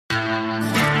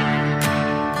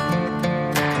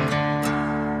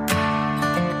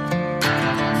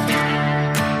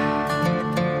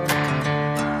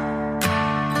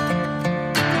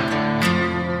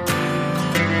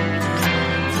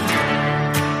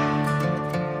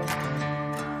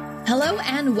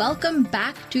Welcome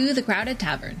back to The Crowded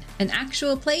Tavern, an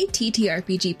actual play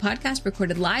TTRPG podcast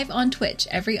recorded live on Twitch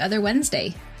every other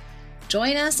Wednesday.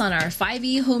 Join us on our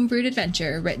 5e homebrewed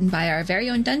adventure written by our very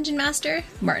own dungeon master,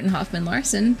 Martin Hoffman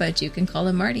Larson, but you can call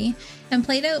him Marty, and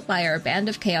played out by our band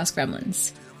of Chaos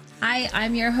Gremlins.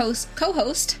 I'm your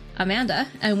co-host, Amanda,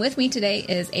 and with me today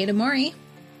is Ada Mori.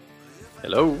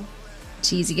 Hello.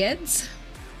 Cheesy Gids.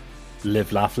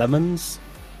 Live Laugh Lemons.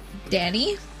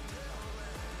 Danny.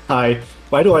 Hi.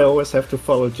 Why do I always have to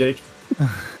follow Jake?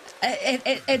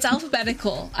 It's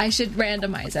alphabetical. I should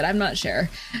randomize it. I'm not sure.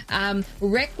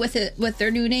 Rick with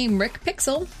their new name, Rick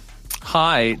Pixel.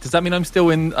 Hi. Does that mean I'm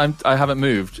still in? I haven't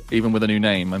moved even with a new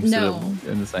name. I'm still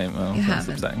in the same. Oh, you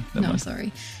haven't. No,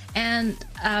 sorry. And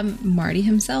Marty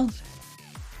himself.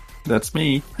 That's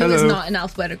me. Who is not in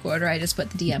alphabetical order. I just put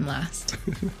the DM last.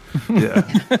 yeah,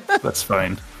 that's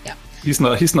fine. Yeah. He's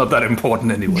not that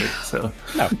important anyway. So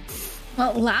no.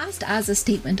 Well, last as a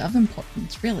statement of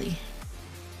importance, really.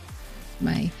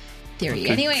 My theory.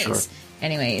 Okay,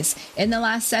 Anyways, in the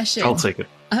last session I'll take it.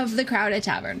 of The Crowded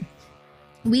Tavern,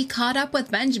 we caught up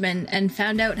with Benjamin and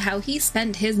found out how he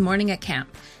spent his morning at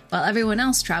camp, while everyone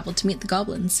else traveled to meet the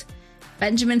goblins.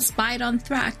 Benjamin spied on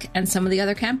Thrak and some of the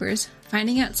other campers,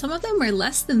 finding out some of them were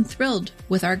less than thrilled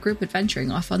with our group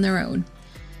adventuring off on their own.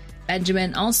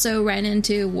 Benjamin also ran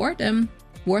into Wortham,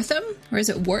 or is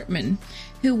it Wortman,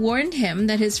 who warned him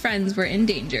that his friends were in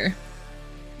danger.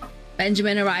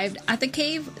 Benjamin arrived at the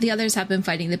cave the others have been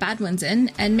fighting the bad ones in,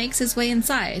 and makes his way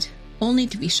inside, only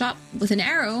to be shot with an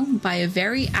arrow by a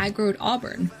very aggroed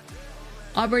Auburn.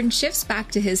 Auburn shifts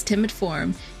back to his timid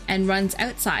form and runs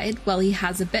outside where he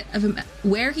has a bit of a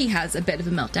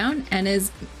meltdown and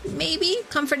is maybe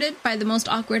comforted by the most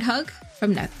awkward hug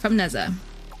from Neza.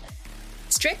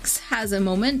 Strix has a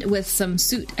moment with some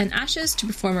soot and ashes to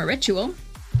perform a ritual.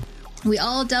 We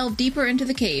all delve deeper into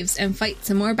the caves and fight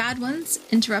some more bad ones,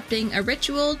 interrupting a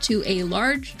ritual to a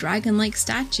large dragon-like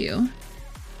statue.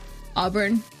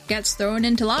 Auburn gets thrown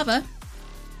into lava,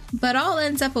 but all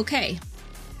ends up okay.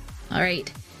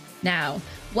 Alright, now,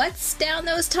 what's down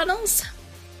those tunnels?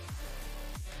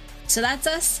 So that's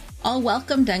us, all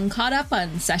welcomed and caught up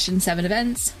on Session 7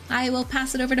 events. I will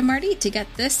pass it over to Marty to get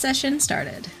this session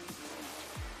started.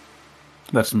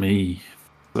 That's me.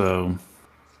 So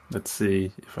let's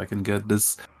see if I can get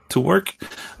this to work.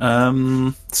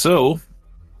 So,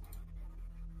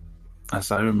 as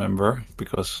I remember,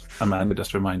 because Amanda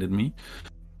just reminded me,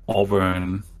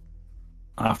 Auburn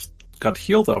got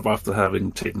healed up after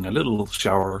having taken a little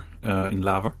shower in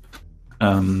lava.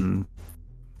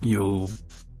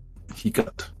 He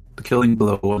got the killing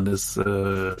blow on this,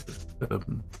 let's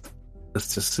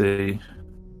just say,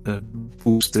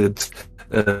 boosted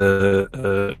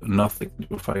nothing you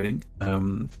were fighting.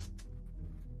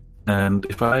 And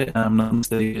if I am not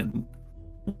mistaken,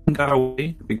 got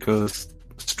away because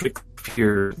strict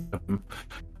fear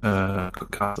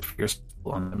cast a fear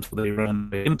spell on them, so they ran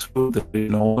into the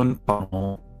known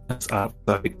tunnel that's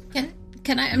outside.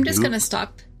 Can I? I'm just going to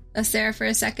stop us there for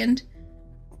a second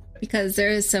because there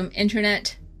is some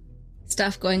internet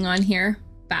stuff going on here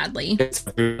badly.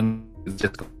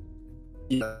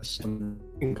 Yes.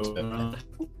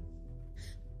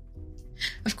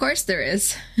 Of course there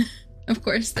is. Of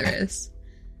course there is.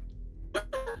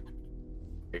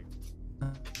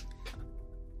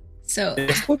 So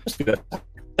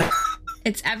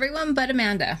it's everyone but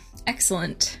Amanda.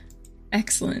 Excellent.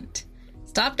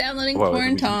 Stop downloading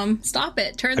porn, Tom. Stop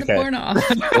it. Turn the porn off.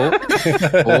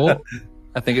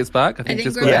 I think it's back. I think I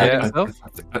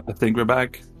think we're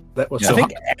back. That was I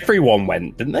think everyone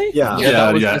went, didn't they? Yeah.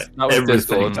 That was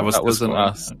Discord. That wasn't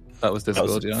us. That was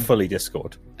Discord, that was fully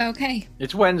Discord. Okay.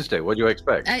 It's Wednesday. What do you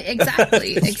expect?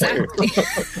 Exactly.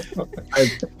 I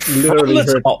literally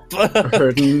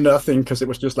heard nothing because it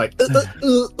was just like.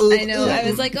 I know. I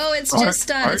was like, oh, it's just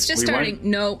starting.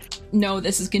 No,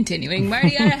 this is continuing.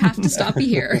 Marty, I have to stop you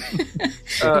here.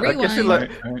 Rewind.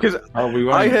 Because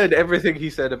I heard everything he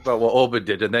said about what Auburn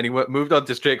did, and then he moved on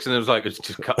to Strix, and it was like, it's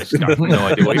just cut. I have no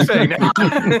idea what he's saying now.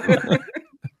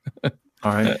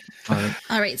 All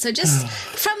right. So just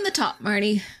from the top,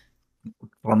 Marty.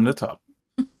 From the top.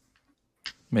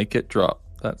 Make it drop.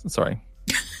 Sorry.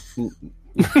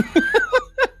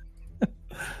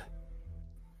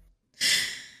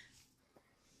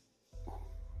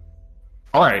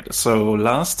 All right, so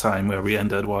last time where we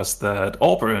ended was that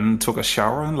Auburn took a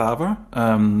shower in lava,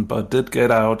 but did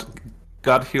get out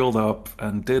got healed up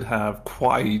and did have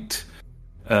quite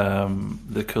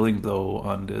the killing blow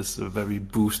on this very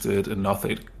boosted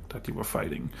Nothic that you were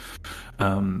fighting.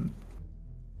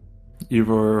 You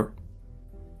were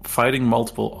fighting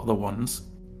multiple other ones.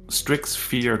 Strix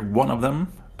feared one of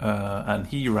them, and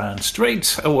he ran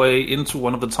straight away into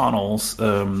one of the tunnels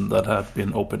that had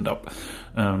been opened up.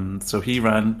 So he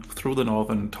ran through the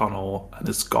northern tunnel and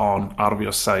is gone out of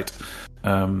your sight.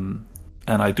 And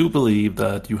I do believe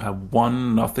that you have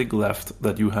one Nothic left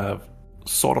that you have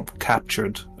sort of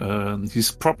captured.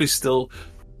 He's probably still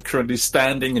currently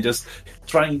standing and just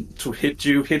trying to hit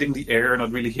you, hitting the air,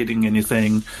 not really hitting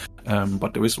anything.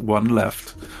 But there is one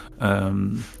left,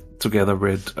 together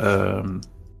with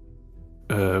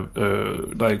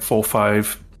like 4 or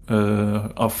 5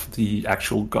 of the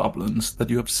actual goblins that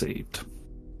you have saved.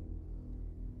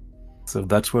 So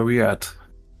that's where we're at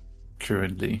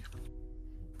currently.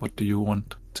 What do you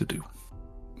want to do?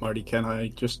 Marty, can I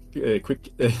just quick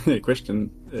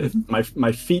question?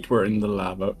 My feet were in the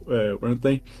lava, weren't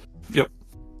they? Yep.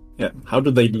 Yeah. How do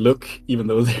they look, even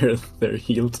though they're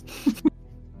healed?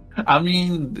 I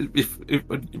mean, if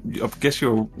I guess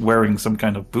you're wearing some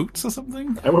kind of boots or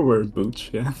something. I were wearing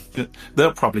boots. Yeah.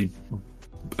 They're probably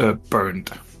burned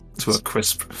to a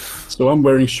crisp. So I'm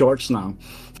wearing shorts now.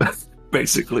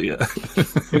 Basically, yeah.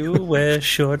 You wear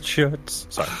short shorts.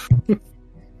 Sorry.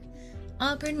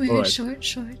 Auburn wears short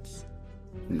shorts.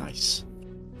 Nice.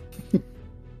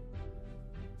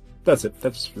 That's it.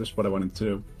 That's just what I wanted to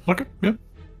do. Okay,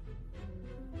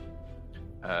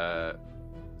 yeah.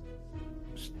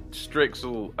 Strix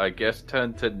will, I guess,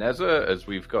 turn to Neza as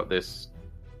we've got this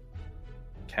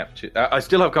capture. I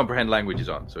still have comprehend languages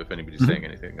on, so if anybody's saying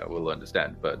anything, I will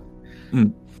understand. But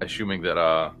assuming that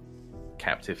our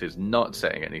captive is not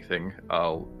saying anything,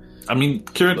 I mean,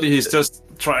 currently he's just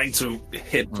trying to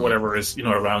hit whatever is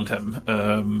around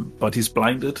him, but he's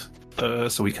blinded,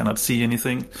 so he cannot see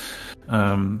anything,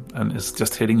 and is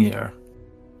just hitting the air.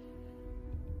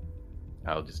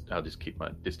 I'll just keep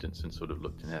my distance and sort of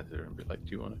look to Nether and be like,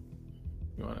 "Do you want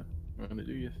to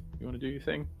do your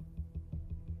thing?"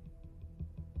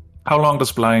 How long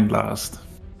does blind last?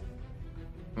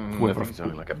 Whoever. It's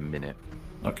only like a minute.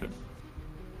 Okay.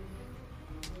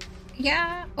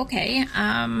 Yeah. Okay.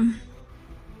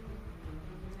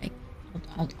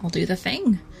 I'll do the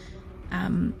thing.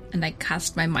 And I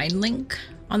cast my mind link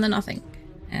on the nothing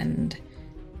and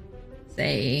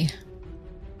say,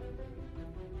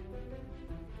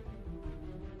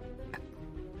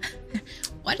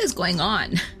 what is going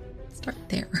on? Start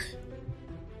there.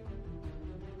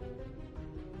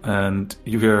 And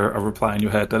you hear a reply in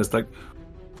your head that is like,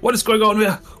 what is going on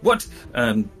here? What?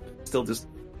 And still just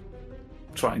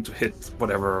trying to hit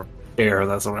whatever air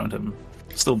that's around him.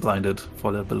 Still blinded for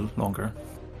a little bit longer.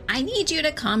 I need you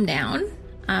to calm down.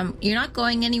 You're not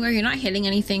going anywhere. You're not hitting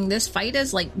anything. This fight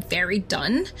is very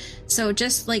done. So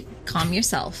just calm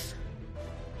yourself.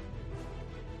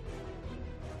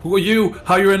 Who are you?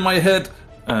 How you're in my head?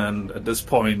 And at this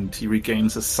point, he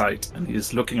regains his sight and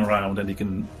he's looking around and he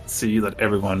can see that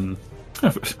everyone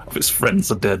of his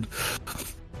friends are dead.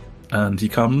 And he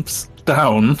comes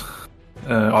down,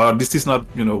 or at least he's not,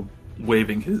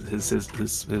 waving his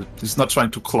he's not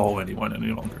trying to claw anyone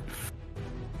any longer.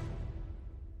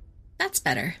 That's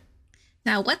better.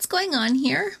 Now, what's going on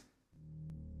here?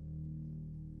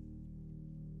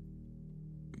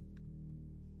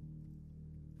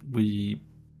 What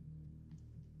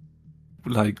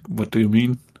do you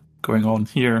mean going on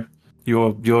here?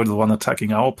 You're the one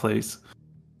attacking our place.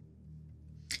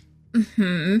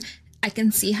 I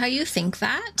can see how you think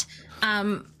that.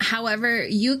 However,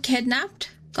 you kidnapped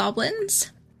goblins.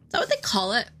 Is that what they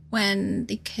call it when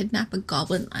they kidnap a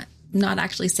goblin? I'm not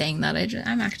actually saying that.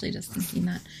 I'm actually just thinking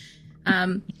that.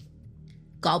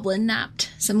 Goblin napped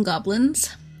some goblins.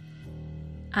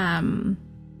 That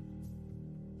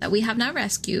we have now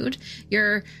rescued.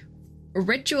 You're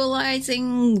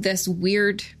ritualizing this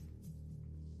weird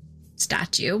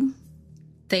statue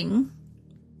thing.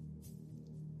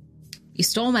 You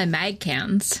stole my mag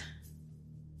cans.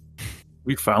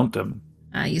 We found them.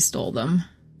 You stole them.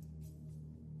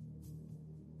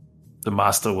 The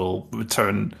master will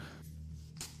return.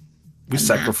 We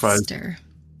sacrificed.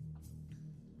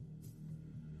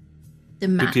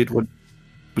 We did what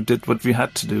we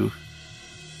had to do.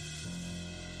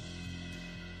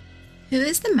 Who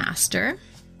is the master?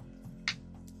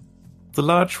 The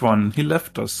large one. He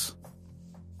left us.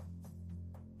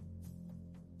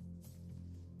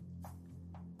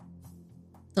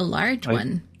 The large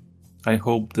one? I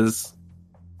hope this,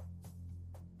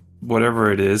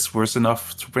 whatever it is, was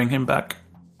enough to bring him back.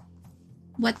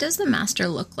 What does the master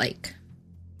look like?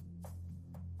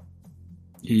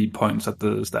 He points at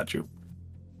the statue.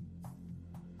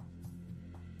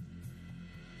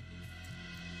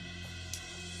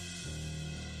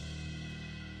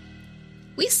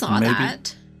 We saw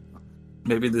that.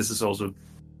 Maybe this is also a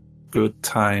good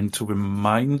time to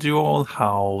remind you all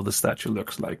how the statue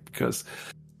looks like, because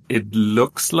it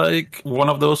looks like one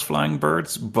of those flying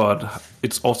birds, but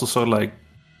it's also sort of like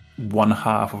one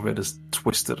half of it is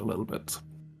twisted a little bit.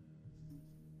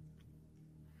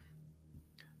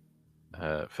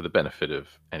 For the benefit of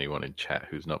anyone in chat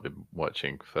who's not been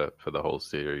watching for the whole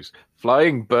series,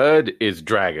 flying bird is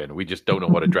dragon. We just don't know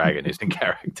what a dragon is in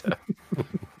character.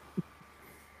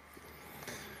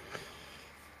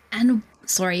 And,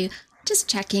 sorry, just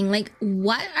checking, like,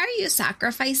 what are you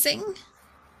sacrificing?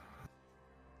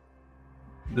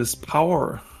 This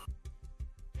power.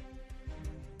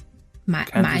 My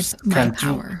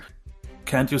power.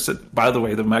 Can't you sit? By the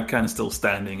way, the Magcan is still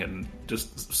standing and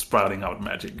just sprouting out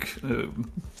magic.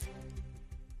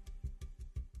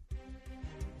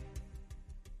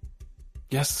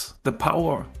 Yes, the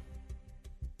power.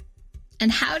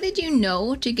 And how did you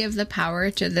know to give the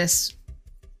power to this?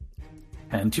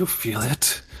 Can't you feel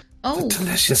it? Oh,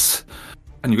 Delicious.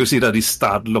 And you can see that he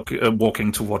start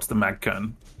walking towards the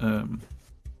Magcan.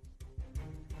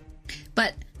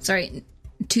 But, sorry,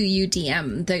 to you,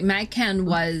 DM, the Magcan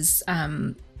was,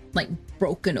 like,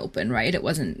 broken open, right? It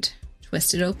wasn't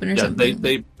twisted open or something?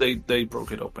 They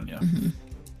broke it open, yeah.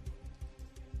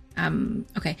 Mm-hmm.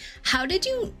 Okay. How did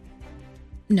you...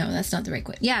 No, that's not the right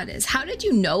question. Yeah, it is. How did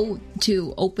you know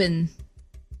to open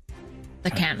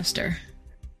the canister?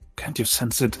 Can't you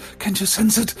sense it? Can't you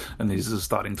sense it? And he's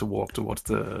starting to walk towards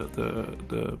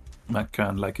the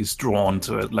Magcan like he's drawn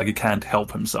to it, like he can't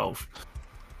help himself.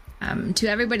 To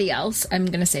everybody else, I'm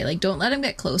going to say, like, don't let him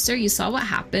get closer. You saw what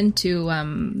happened to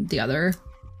the other...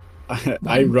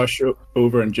 I rush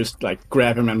over and just, like,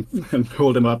 grab him and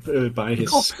hold him up by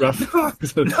his scruff.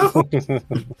 No. Get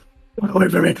away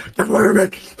from me! Get away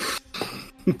from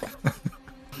me!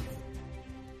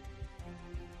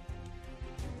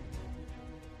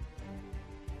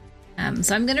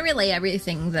 So I'm going to relay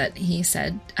everything that he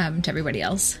said to everybody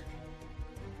else.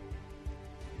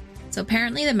 So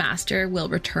apparently the master will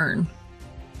return.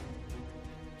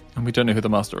 And we don't know who the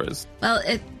master is. Well,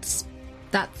 it's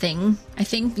that thing. I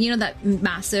think, you know, that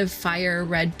massive fire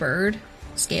red bird,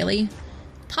 scaly.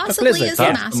 Possibly is the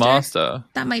master. The master.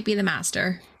 That might be the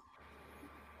master.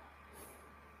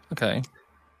 Okay.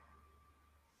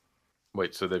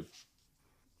 Wait, so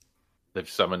they've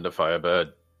summoned a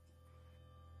firebird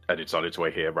and it's on its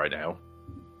way here right now?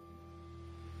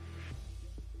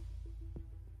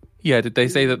 Yeah, did they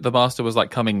say that the master was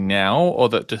like coming now, or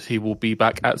that just he will be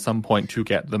back at some point to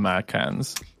get the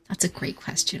Magcans? That's a great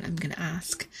question I'm going to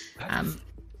ask.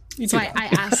 So I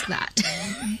asked that.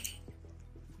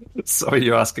 So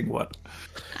you're asking what?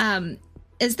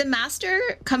 Is the master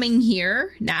coming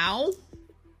here now?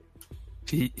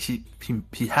 He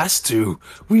has to.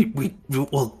 We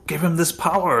will give him this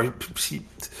power.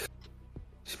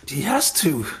 He has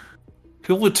to.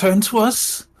 He'll return to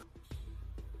us.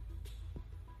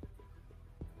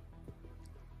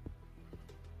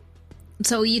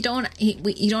 So you don't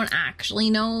actually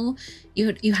know,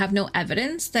 you have no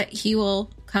evidence that he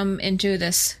will come into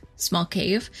this small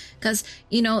cave, because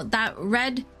you know that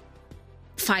red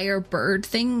fire bird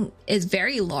thing is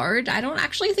very large. I don't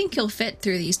actually think he'll fit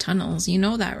through these tunnels. You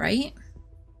know that, right?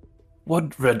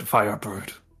 What red fire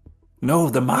bird?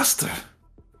 No, the master.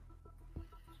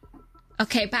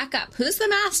 Okay, back up. Who's the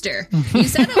master? You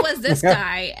said it was this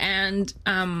guy, and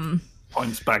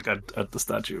points back at the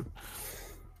statue.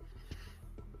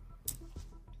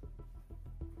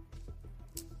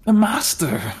 The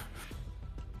master.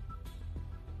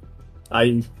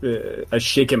 I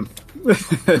shake him,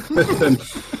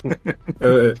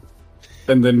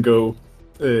 and then go.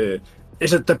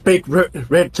 Is it the big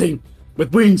red thing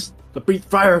with wings that breathe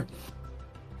fire?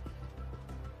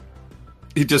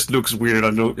 He just looks weird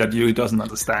and look at you. He doesn't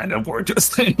understand a word you're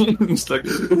saying. He's like,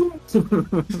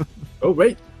 oh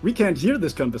wait, we can't hear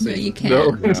this conversation. No, you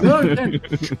can't. No, you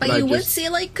can't. But you would see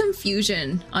like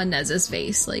confusion on Nez's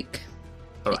face, like.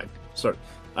 All right, sorry.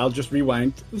 I'll just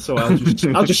rewind. So I'll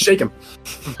just shake him.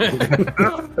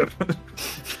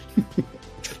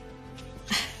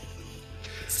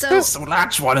 So this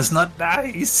large one is not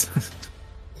nice.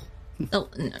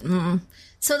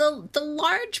 So the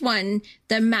large one,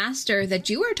 the master that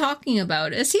you were talking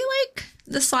about, is he like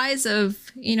the size of,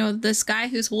 you know, this guy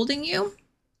who's holding you?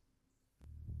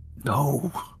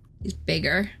 No. He's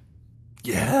bigger.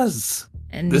 Yes.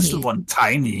 And this one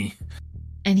tiny.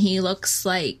 And he looks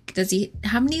like,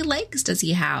 how many legs does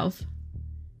he have?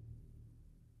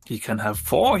 He can have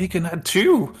 4. He can have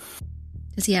 2.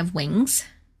 Does he have wings?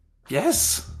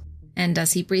 Yes. And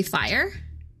does he breathe fire?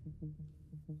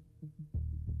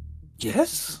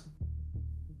 Yes.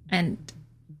 And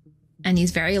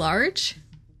he's very large?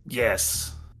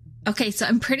 Yes. Okay, so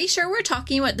I'm pretty sure we're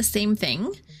talking about the same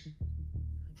thing.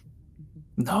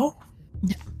 No?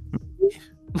 No.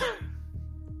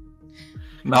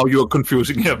 Now you're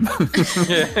confusing him.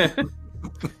 Yeah.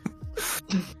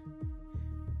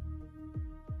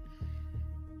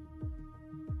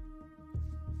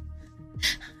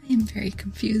 I am very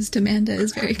confused. Amanda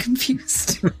is very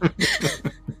confused.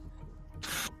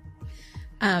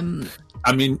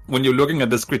 I mean, when you're looking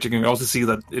at this creature, you can also see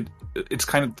that it's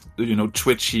kind of,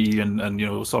 twitchy and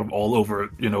sort of all over,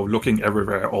 looking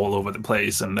everywhere, all over the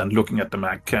place, and looking at the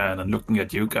Mac-Can and looking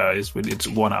at you guys with its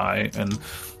one eye. And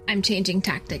I'm changing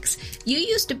tactics. You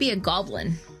used to be a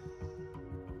goblin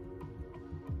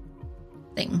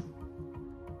thing.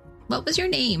 What was your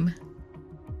name?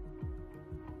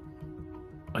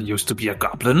 I used to be a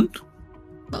goblin.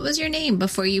 What was your name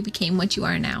before you became what you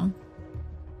are now?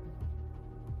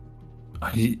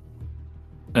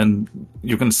 And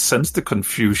you can sense the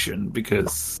confusion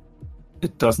because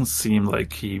it doesn't seem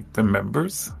like he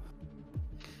remembers.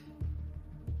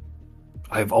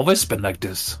 I've always been like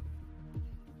this.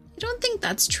 I don't think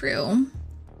that's true.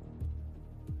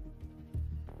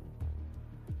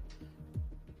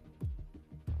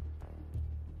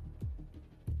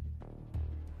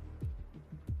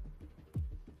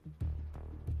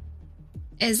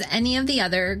 Is any of the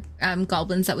other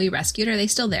goblins that we rescued, are they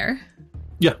still there?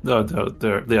 Yeah,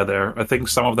 they're there. I think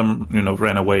some of them,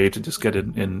 ran away to just get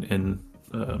in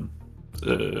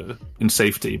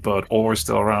safety, but all are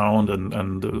still around,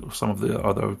 and some of the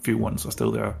other few ones are still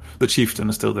there. The chieftain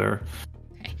is still there.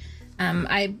 Okay.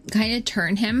 I kind of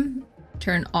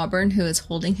turn Auburn, who is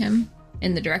holding him,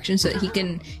 in the direction so that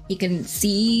he can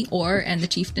see Orr and the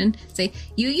chieftain. Say,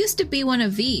 you used to be one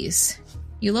of these.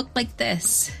 You look like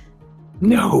this.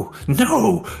 No,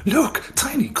 look,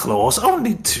 tiny claws,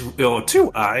 only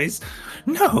 2 eyes.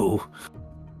 No.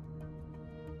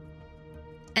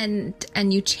 And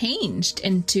you changed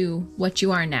into what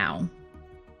you are now.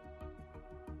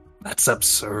 That's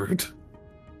absurd.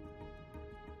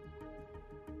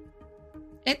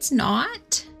 It's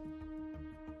not.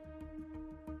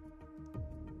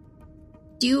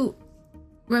 Do you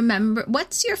remember,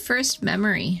 what's your first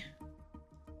memory?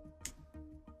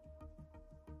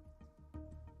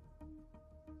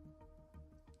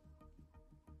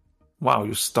 Wow,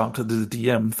 you started the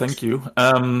DM. Thank you.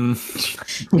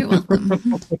 You're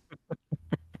welcome.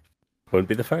 Won't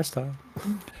be the first time.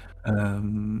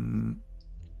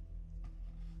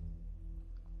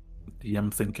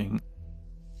 DM thinking.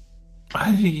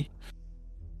 I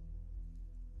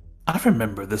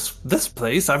remember this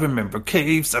place. I remember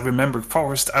caves. I remember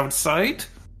forest outside.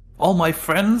 All my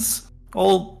friends.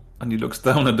 And he looks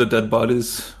down at the dead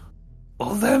bodies.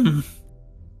 All them.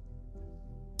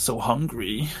 So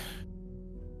hungry.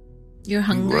 You're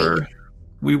hungry?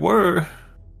 We were.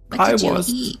 What did you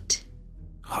eat?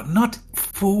 Not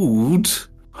food.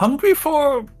 Hungry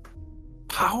for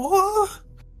power?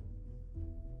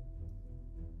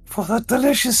 For that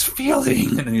delicious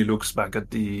feeling. And then he looks back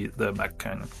at the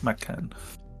Mac-Can.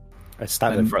 I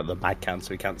stand in front of the Mac-Can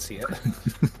so he can't see it.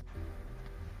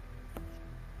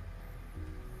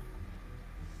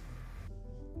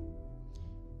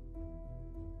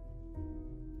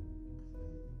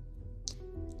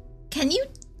 Can you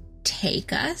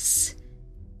take us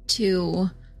to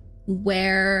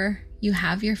where you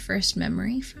have your first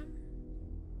memory from?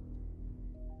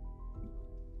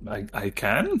 I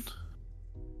can.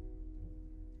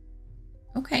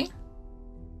 Okay.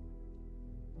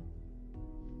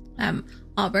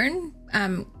 Auburn,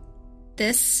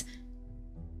 this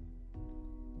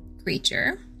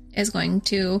creature is going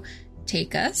to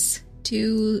take us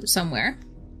to somewhere.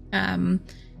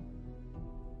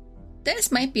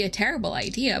 This might be a terrible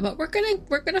idea, but we're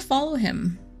gonna follow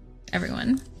him,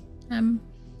 everyone.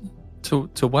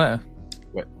 To where?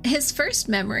 His first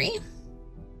memory,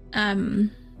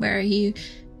 where he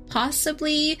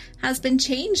possibly has been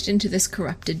changed into this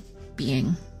corrupted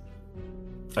being.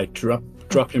 I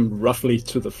drop him roughly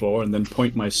to the floor and then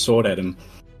point my sword at him.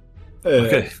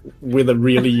 With a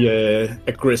really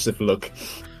aggressive look.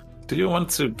 Do you want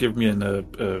to give me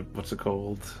what's it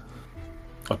called?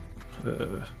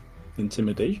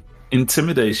 Intimidation?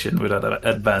 Intimidation with an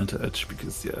advantage,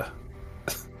 because, yeah.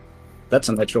 That's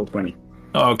a natural 20.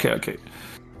 Oh, okay. Okay.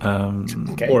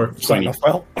 Or 20.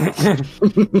 Well.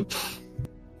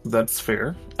 That's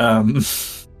fair.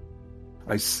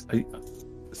 I see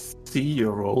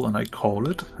your roll and I call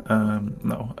it.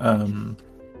 No.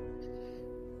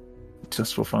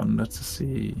 just for fun. Let's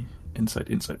see. Insight.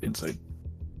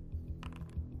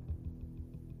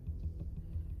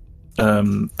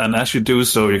 And as you do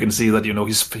so, you can see that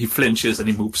he flinches and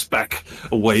he moves back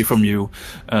away from you.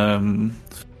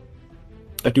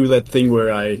 I do that thing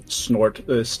where I snort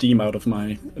steam out of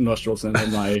my nostrils, and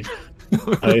then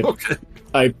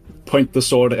I point the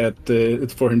sword at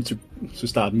for him to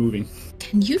start moving.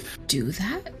 Can you do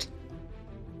that?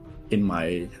 In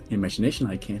my imagination,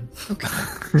 I can. Okay.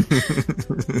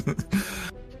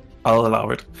 I'll allow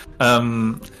it.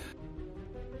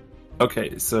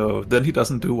 Okay, so then he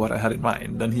doesn't do what I had in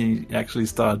mind. Then he actually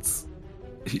starts.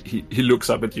 He looks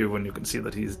up at you, and you can see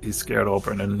that he's scared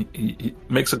Auburn, and he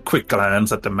makes a quick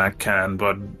glance at the Mac can,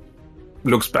 but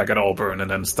looks back at Auburn,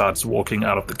 and then starts walking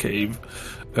out of the cave.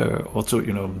 Also,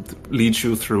 leads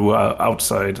you through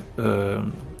outside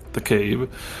the cave,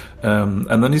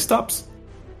 and then he stops.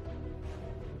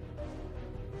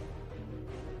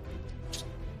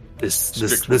 This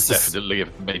definitely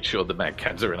make sure the Mac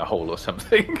cans are in a hole or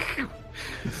something.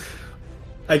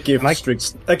 I give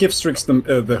Strix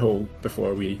the hole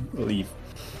before we leave.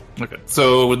 Okay,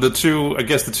 so the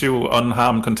two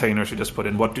unharmed containers you just put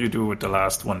in, what do you do with the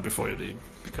last one before you leave?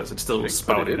 Because it's still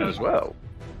spouting as well.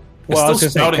 Well, I was still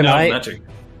spouting out magic.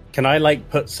 Can I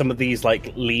put some of these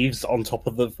leaves on top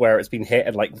of where it's been hit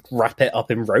and wrap it up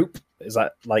in rope? Is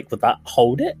that would that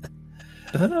hold it?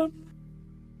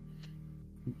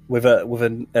 With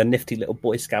a nifty little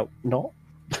Boy Scout knot?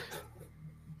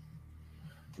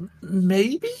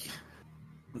 Maybe.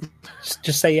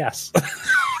 Just say yes.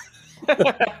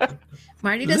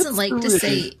 Marty doesn't like to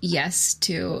say yes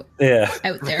to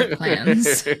out there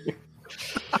plans.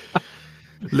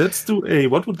 Let's do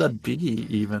what would that be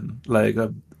even? Like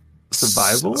a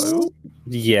survival?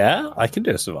 Yeah, I can do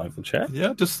a survival check.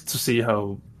 Yeah, just to see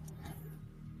how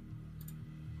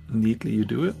neatly you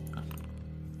do it.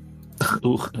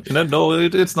 No,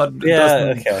 it's not.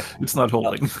 Okay. It's not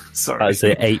holding. Sorry. That's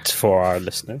an 8 for our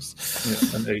listeners.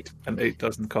 Yeah, an 8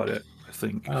 doesn't cut it, I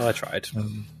think. Oh, I tried.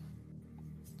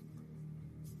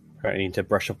 I need to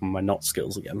brush up on my knot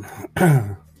skills again.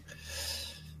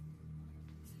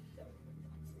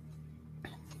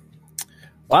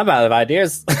 Well, I'm out of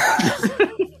ideas.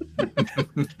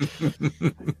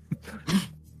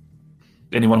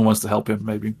 Anyone who wants to help him,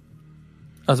 maybe.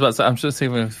 I was about to say, I'm just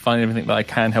seeing if I can find anything that I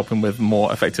can help him with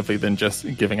more effectively than just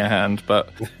giving a hand, but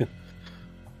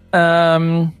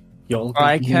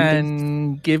I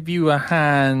can give you a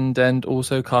hand and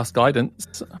also cast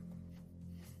guidance.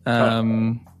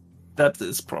 That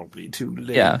is probably too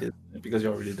late, because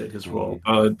you already did his roll.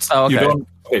 But okay. You don't.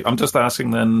 Wait, I'm just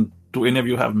asking then, do any of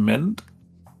you have mend?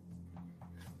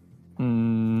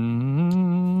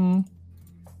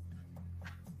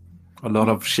 A lot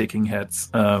of shaking heads.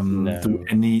 No.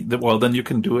 Then you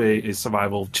can do a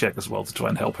survival check as well to try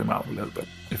and help him out a little bit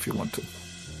if you want to.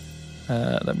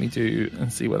 Let me do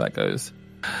and see where that goes.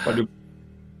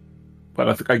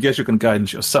 But I guess you can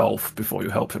guidance yourself before you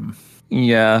help him.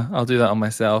 Yeah, I'll do that on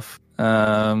myself.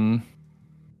 Mm,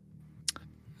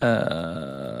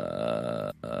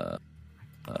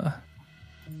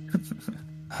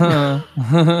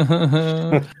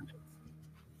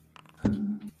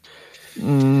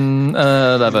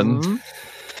 11.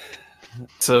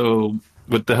 So,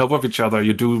 with the help of each other,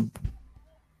 you do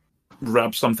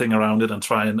wrap something around it and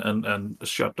try and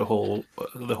shut the whole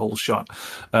shot.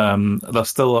 There's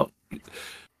still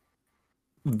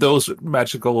those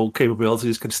magical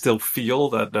capabilities can still feel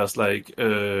that there's like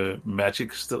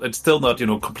magic still. It's still not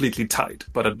completely tight,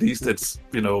 but at least it's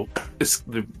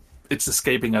it's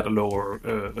escaping at a lower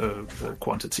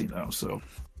quantity now. So,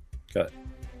 got it.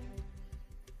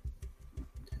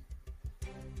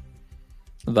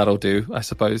 That'll do, I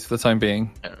suppose, for the time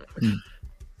being.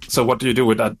 So what do you do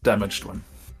with that damaged one?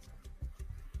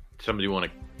 Somebody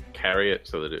want to carry it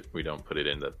so that we don't put it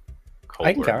in the cold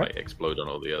I can where carry it might explode on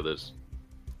all the others?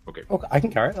 Okay, I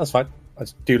can carry it. That's fine. I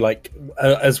do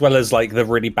as well as the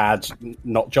really bad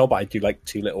knot job. I do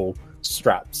 2 little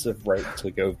straps of rope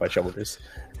to go over my shoulders.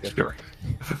 Sure.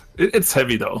 It's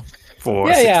heavy though. For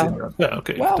yeah.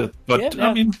 Okay. Well,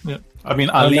 I mean,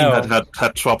 Arlene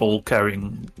had trouble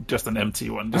carrying just an empty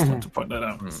one. Just want to point that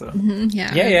out. So.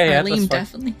 Arlene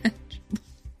definitely had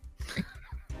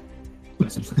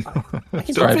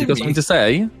Sorry, have you got something to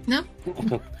say? No.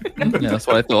 Yeah, that's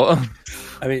what I thought.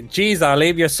 I mean, geez,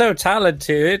 Arlene, you're so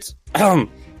talented.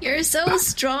 You're so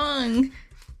strong.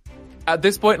 At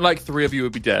this point, 3 of you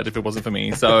would be dead if it wasn't for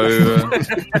me. So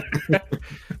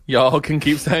y'all can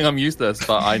keep saying I'm useless,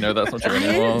 but I know that's not true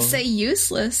anymore. I didn't say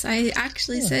useless. I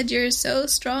actually said you're so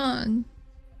strong.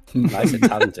 I said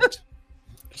talented.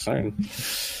 Sorry.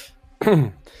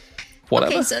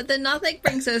 whatever. Okay, so the Nothic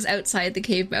brings us outside the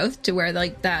cave mouth to where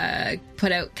like the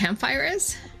put out campfire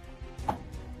is.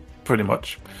 Pretty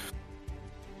much.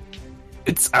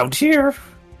 It's out here.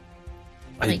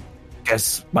 Like- I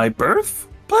guess my birth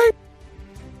pipe?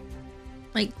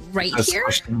 Like right That's here?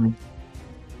 questioning.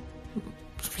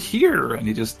 Here, and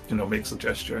he just, makes a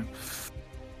gesture.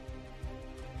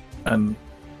 And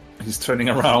he's turning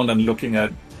around and looking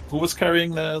at who was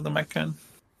carrying the mech can.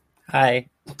 Hi.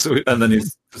 So, and then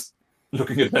he's just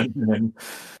looking at Benjamin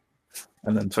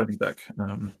and then turning back.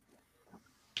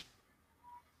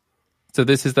 So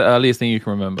this is the earliest thing you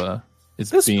can remember is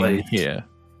This being place. here.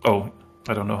 Oh,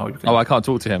 I don't know how you can. Oh, I can't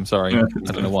talk to him. Sorry, Yeah.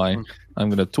 I don't know why. I'm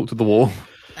going to talk to the wall.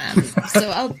 So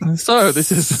I'll So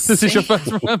this is your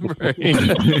first memory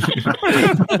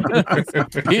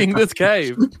being this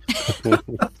cave.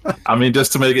 I mean,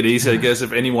 just to make it easy, I guess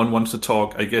if anyone wants to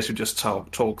talk, I guess you just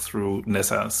talk through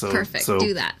Nessa. So perfect. So,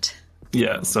 Do that.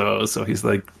 Yeah. So he's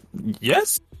like,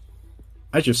 yes.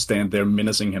 I just stand there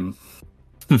menacing him.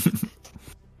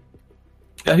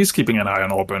 Yeah, he's keeping an eye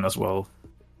on Auburn as well.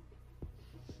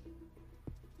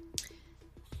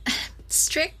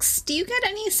 Strix, do you get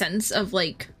any sense of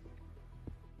like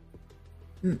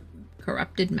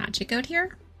corrupted magic out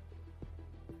here?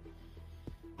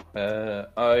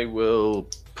 I will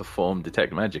perform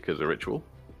detect magic as a ritual.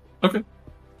 Okay.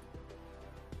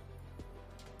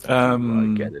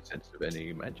 I get a sense of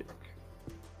any magic.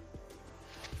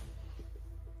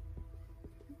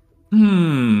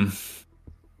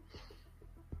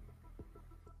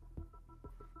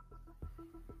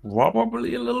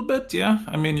 Probably a little bit, yeah.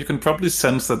 I mean, you can probably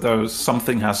sense that there's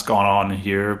something has gone on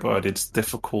here, but it's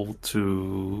difficult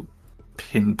to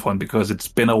pinpoint because it's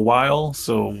been a while.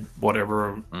 So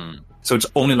whatever, so it's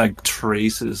only like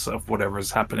traces of whatever is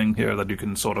happening here that you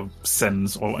can sort of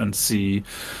sense and see,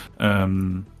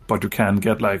 but you can't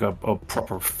get like a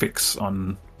proper fix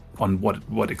on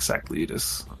what exactly it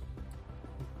is.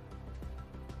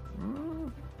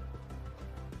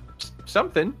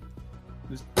 Something.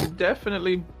 There's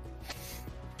definitely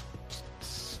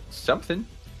something.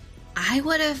 I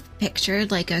would have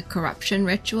pictured like a corruption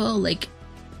ritual, like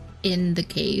in the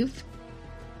cave,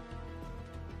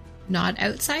 not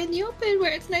outside in the open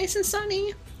where it's nice and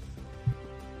sunny.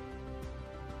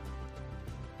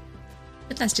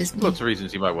 But that's just me. Lots of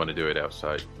reasons you might want to do it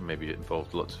outside. Maybe it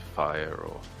involved lots of fire,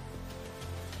 or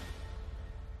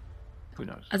who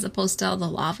knows. As opposed to all the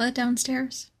lava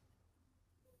downstairs.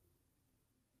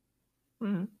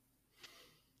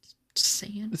 Just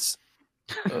saying.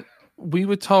 We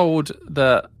were told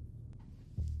that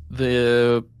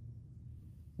the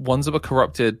ones that were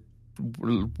corrupted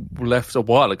left a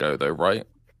while ago, though, right?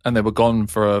 And they were gone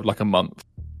for like a month.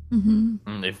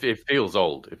 Mm-hmm. It feels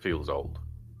old. It feels old.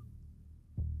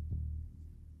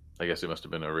 I guess it must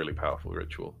have been a really powerful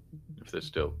ritual if there's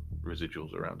still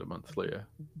residuals around a month later.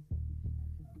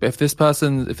 But if this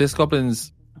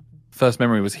goblin's first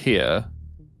memory was here,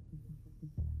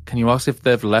 can you ask if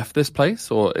they've left this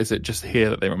place, or is it just here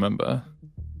that they remember?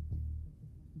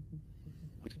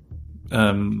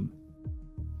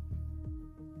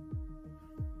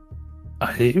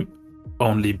 I've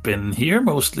only been here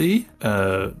mostly.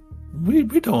 We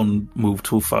don't move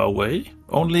too far away.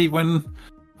 Only when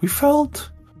we felt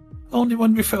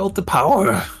the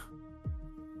power.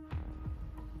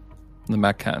 The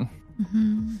Mad Can.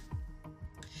 Mm-hmm.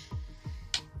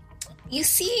 You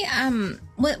see,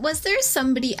 was there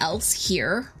somebody else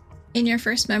here in your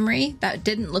first memory that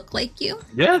didn't look like you?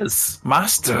 Yes,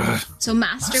 Master. So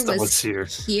Master was here.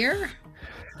 Here?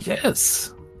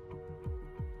 Yes.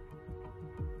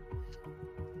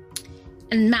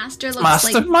 And Master looks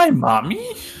Master, like... my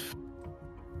mommy?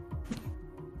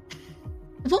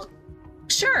 Well,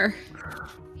 sure.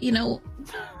 You know...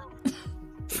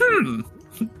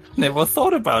 Never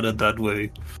thought about it that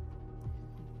way.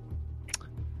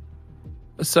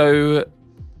 So,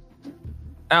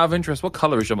 out of interest, what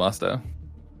color is your master?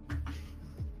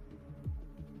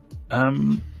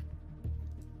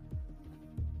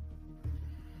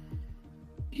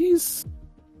 He's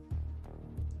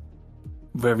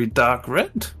very dark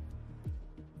red.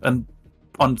 And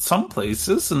on some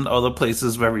places, and other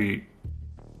places very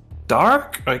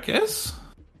dark, I guess.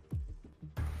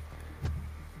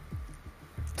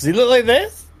 Does he look like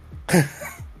this?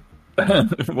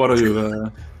 What are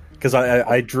you? Because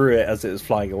I drew it as it was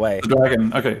flying away. The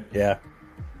dragon. Okay. Yeah.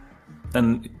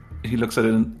 And he looks at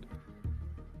it and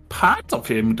part of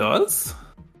him does.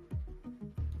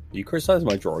 You criticize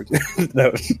my drawing.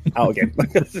 No, out again.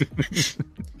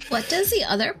 What does the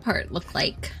other part look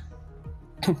like?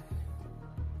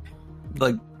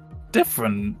 Like,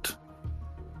 different.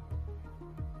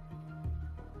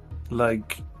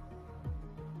 Like,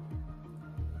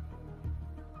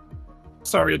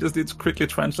 Sorry, I just need to quickly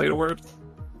translate a word.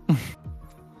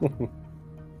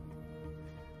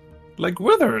 Like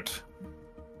withered.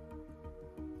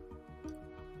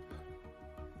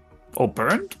 Or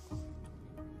burned?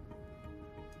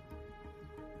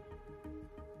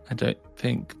 I don't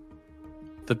think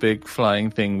the big flying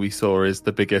thing we saw is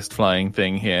the biggest flying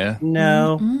thing here.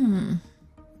 No.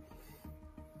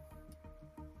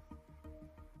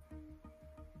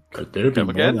 Could there be Come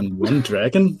more again? than one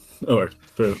dragon? Or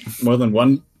more than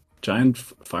one giant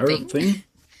fire thing?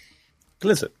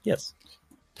 Blizzard, yes.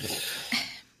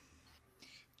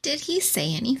 Did he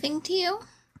say anything to you?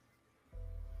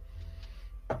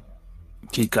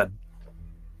 He got...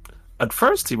 At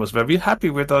first, he was very happy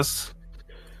with us.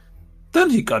 Then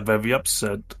he got very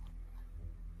upset.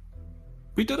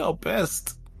 We did our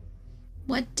best.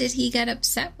 What did he get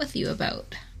upset with you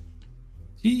about?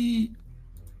 He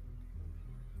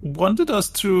wanted us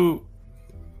to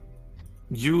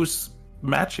use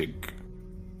magic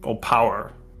or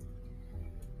power.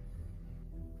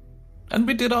 And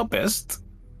we did our best.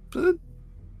 But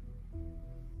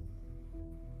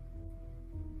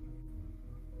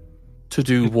To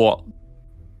do what?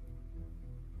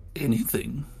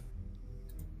 anything.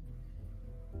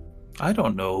 I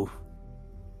don't know.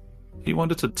 He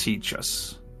wanted to teach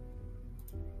us.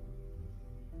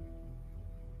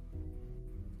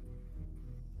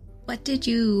 What did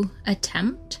you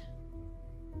attempt?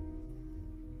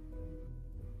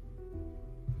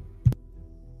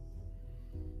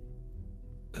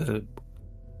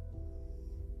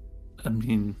 I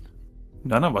mean,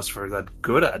 none of us were that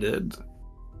good at it.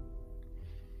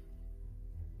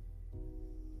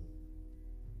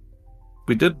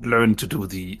 We did learn to do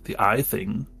the eye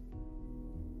thing.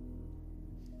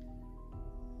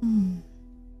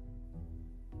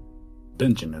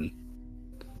 Benjamin.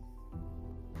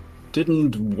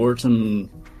 Didn't Wharton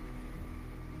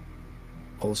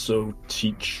also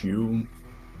teach you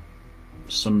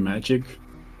some magic?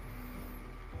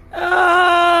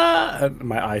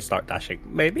 My eyes start dashing.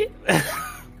 Maybe.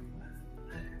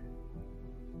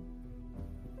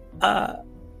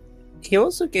 He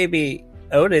also gave me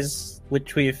Otis,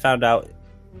 which we found out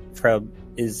from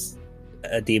is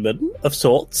a demon of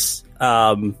sorts.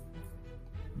 That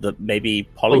maybe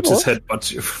Otis polymorph.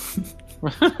 headbutts you.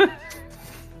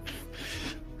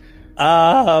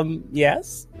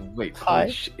 Yes. Wait,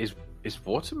 Hi. is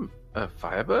Vortum a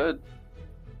firebird?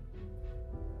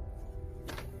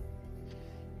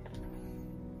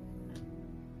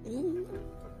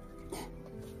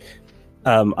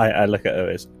 I look at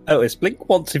Otis. Otis, blink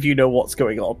once if you know what's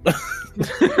going on.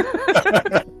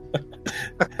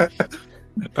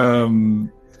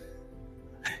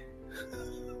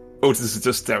 Otis is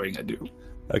just staring at you.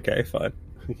 Okay, fine.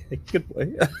 Okay, good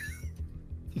boy.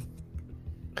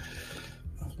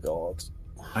 Oh God.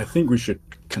 I think we should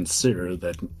consider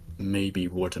that maybe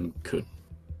Wharton could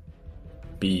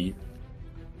be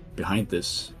behind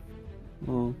this.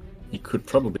 He could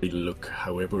probably look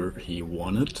however he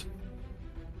wanted.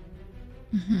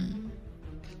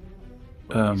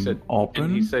 Didn't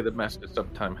Auburn? he say that Master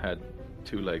sometimes had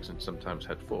 2 legs and sometimes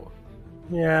had 4?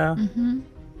 Yeah.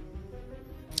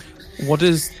 What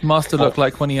does Master look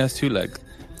like when he has 2 legs?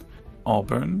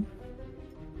 Auburn?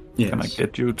 Yes. Can I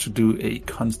get you to do a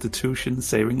Constitution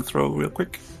saving throw real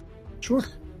quick? Sure.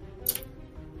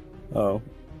 Oh.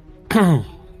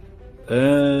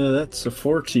 That's a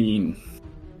 14.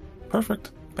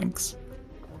 Perfect. Thanks.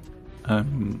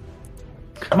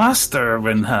 Master,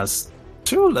 when has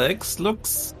 2 legs,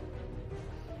 looks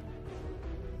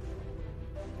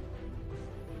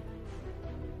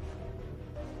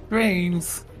strange.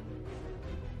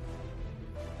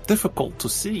 Difficult to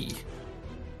see.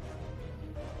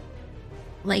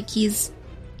 Like he's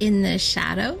in the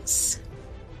shadows?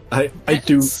 I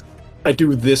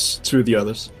do this to the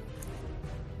others.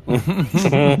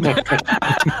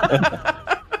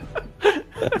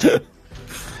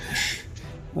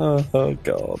 Oh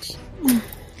God.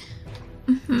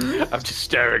 I'm just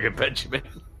staring at Benjamin.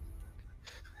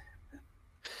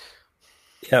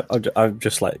 Yep, I'm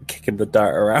just like kicking the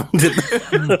dirt around.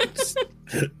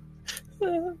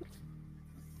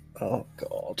 Oh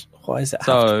God. Why is it?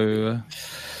 So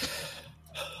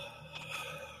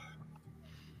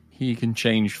he can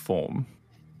change form.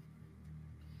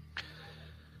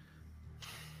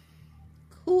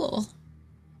 Cool.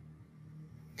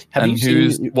 Have and you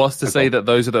who's seen? what's to say that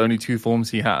those are the only 2 forms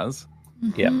he has?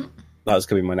 Yeah, that was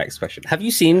going to be my next question. Have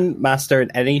you seen Master in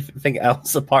anything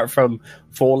else apart from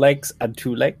 4 legs and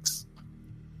 2 legs?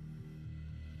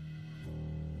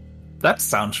 That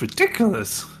sounds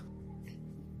ridiculous.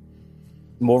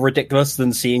 More ridiculous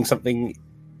than seeing something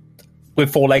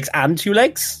with 4 legs and 2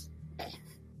 legs?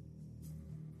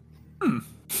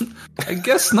 I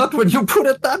guess not when you put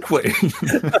it that way.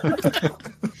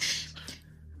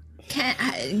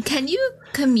 Can you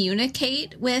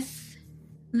communicate with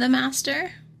the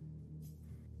Master?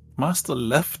 Master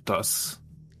left us.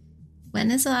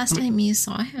 When is the last time you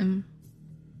saw him?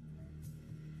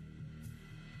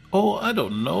 Oh, I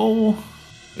don't know.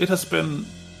 It has been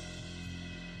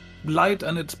light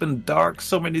and it's been dark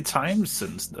so many times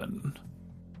since then.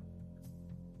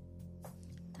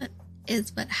 That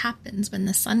is what happens when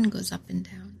the sun goes up and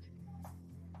down.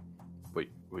 Wait,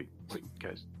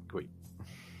 guys, wait.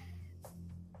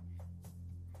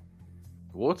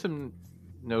 Wharton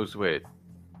knows we're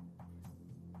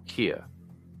here.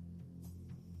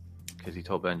 Because he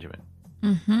told Benjamin.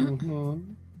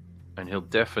 Mm-hmm. And he'll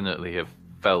definitely have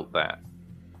felt that.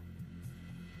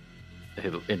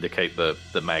 It'll indicate the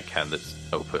mag can that's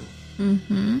open.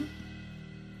 Mm-hmm.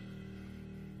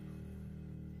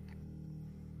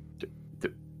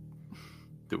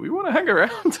 Do we want to hang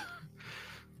around?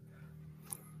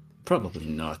 Probably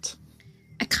not.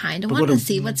 I kind of want to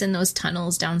see what's in those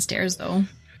tunnels downstairs, though.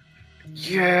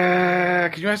 Yeah,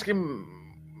 can you ask him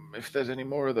if there's any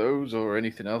more of those or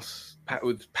anything else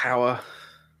with power?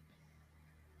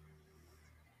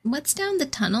 What's down the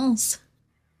tunnels?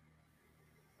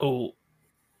 Oh.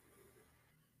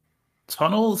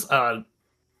 Tunnels are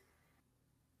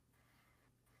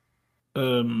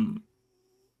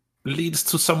leads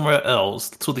to somewhere else,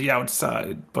 to the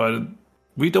outside, but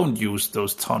we don't use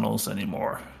those tunnels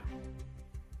anymore.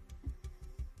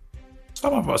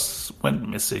 Some of us went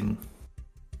missing.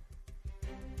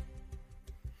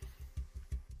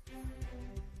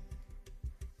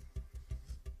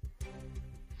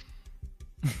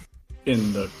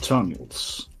 In the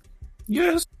tunnels.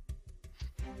 Yes.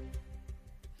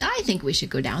 I think we should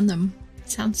go down them.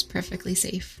 Sounds perfectly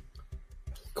safe.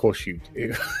 Of course you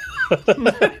do.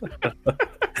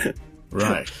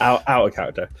 Right. Out of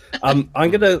character. I'm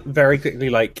gonna very quickly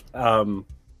I'm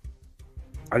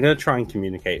gonna try and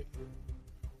communicate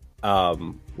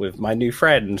with my new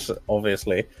friends,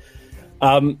 obviously.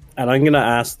 And I'm gonna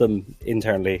ask them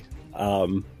internally,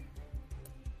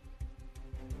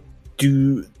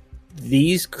 do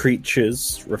these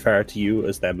creatures refer to you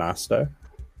as their master?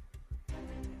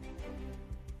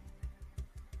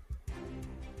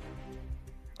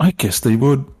 I guess they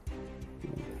would.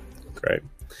 Great.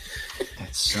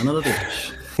 That son of a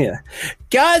bitch. Yeah.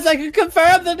 Guys, I can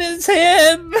confirm that it's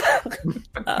him!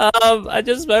 I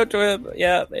just spoke to him.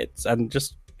 Yeah, it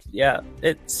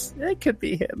could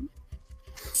be him.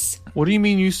 What do you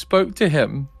mean you spoke to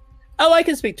him? Oh, I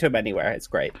can speak to him anywhere. It's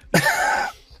great.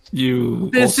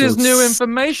 This is new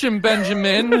information,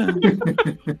 Benjamin.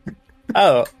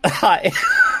 Oh, hi.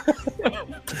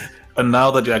 And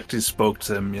now that you actually spoke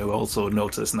to him, you also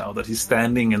notice now that he's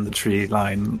standing in the tree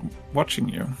line watching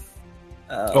you.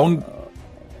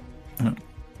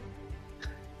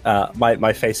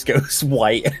 My face goes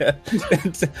white.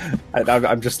 And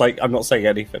I'm just like, I'm not saying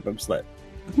anything. I'm just like...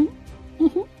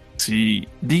 See,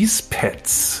 these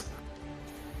pets...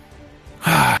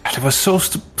 they were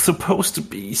supposed to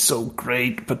be so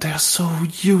great, but they're so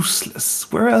useless.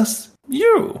 Whereas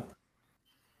you...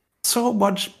 so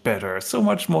much better, so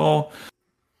much more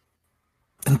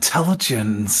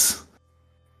intelligence.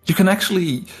 You can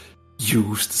actually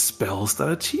use the spells that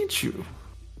I teach you.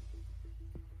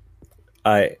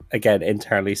 I, again,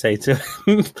 internally say to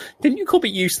him, didn't you call me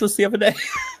useless the other day?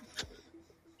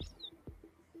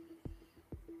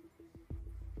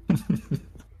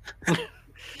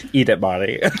 Eat it,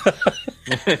 Marty. I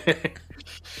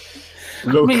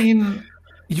mean,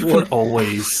 you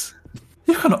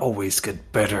can always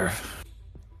get better.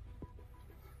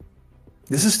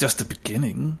 This is just the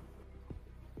beginning.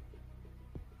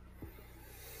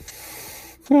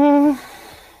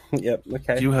 Yep,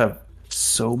 okay. You have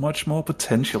so much more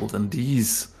potential than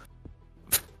these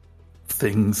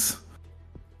things.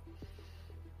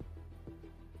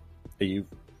 Are you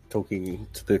talking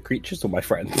to the creatures or my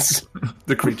friends?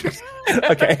 The creatures.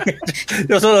 Okay.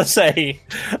 That's what I say.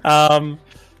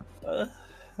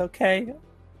 Okay.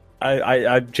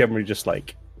 I'm generally just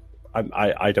like,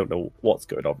 I don't know what's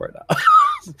going on right now.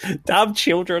 Damn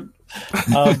children.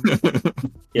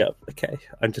 Yeah, okay.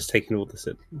 I'm just taking all this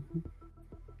in.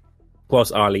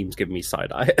 Whilst Arlene's giving me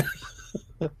side eye.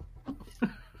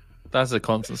 That's a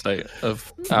constant state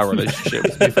of our relationship,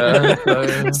 to be fair. So...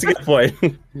 That's a good point.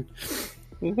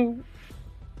 Do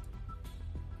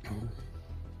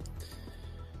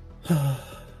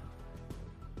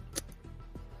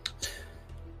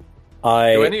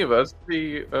any of us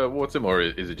see Wharton, or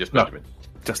is it just Benjamin?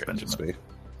 Just Benjamin.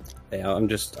 Yeah,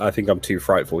 I think I'm too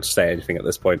frightful to say anything at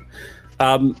this point.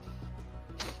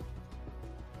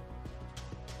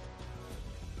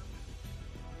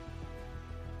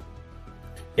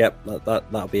 Yep,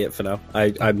 that'll be it for now.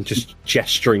 I'm just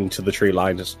gesturing to the tree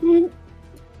line. Just.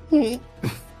 Do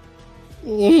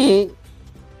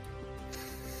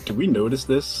we notice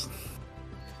this?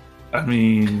 I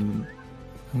mean,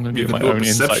 I'm going to you do can my do a own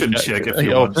perception insight check if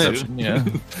you want to. perception, yeah.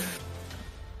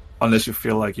 Unless you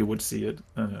feel like you would see it.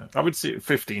 I would say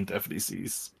 15 definitely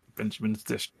sees Benjamin's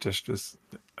gestures.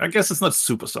 I guess it's not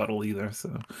super subtle either.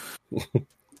 So,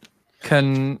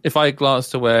 If I glance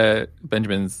to where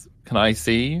Benjamin's, can I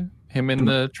see him in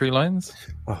the tree lines?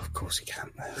 Oh, of course you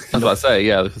can. I was about to say,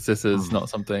 yeah, because this is not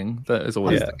something that is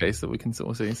always the case that we can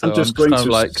sort of see. So I'm just going kind to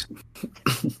of like,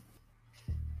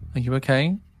 are you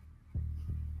okay?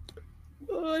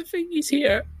 Oh, I think he's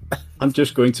here. I'm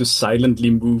just going to silently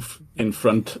move in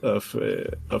front of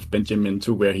Benjamin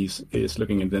to where he is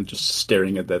looking, and then just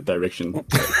staring at that direction,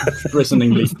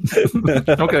 threateningly.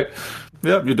 okay.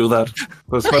 Yeah, you do that.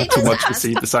 There's not too much to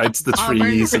see besides the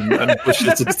trees and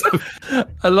bushes and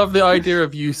stuff. I love the idea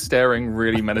of you staring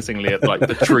really menacingly at like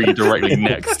the tree directly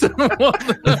next.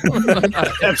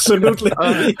 Absolutely.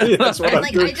 That's what I'm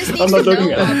doing. I just need I'm to not looking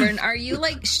know, at it. Auburn, are you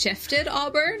like shifted,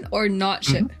 Auburn, or not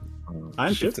shifted?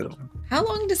 I'm shifted. How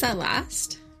long does that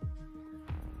last?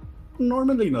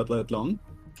 Normally not that long.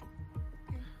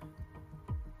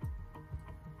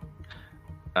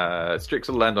 Strix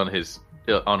will land on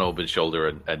Auburn's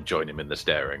shoulder and join him in the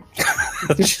staring.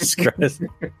 Jesus Christ.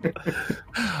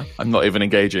 I'm not even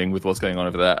engaging with what's going on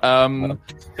over there.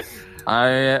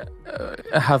 I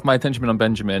have my attention on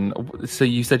Benjamin. So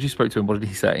you said you spoke to him. What did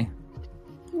he say?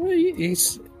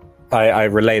 I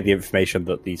relay the information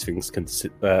that these things can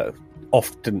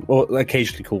often or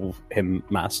occasionally call him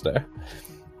master.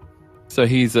 So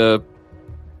he's a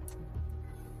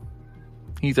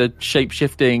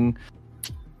shape-shifting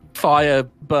fire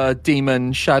bird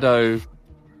demon shadow.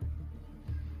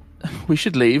 We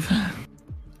should leave.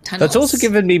 Tunnels. That's also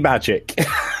given me magic.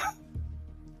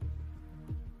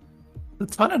 The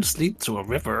tunnels lead to a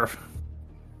river.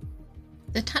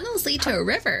 The tunnels lead to a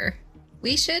river.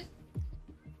 We should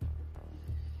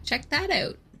check that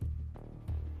out.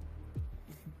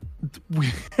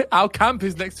 Our camp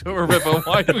is next to a river.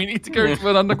 Why do we need to go to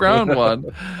an underground one?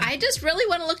 I just really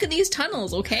want to look at these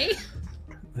tunnels, okay?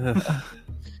 All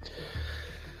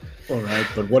right,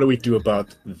 but what do we do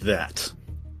about that?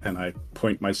 And I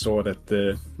point my sword at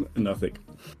the nothing.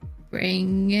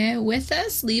 Bring it with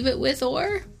us, leave it with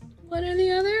Or, one or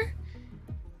the other.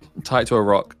 Tie it to a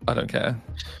rock. I don't care.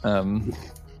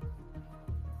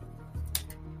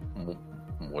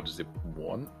 What does it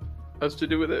want us to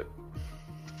do with it?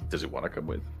 Does it want to come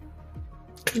with?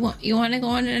 You want to go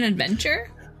on an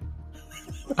adventure?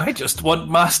 I just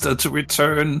want Master to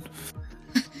return.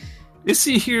 Is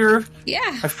he here?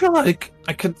 Yeah. I feel like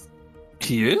I could...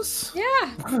 He is?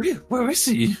 Yeah. Where is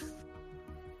he?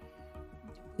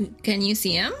 Can you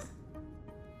see him?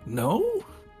 No?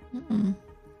 Mm-mm.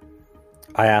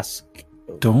 I ask...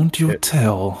 Don't you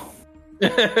tell.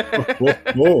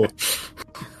 Whoa.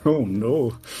 Oh,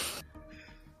 no.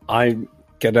 I'm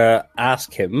gonna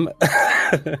ask him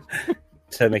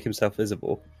to make himself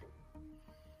visible.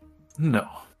 No.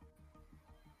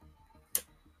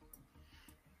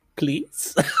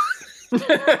 Please?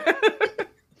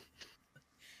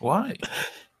 Why?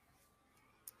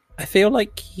 I feel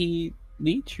like he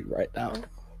needs you right now.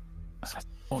 I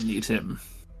don't need him.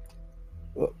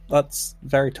 Well, that's a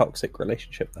very toxic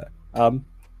relationship there. I'm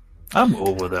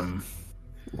over them.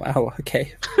 Wow,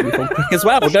 okay. Move on quick as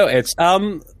well, noted.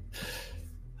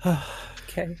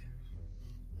 Okay.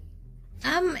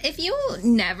 If you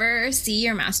never see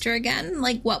your master again,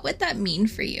 like, what would that mean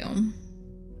for you?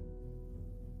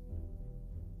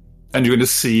 And you're going to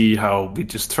see how he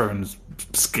just turns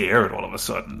scared all of a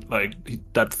sudden. Like,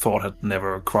 that thought had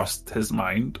never crossed his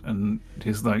mind. And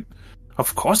he's like,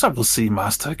 of course I will see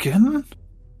Master again.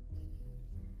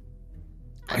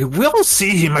 I will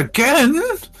see him again!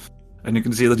 And you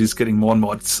can see that he's getting more and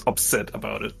more upset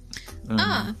about it.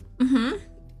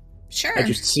 Sure. I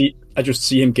just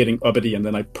see him getting uppity, and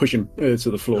then I push him to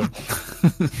the floor.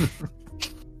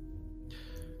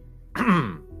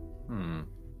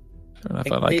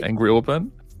 If I like angry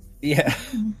Auburn. Yeah.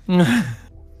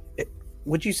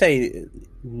 Would you say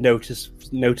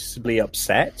noticeably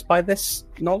upset by this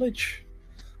knowledge?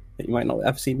 That you might not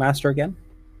ever see Master again?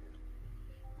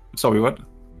 Sorry, what?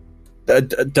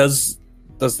 Does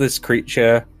this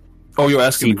creature... Oh, you're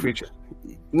asking the creature?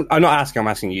 I'm not asking, I'm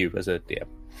asking you as a DM.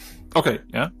 Okay,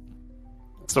 yeah.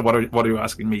 So what are you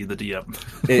asking me, the DM?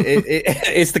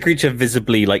 Is the creature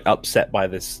visibly like upset by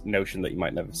this notion that you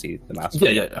might never see the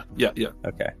Master? Yeah.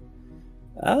 Okay.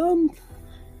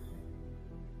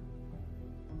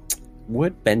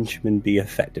 Would Benjamin be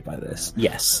affected by this?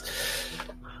 Yes.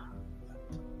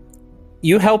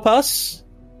 you help us,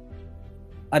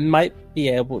 I might be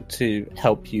able to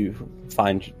help you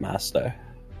find Master.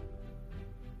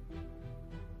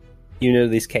 You know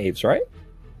these caves, right?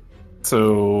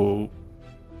 So,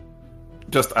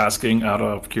 just asking out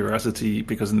of curiosity,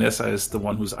 because Nessa is the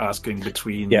one who's asking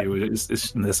between you.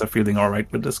 Is Nessa feeling all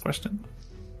right with this question?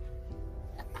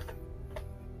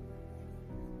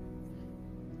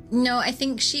 No, I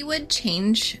think she would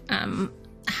change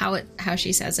how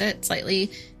she says it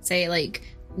slightly. Say like,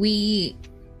 we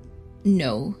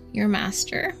know your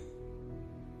master.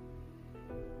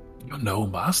 You know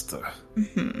Master?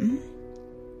 Mm-hmm.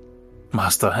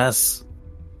 Master has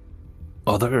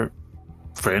other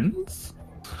friends?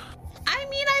 I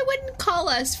mean, I wouldn't call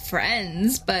us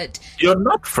friends, but... You're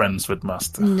not friends with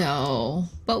Master. No,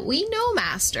 but we know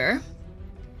Master.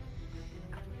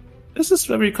 This is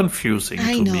very confusing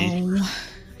to me.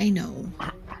 I know.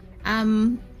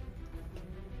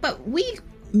 But we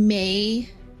may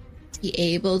be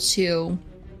able to...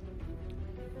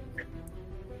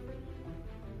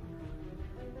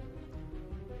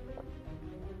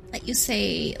 let you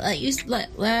see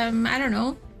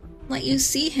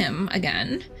him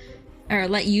again, or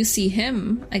let you see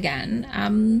him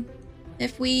again.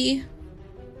 If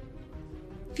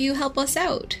you help us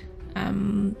out,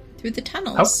 through the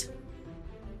tunnels.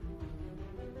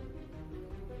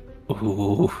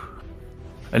 Ooh.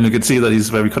 And you can see that he's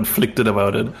very conflicted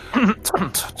about it.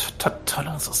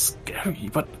 Tunnels are scary,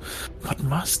 but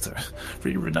Master,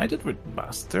 reunited with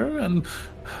Master, and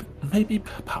maybe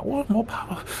more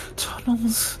power.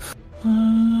 Tunnels.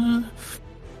 And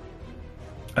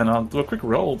I'll do a quick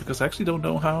roll because I actually don't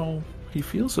know how he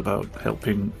feels about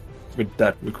helping with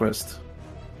that request.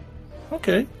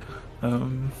 Okay.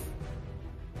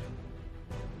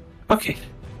 Okay.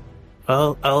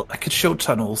 I could show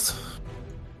tunnels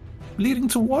leading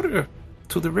to water,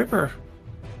 to the river.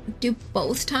 Do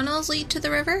both tunnels lead to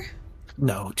the river?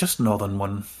 No, just northern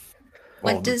one.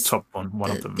 What does the top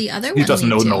one of them? The other one he doesn't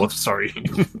know lead to? north. Sorry.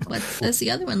 What does the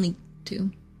other one lead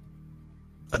to?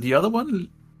 The other one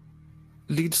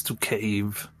leads to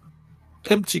cave,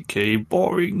 empty cave,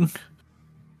 boring.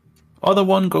 Other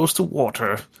one goes to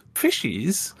water,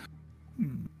 fishies.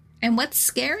 And what's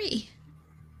scary?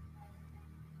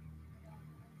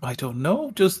 I don't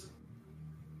know. Just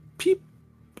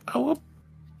our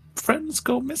friends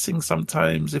go missing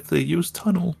sometimes if they use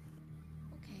tunnel.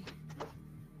 Okay.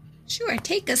 Sure,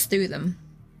 take us through them.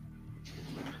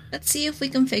 Let's see if we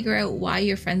can figure out why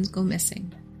your friends go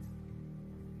missing.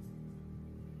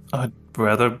 I'd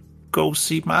rather go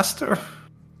see Master.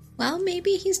 Well,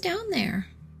 maybe he's down there.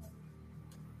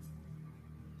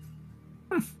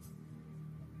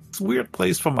 It's a weird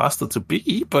place for Master to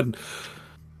be, but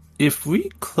if we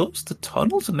close the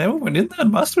tunnels and never went in there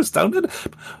and Master is down there,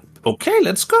 okay,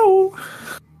 let's go.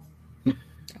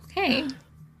 Okay.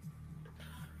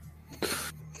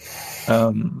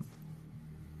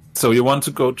 So you want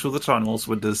to go to the tunnels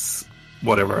with this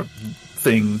whatever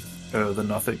thing, the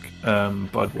nothing.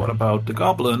 But what about the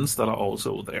goblins that are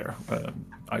also there?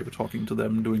 Are you talking to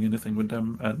them, doing anything with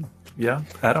them? And yeah,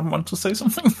 Adam, want to say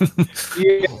something?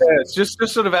 Yeah, just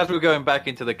sort of as we're going back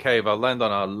into the cave, I'll land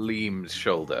on our Liam's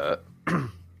shoulder.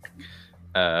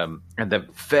 And then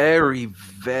very,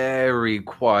 very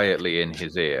quietly in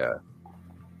his ear.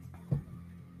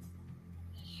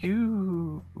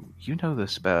 You know the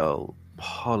spell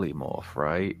polymorph,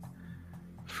 right?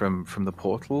 From the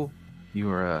portal? You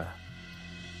were a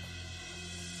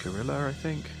gorilla, I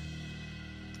think.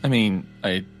 I mean,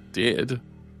 I did.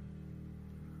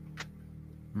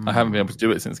 I haven't been able to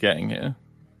do it since getting here.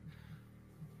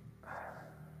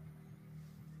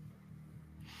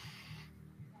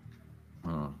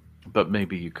 But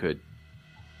maybe you could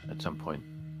at some point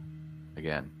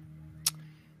again.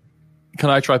 Can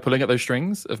I try pulling at those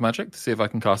strings of magic to see if I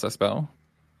can cast that spell?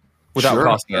 Without Sure.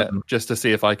 casting it, just to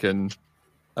see if I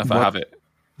have it.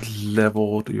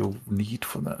 Level do you need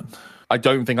for that? I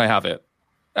don't think I have it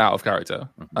out of character.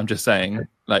 I'm just saying,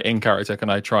 like in character, can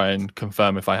I try and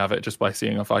confirm if I have it just by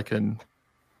seeing if I can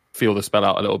feel the spell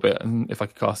out a little bit and if I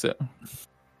can cast it?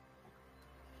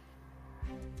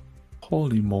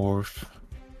 Polymorph.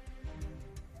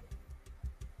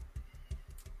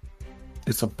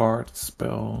 It's a bard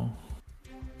spell.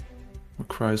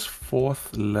 Requires 4th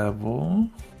level.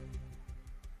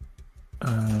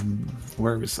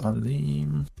 Where is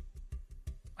Alim?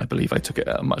 I believe I took it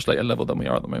at a much later level than we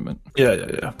are at the moment.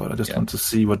 Yeah. But I just want to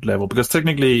see what level, because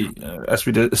technically, as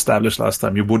we did established last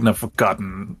time, you wouldn't have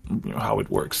forgotten how it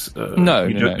works.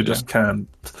 You just can't.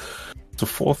 So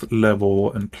 4th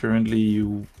level, and currently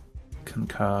you can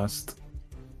cast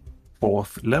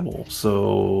 4th level.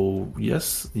 So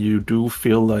yes, you do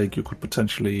feel like you could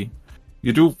potentially,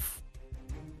 you do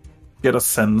get a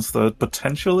sense that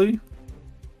potentially,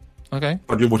 Okay.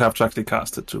 but you would have to actually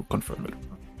cast it to confirm it.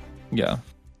 Yeah.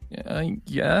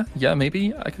 Yeah,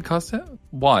 maybe I could cast it.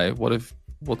 Why? What's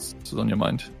on your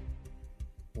mind?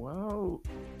 Well,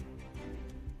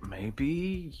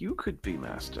 maybe you could be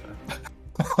master.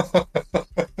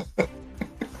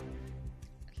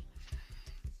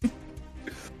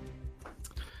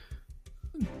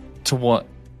 To what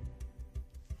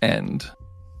end?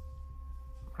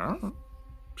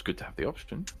 It's good to have the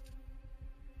option.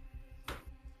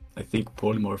 I think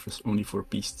polymorph is only for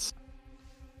beasts.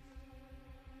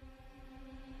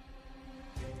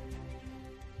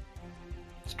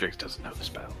 Strix doesn't know the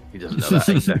spell. He doesn't know that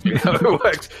exactly how it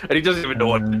works, and he doesn't even know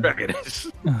what a dragon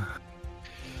is.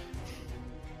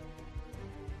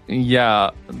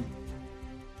 Yeah.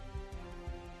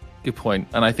 Good point.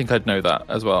 And I think I'd know that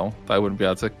as well. That I wouldn't be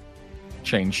able to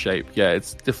change shape. Yeah,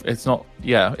 it's not.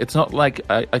 Yeah, it's not like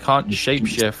I can't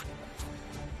shapeshift.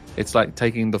 It's like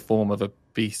taking the form of a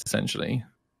beast, essentially.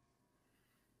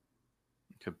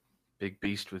 Like a big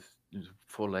beast with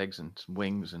 4 legs and some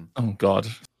wings and. Oh God,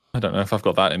 I don't know if I've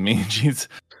got that in me. Jeez.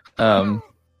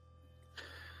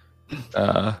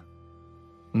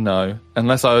 No,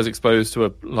 unless I was exposed to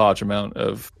a large amount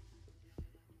of.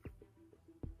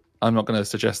 I'm not going to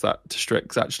suggest that to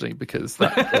Strix, actually, because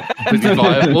that would be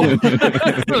viable.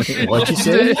 What'd you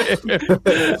say?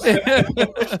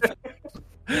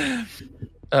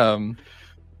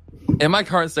 In my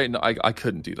current state, no, I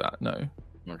couldn't do that. No.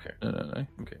 Okay. No.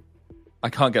 Okay.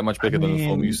 I can't get much bigger than the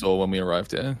form you saw when we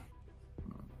arrived here.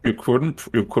 You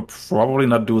could probably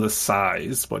not do the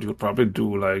size, but you could probably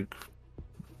do like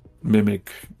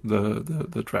mimic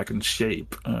the dragon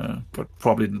shape, but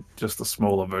probably just a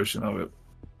smaller version of it.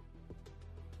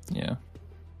 Yeah.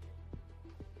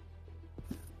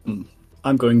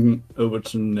 I'm going over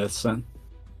to Nessa,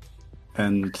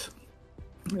 and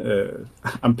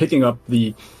I'm picking up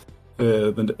the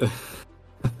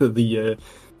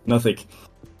Nothing,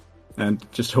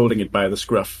 and just holding it by the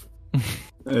scruff.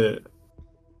 And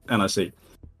I say,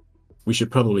 we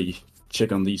should probably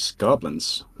check on these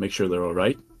goblins, make sure they're all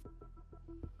right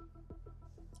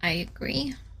I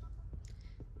agree.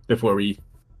 before we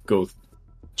go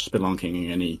spelunking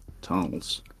in any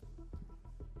tunnels.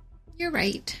 You're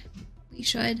right. We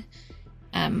should.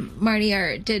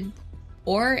 Marty, did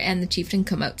Orr and the chieftain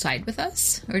come outside with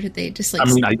us? Or did they just like...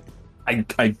 I mean,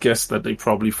 I guess that they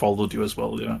probably followed you as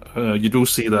well, yeah. You do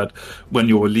see that when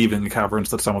you were leaving the caverns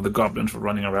that some of the goblins were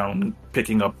running around and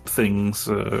picking up things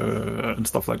and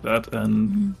stuff like that.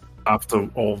 And after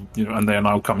all, and they're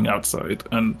now coming outside.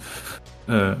 And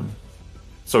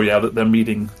so, yeah, they're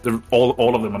meeting,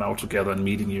 all of them are now together and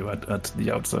meeting you at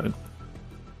the outside.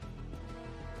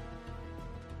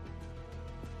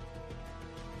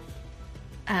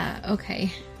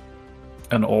 Okay.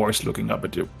 And Orr is looking up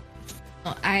at you.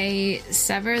 I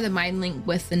sever the mind link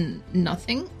with the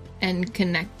Nothing and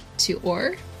connect to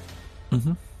Orr.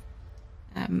 Mm-hmm.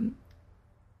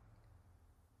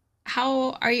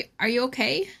 How are you? Are you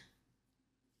okay?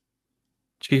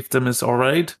 Chieftain is all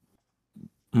right.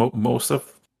 Most of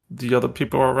the other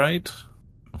people are all right.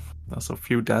 There's a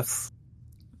few deaths.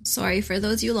 Sorry for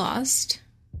those you lost.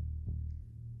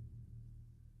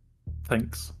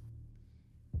 Thanks.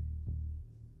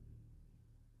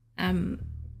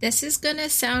 This is gonna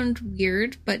sound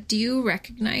weird, but do you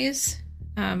recognize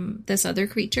this other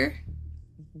creature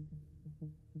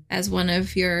as one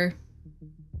of your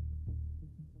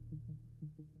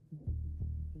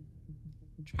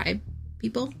tribe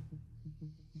people?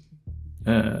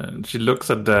 And she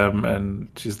looks at them and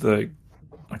she's like,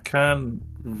 I can't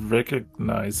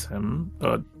recognize him,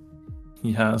 but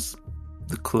he has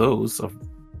the clothes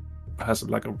has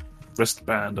like a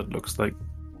wristband that looks like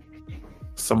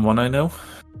someone I know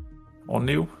or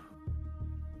knew.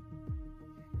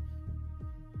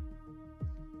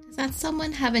 Does that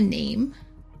someone have a name?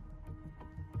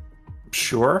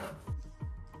 Sure.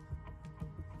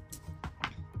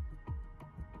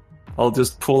 I'll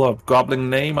just pull a goblin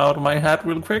name out of my hat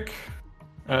real quick.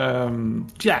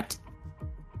 Jat.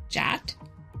 Jat?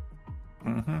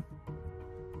 Mm-hmm.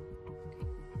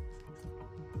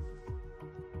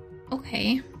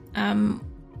 Okay.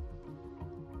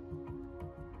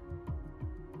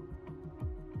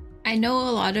 I know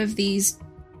a lot of these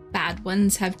bad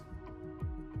ones have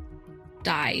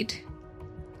died.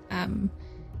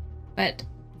 But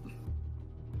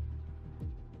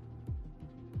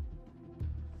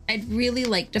I'd really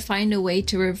like to find a way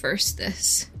to reverse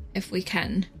this, if we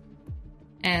can,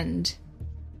 and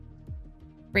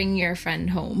bring your friend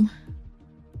home.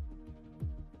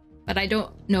 but I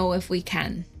don't know if we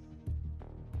can.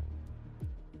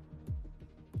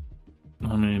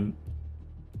 I mean,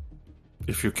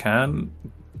 if you can,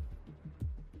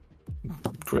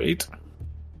 great.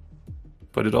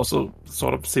 But it also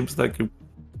sort of seems like you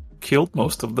killed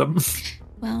most of them.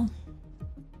 Well,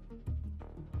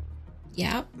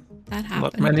 yeah, that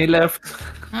happened. Not many left.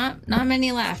 Not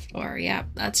many left, or yeah,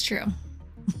 that's true.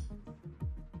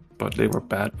 But they were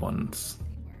bad ones.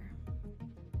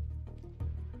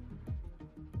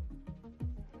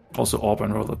 Also,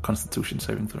 Auburn rolled a Constitution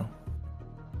saving throw.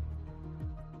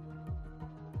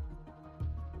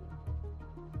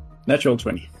 Natural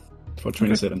 20 for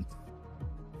 27. Okay.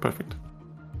 Perfect.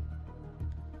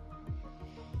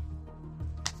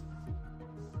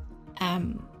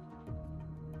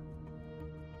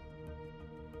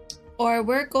 Or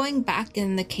we're going back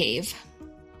in the cave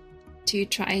to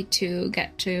try to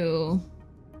get to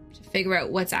figure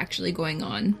out what's actually going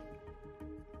on.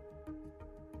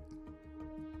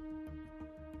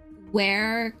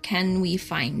 Where can we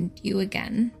find you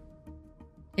again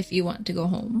if you want to go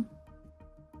home?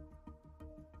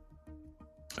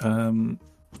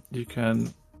 You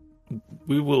can.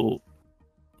 We will.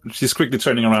 She's quickly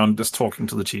turning around, just talking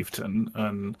to the chieftain,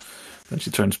 and then she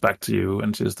turns back to you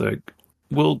and she's like,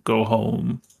 "We'll go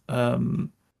home,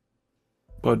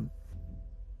 but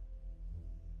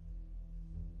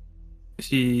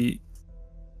he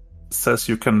says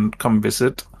you can come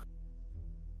visit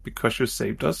because you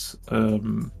saved us."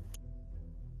 And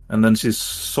then she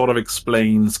sort of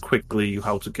explains quickly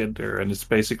how to get there, and it's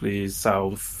basically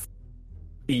southeast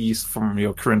from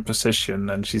your current position.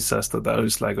 And she says that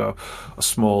is like a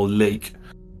small lake.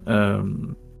 Their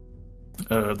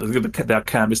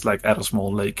camp is like at a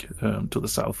small lake to the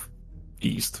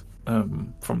southeast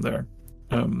from there.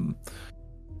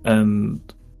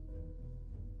 And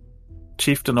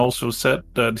Chieftain also said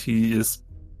that he is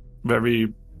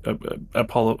very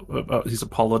he's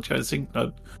apologizing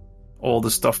that all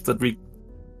the stuff that we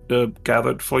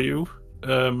gathered for you,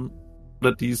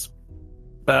 that these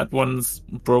bad ones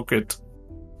broke it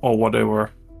or whatever.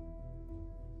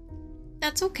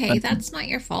 That's okay. That's not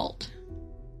your fault.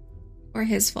 Or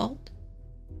his fault.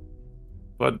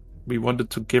 But we wanted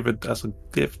to give it as a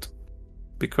gift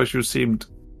because you seemed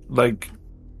like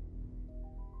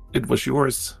it was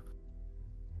yours.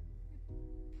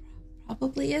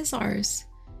 Probably is ours.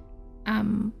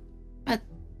 But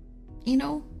you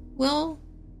know, we'll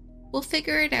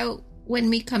figure it out when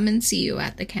we come and see you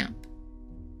at the camp.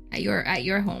 At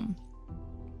your home.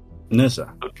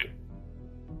 Nessa. Okay.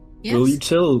 Yes? Will you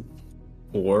tell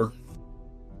Or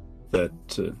that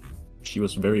she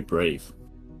was very brave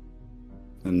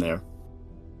in there?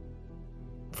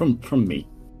 From me.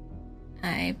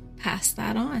 I pass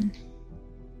that on.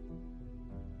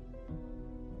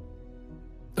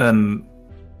 Then,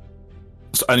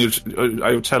 are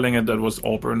you telling it that was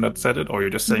Auburn that said it, or you're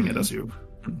just saying it as you?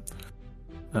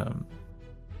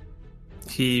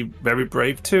 He very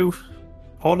brave too.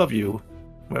 All of you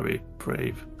very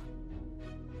brave.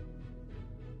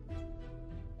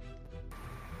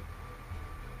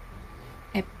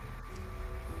 I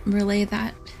relay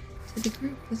that to the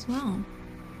group as well.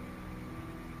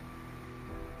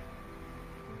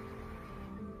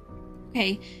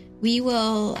 Okay, we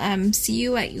will see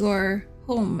you at your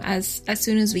home as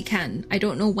soon as we can. I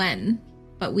don't know when,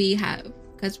 but we have,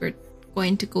 because we're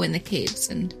going to go in the caves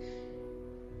and...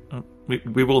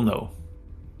 We will know.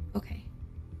 Okay.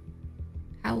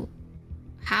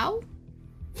 How?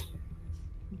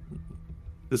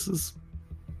 This is...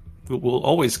 We will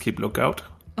always keep lookout,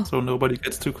 so nobody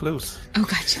gets too close. Oh,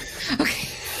 gotcha. Okay.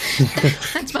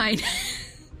 That's fine.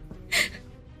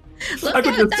 Look, I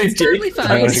could just see totally Jake.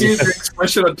 fine. I could see the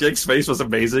expression on Jake's face was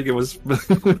amazing. It was...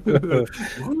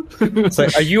 It's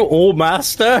like, are you all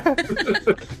master?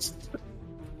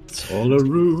 It's all a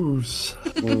ruse.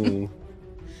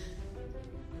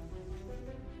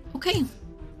 Okay.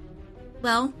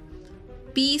 Well,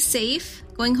 be safe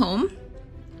going home,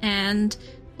 and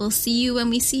we'll see you when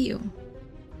we see you.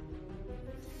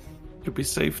 You'll be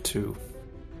safe too.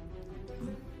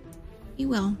 We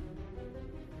will.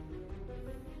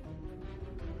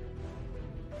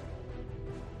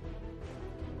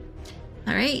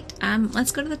 All right.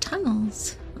 Let's go to the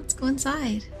tunnels. Let's go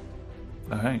inside.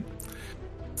 All right.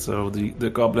 So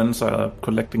the goblins are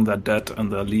collecting their debt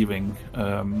and they're leaving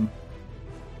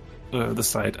the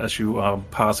site as you are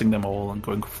passing them all and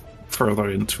going further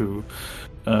into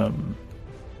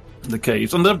the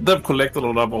caves. And they've collected a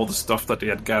lot of all the stuff that they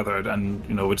had gathered, and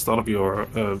it's a lot of your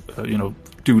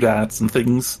doodads and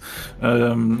things.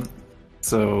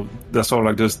 So they're sort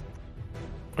of like just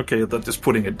okay, they're just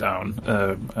putting it down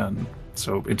and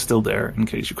So it's still there in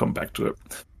case you come back to it.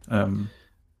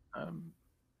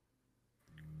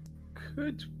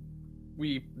 Could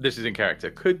we? This is in character.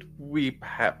 Could we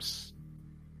perhaps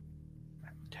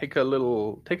take a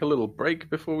little break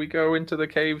before we go into the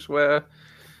caves where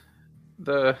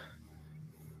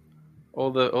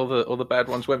all the bad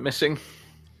ones went missing?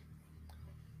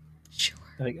 Sure.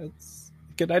 I think that's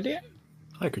a good idea.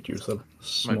 I could use a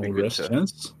small Might be good rest to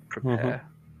chance. prepare.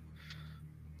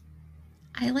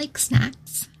 I like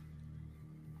snacks.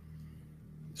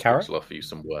 Carrot? I'll offer you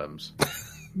some worms.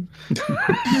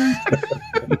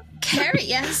 Carrot,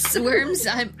 yes. Worms,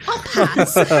 I'll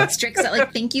pass. Strix,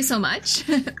 like, thank you so much,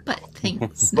 but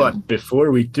thanks. No. But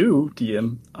before we do,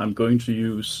 DM, I'm going to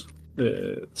use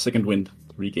the second wind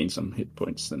to regain some hit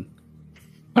points then.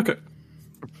 Okay.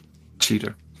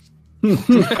 Cheater.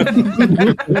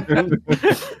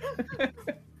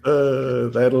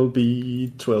 That'll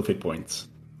be 12 hit points.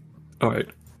 All right.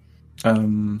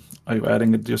 Are you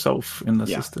adding it yourself in the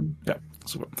Yeah. system? Yeah.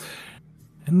 Super.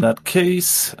 In that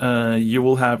case, you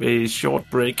will have a short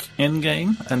break in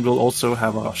game, and we'll also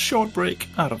have a short break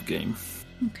out of game.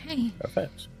 Okay.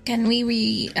 Perfect. Can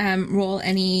we roll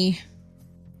any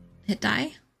hit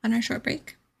die on our short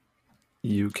break?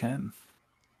 You can.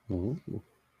 Ooh.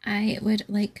 I would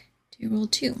like to roll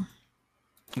 2.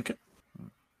 Okay.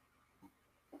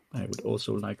 I would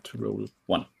also like to roll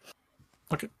 1.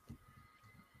 Okay.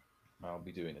 I'll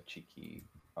be doing a cheeky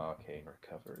arcane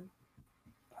recovery.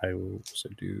 I will also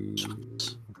do.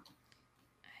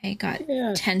 I got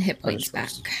Yeah, 10 hit points just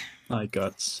back. roll. I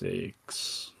got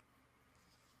 6.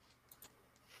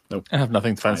 I have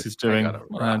nothing fancy I doing. got a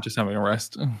I'm rat. just having a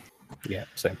rest. Yeah,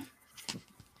 same.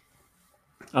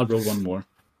 I'll roll 1 more.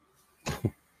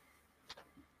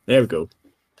 There we go.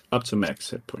 Up to max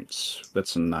hit points.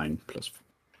 That's a 9 plus.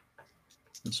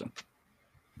 So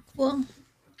Cool.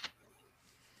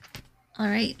 All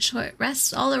right, short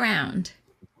rests all around.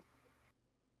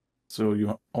 So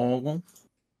you all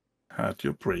had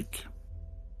your break.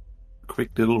 Quick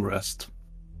little rest.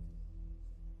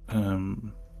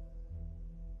 And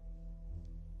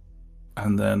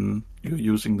then you're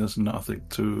using this Nothic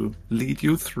to lead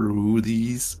you through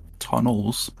these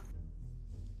tunnels.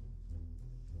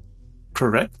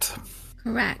 Correct?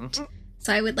 Correct.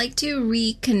 So I would like to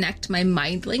reconnect my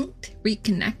mind linked.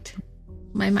 Reconnect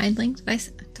my mind linked.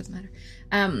 It doesn't matter.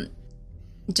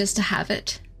 Just to have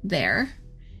it there.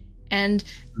 And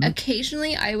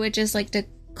occasionally I would just like to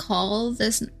call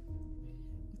this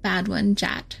bad one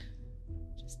Jat.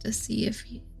 Just to see if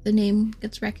the name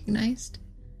gets recognized.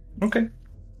 Okay.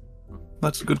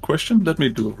 That's a good question. Let me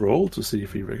do a roll to see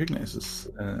if he recognizes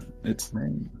its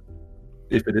name.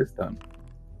 If it is done.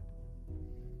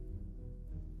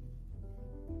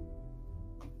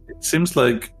 It seems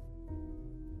like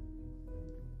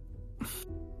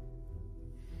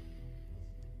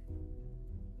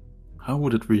how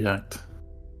would it react?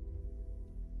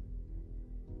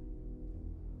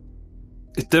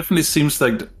 It definitely seems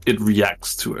like it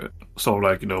reacts to it. So,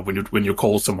 like, when you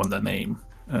call someone their name,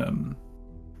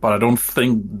 but I don't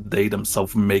think they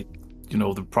themselves make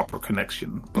the proper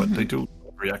connection. But they do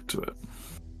react to it.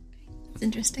 It's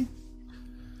interesting.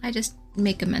 I just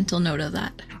make a mental note of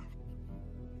that.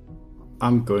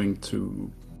 I'm going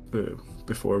to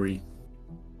before we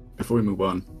move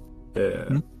on.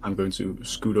 I'm going to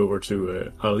scoot over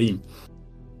to Alim.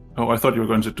 Oh, I thought you were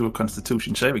going to do a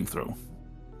Constitution saving throw.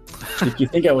 Did you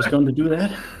think I was going to do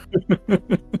that?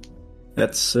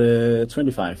 That's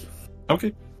 25.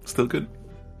 Okay, still good.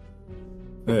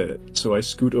 So I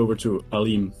scoot over to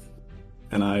Alim,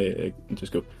 and I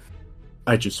just go,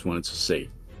 I just wanted to say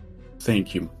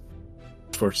thank you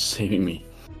for saving me.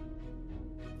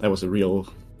 That was a real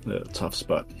tough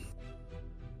spot.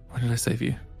 Why did I save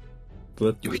you?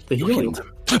 The healing.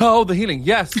 Oh, the healing.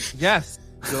 Yes, yes.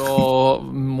 You're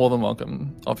more than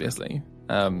welcome, obviously.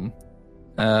 I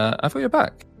thought you're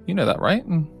back. You know that, right?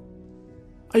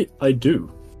 I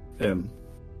do.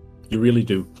 You really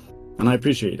do. And I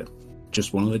appreciate it.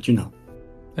 Just want to let you know.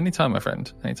 Anytime, my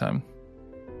friend. Anytime.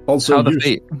 Also, How the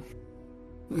feet?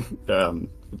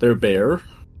 they're bare.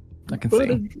 I can But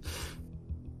see.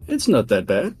 it's not that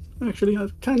bad. Actually, I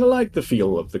kind of like the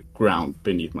feel of the ground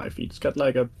beneath my feet. It's got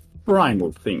like a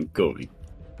primal thing going.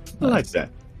 I like that.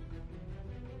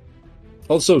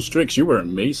 Also, Strix, you were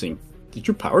amazing. Did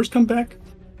your powers come back?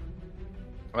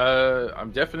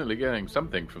 I'm definitely getting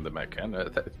something from the Meccan.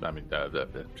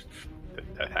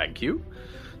 Thank you.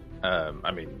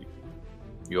 I mean,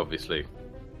 you obviously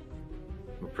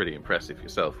were pretty impressive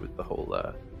yourself with the whole.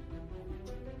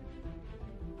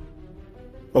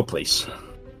 Oh, please.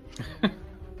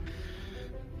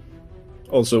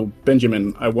 Also,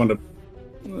 Benjamin, I want to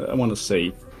I want to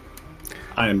say,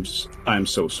 I am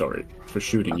so sorry for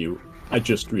shooting you. I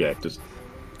just reacted.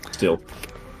 Still.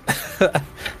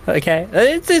 Okay,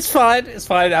 it's fine. It's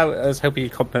fine. I was hoping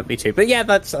you'd compliment me too, but yeah,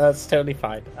 that's totally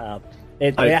fine.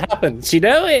 It happens, you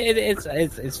know.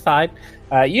 It's fine.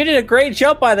 You did a great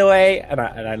job, by the way. And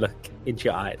I look into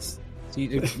your eyes.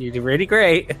 You did really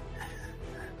great.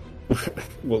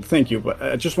 Well, thank you, but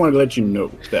I just wanted to let you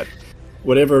know that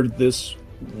whatever this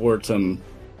Wharton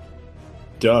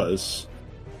does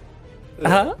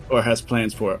or has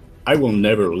plans for, I will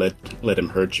never let him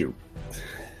hurt you.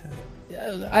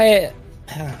 I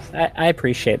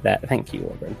appreciate that. Thank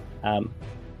you, Auburn.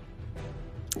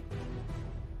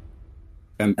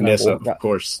 And Nessa, of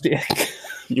course,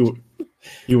 you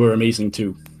were amazing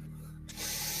too.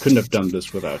 Couldn't have done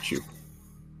this without you.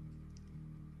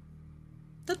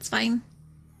 That's fine.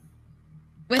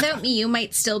 Without me, you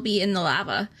might still be in the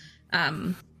lava.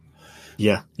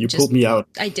 Yeah, you pulled me out.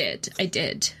 I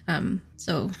did.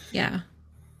 So, yeah.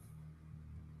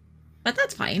 But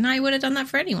that's fine. I would have done that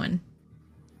for anyone.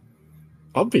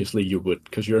 Obviously you would,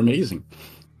 because you're amazing.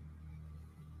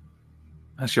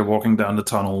 As you're walking down the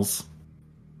tunnels,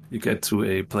 you get to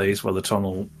a place where the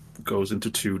tunnel goes into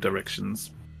two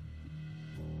directions.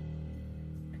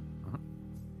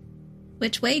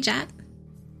 Which way, Jack?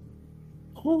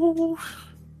 Oh,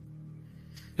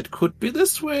 it could be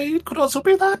this way. It could also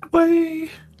be that way.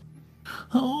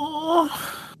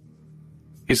 Oh,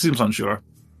 he seems unsure.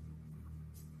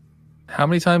 How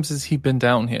many times has he been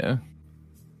down here?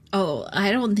 Oh,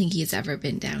 I don't think he's ever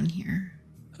been down here.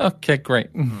 Okay, great.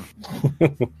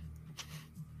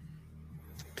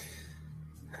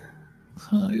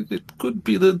 It could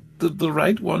be the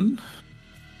right one.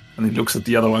 And he looks at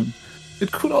the other one.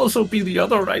 It could also be the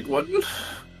other right one.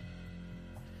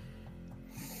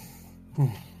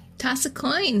 Toss a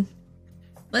coin.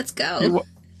 Let's go.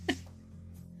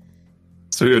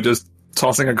 So you're just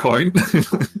tossing a coin?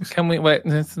 Can we wait?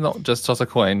 It's not just toss a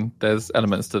coin. There's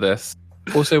elements to this.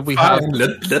 Also, we have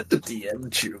let the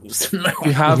DM choose.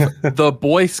 we have the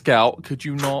Boy Scout. Could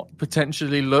you not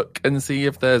potentially look and see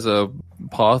if there's a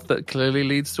path that clearly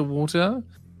leads to water?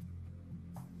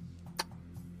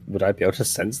 Would I be able to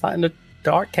sense that in a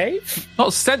dark cave?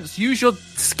 Not sense. Use your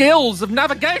skills of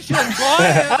navigation.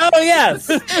 Oh yes,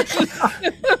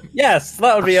 yes,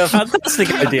 that would be a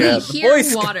fantastic idea. Hear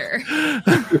water.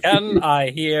 Can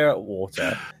I hear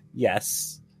water?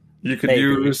 Yes. You could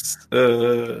use.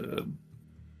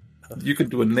 You can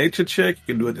do a nature check,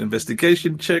 you can do an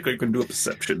investigation check, or you can do a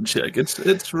perception check.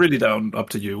 It's really down up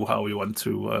to you how you want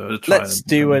to try. Let's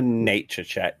do a nature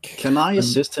check. Can I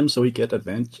assist him so he gets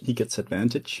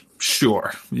advantage?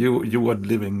 Sure. You are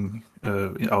living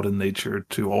out in nature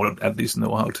to, or at least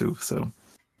know how to. So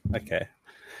okay,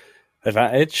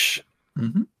 advantage.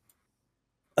 Mm-hmm.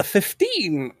 A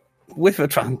 15 with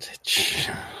advantage.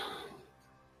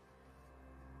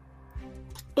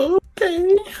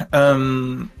 Okay.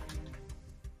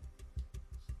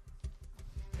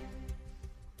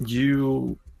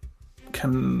 You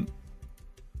can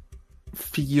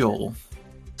feel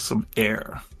some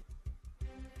air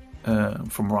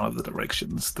from one of the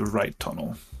directions, the right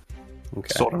tunnel.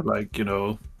 Okay. Sort of like,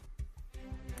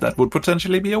 that would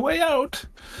potentially be a way out.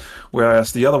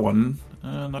 Whereas the other one,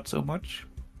 not so much.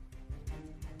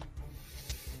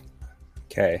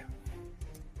 Okay.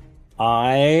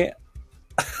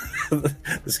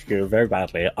 This could go very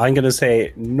badly. I'm going to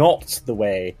say not the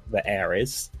way the air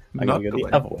is. I'm going to go the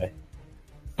other way.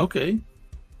 Okay.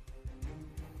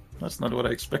 That's not what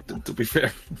I expected, to be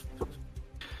fair.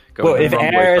 Go the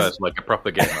wrong way first, like a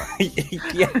proper gamer.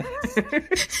 Yeah.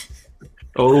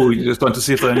 Oh, you just want to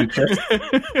see if there are any checks?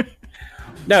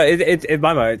 No, in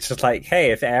my mind, it's just like,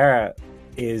 hey, if air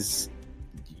is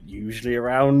usually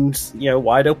around,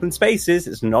 wide open spaces,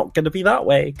 it's not going to be that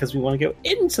way because we want to go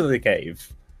into the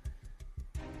cave.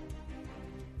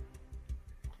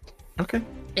 Okay.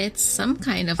 It's some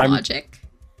kind of logic.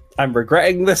 I'm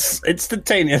regretting this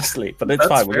instantaneously, but it's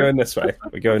fine. Fair. We're going this way.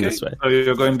 We're going this way. So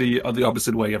you're going the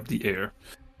opposite way of the air.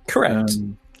 Correct.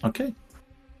 Okay.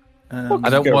 I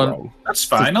don't want. Wrong. That's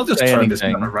fine. I'll just turn this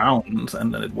one around,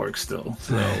 and then it works still.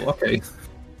 So okay.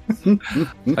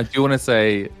 I do want to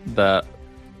say that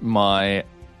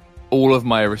all of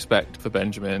my respect for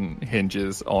Benjamin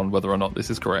hinges on whether or not this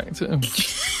is correct. Okay.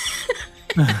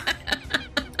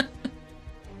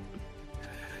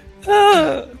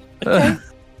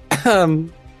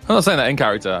 I'm not saying that in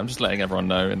character. I'm just letting everyone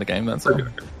know in the game. That's all.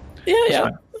 Yeah.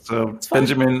 So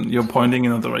Benjamin, you're pointing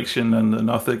in a direction, and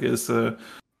Nothic is.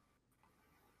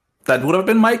 That would have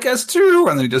been my guess too,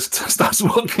 and then he just starts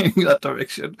walking in that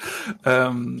direction.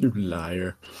 You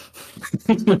liar.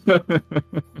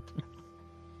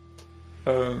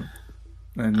 And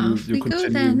Off you we go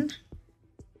then.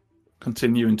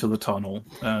 continue into the tunnel,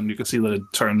 and you can see that it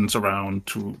turns around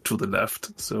to the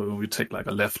left. So you take like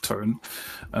a left turn,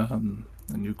 and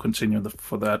you continue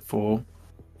for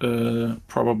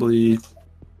probably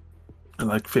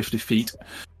like 50 feet.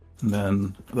 And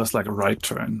then there's like a right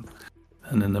turn.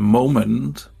 And in a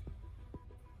moment,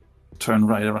 turn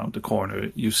right around the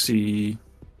corner, you see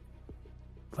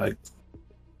like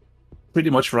pretty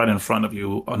much right in front of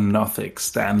you a Nothic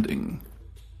standing.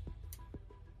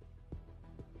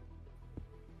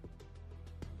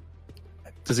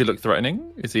 Does he look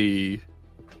threatening? Is he?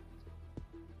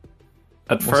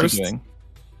 At What's he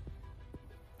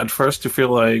first, you feel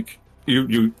like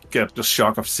you get the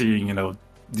shock of seeing,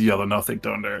 the other Nothic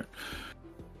down there.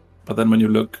 But then when you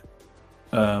look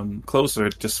closer,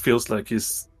 it just feels like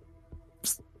he's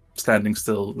standing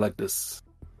still like this,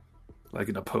 like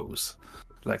in a pose,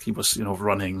 like he was,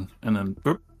 running, and then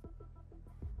boop.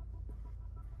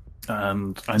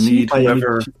 And I need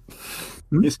whoever.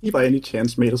 Is he by any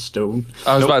chance made of stone?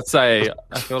 I was about to say,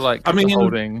 I feel like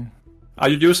holding. Are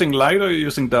you using light or are you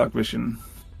using dark vision?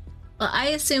 Well, I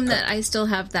assume that I still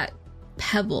have that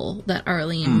pebble that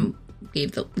Arlene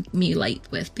gave me light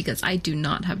with, because I do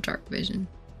not have dark vision.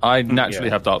 I naturally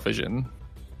have dark vision.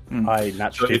 I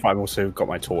naturally I've also got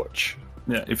my torch.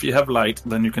 Yeah, if you have light,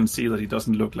 then you can see that he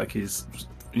doesn't look like he's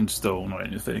in stone or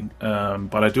anything.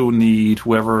 But I do need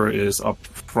whoever is up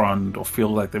front or feel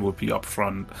like they would be up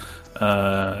front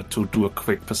to do a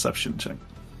quick perception check.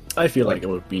 I feel like I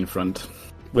would be in front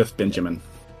with Benjamin.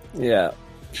 Yeah,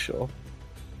 sure.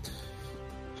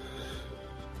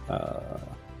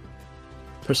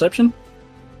 Perception?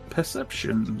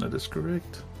 Perception, that is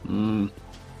correct.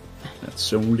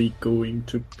 That's only going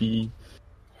to be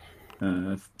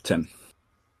 10.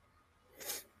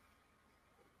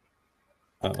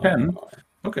 10?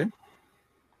 Okay.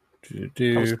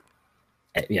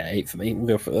 Yeah, 8 for me. We'll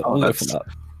go for that. We'll go for that.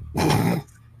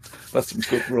 That's some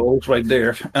good rolls right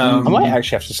there. I might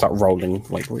actually have to start rolling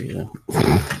like we.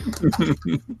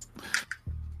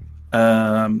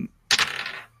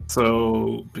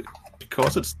 So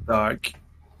because it's dark,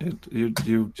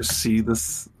 you just see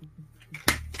this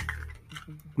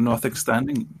Nothic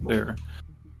standing there,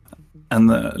 and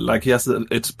like he has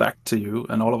its back to you,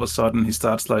 and all of a sudden he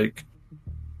starts like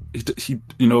he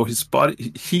his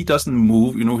body, he doesn't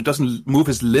move, he doesn't move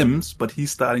his limbs, but he's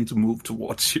starting to move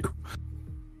towards you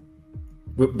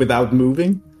without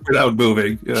moving. Without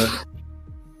moving, yeah.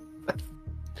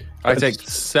 I take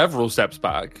several steps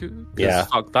back. Yeah.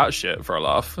 Fuck that shit for a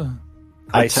laugh.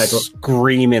 I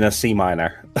scream in a C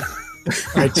minor.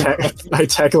 I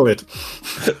tackle it.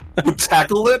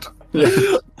 Tackle it?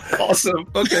 Yeah. Awesome.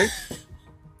 Okay.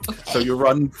 So you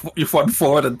run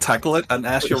forward and tackle it, and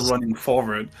as you're running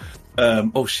forward,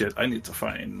 oh shit! I need to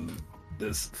find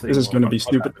this thing. This is going to be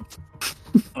stupid.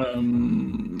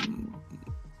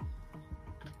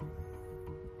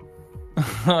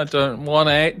 I don't want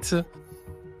it.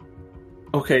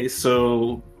 Okay,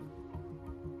 so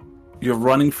you're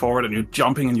running forward and you're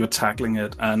jumping and you're tackling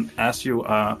it, and as you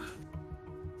are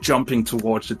jumping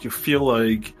towards it, you feel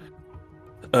like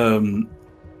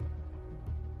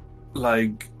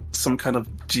some kind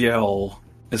of gel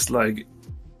is like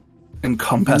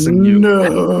encompassing you.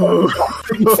 No,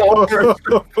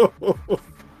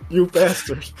 you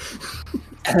bastard!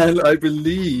 And I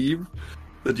believe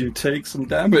that you take some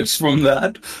damage from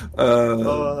that.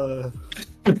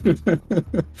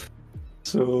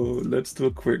 So let's do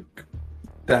a quick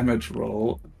damage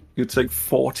roll. You take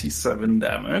 47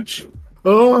 damage.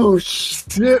 Oh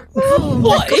shit!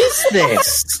 What is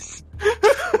this?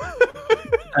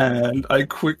 And I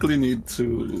quickly need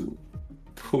to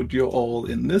put you all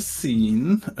in this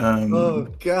scene. Oh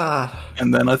god!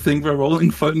 And then I think we're rolling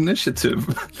for initiative.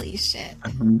 Holy shit.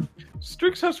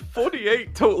 Strix has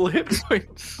 48 total hit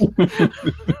points.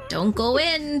 Don't go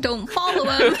in. Don't follow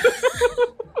him.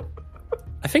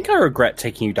 I think I regret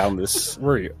taking you down this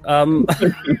route. I'm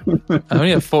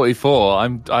only at 44.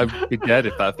 I'd be dead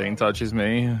if that thing touches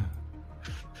me.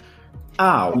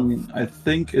 Ow! I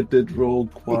think it did roll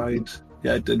quite.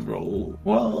 Yeah, it did roll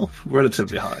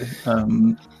relatively high.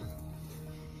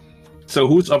 So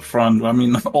who's up front? I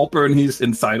mean, Allburn, he's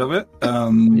inside of it.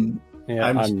 Yeah,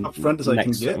 I'm up front as I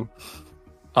can get.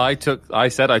 I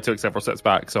said I took several steps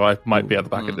back, so I might be at the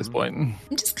back at this point. I'm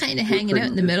just kind of hanging out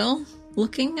in the middle,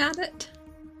 looking at it.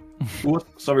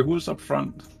 Who's up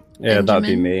front? Yeah, that'd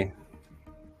be me.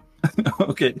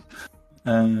 Okay.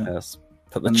 Yes.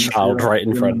 Put the child right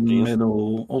in front of you.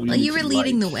 Well, you were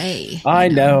leading the way. I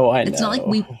know. It's not like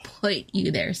we put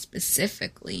you there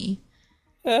specifically.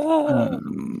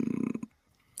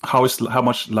 how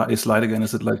much is light again?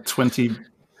 Is it like 20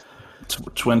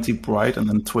 bright and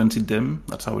then 20 dim?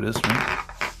 That's how it is, right?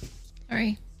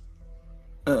 Sorry.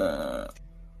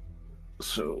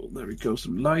 So there we go,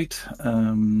 some light.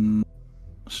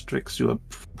 Strix,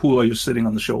 who are you sitting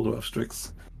on the shoulder of,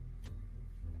 Strix?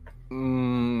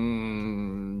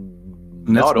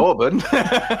 Not Auburn.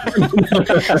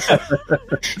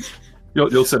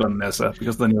 You'll sit on Nessa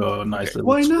because then you're a nice little.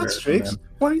 Why not, Strix?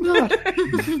 Why not?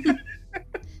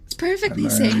 It's perfectly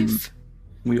safe.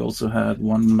 We also had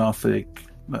one Nothic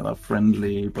that are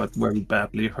friendly but very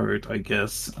badly hurt, I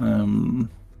guess.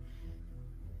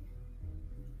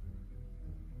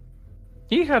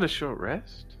 He had a short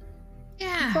rest.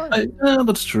 Yeah.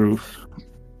 That's true.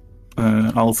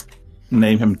 I'll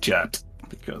name him Jet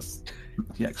because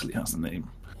he actually has a name.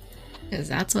 Because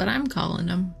that's what I'm calling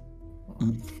him.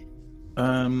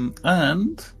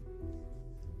 And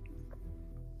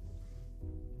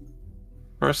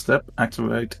first step,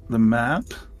 activate the map.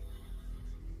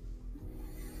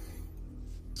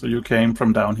 So you came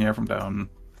from down here,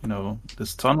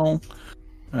 this tunnel.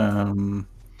 And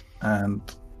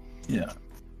yeah.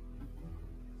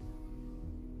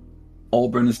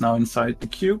 Auburn is now inside the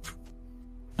cube.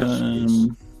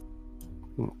 And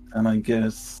I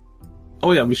guess...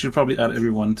 Oh yeah, we should probably add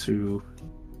everyone to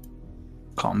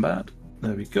combat.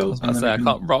 There we go. I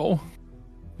can't roll.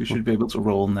 You should be able to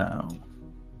roll now.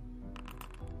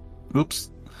 Oops.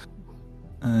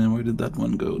 Where did that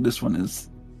one go? This one is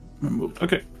removed.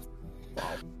 Okay.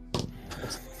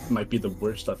 Might be the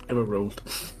worst I've ever rolled.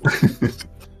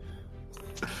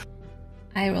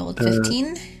 I rolled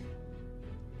 15.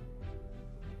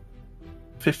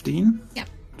 15? Yep.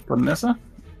 For Nessa?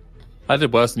 I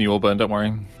did worse than you, Auburn, don't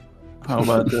worry. How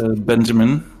about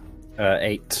Benjamin?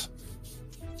 8.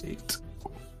 8.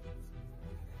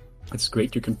 It's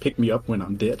great you can pick me up when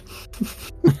I'm dead.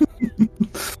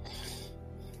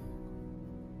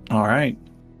 Alright.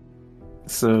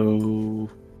 So...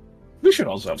 we should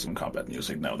also have some combat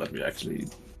music now that we're actually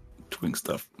doing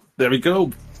stuff. There we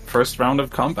go. First round of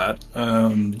combat.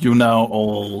 You now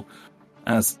all,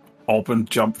 as Auburn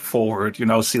jump forward, you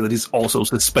now see that he's also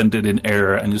suspended in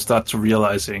air, and you start to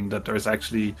realizing that there's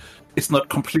actually... it's not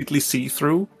completely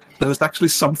see-through. There's actually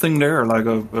something there, like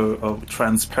a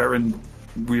transparent,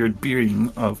 weird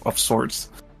being of sorts.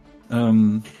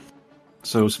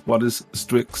 So what is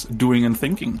Strix doing and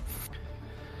thinking?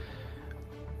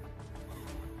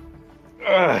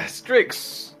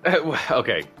 Strix.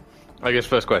 Okay. I guess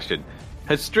first question.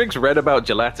 Has Strix read about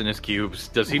gelatinous cubes?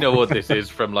 Does he know what this is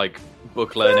from, like,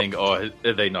 book learning, or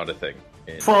are they not a thing?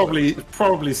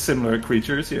 Probably similar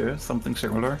creatures, yeah. Something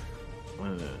similar.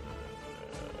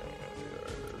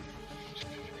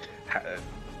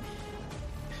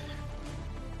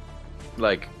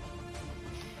 Like,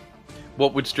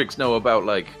 what would Strix know about,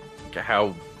 like,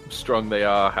 how strong they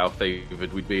are, how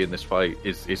favored we'd be in this fight?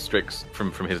 Is Strix,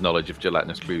 from his knowledge of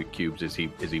gelatinous cubes, is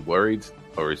he worried,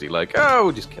 or is he like, oh,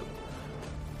 we'll just kill him?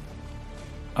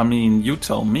 I mean, you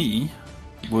tell me.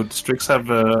 Would Strix have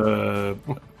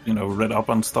read up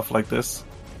on stuff like this?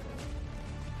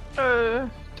 I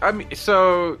mean,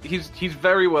 so he's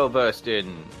very well versed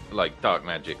in, like, dark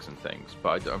magics and things,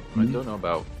 but I don't know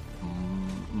about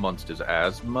monsters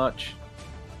as much.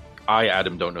 I,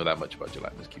 Adam, don't know that much about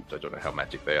gelatinous cubes. I don't know how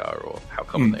magic they are, or how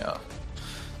common they are,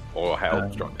 or how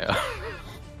strong they are.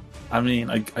 I mean,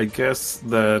 I guess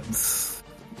that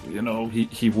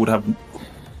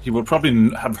he would probably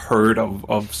have heard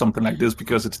of something like this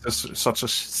because it's just such a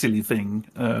silly thing.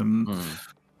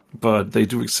 But they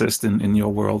do exist in your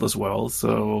world as well.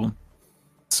 So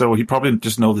he probably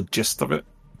just know the gist of it.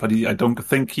 But I don't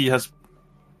think he has.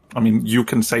 I mean, you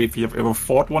can say if you have ever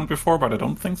fought one before, but I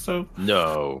don't think so.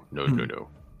 No.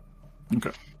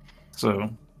 Okay. So.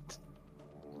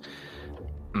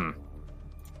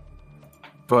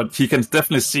 But he can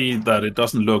definitely see that it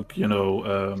doesn't look,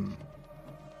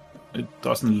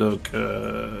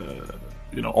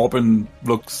 Auburn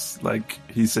looks like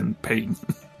he's in pain.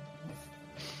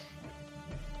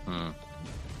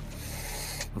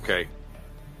 Okay.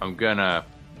 I'm gonna...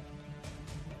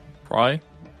 Cry?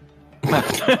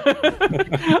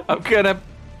 I'm gonna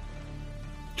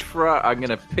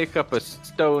pick up a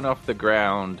stone off the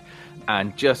ground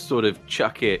and just sort of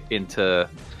chuck it into,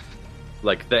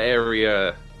 like, the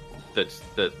area that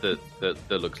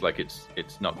looks like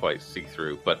it's not quite see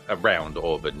through, but around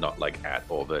Auburn, not like at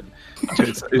Auburn. Let me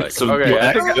just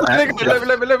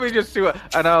do it,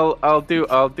 and I'll do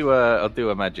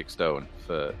a magic stone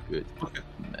for good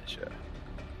measure.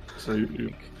 So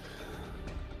you...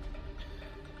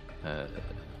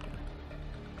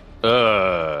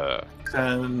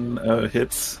 10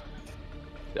 hits.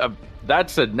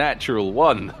 That's a natural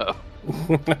one, though.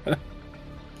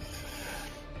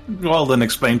 Well, then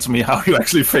explain to me how you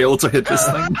actually failed to hit this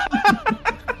thing.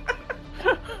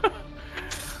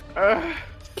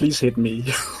 Please hit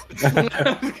me.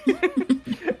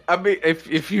 I mean,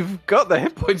 if you've got the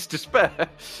hit points to spare,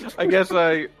 I guess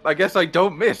I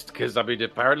don't miss, because I mean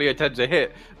apparently I tend to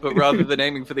hit, but rather than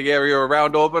aiming for the area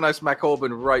around Auburn, I smack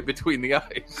Auburn right between the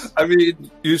eyes. I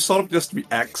mean, you sort of just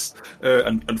react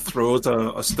and throw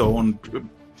a stone,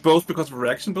 both because of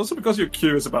reaction, but also because you're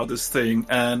curious about this thing.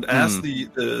 And as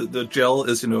the gel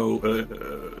is,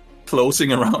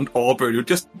 closing around Auburn, you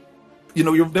just.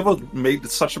 You've never made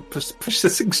such a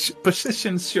precision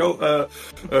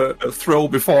throw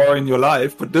before in your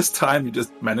life, but this time you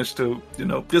just managed to,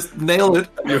 just nail it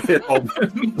and you hit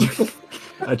Auburn.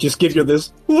 I just give you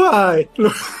this. Why?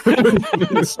 Do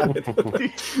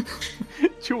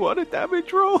you want a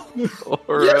damage roll?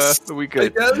 Or yes, we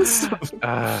could. Yes.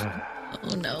 Oh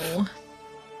no.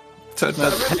 10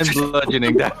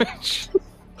 bludgeoning damage.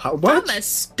 How much? From a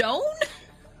stone?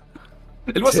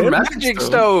 It was a Magic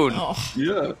stone. Oh.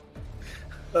 Yeah.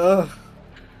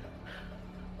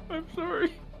 I'm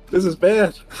sorry. This is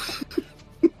bad.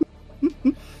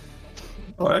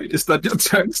 All right, is that your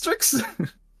turn, Strix?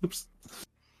 Oops.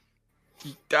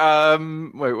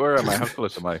 Wait, where am I? How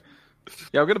close am I?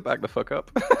 Yeah, I'm gonna back the fuck up.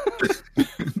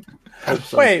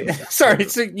 Wait, sorry.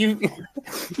 So you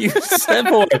step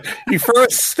on, you throw a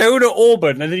stone at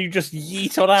Auburn, and then you just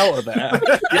yeet on out of there.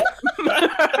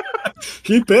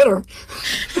 He better.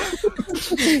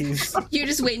 Jeez. You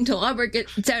just wait until Auburn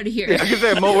gets out of here. Yeah, I can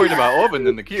say I'm more worried about Auburn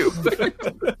than the cube.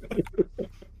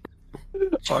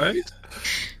 All right.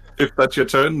 If that's your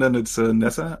turn, then it's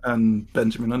Nessa and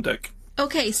Benjamin on deck.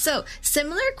 Okay, so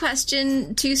similar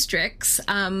question to Strix.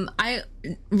 I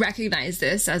recognize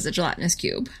this as a gelatinous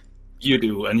cube. You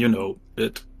do, and you know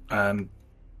it, and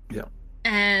yeah.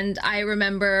 And I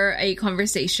remember a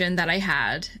conversation that I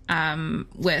had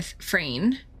with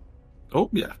Frayne. Oh,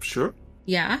 yeah, sure.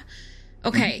 Yeah?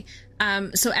 Okay.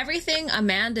 So everything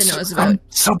Amanda knows about...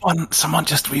 Someone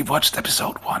just rewatched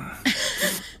episode 1.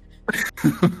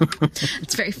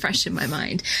 It's very fresh in my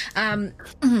mind.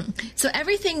 So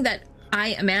everything that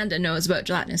Amanda knows about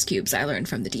gelatinous cubes, I learned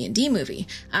from the D&D movie.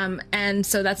 And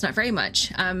so that's not very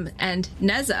much. And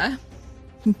Neza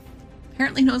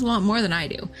apparently knows a lot more than I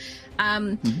do.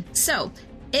 So,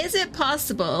 is it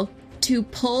possible to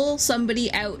pull somebody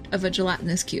out of a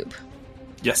gelatinous cube?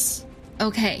 Yes.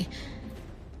 Okay.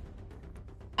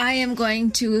 I am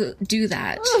going to do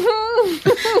that.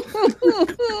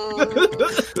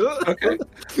 Okay.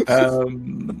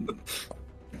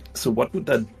 So what would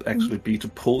that actually be to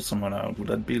pull someone out? Would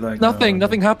that be like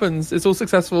Nothing happens. It's all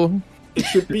successful. It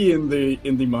should be in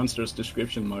the monster's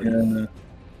description, Mark.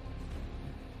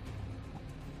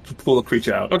 to pull a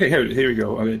creature out? Okay, here we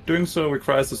go. Okay, doing so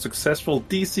requires a successful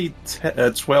DC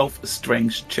 12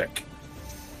 strength check.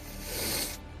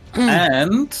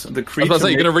 And the creature. I was about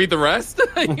to say, you're going to read the rest?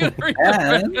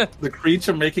 The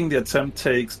creature making the attempt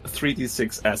takes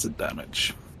 3d6 acid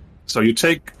damage. So you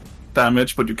take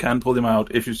damage, but you can pull him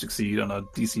out if you succeed on a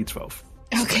DC 12.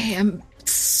 Okay, I'm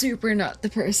super not the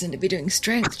person to be doing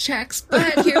strength checks,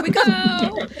 but here we go.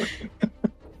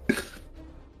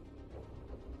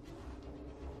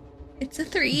 It's a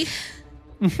 3.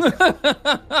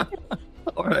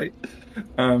 All right.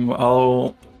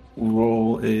 I'll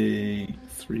roll a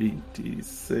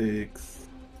 3d6.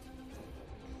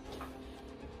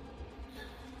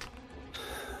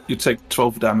 You take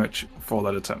 12 damage for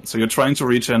that attempt. So you're trying to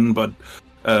reach in, but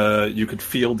you could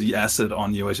feel the acid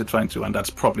on you as you're trying to, and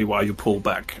that's probably why you pull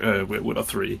back with a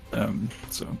 3.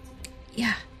 So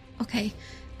Yeah, okay.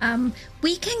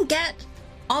 We can get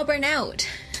Auburn out.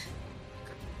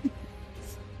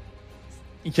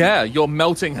 Yeah, your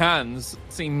melting hands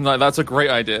seem like that's a great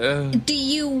idea.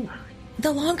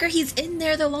 The longer he's in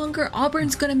there, the longer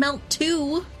Auburn's gonna melt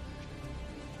too.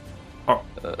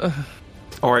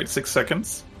 all right, 6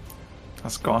 seconds.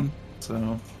 That's gone.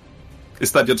 So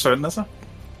is that your turn, Nessa?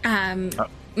 Are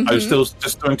you still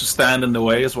just going to stand in the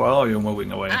way as well, or are you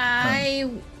moving away?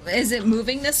 Is it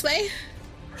moving this way?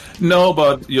 No,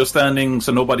 but you're standing,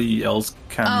 so nobody else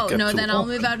can get no, to then walk. I'll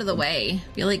move out of the way.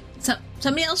 Be like,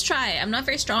 somebody else try. I'm not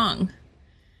very strong.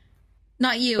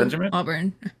 Not you, Benjamin?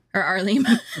 Auburn. Or Arlene.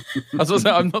 I was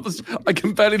going to say, I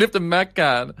can barely lift a mech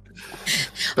can.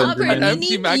 Auburn, I empty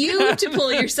need Mac you can. to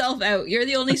pull yourself out. You're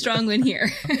the only strong one here.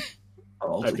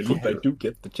 I believe I do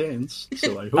get the chance,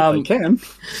 so I hope I can.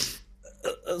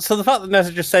 So the fact that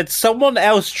Nessa just said, someone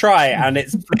else try, and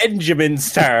it's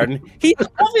Benjamin's turn, he's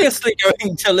obviously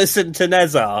going to listen to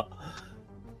Neza.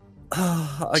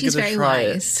 She's very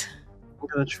wise. I'm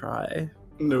going to try.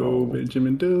 No,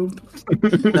 Benjamin, don't.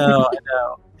 No, I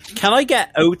know. Can I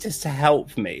get Otis to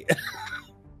help me?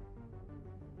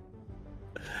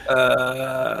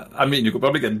 I mean, you could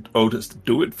probably get Otis to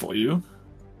do it for you.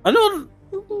 I don't.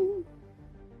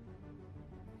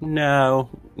 No.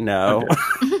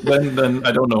 Okay. Then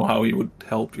I don't know how he would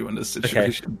help you in this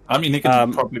situation. Okay. I mean, he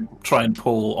can probably try and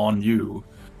pull on you.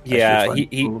 Yeah,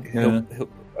 he'll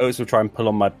Otis will try and pull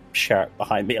on my shirt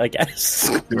behind me, I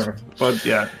guess. Sure. But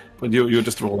you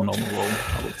just roll a normal roll,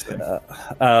 I would say.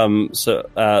 So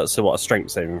what? A strength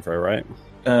saving throw, right?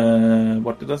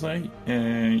 What did I say?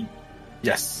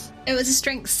 Yes. It was a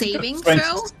strength saving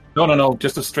throw? No,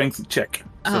 just a strength check.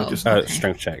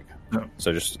 Strength check. No.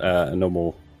 So just a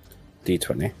normal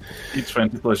D20.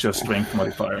 D20 plus your strength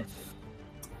modifier.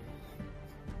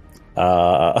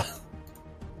 Oh,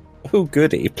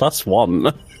 goody.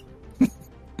 +1.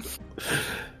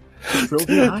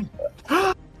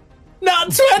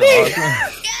 Not 20!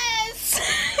 Yes!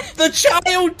 The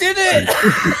child did it!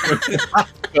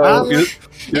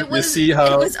 You see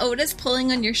how... It was Otis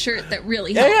pulling on your shirt that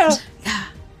really helped. Yeah.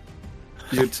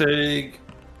 You take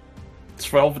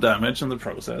 12 damage in the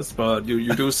process, but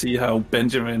you do see how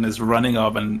Benjamin is running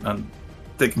up and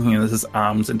sticking his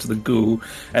arms into the goo,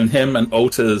 and him and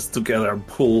Otis together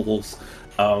pulls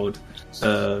out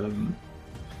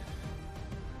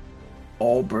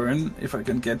Auburn, if I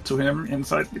can get to him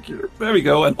inside the cube. There we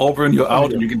go, and Auburn, you're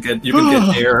out, and you can get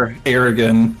air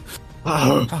again.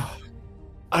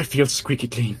 I feel squeaky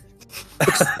clean.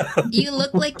 You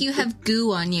look like you have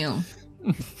goo on you.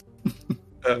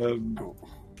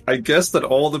 I guess that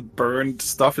all the burned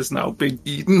stuff is now being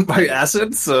eaten by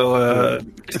acid, so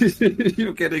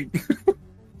you're getting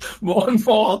more and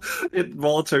more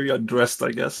involuntary undressed,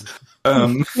 I guess.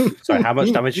 Sorry, how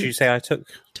much damage did you say I took?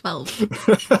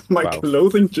 12. My 12.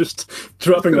 Clothing just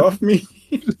dropping off me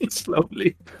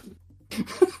slowly.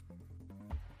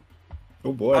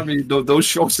 Oh boy! I mean, those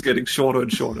shorts are getting shorter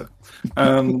and shorter.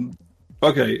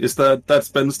 Okay, that's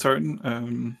Ben's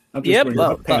turn? Yep,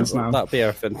 that'll be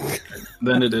everything.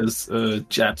 Then it is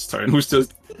Jad's turn, who's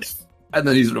just... And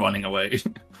then he's running away.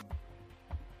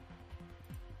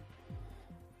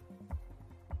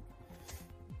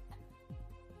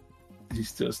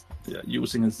 He's just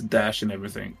using his dash and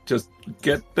everything. Just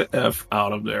get the F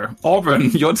out of there.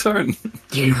 Auburn, your turn.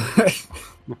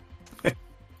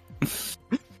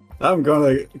 I'm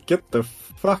gonna get the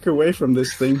fuck away from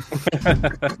this thing.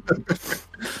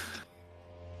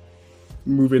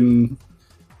 Moving.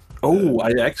 Oh,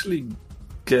 I actually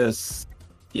guess.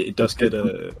 Yeah, it does get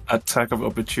a attack of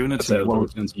opportunity.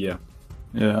 Yeah.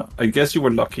 Yeah, I guess you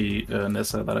were lucky,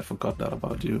 Nessa, that I forgot that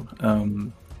about you.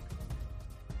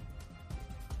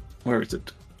 Where is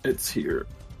it? It's here.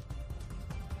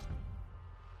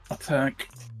 Attack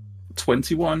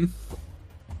 21.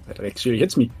 That actually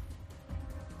hits me.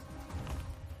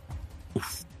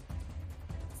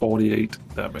 48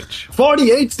 damage.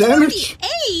 48 damage?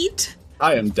 48?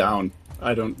 I am down.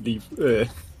 I don't leave.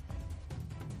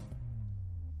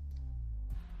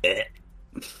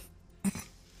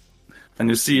 And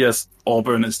you see as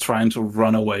Auburn is trying to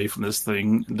run away from this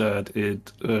thing that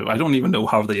it... I don't even know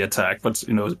how they attack, but,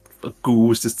 a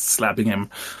goo is just slapping him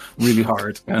really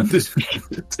hard. And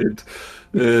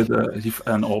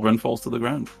and Auburn falls to the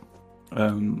ground.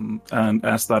 And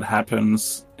as that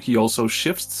happens, he also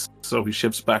shifts. So he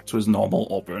shifts back to his normal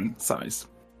Auburn size.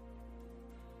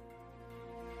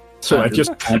 So I drop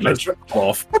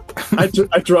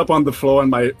on the floor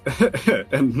and my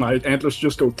and my antlers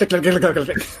just go click click click click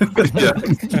click. Yeah.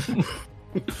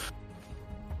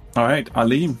 All right,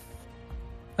 Alim.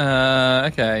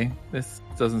 Okay, this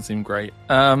doesn't seem great.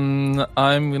 I'm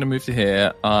going to move to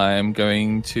here. I'm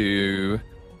going to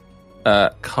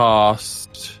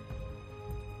cast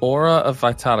Aura of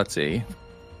Vitality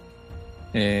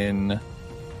in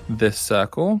this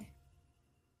circle.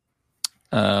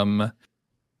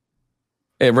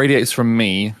 It radiates from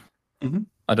me. Mm-hmm.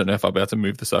 I don't know if I'll be able to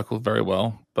move the circle very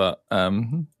well, but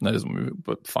no, it doesn't move it,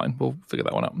 but fine, we'll figure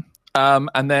that one out.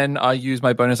 And then I use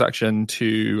my bonus action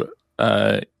to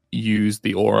use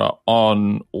the aura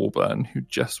on Auburn, who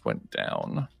just went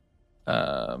down.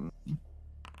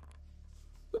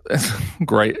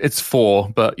 Great, it's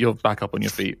 4, but you're back up on your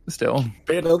feet still.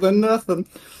 Better than nothing.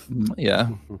 Yeah.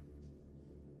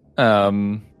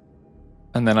 And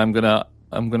then I'm gonna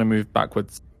move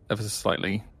backwards ever so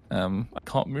slightly. I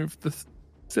can't move this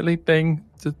silly thing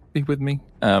to be with me.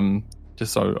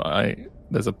 Just so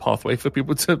there's a pathway for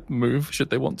people to move should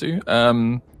they want to.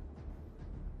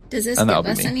 Does this give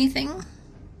us anything?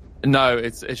 No,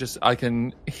 it's just I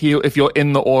can heal if you're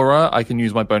in the aura. I can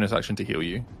use my bonus action to heal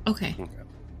you. Okay.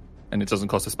 and it doesn't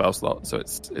cost a spell slot, so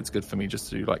it's good for me just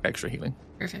to do like extra healing.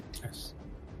 Perfect. Yes.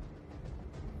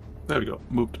 There we go.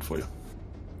 Moved it for you.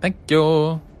 Thank you.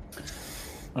 All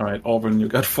right, Auburn, you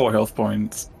got 4 health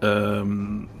points.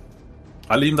 Alim,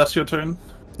 that's your turn.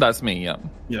 That's me. Yeah.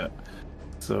 Yeah.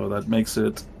 So that makes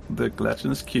it the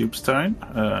Gelatinous Cube's turn.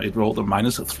 It rolled a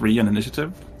 -3 on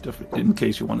initiative, just in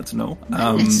case you wanted to know.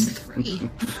 -3.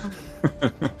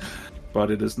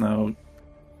 But it is now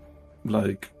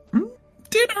like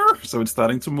dinner, so it's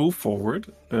starting to move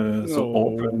forward.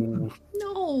 Auburn,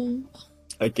 No.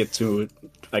 I get to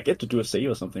do a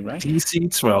save or something, right? DC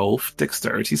 12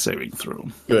 Dexterity saving throw.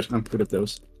 Good. I'm good at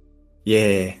those.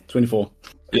 Yeah, 24.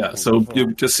 Yeah, so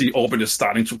you just see Auburn is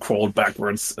starting to crawl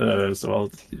backwards. I'm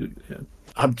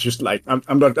just like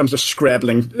I'm just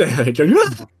scrabbling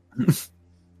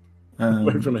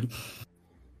away from it.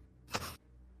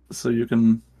 So you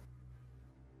can.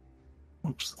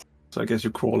 Oops. So I guess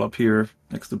you crawl up here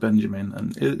next to Benjamin,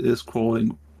 and it is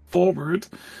crawling forward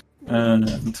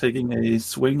and taking a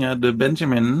swing at the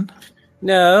Benjamin.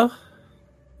 No.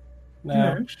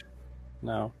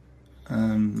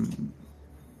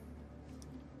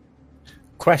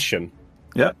 Question.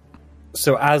 Yeah.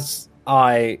 So as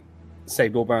I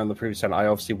saved Auburn on the previous turn, I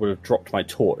obviously would have dropped my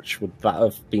torch. Would that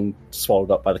have been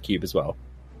swallowed up by the cube as well?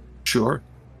 Sure.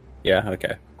 Yeah,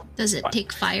 okay. Does it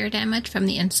take fire damage from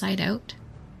the inside out?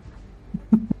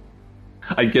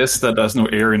 I guess that there's no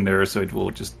air in there, so it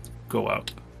will just go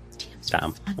out.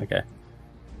 Damn. Okay.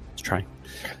 Let's try.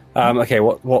 Okay,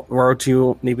 what road do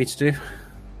you need me to do?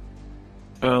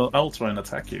 Well, I'll try and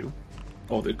attack you.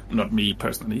 Or not me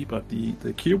personally, but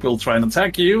the cube will try and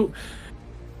attack you.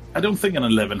 I don't think an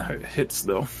 11 hits,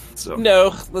 though. So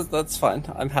No, that's fine.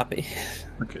 I'm happy.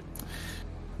 Okay.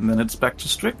 And then it's back to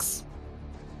Strix.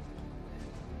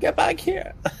 Get back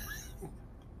here.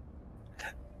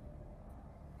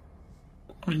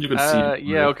 I mean, you can see.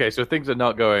 Yeah. Okay. So things are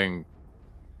not going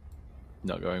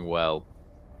well.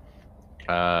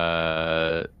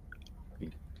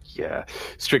 Yeah.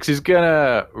 Strix is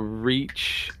gonna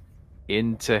reach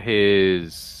into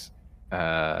his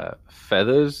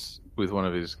feathers with one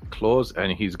of his claws,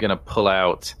 and he's gonna pull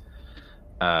out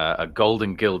a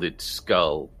golden gilded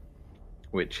skull,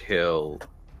 which he'll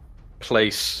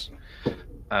place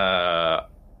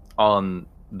on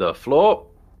the floor.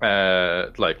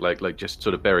 Like just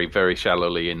sort of very, very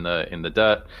shallowly in the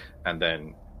dirt, and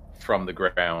then from the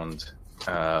ground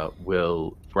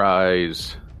will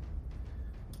rise.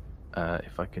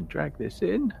 If I can drag this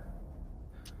in,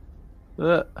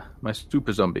 my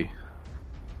super zombie.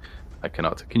 I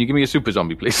cannot. Can you give me a super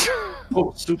zombie, please?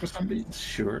 Oh, super zombie,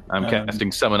 sure. I'm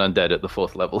casting summon undead at the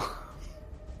 4th level.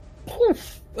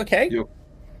 Okay. You're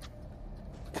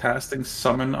casting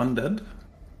summon undead.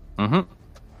 Mm-hmm.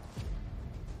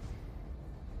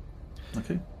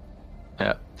 Okay.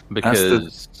 Yeah,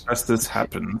 because as this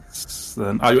happens,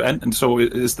 then are you? And so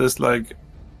is this like?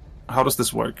 How does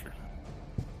this work?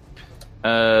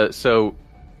 So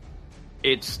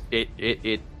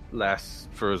it lasts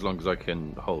for as long as I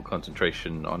can hold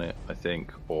concentration on it, I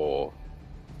think, or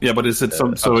Yeah, but is it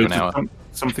up to an hour.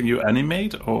 Something you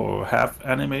animate or have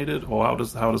animated, or how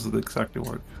does it exactly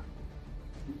work?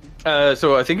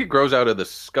 So I think it grows out of the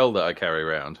skull that I carry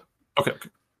around. Okay.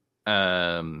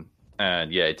 And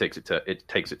yeah, it takes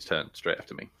its turn straight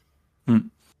after me.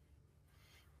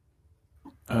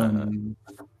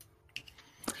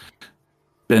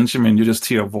 Benjamin, you just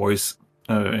hear a voice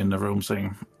in the room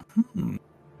saying,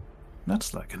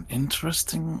 "That's like an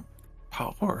interesting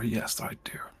power." Yes, I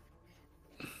do.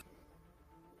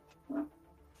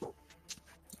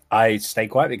 I stay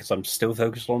quiet because I'm still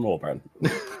focused on Auburn.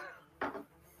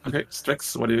 Okay,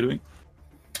 Strix, what are you doing?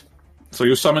 So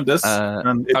you summon this.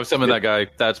 And I've summoned that guy.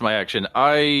 That's my action. Do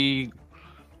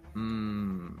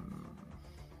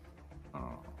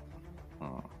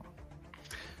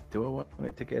I want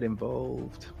it to get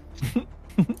involved?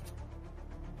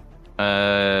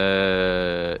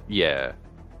 Yeah.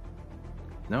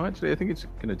 No, actually, I think it's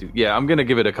gonna do. Yeah, I'm gonna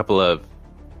give it a couple of.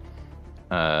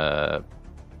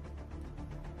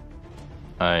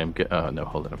 Oh no,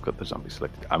 hold on. I've got the zombie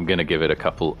selected. I'm gonna give it a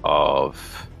couple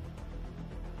of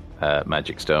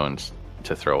magic stones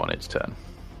to throw on its turn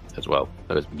as well.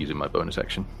 I was using my bonus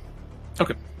action.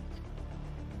 Okay.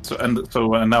 So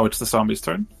now it's the zombie's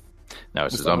turn. Now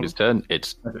it's the zombie's turn.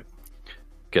 It's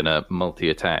gonna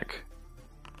multi-attack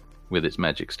with its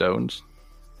magic stones.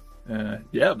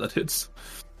 Yeah, that hits.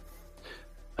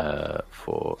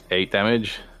 For 8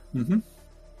 damage. Mm-hmm.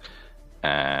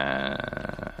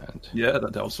 And yeah,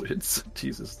 that also hits.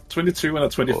 Jesus, 22 and a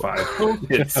 25.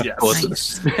 Hits,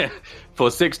 yes.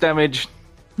 For 6 damage.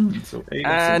 So 8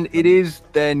 and it is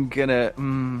then gonna.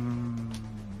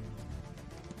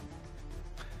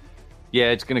 Yeah,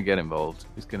 it's gonna get involved.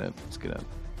 It's gonna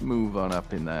move on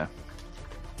up in there.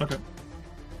 Okay.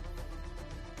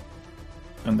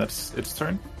 And that's its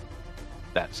turn?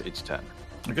 That's its turn.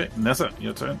 Okay, Nessa,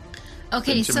 your turn.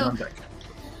 Okay, Benjamin so on deck.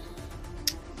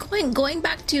 going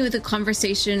back to the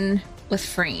conversation with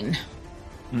Frayne.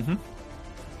 Mm-hmm.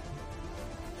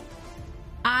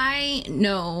 I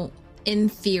know, in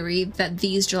theory, that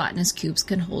these gelatinous cubes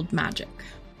can hold magic.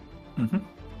 Mm-hmm.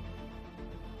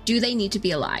 Do they need to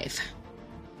be alive?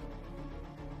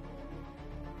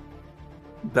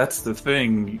 That's the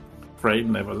thing,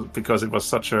 Frayne, because it was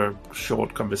such a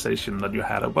short conversation that you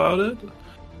had about it.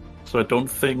 So I don't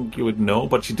think you would know,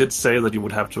 but she did say that you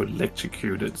would have to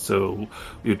electrocute it. So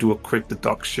you do a quick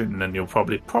deduction, and you'll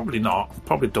probably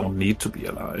don't need to be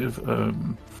alive.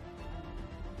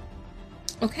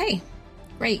 Okay,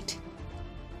 great.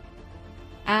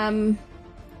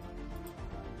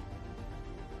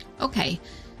 Okay.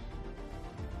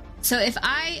 So if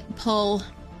I pull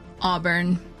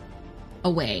Auburn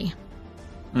away,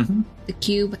 Mm-hmm. the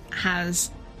cube has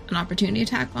an opportunity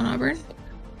attack on Auburn?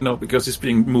 No, because he's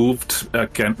being moved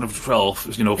again. Well,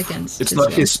 Against it's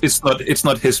his not will. it's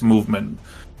not his movement.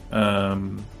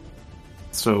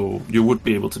 So you would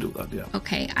be able to do that, yeah.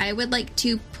 Okay, I would like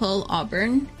to pull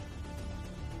Auburn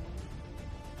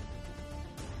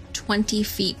 20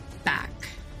 feet back.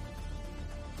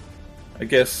 I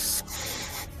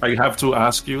guess I have to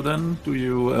ask you then, do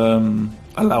you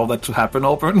allow that to happen,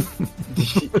 Auburn?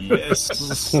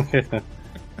 Yes.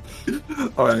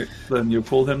 Alright, then you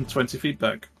pull him 20 feet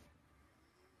back.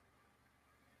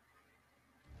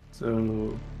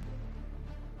 So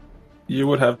you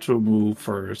would have to move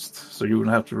first. So you would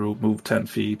have to move 10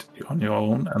 feet on your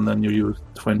own, and then you use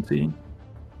 20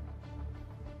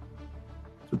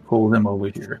 to pull him over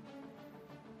here.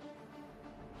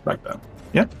 Like that.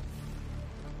 Yeah?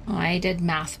 Oh, I did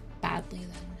math badly then.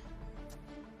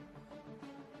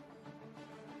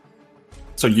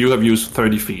 So you have used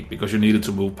 30 feet because you needed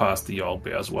to move past the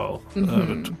Owlbear as well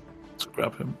Mhm. to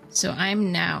grab him. So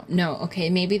I'm now... No, okay,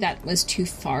 maybe that was too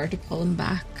far to pull him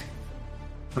back.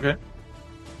 Okay.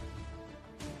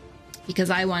 Because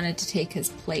I wanted to take his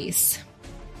place.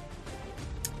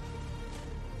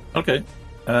 Okay.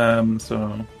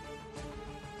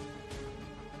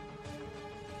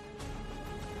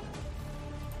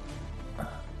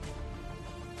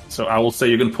 So I will say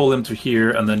you can pull him to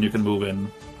here, and then you can move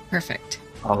in. Perfect.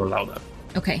 I'll allow that.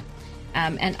 Okay.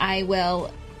 And I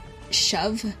will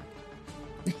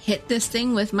hit this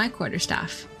thing with my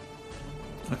quarterstaff.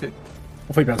 Okay.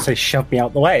 I thought you were about to say shove me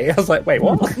out the way. I was like, wait,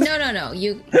 what? No.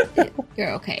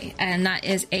 You're okay. And that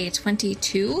is a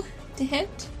 22 to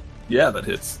hit. Yeah, that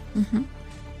hits.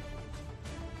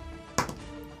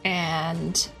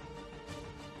 And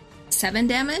 7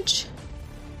 damage.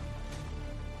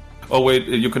 Oh wait,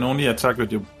 you can only attack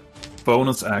with your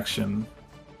bonus action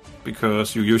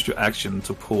because you used your action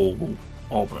to pull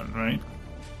Auburn, right?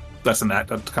 That's an act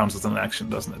that counts as an action,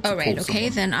 doesn't it? Oh, To right. pull Okay,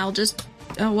 someone. then I'll just...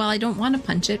 Oh, well, I don't want to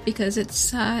punch it because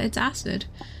it's acid.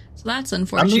 So that's I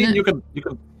unfortunate. mean, you can.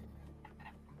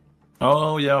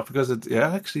 Oh yeah, because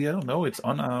actually, I don't know. It's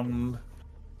unarmed.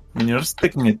 I mean, you're just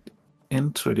sticking it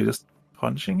into it. You're just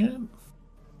punching it.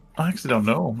 I actually don't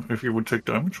know if you would take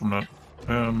damage from that.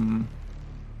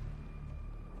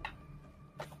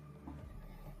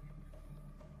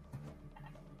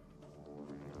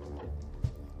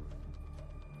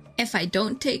 If I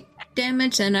don't take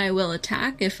damage, then I will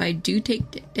attack. If I do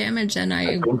take damage, then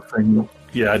I don't think.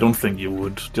 Yeah, I don't think you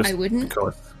would. Just I wouldn't?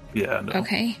 Because, yeah. No.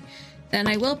 Okay. Then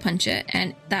I will punch it,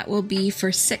 and that will be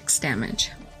for 6 damage.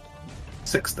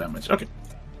 6 damage. Okay.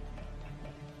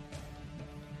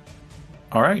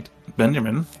 All right,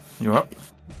 Benjamin, you're up.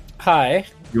 Hi.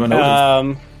 You want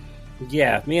to?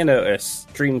 Yeah, me and Otis,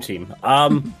 dream team.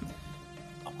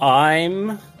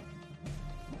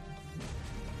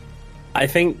 I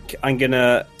think I'm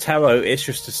gonna tell Otis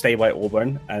just to stay by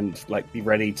Auburn and be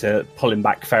ready to pull him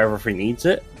back further if he needs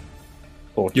it,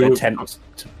 or to attempt.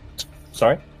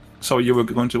 Sorry. So you were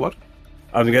going to what?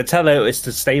 I'm gonna tell Otis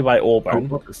to stay by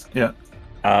Auburn. Yeah.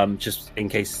 Just in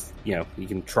case you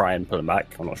can try and pull him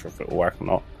back. I'm not sure if it will work or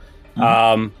not.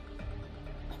 Mm-hmm.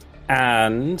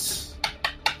 And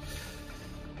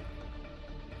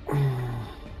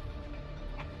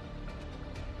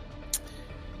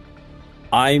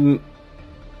I'm.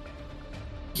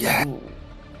 Yeah.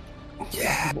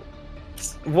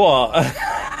 What?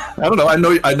 I don't know.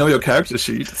 I know your character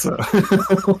sheet. So.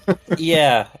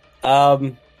 Yeah.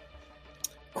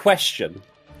 Question.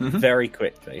 Very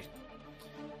quickly.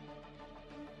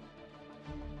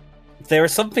 There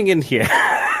is something in here,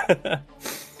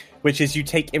 which is you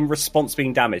take in response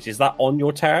being damaged. Is that on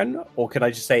your turn, or can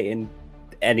I just say in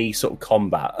any sort of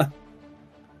combat?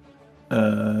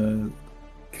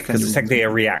 Because it's technically a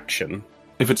reaction.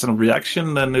 If it's a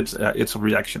reaction, then it's a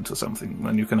reaction to something,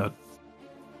 and you cannot.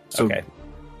 So, Okay.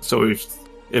 So if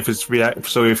it's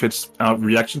a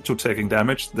reaction to taking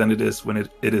damage, then it is when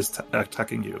it is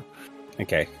attacking you.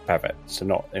 Okay, perfect. So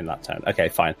not in that turn. Okay,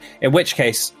 fine. In which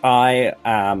case, I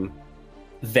am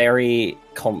very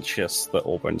conscious that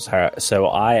Auburn's hurt, so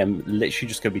I am literally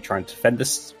just going to be trying to defend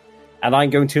this, and I'm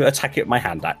going to attack it with my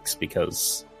hand axe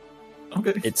because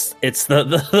it's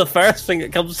the first thing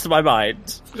that comes to my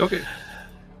mind. Okay.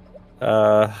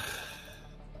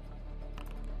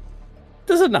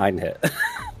 Does a 9 hit?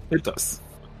 It does.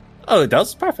 Oh, it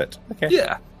does? Perfect. Okay.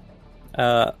 Yeah.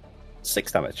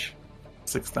 6 damage.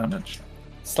 6 damage.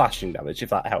 Slashing damage, if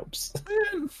that helps.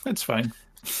 It's fine.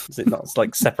 Is it not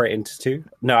like separate into 2?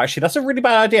 No, actually, that's a really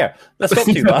bad idea. Let's not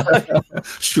do that.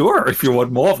 Sure, if you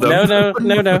want more of them.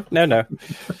 No.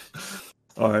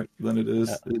 All right, then it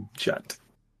is chat.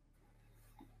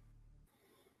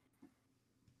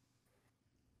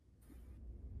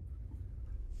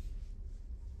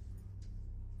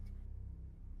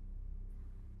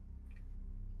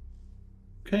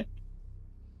 Okay.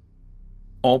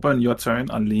 Auburn, your turn.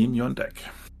 Aline, you're on deck.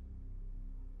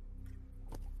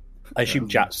 I assume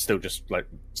Jat's still just like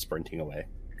sprinting away.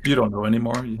 You don't know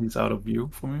anymore. He's out of view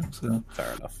for you. So.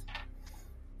 Fair enough.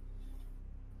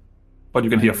 But you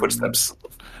can hear footsteps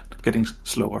getting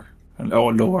slower.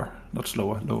 Or lower. Not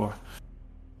slower, lower.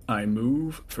 I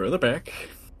move further back.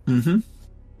 Mm-hmm.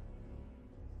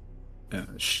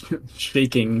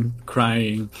 Shaking,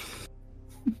 crying,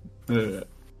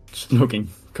 just looking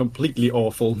completely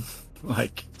awful,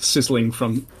 like sizzling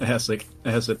from acid.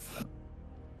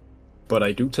 But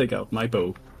I do take out my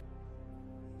bow,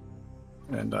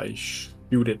 and I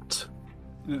shoot it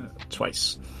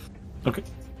twice. Okay.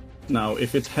 Now,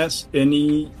 if it has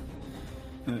any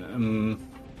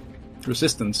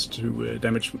resistance to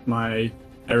damage, my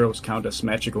arrows count as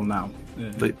magical now.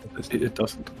 It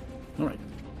doesn't. All right.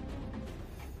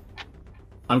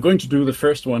 I'm going to do the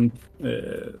first one,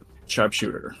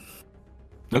 sharpshooter.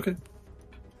 Okay.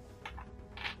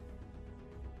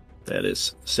 That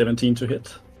is 17 to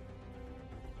hit.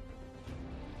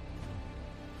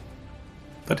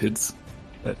 That hits.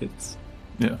 That hits.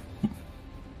 Yeah.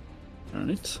 All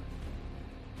right.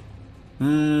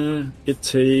 It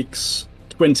takes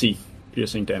 20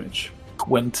 piercing damage.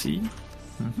 20.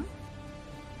 Mm-hmm.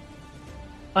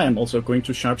 I am also going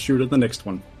to sharpshooter the next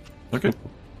one. Okay.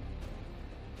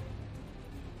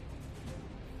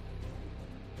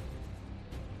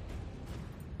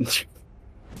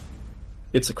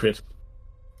 It's a crit.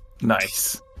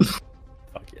 Nice.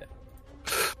 Fuck yeah.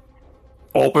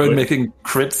 Auburn Good. making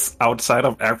crits outside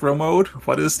of aggro mode?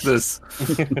 What is this?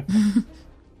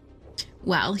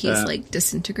 Wow, he's like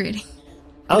disintegrating.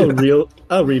 I'll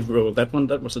re-roll that one.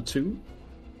 That was a 2.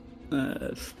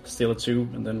 Still a 2,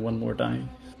 and then one more die.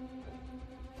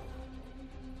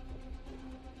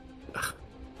 Ugh,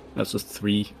 that's a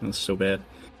 3. That's so bad.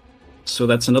 So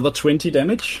that's another 20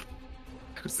 damage.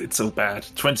 It's so bad.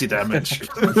 20 damage.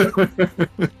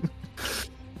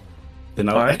 Then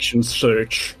I'll Alright. action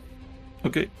search.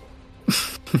 Okay.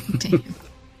 Damn.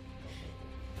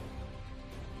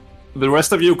 The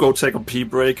rest of you go take a pee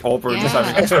break. Auburn is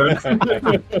having a turn.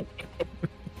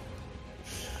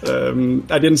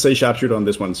 I didn't say sharpshooter on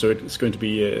this one, so it's going to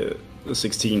be a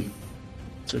 16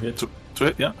 to hit. to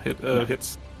hit, yeah.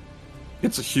 Hits.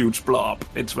 It's a huge blob.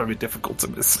 It's very difficult to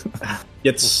miss.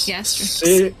 It's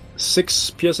Gastrics. 6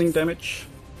 piercing damage.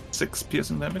 6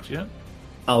 piercing damage, yeah.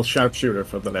 I'll sharpshooter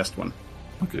for the last one.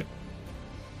 Okay.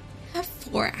 I have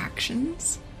 4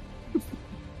 actions.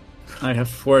 I have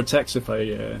 4 attacks if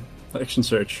I action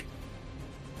search.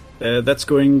 That's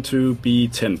going to be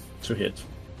 10 to hit.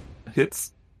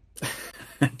 Hits.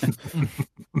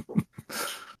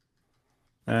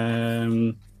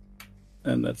 And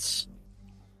that's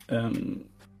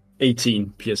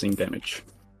 18 piercing damage.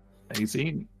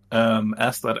 18.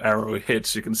 As that arrow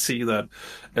hits, you can see that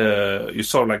you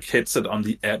sort of like hits it on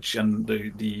the edge, and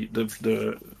the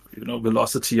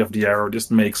velocity of the arrow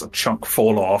just makes a chunk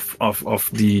fall off of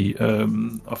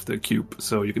the cube.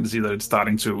 So you can see that it's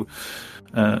starting to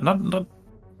not.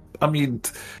 I mean,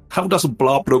 how does a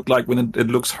blob look like when it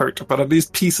looks hurt? But at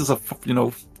least pieces of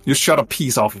you shot a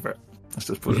piece off of it. Let's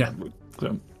just put it.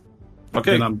 So,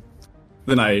 okay.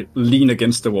 Then I lean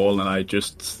against the wall and I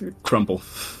just crumple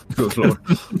to the floor.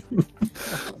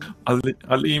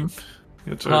 Alim,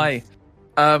 your turn. Hi.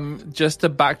 Just to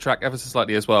backtrack ever so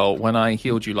slightly as well, when I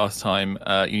healed you last time,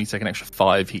 you need to take an extra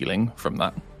 5 healing from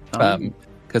that.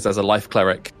 Because as a life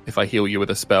cleric, if I heal you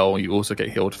with a spell, you also get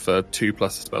healed for 2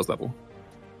 plus the spell's level.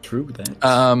 True that.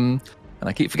 And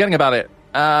I keep forgetting about it.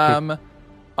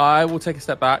 I will take a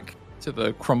step back to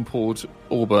the crumpled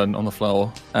Auburn on the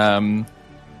floor.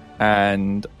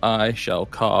 And I shall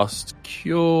cast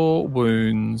Cure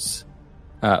Wounds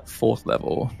at 4th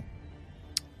level.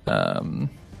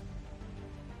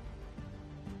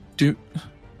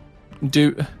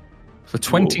 Do for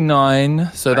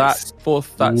 29. So Nice.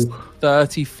 that's Ooh.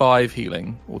 35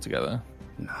 healing altogether.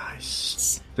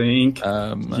 Nice. Thank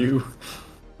you.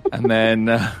 And then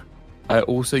I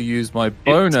also use my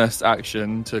bonus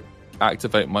action to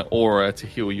activate my aura to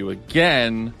heal you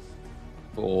again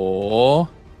for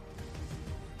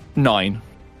 9.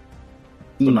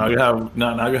 So now you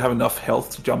have enough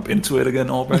health to jump into it again,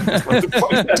 Auburn.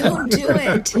 Don't do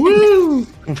it. Woo!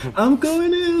 I'm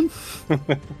going in.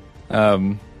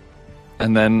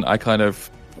 And then I kind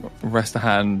of rest a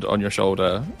hand on your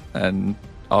shoulder and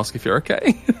ask if you're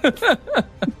okay.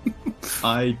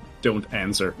 I don't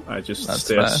answer. I just That's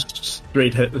stare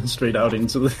straight out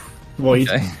into the void.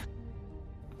 Okay.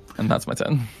 And that's my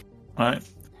turn. All right.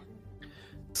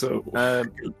 So,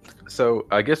 So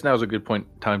I guess now's a good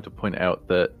time to point out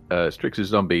that Strix's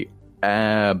zombie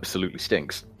absolutely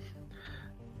stinks.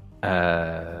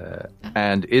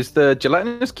 And is the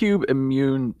gelatinous cube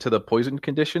immune to the poison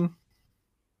condition?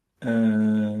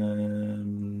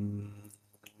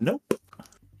 nope.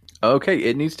 Okay,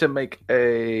 it needs to make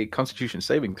a Constitution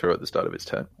saving throw at the start of its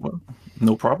turn. Well,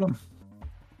 no problem.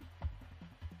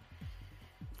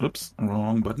 Oops,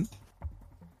 wrong button.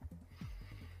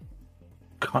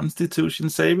 Constitution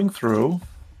saving throw.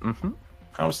 Mm-hmm.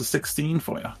 How's the 16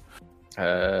 for you?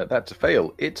 That's a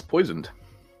fail. It's poisoned.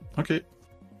 Okay.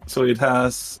 So it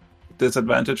has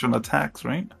disadvantage on attacks,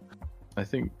 right? I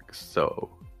think so.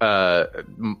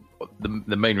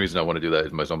 The main reason I want to do that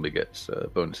is my zombie gets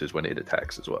bonuses when it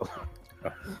attacks as well.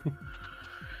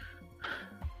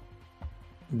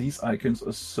 These icons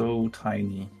are so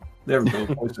tiny. There we go,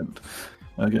 poisoned.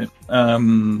 Okay.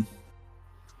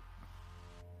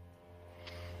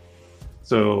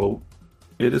 So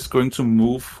it is going to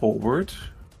move forward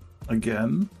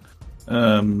again.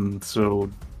 So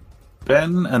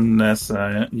Ben and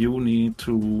Nessa, you need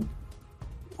to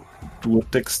do a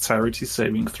dexterity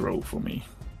saving throw for me.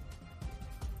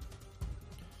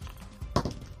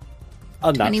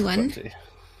 Unnatural 21. 20.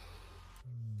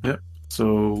 Yep.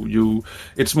 So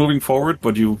it's moving forward,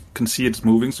 but you can see it's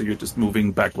moving, so you're just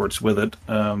moving backwards with it.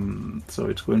 So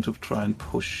it's going to try and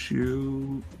push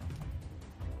you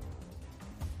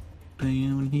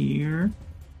down here.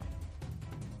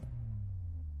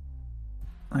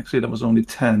 Actually, that was only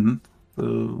 10,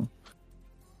 so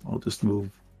I'll just move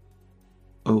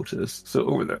Otis. So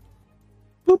over there.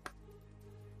 Boop.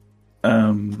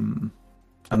 And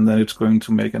then it's going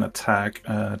to make an attack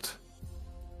at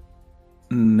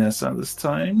Nessa this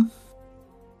time.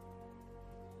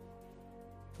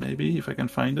 Maybe, if I can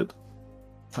find it.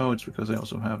 Oh, it's because I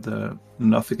also have the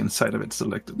nothing inside of it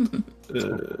selected.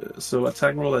 So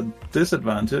attack roll at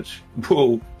disadvantage.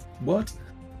 Whoa, what?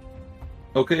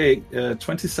 Okay,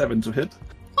 27 to hit.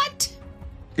 What?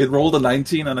 It rolled a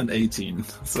 19 and an 18,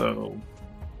 so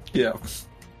yeah.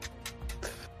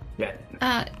 Yeah.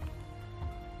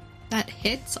 That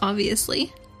hits,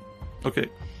 obviously. Okay,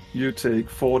 you take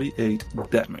 48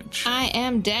 damage. I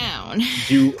am down.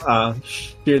 You are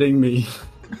shitting me.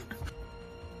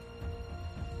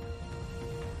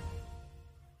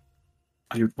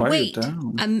 Why Wait, are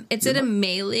you down? is it a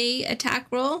melee attack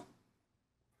roll?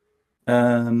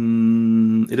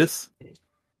 It is.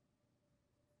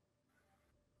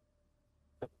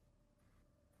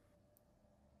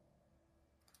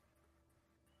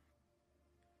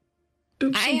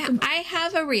 I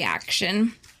have a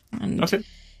reaction. And, Okay.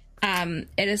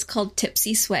 it is called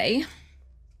Tipsy Sway.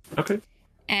 Okay.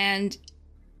 And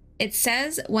it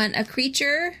says when a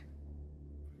creature...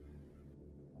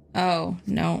 Oh,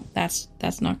 no, that's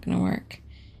not going to work.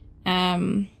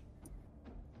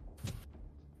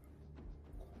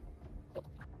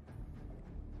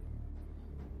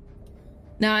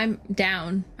 No, I'm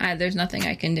down. There's nothing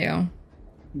I can do. I'm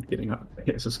getting up. I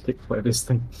guess just kick by this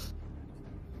thing.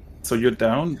 So you're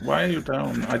down? Why are you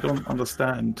down? I don't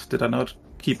understand. Did I not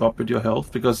keep up with your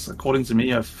health? Because according to me,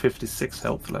 you have 56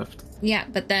 health left. Yeah,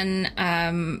 but then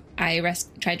I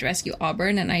tried to rescue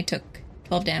Auburn and I took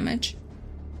 12 damage.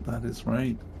 That is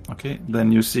right. Okay,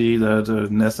 then you see that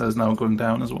Nessa is now going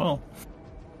down as well.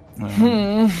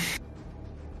 And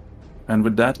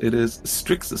with that, it is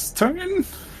Strix's turn.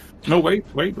 No, wait.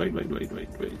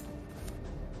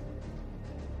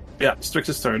 Yeah,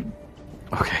 Strix's turn.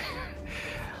 Okay.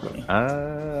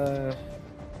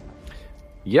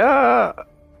 Yeah.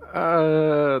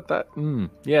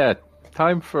 Yeah.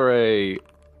 Time for a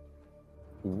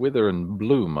Wither and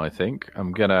Bloom, I think.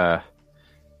 I'm gonna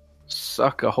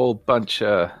suck a whole bunch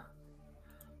of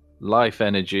life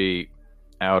energy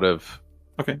out of...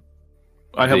 Okay.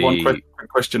 I have one quick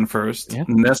question first. Yeah?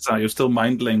 Nessa, you're still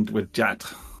mind-linked with Jat.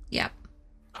 Yep.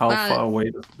 How far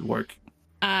away does it work?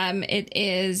 It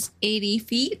is 80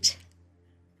 feet.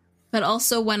 But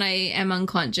also when I am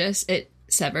unconscious, it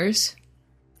severs.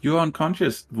 You're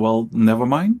unconscious. Well, never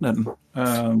mind then.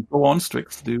 Go on,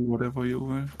 Strix. Do whatever you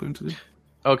were going to do.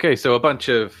 Okay, so a bunch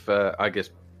of,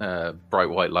 bright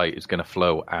white light is going to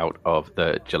flow out of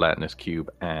the gelatinous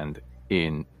cube and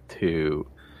into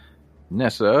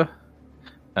Nessa.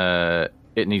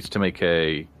 It needs to make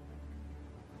a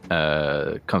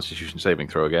Constitution saving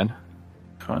throw again.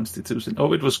 Constitution.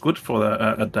 Oh, it was good for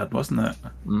that, wasn't it?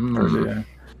 Earlier.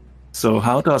 So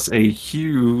how does a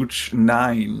huge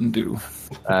 9 do?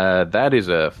 That is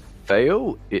a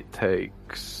fail. It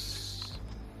takes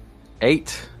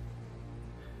 8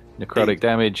 necrotic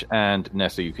damage, and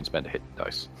Nessa, you can spend a hit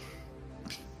dice.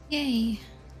 Yay.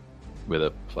 With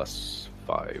a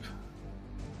 +5.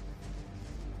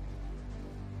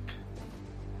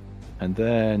 And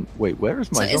then, wait, where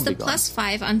is my zombie is the gone?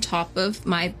 +5 on top of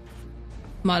my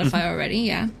modifier already?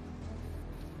 Yeah.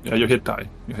 Yeah, your hit die.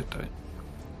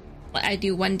 I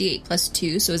do 1d8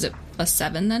 +2, so is it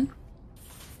 +7 then?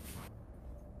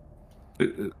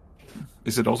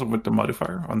 Is it also with the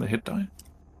modifier on the hit die?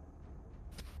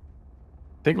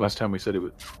 I think last time we said it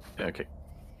was... Okay.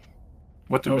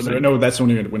 What did we say? No, that's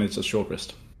only when it's a short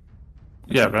rest.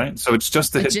 Yeah, right? So it's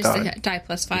just the It's hit just die. the hit die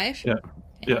 +5?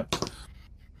 Yeah.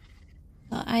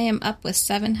 Well, I am up with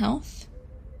 7 health.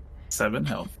 7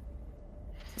 health.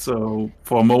 So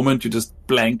for a moment you just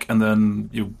blank and then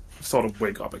you sort of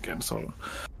wake up again. So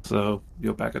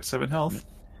you're back at 7 health.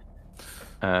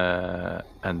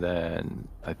 And then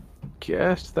I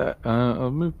guess that I'll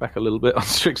move back a little bit on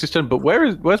Strix's turn. But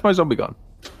where's my zombie gone?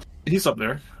 He's up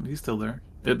there. He's still there.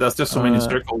 There's just so many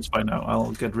circles by now.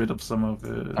 I'll get rid of some of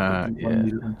the...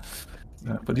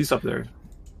 but he's up there.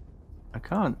 I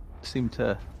can't seem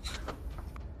to...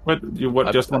 You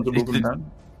just want to move him down?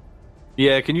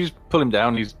 Yeah, can you just pull him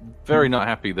down? He's very not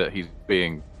happy that he's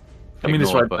being...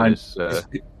 he's right behind.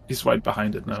 He's right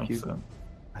behind it now. So.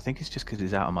 I think it's just because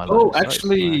he's out of my line. Oh,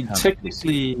 actually,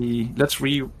 technically, let's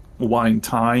rewind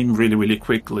time really, really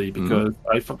quickly because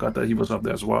I forgot that he was up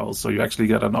there as well. So you actually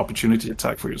get an opportunity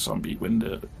attack for your zombie when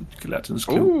the gelatinous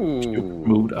cube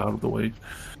moved out of the way.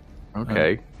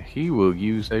 Okay, he will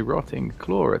use a rotting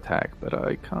claw attack, but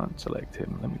I can't select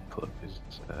him. Let me pull up his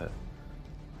that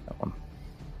one.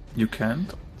 You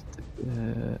can't.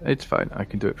 It's fine. I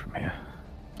can do it from here.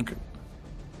 Okay.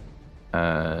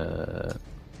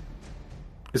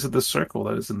 Is it the circle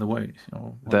that is in the way?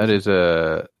 That is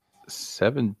a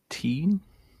 17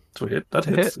 to hit. That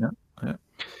hits.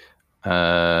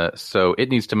 Yeah. So it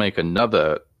needs to make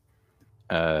another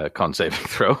con saving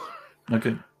throw.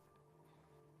 Okay.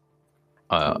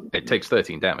 It takes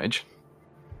 13 damage.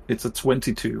 It's a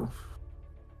 22.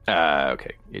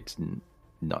 Okay. It's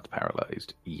not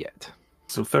paralyzed yet.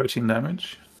 So 13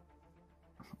 damage.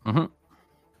 Mm-hmm.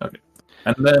 Okay.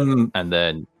 And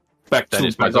then back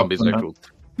to my zombies circle.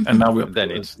 And now we're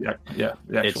then it's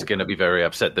it's going to be very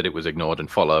upset that it was ignored and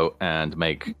follow and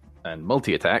make and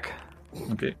multi attack.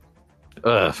 Okay.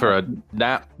 For a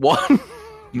nat 1.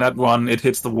 Nat 1, it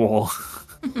hits the wall.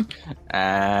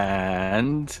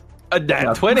 And a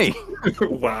nat 20.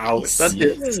 Wow.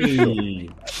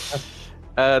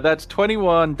 That's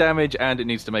 21 damage, and it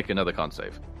needs to make another con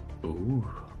save. Ooh.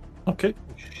 Okay.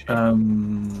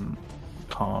 Con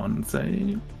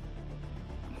save.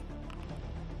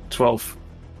 12.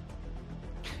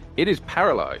 It is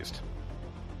paralyzed.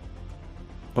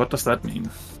 What does that mean?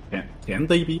 Can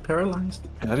they be paralyzed?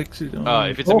 If it's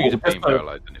immune to being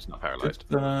paralyzed, then it's not paralyzed.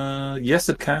 Yes,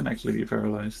 it can actually be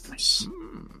paralyzed. Nice.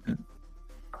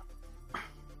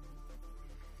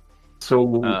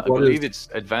 So I believe it's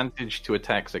advantage to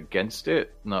attacks against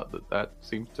it. Not that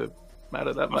seems to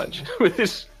matter that much with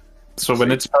this. So when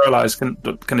it's paralyzed,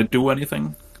 can it do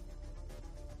anything?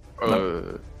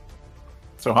 No.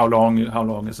 So how long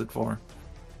is it for?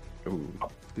 Ooh,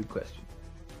 good question.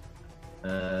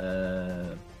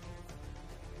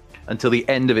 Until the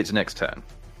end of its next turn.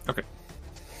 Okay.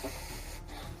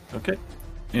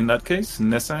 In that case,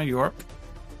 Nessa, you're up.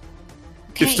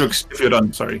 Okay. If you're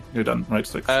done, sorry, you're done, right,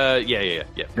 Strix? Yeah.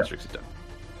 Strix is done.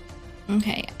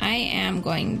 Okay, I am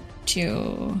going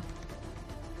to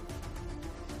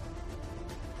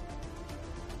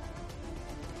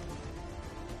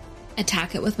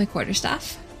attack it with my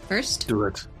quarterstaff first. Do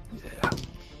it.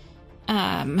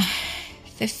 Yeah.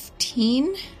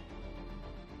 15.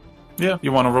 Yeah,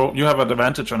 you want to roll. You have an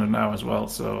advantage on it now as well.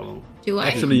 So Do I?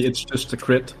 Actually, it's just a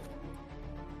crit.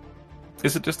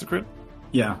 is it just a crit?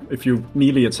 Yeah, if you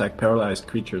melee attack paralyzed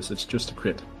creatures, it's just a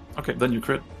crit. Okay, then you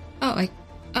crit. Oh,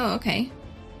 okay.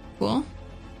 Cool.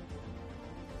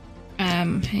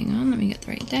 Hang on, let me get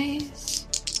the right dice.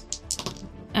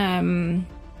 9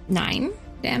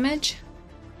 damage.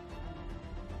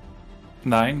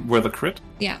 9 with a crit.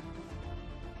 Yeah.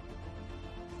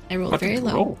 I rolled What very did you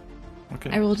low. roll? Okay.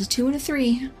 I rolled a 2 and a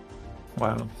 3.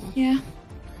 Wow. Yeah.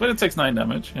 But it takes 9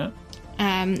 damage. Yeah.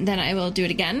 Then I will do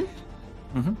it again.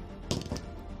 Mm-hmm.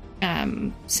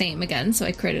 Same again, so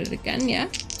I critted it again. Yeah,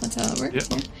 that's how it works.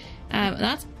 Yeah. Yeah.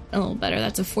 That's a little better.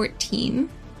 That's a 14.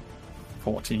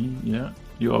 14. Yeah.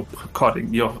 You're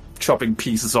chopping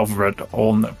pieces of red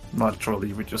all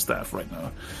naturally with your staff right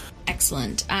now.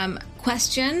 Excellent.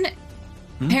 Question.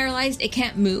 Paralyzed, it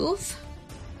can't move?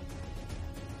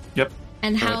 Yep.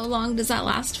 And how Correct. long does that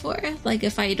last for? Like,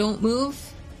 if I don't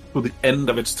move? To the end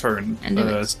of its turn. End of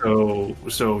its-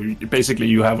 So basically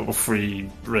you have a free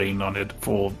reign on it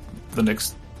for the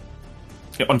next...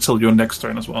 until your next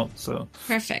turn as well. So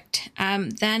Perfect.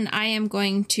 Then I am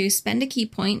going to spend a key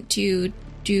point to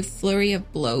do Flurry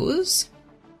of Blows.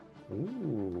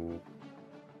 Ooh.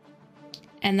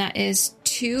 And that is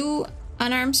 2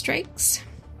 unarmed strikes.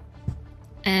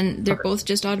 And they're both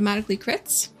just automatically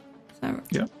crits? Is that right?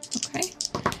 Yeah. Okay.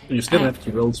 You still have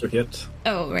to roll to hit.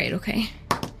 Oh, right, okay.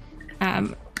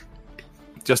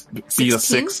 just beat a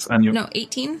 16? 6 and you No,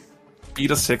 18?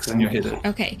 beat a 6 and you hit it.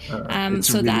 Okay. It's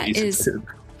So really that easy is... to hit.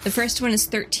 The first one is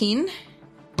 13.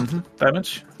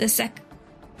 Damage. The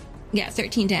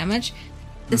 13 damage.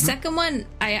 The second one,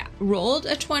 I rolled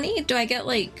a 20. Do I get,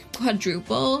 like,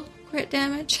 quadruple crit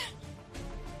damage?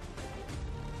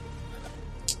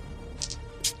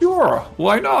 Sure.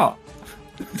 Why not?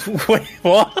 Wait,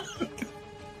 what?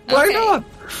 Why Okay. not?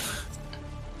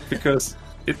 Because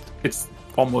it's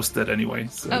almost dead anyway.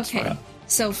 So it's Okay. fine.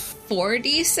 So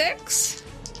 4d6?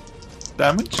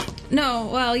 Damage. No,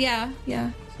 well, yeah.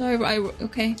 So I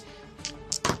okay.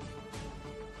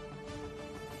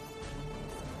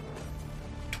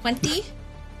 20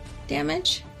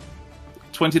 damage?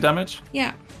 20 damage.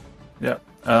 Yeah. Yeah.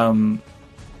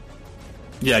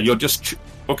 Yeah. You're just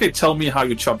okay. Tell me how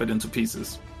you chop it into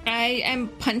pieces.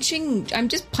 I'm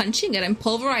just punching it. I'm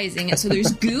pulverizing it, so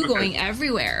there's goo going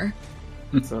everywhere.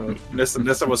 So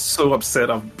Nessa was so upset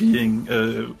of being,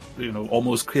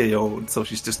 almost KO'd. So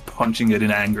she's just punching it in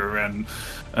anger, and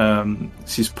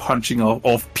she's punching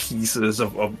off pieces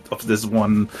of this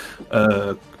one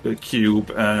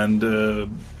cube, and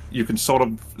you can sort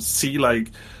of see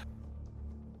like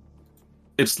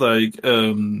it's like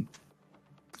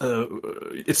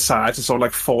its sides is sort of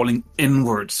like falling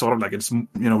inward, sort of like it's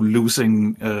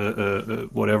losing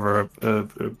whatever.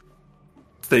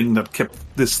 Thing that kept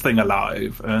this thing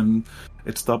alive, and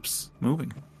it stops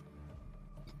moving.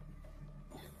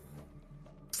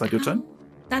 Is that your turn?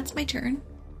 That's my turn.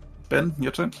 Ben,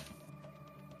 your turn.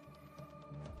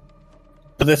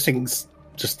 But this thing's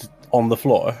just on the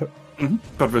floor. Mm-hmm.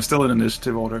 But we're still in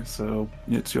initiative order, so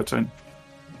it's your turn.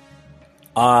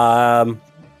 I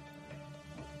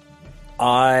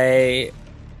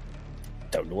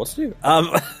don't know what to do.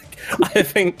 I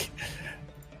think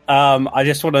I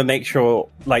just want to make sure,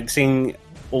 like, seeing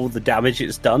all the damage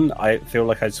it's done, I feel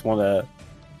like I just want to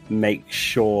make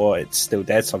sure it's still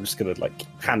dead, so I'm just going to, like,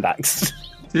 hand axe.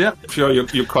 Yeah, sure,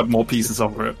 you cut more pieces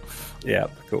over it. Yeah,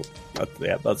 cool.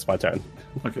 That's my turn.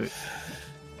 Okay.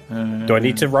 Do I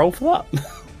need to roll for that?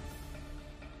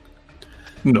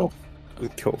 No.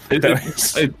 Cool.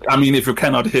 I mean, if you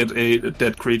cannot hit a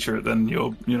dead creature, then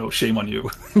shame on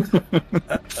you.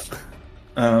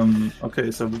 Okay,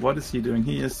 so what is he doing?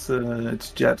 He is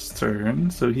it's Jet's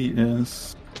turn, so he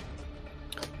is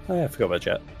Oh, yeah, I forgot about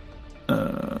Jet.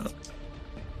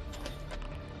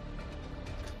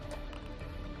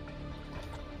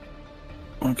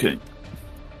 Okay.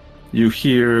 You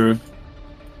hear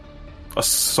a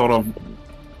sort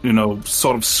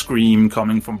of scream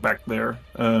coming from back there,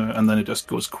 and then it just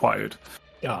goes quiet.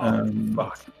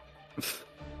 Fuck.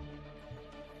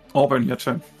 Auburn, your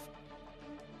turn.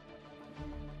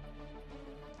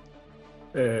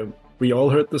 We all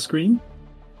heard the scream?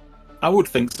 I would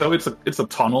think so. It's a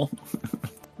tunnel.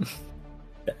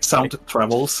 Sound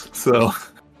travels, so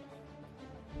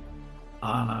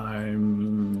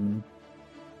I'm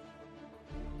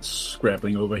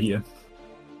scrabbling over here.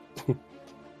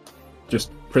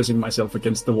 Just pressing myself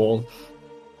against the wall.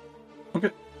 Okay.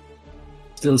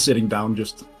 Still sitting down,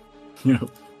 just,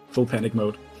 full panic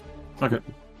mode. Okay.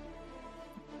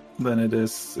 Then it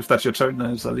is, if that's your turn,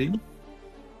 then it's Aline.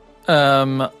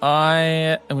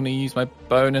 I am going to use my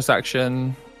bonus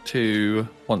action to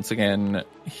once again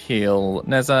heal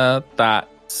Neza.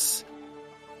 That's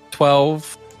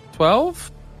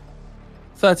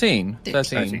 13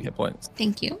 hit points.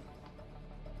 Thank you.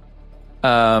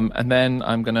 And then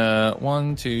I'm gonna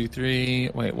 1, 2, 3.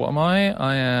 Wait, what am I?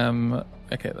 I am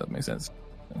okay. That makes sense.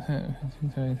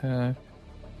 I'm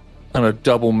gonna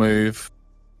double move.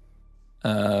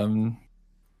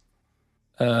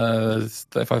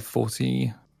 35,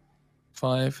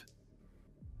 45,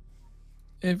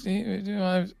 50,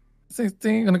 55, 60.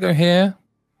 I'm gonna go here.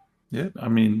 Yeah, I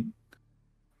mean,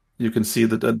 you can see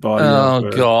the dead body.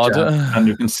 Oh God! Jack, and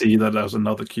you can see that there's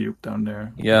another cube down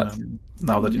there. Yeah.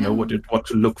 Now that you know what to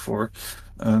look for.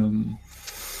 Can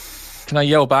I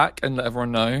yell back and let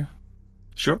everyone know?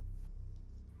 Sure.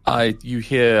 You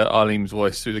hear Arlene's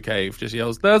voice through the cave. Just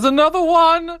yells, "There's another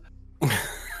one!"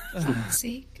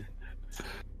 Sake.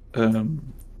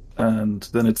 And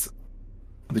then it's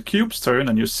the cube's turn,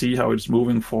 and you see how it's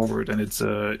moving forward, and it's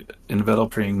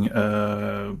enveloping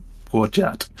poor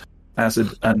Jad.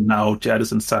 And now Jad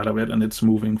is inside of it, and it's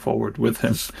moving forward with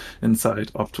him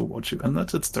inside up towards you, and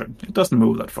that's its turn. It doesn't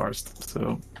move that fast.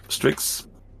 So Strix,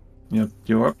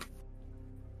 you're up.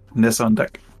 Nessa on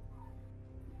deck.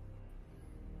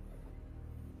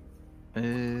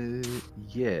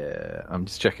 Yeah, I'm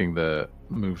just checking the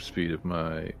move speed of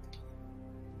my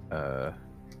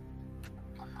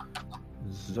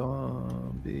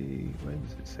zombie. Where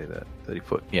does it say that? 30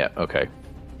 foot. Yeah, okay.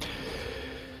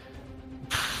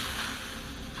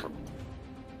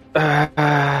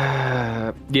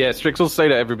 Yeah, Strix will say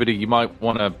to everybody, you might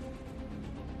want to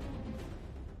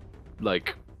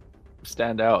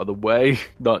stand out of the way,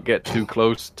 not get too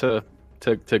close to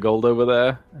Gold over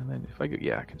there. And then if I go,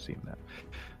 I can see him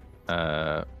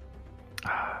now.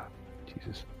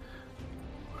 Jesus.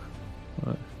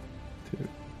 1, 2.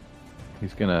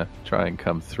 He's gonna try and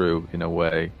come through in a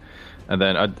way, and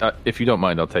then if you don't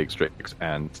mind, I'll take Strix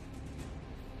and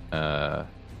the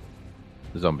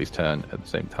zombie's turn at the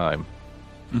same time.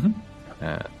 Mm-hmm.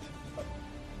 And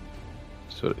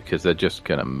so, because they're just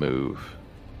gonna move,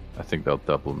 I think they'll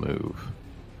double move.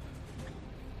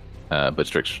 But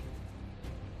Strix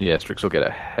will get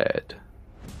ahead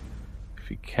if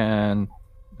he can.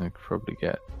 I could probably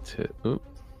get to. Ooh.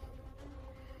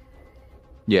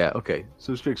 Yeah, okay.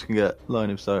 So Strix can get line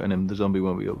of sight on him. The zombie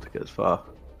won't be able to get as far.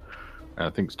 And I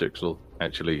think Strix will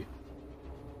actually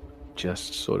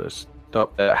just sort of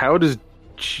stop there. How does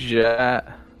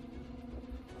Jat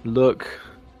look?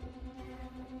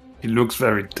 He looks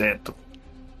very dead.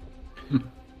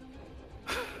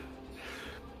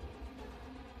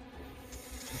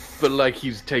 But like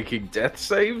he's taking death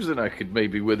saves, and I could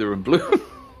maybe wither and bloom.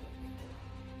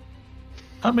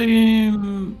 I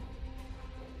mean,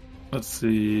 let's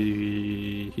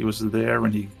see. He was there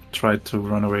when he tried to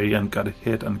run away and got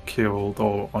hit and killed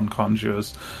or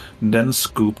unconscious, then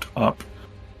scooped up.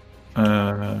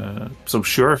 So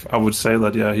sure, I would say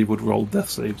that he would roll death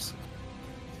saves.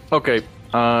 Okay,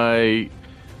 I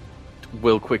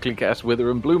will quickly cast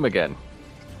Wither and Bloom again.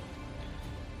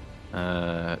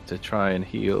 To try and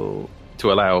heal,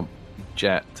 to allow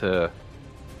Jat to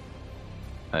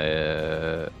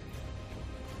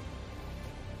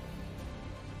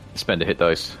spend a hit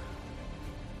dice.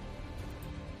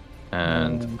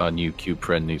 And our new cube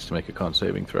friend needs to make a con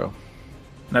saving throw.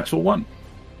 Natural 1.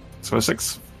 So a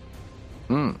 6.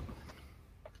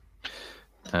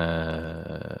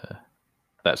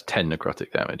 That's 10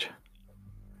 necrotic damage.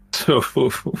 So,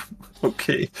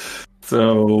 okay.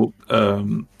 So,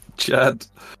 Chad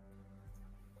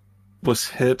was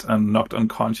hit and knocked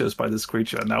unconscious by this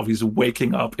creature. Now he's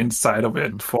waking up inside of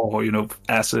it for,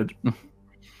 acid.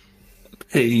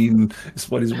 Pain is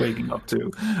what he's waking up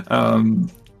to.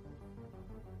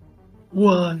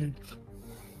 Why?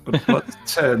 But plus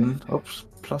 10. Oops.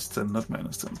 Plus 10, not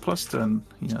minus 10. Plus 10.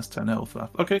 He has 10 health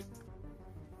left. Okay.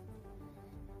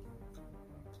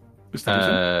 Is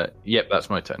that yep, that's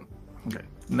my turn. Okay.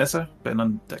 Nessa, Ben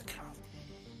on deck.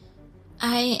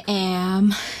 I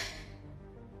am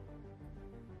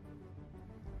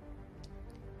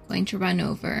going to run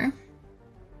over.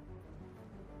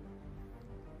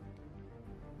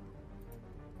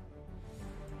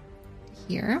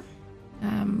 Here.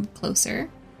 Closer.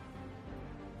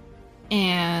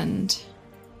 And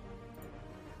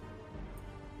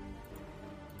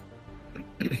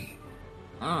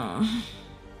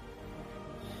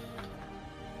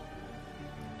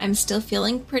I'm still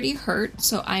feeling pretty hurt,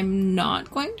 so I'm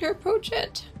not going to approach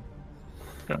it.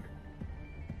 Okay.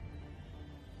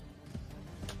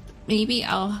 Maybe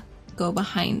I'll go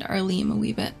behind Arlene a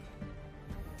wee bit.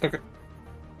 Okay.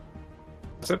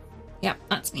 That's it. Yep,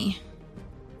 that's me.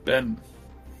 Ben.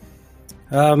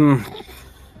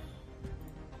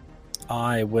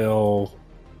 I will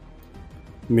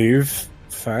move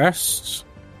first.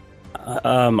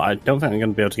 I don't think I'm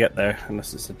going to be able to get there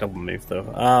unless it's a double move,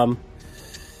 though.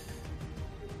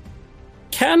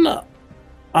 Can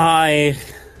I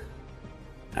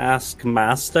ask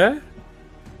Master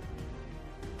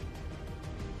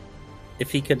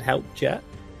if he can help Jet?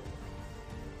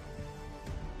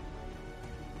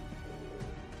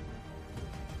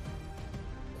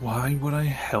 Why would I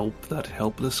help that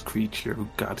helpless creature who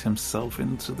got himself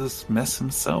into this mess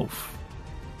himself?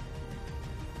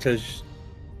 Because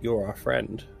you're our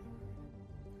friend.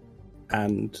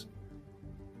 And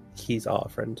he's our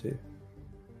friend too.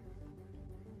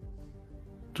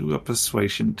 Do a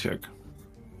persuasion check.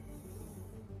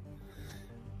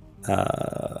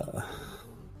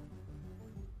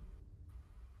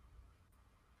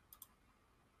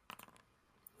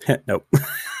 Nope.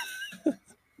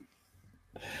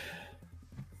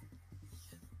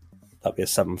 That'll be a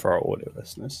 7 for our audio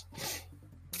listeners.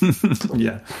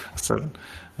 Yeah, 7.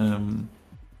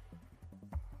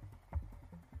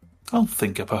 I'll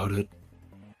think about it.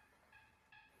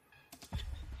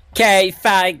 Okay,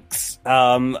 thanks.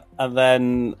 And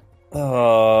then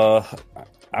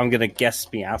I'm gonna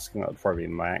guess me asking that would probably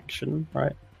be my action,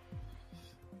 right?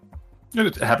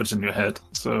 It happens in your head,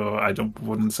 so I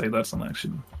wouldn't say that's an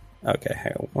action. Okay,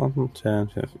 hang on. 1, 2,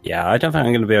 3. Yeah, I don't think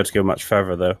I'm gonna be able to go much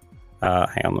further though.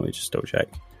 Hang on, let me just double check.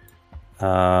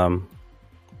 Yeah,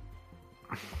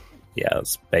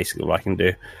 that's basically what I can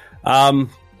do. I'm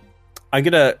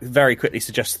gonna very quickly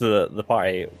suggest to the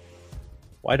party,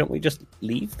 why don't we just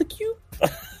leave the cube?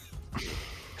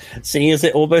 Seeing as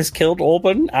it almost killed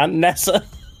Auburn and Nessa.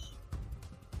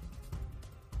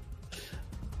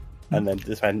 And then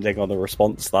depending on the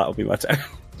response, that'll be my turn.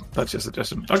 That's your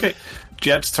suggestion. Okay,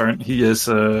 Jet's turn. He is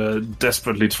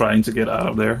desperately trying to get out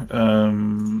of there.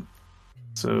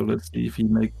 So let's see if he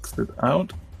makes it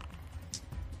out.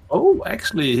 Oh,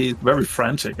 actually, he's very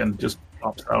frantic and just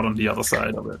pops out on the other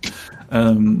side of it.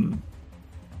 And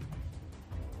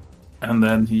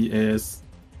then he is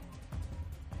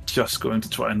just going to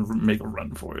try and make a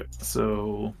run for it.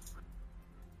 So,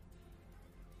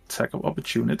 attack of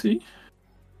opportunity.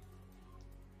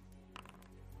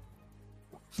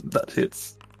 That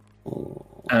hits.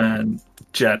 And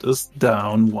Jet is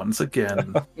down once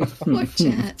again. Poor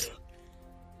Jet.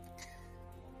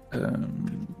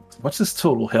 What's his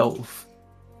total health?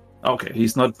 Okay,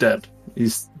 he's not dead.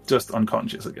 He's just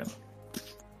unconscious again.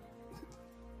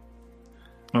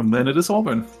 And then it is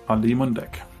Auburn. Alim on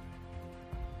deck.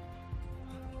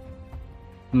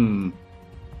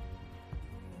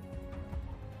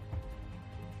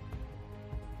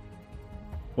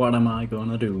 What am I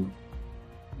gonna do?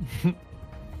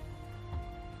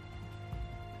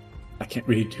 I can't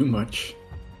really do much.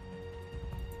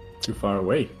 Too far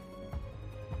away.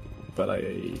 But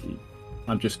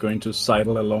I'm just going to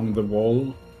sidle along the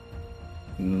wall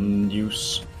and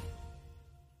use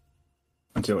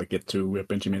until I get to where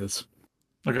Benjamin is.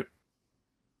 Okay.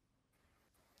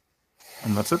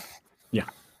 And that's it? Yeah.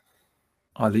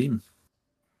 Alim.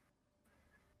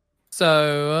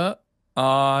 So,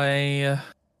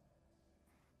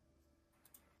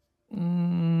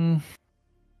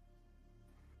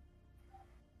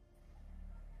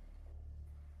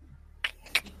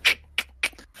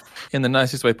 in the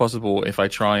nicest way possible, if I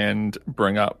try and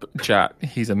bring up Jack,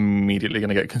 he's immediately going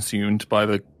to get consumed by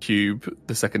the cube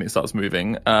the second it starts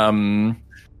moving. So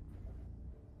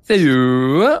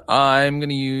I'm going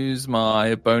to use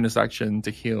my bonus action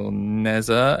to heal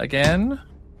Neza again.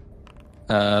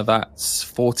 That's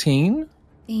 14.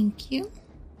 Thank you.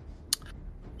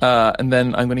 And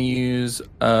then I'm going to use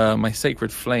my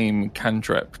Sacred Flame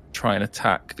cantrip to try and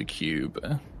attack the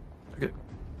cube. Okay.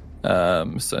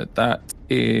 So that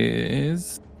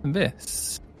is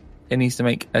this. It needs to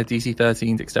make a DC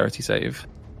 13 dexterity save.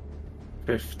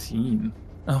 15.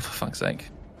 Oh, for fuck's sake.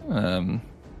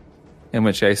 In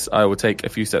which case, I will take a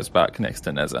few steps back next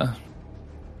to Neza.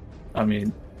 I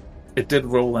mean, it did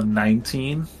roll a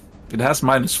 19. It has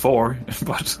 -4,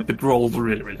 but it rolled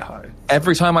really, really high.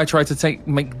 Every time I try to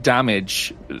make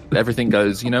damage, everything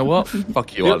goes, you know what?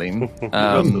 Fuck you, Arlene.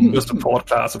 Just a port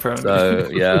class, apparently. So,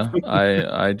 yeah,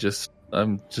 I'm just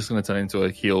going to turn into a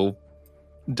heal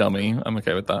dummy. I'm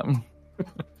okay with that.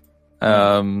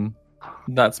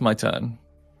 That's my turn.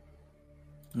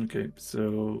 Okay,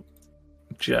 so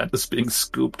Jet is being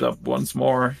scooped up once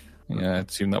more. Yeah, I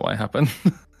assume that might happen.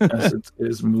 As it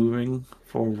is moving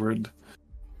forward.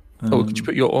 Could you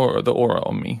put the aura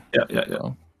on me? Yeah.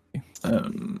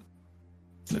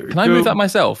 Can I move that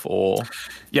myself, or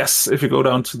Yes, if you go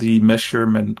down to the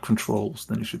measurement controls,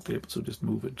 then you should be able to just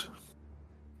move it.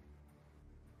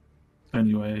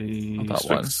 Anyway, that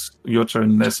Strix, your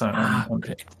turn, Nessa.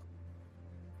 okay.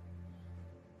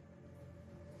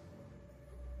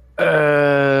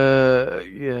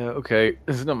 Yeah, okay.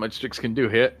 There's not much Strix can do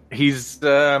here. He's,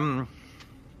 I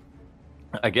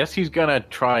guess he's gonna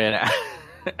try and,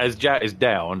 as Jat is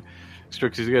down,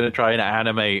 Strix is gonna try and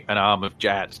animate an arm of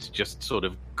Jat to just sort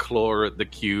of claw at the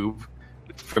cube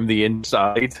from the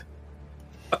inside.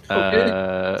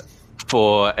 Okay.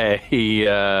 For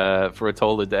a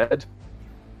Toll of Dead.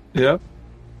 Yeah.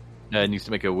 Needs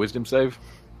to make a wisdom save.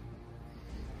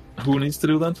 Who needs to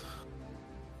do that?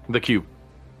 The cube.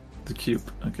 The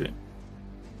cube. Okay.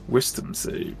 Wisdom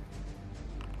save.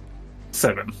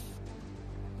 7.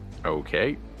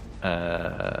 Okay.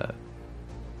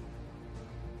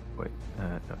 Wait,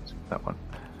 that's that one.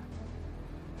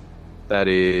 That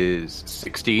is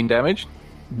 16 damage.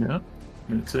 Yeah.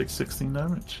 You take 16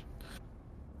 damage.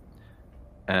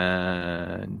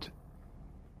 And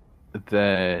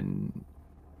then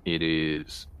it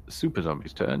is Super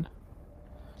Zombie's turn.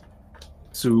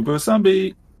 Super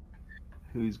Zombie.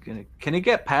 Who's gonna... Can it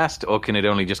get past, or can it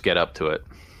only just get up to it?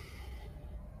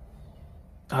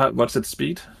 What's its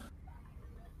speed?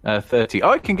 30.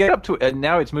 Oh, it can get up to it. And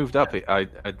now it's moved up. I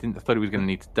thought it was going to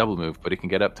need to double move, but it can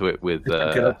get up to it with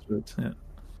Get up to it, yeah.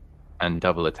 and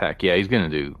double attack. Yeah, he's going to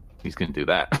do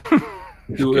that.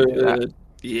 Do it.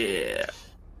 Yeah.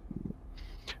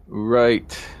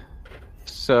 Right.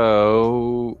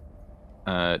 So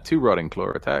 2 Rotting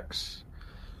Claw attacks.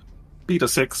 Beat a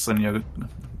 6 and you're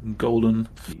golden.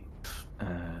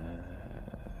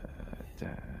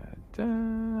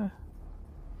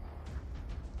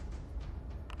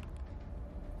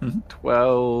 Mm-hmm.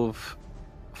 12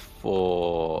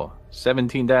 for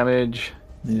 17 damage.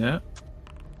 Yeah.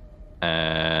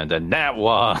 And a nat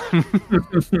 1.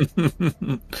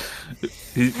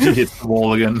 he hits the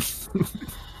wall again.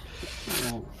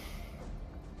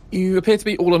 You appear to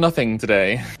be all or nothing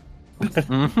today.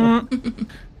 Mm-hmm.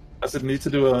 Does it need to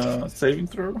do a saving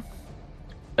throw?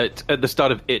 At the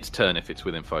start of its turn, if it's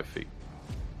within 5 feet.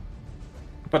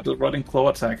 But the Rotting Claw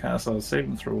attack has a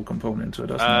saving throw component to it,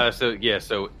 doesn't it?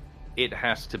 So it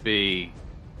has to be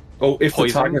if poisoned,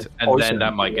 the target's and poisoned, then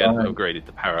that might get upgraded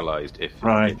to paralyzed if it's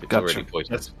gotcha. already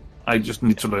poisoned. I just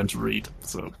need to learn to read,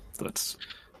 so that's...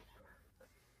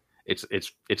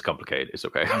 It's complicated. It's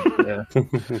okay. Yeah.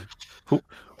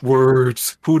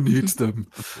 Words. Who needs them?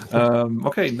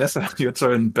 Okay, Nessa, your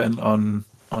turn. Ben on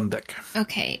deck.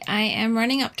 Okay, I am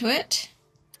running up to it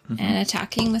and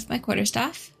attacking with my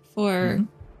quarterstaff for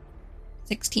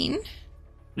 16.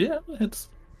 Yeah, it's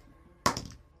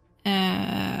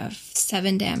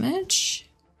 7 damage.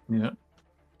 Yeah.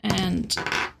 And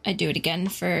I do it again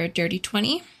for dirty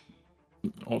 20.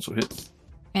 Also hits.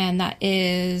 And that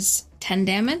is 10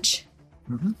 damage.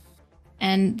 Mm-hmm.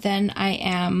 And then I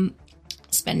am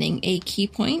spending a key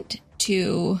point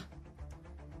to...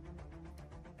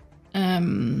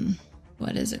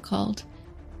 what is it called?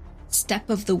 Step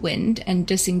of the Wind and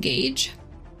disengage.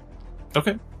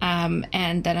 Okay.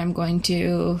 And then I'm going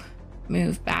to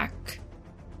move back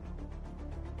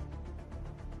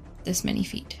this many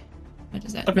feet. What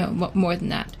is that? Okay. No, more than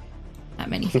that. That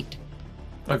many feet.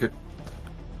 Okay.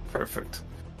 Perfect.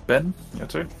 Ben, your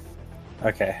turn.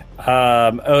 Okay.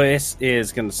 OS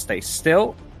is going to stay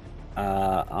still.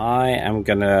 I am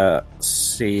going to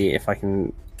see if I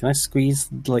can... Can I squeeze,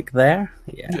 like, there?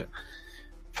 Yeah.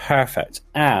 Perfect.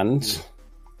 And...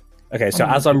 Okay, so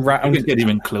as I'm... You can get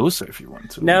even closer if you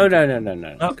want to. No.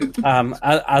 Okay.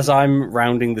 As I'm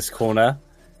rounding this corner,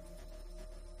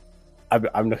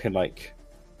 I'm looking like...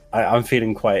 I'm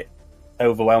feeling quite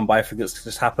overwhelmed by everything that's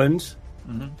just happened.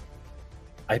 Mm-hmm.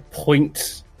 I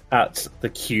point at the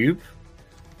cube,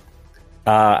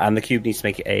 and the cube needs to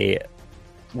make a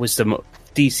Wisdom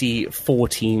DC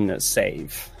 14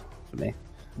 save for me.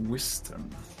 Wisdom.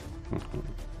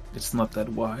 It's not that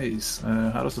wise.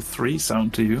 How does a 3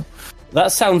 sound to you?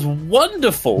 That sounds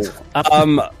wonderful.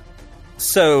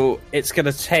 So it's going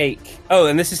to take... Oh,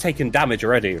 and this is taking damage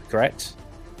already, correct?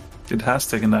 It has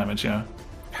taken damage, yeah.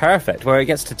 Perfect. Where it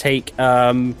gets to take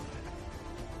 2d12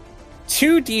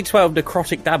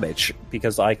 necrotic damage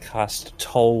because I cast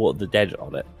Toll the Dead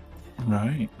on it.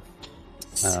 Right.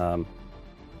 So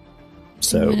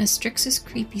Strix's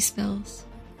creepy spells.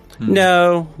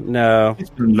 No. He's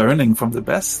been learning from the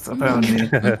best, apparently.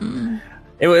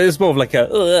 It was more of like a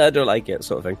I don't like it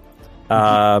sort of thing.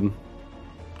 Oh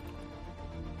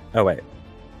wait.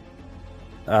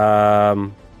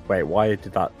 Wait, why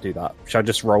did that do that? Should I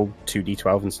just roll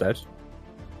 2d12 instead?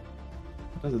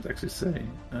 What does it actually say?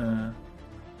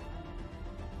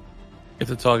 If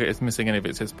the target is missing any of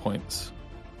its hit points.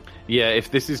 Yeah,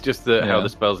 if this is just how the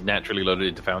spell's naturally loaded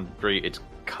into Foundry, it's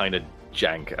kind of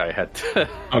jank. I had to.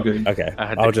 Okay. I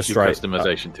had I'll to just do write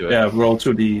customization to it. Yeah, roll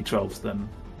 2d12s then.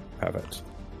 Perfect.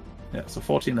 Yeah, so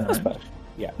 49. That's bad.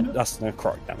 Yeah, that's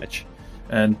necrotic damage.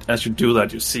 And as you do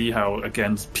that, you see how,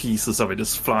 again, pieces of it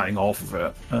is flying off of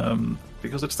it,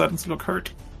 because it's starting to look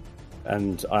hurt.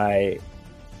 And I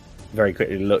very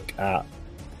quickly look at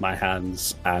my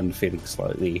hands and feeling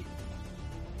slightly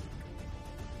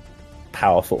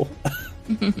powerful.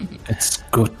 It's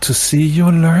good to see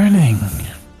you're learning.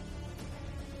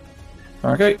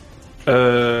 Okay.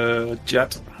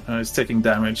 Jet is taking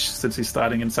damage since he's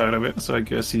starting inside of it, so I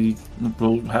guess he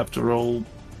will have to roll.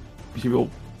 He will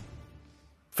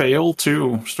fail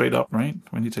too, straight up, right?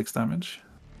 When he takes damage.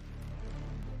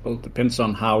 Well, it depends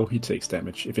on how he takes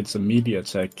damage. If it's a melee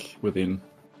attack within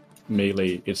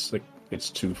melee, it's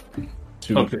two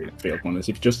failed ones.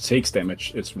 If he just takes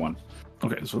damage, it's one.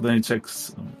 Okay, so then he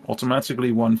takes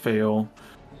automatically one fail.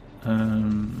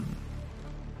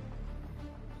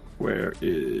 Where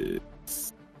is...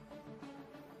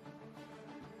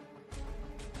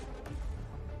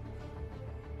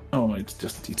 Oh, it's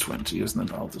just a d20, isn't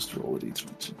it? I'll just roll a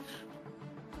d20.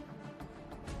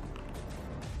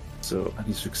 So, and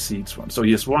he succeeds one. So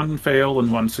he has one fail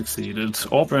and one succeeded.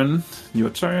 Auburn, your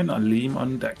turn. Aleem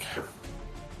on deck.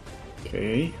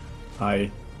 Okay. I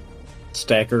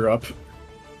stagger up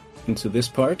into this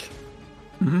part.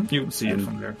 Mm-hmm. You can see it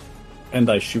from there. And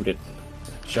I shoot it.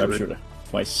 Sharpshooter.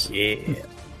 Twice. Yeah.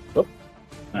 Oh.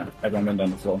 Everyone went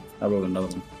on the floor. I rolled another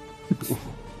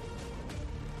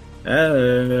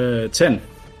one. 10.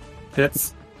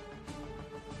 Hits.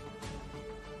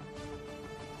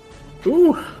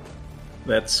 Ooh.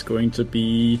 That's going to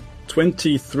be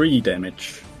 23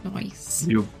 damage. Nice.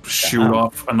 You shoot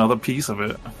off another piece of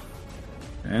it.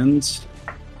 And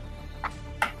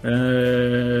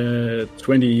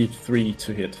 23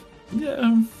 to hit.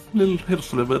 Yeah,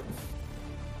 hits a little bit.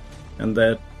 And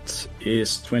that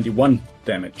is 21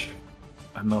 damage.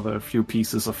 Another few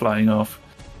pieces are flying off.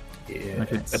 Yeah.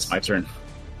 Okay, That's my turn.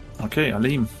 Okay,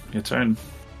 Aleem, your turn.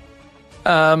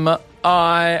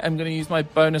 I am going to use my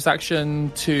bonus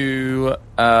action to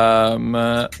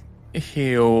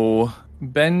heal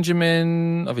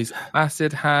Benjamin of his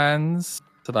acid hands.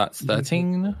 So that's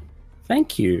 13.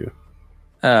 Thank you.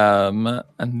 And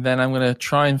then I'm going to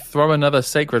try and throw another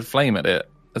sacred flame at it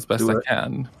as best I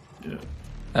can. Yeah.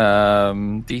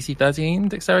 DC 13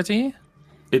 dexterity.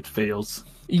 It fails.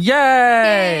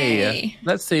 Yay!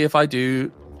 Let's see if I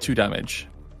do 2 damage.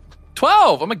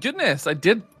 12! Oh my goodness, I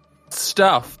did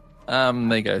stuff. There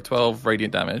you go, 12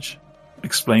 radiant damage.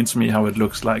 Explain to me how it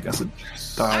looks like as it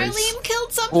dies. Arlene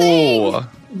killed something! Oh,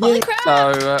 Holy crap!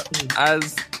 so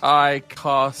as I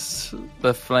cast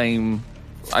the flame,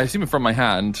 I assume from my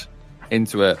hand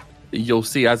into it, you'll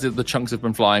see as the chunks have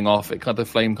been flying off, the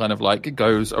flame kind of like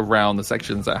goes around the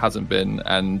sections that it hasn't been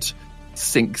and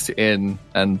sinks in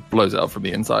and blows it up from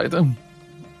the inside.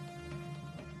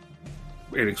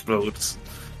 It explodes.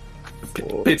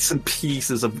 Bits and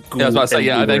pieces of goo. Yeah, I was about to say,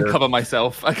 I then everywhere. cover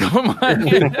myself. I cover my...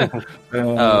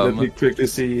 Let me quickly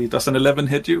see. Does an 11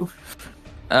 hit you?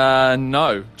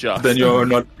 No, just. Then you're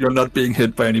not being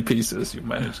hit by any pieces. You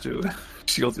managed to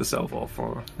shield yourself off.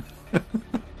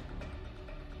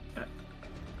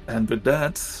 And with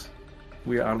that,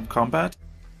 we are out of combat.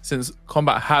 Since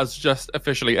combat has just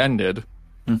officially ended,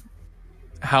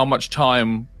 how much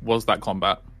time was that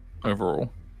combat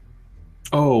overall?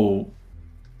 Oh,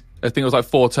 I think it was like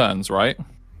 4 turns, right?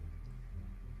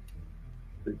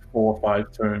 4 or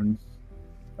 5 turns.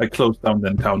 I closed down the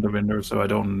encounter window, so I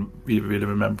don't really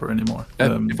remember anymore.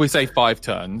 If we say 5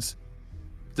 turns,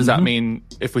 does that mean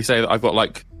if we say that I've got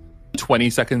like 20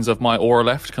 seconds of my aura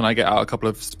left, can I get out a couple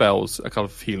of spells, a couple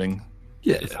of healing?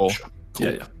 Yeah, before? sure.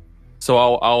 Cool. Yeah. So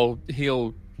I'll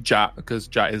heal Jat because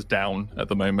Jat is down at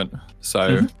the moment.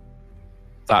 So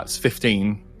that's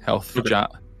 15 health for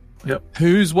Jat. Yep.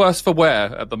 Who's worse for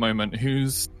wear at the moment?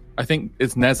 I think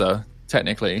it's Neza,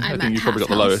 technically. I I'm think at you probably got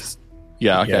the half health. lowest.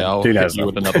 Yeah, okay, Yeah, I'll do hit Neza. you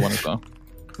with another one as well.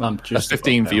 That's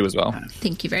 15 for you as well.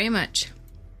 Thank you very much.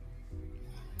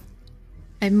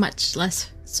 I'm much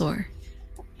less sore.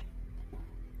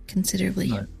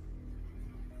 Considerably. Right.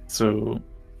 So,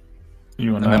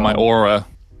 you And then my aura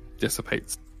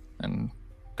dissipates and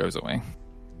goes away.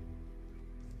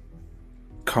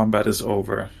 Combat is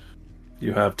over.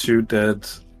 You have 2 dead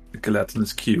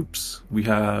gelatinous cubes. We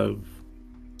have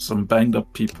some banged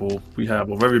up people. We have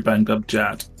a very banged up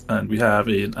Jat, and we have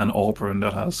an Auburn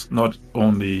that has not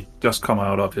only just come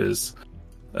out of his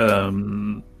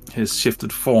his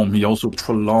shifted form, he also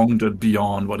prolonged it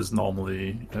beyond what is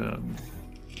normally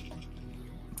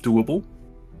doable.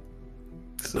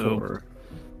 So, For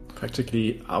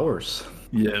practically hours.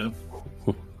 yeah.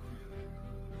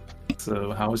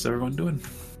 So, how is everyone doing?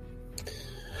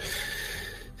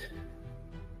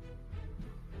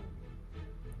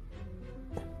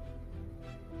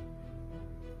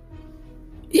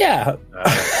 Yeah.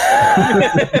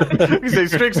 So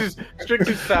Strix is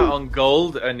sat on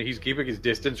gold, and he's keeping his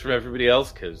distance from everybody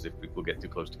else, because if people get too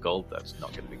close to gold, that's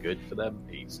not going to be good for them.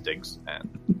 He stinks, and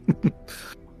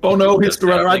Oh no, he's Just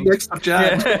right happening. next to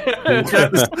Jan.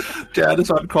 Jan is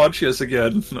unconscious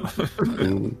again.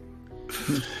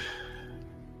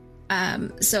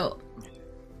 So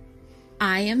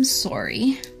I am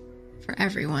sorry for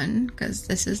everyone, because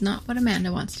this is not what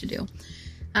Amanda wants to do.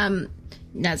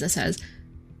 Neza says,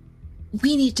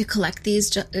 we need to collect these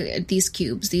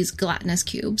cubes, these gelatinous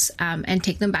cubes, and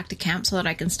take them back to camp so that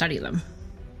I can study them.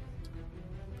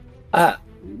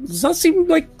 Does that seem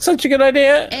like such a good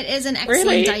idea? It is an excellent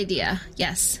Really? idea.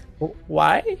 Yes.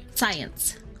 Why?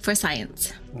 Science. For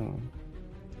science.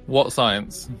 What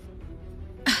science?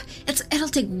 It'll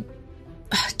take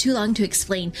too long to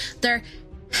explain. They're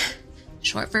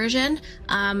short version,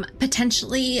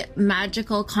 potentially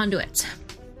magical conduits.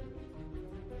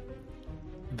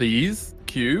 These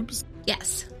cubes?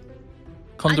 Yes.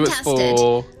 Conduits Untested.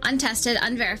 for... Untested,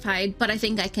 unverified, but I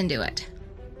think I can do it.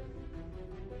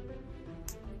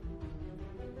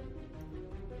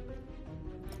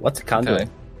 What's a conduit?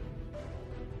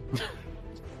 Okay.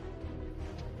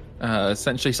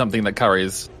 Essentially something that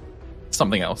carries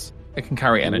something else. It can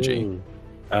carry energy. Ooh.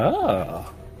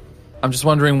 Oh. I'm just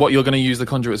wondering what you're going to use the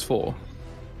conduits for.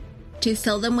 To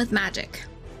fill them with magic.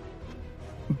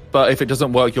 But if it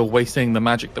doesn't work, you're wasting the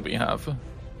magic that we have.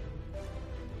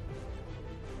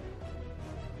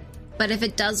 But if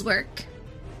it does work,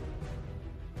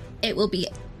 it will be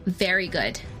very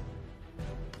good.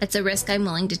 It's a risk I'm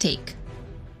willing to take.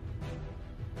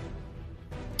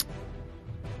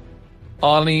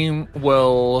 Arlene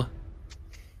will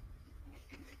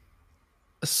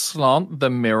slant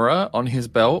the mirror on his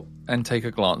belt and take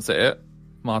a glance at it,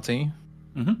 Marty,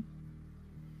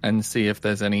 and see if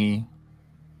there's any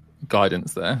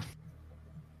guidance there.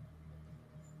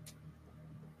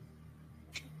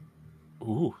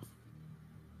 Ooh.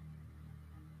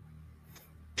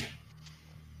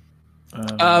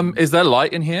 Is there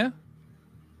light in here?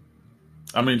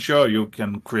 I mean, sure, you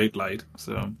can create light.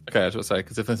 So Okay, I was going to say,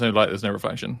 because if there's no light, there's no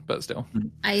reflection, but still.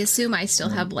 I assume I still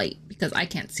have light because I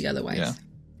can't see otherwise.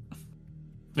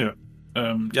 Yeah.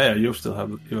 yeah, you still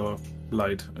have your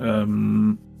light.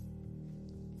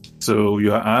 So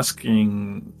you're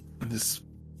asking this.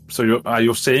 So are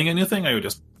you saying anything? Or are you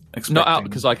just expecting? Not out,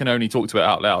 because I can only talk to it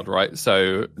out loud, right?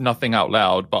 So nothing out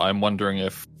loud, but I'm wondering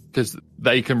if, because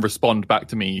they can respond back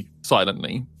to me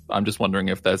silently, I'm just wondering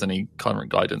if there's any current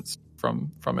guidance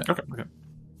from it. Okay.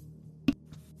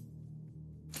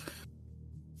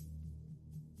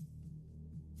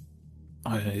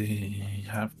 I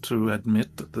have to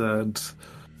admit that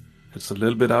it's a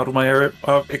little bit out of my area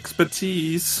of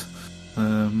expertise.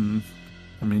 I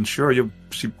mean, sure, you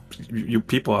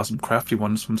people are some crafty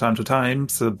ones from time to time,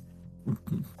 so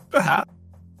perhaps.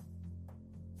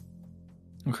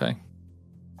 Okay.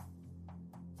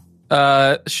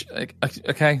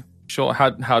 Okay. Sure.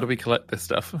 How do we collect this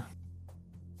stuff?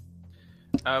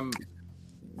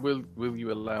 Will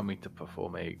you allow me to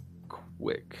perform a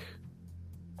quick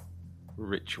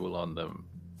ritual on them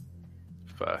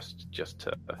first, just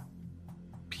to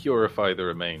purify the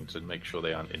remains and make sure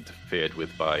they aren't interfered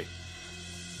with by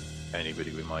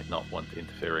anybody we might not want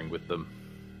interfering with them?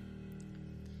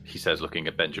 He says, looking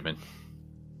at Benjamin.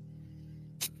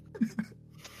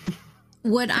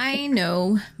 Would I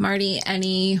know, Marty,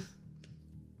 any...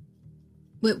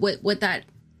 Would that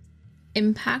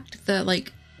impact the,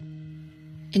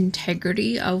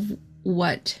 integrity of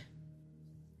what...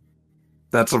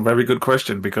 That's a very good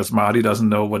question, because Marty doesn't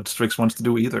know what Strix wants to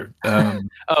do either.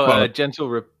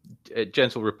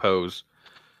 Gentle repose.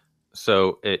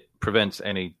 So it prevents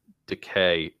any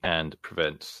decay and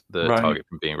prevents the Right. target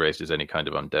from being raised as any kind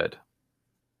of undead.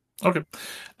 Okay.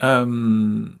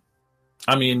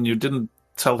 I mean, you didn't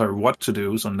tell her what to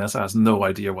do, so Nessa has no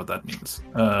idea what that means.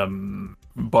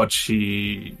 But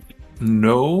she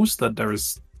knows that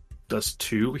there's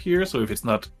two here, so if it's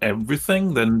not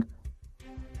everything, then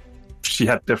she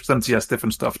has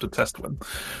different stuff to test with.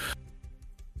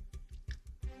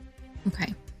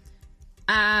 Okay.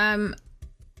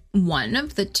 One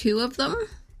of the two of them.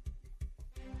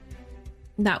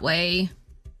 That way,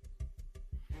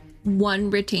 one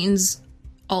retains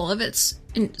all of its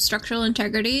structural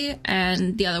integrity,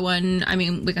 and the other one, I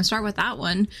mean, we can start with that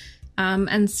one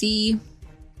and see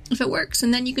if it works,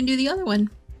 and then you can do the other one.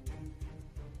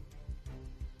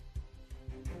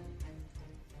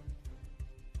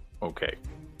 Okay.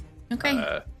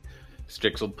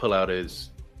 Strix will pull out his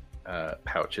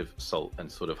pouch of salt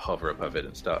and sort of hover above it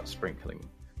and start sprinkling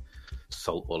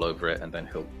salt all over it, and then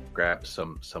he'll grab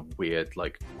some weird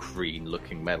like green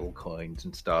looking metal coins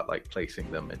and start like placing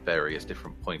them at various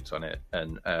different points on it,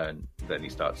 and then he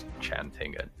starts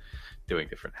chanting and doing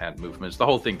different hand movements. The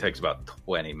whole thing takes about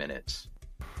 20 minutes.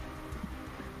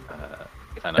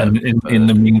 In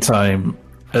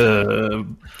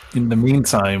the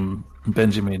meantime,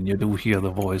 Benjamin, you do hear the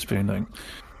voice being like,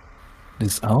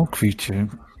 "This owl creature,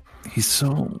 he's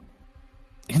so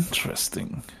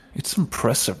interesting. It's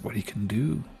impressive what he can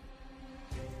do."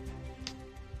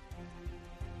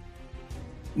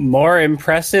 More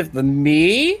impressive than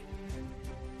me?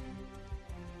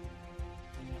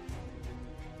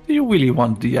 Do you really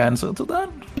want the answer to that?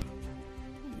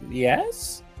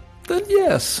 Yes? Then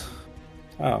yes.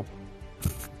 Oh.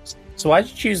 So why'd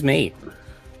you choose me?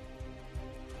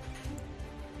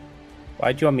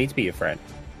 Why'd you want me to be your friend?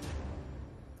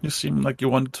 You seem like you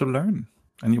wanted to learn,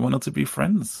 and you wanted to be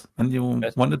friends, and you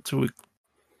wanted to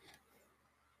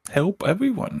help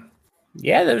everyone.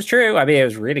 Yeah, that was true. I mean, it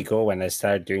was really cool when I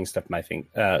started doing stuff with my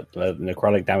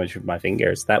necrotic damage with my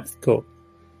fingers. That was cool.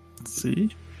 See?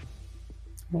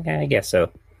 Okay, I guess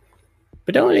so.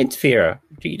 But don't interfere.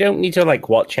 You don't need to like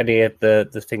watch any of the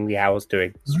thing the owl's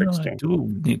doing. No, I do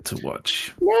need to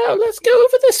watch. No, let's go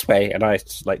over this way. And I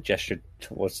like gestured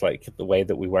towards like the way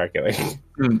that we were going.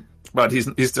 But he's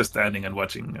just standing and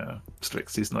watching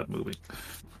Strix. He's not moving.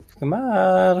 Come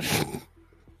on.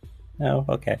 No,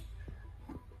 okay.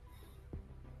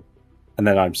 And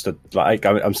then I'm stood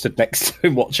next to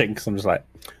him watching because I'm just like,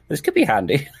 this could be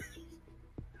handy.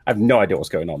 I have no idea what's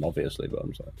going on, obviously, but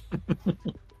I'm sorry.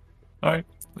 All right,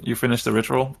 you finish the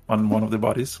ritual on one of the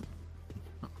bodies.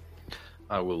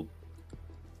 I will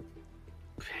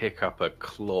pick up a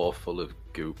claw full of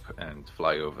goop and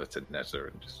fly over to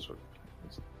Nezza and just sort of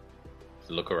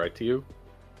look alright to you.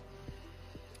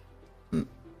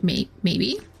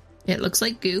 Maybe it looks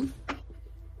like goo.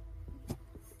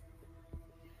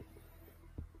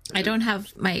 I don't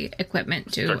have my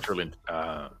equipment to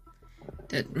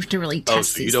really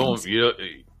test these things. You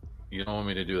don't want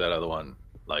me to do that other one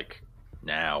like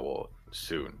now or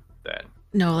soon then?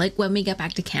 No, like when we get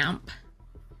back to camp.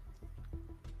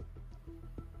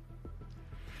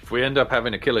 If we end up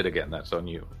having to kill it again, that's on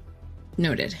you.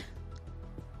 Noted.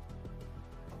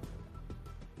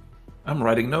 I'm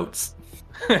writing notes.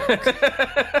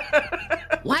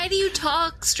 Why do you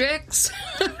talk, Strix?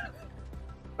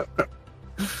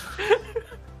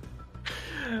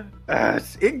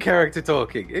 It's in character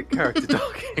talking.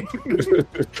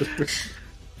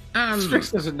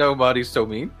 Strix doesn't know Marty's so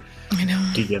mean. I know.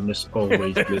 DM is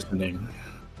always listening.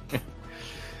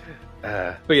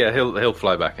 But yeah, he'll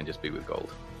fly back and just be with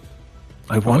Gold.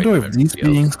 I wonder if these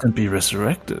beings can be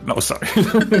resurrected. No, sorry.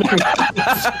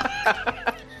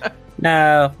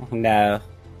 No.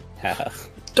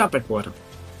 Stop it, Water.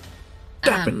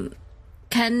 Stop it.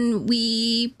 Can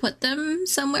we put them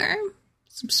somewhere?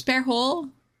 Some spare hole?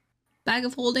 Bag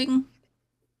of holding?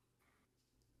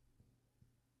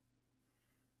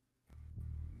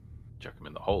 Chuck them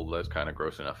in the hole. That's kind of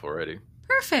gross enough already.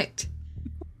 Perfect.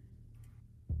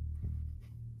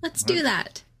 Let's do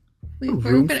that.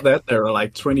 Room for that. There are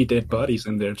like 20 dead bodies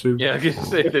in there too. Yeah, I can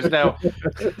say there's now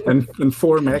and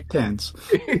 4 mag cans.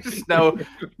 now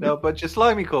a bunch of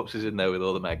slimy corpses in there with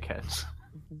all the mag cans.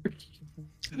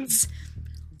 It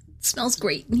smells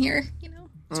great in here, you know.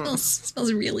 It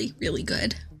smells really, really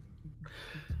good.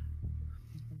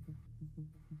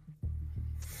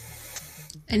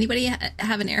 Anybody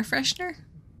have an air freshener?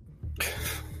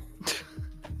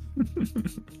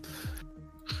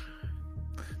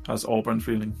 How's Auburn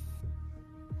feeling?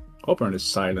 Auburn is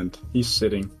silent. He's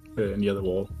sitting near the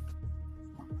wall.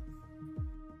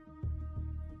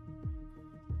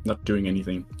 Not doing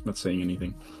anything. Not saying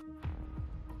anything.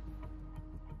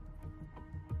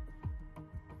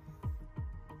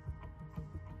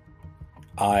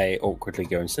 I awkwardly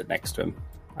go and sit next to him.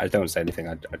 I don't say anything.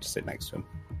 I just sit next to him.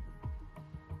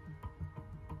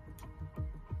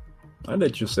 I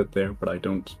let you sit there, but I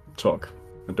don't talk.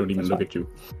 I don't even look at you.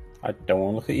 I don't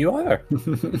want to look at you either.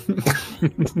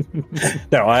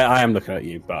 No, I am looking at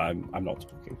you, but I'm not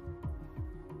talking.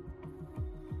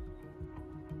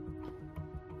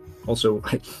 Also,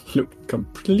 I look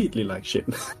completely like shit.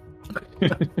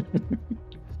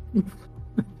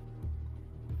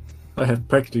 I have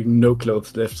practically no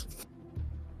clothes left.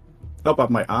 about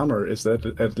my armor. Is that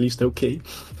at least okay?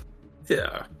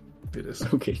 Yeah, it is.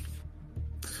 Okay.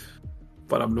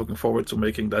 But I'm looking forward to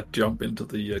making that jump into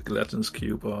the gelatinous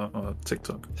cube or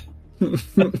TikTok.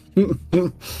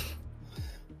 Oh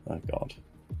god.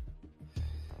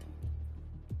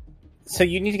 So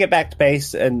you need to get back to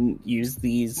base and use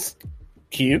these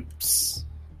cubes?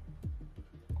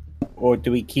 Or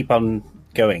do we keep on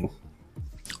going?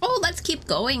 Oh, let's keep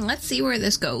going. Let's see where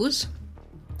this goes.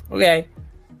 Okay.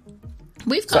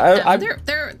 We've got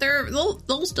them.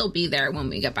 They'll still be there when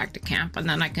we get back to camp, and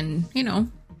then I can,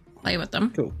 play with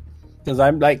them. Cool. Because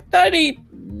I'm like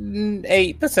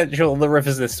 98% sure the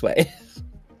river's this way.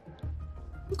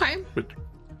 Okay.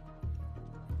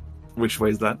 Which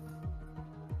way is that?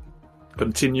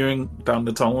 Continuing down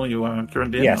the tunnel you are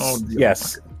currently in? Yes,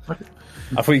 yes. Okay.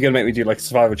 I thought you were going to make me do like a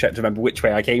survival check to remember which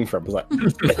way I came from. I was like...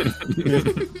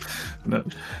 No.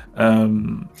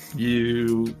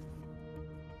 You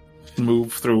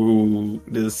move through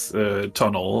this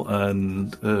tunnel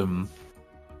and...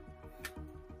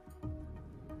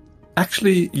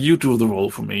 Actually, you do the roll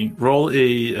for me. Roll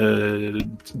a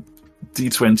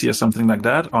d20 or something like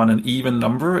that. On an even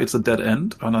number, it's a dead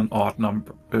end. On an odd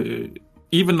number...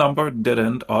 even number, dead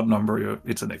end, odd number,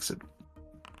 it's an exit.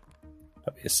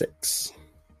 That'd be a 6.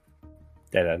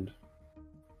 Dead end.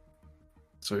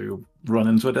 So you run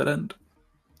into a dead end.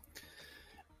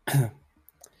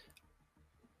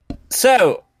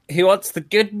 So, who wants the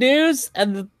good news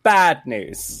and the bad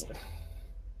news?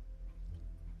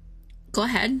 Go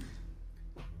ahead.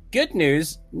 Good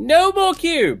news, no more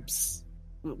cubes!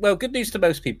 Well, good news to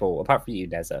most people, apart from you,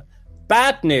 Neza.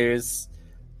 Bad news,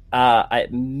 I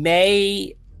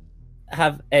may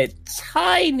have a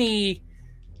tiny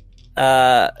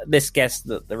misguess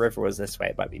that the river was this way.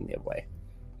 It might be the other way.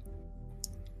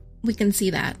 We can see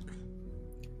that.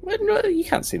 Well, no, you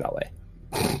can't see that way.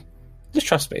 Just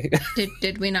trust me.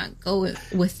 Did we not go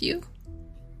with you?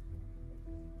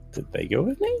 Did they go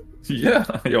with me? Yeah,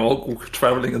 you're all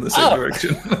traveling in the same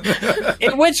direction.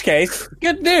 In which case,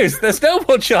 good news. There's no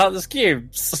more chance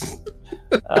cubes.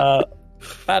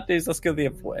 Bad news, let's go the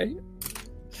other way.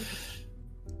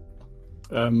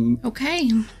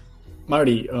 Okay.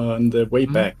 Marty, on the way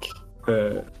back,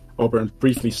 Auburn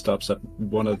briefly stops at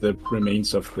one of the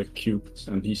remains of the cubes,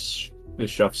 and he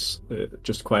shoves,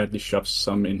 just quietly shoves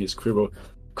some in his quiver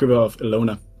of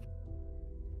Elona.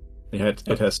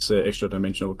 It has extra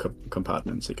dimensional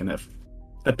compartments. It can have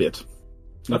a bit,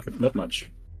 not much,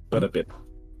 but a bit.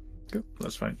 Good,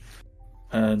 that's fine.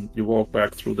 And you walk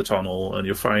back through the tunnel, and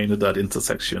you find that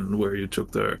intersection where you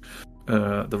took the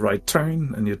right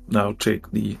turn, and you now take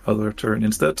the other turn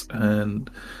instead. And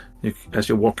as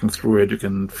you're walking through it, you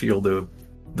can feel the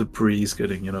breeze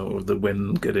getting, or the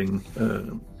wind getting.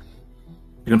 You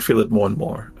can feel it more and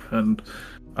more. And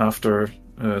after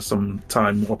some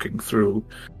time walking through,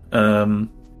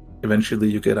 eventually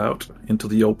you get out into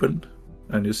the open,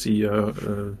 and you see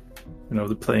the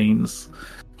plains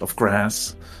of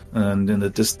grass, and in the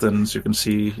distance you can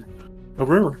see a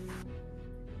river.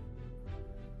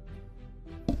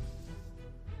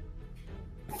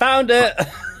 Found it.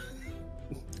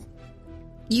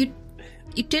 You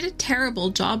did a terrible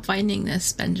job finding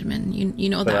this, Benjamin. You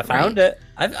know that, I found right?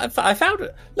 it. I found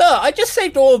it. Look, I just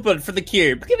saved Auburn for the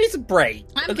cube. Give me some break,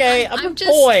 okay? I'm a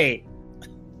boy.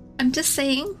 I'm just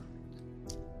saying.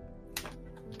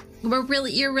 You're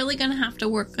really gonna have to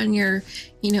work on your,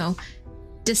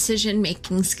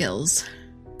 decision-making skills.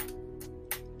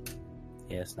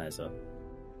 Yes, Neza.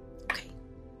 Okay.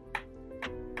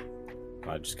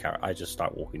 I just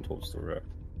start walking towards the river.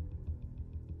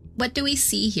 What do we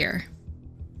see here?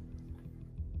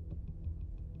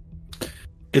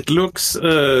 It looks,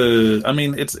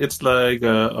 it's like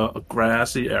a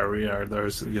grassy area.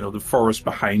 There's, the forest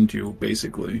behind you,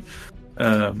 basically.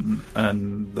 And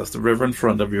there's the river in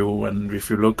front of you. And if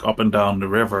you look up and down the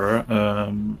river,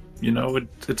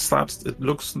 it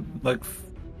looks like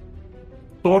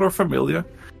sort of familiar.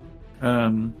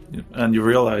 And you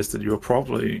realize that you're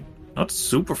probably not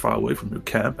super far away from your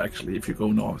camp, actually, if you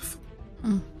go north.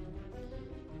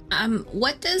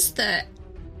 What does the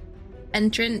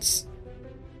entrance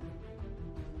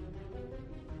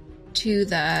to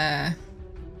the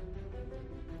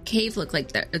cave look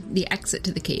like? The exit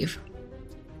to the cave?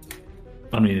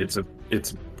 I mean, it's a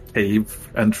cave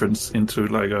entrance into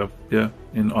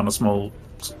on a small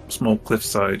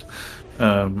cliffside.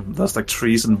 There's like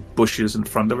trees and bushes in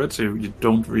front of it, so you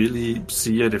don't really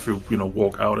see it if you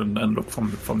walk out and look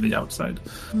from the outside.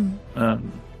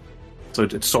 So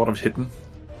it's sort of hidden.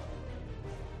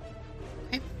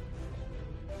 Okay.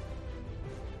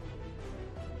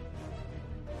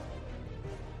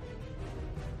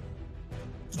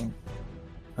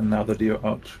 And now that you're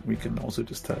out, we can also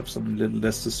just have some little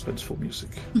less suspenseful music.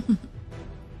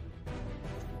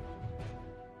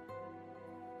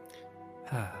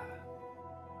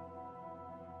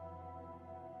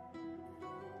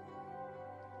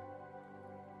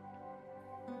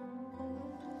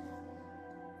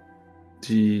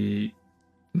 The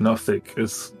Nothic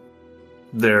is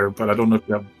there, but I don't know if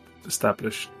you have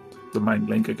established the mind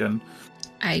link again.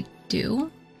 I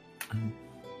do.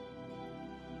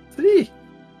 See?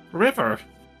 River.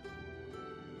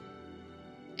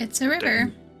 It's a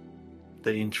river.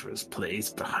 Dangerous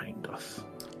place behind us.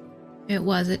 It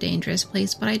was a dangerous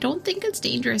place, but I don't think it's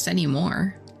dangerous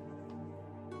anymore.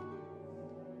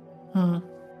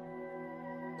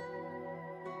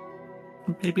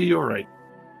 Maybe you're right.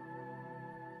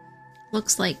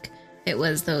 Looks like it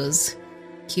was those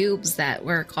cubes that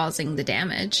were causing the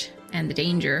damage and the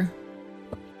danger.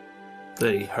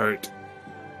 They hurt.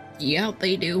 Yeah,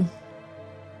 they do.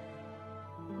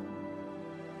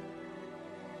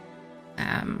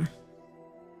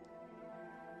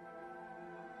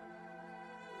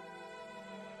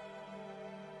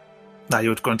 Now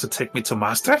you're going to take me to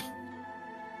Master?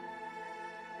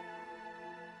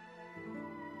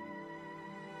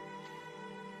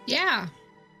 Yeah.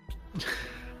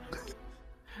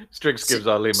 Strix gives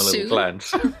Arlim a little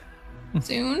glance.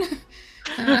 Soon.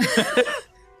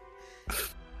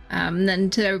 Then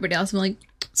to everybody else, I'm like,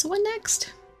 so what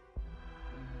next?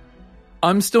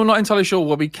 I'm still not entirely sure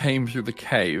why we came through the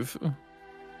cave.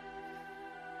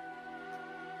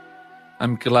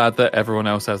 I'm glad that everyone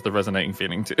else has the resonating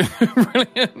feeling too.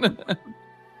 Brilliant.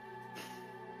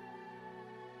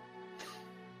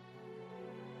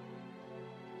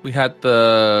 We had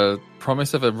the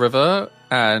promise of a river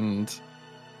and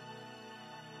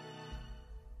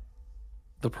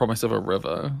the promise of a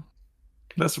river.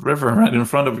 There's a river right in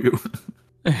front of you.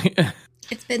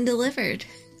 It's been delivered.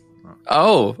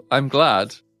 Oh, I'm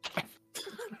glad.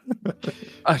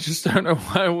 I just don't know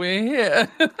why we're here.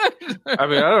 I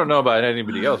mean, I don't know about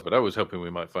anybody else, but I was hoping we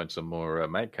might find some more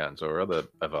mag cans or other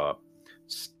of our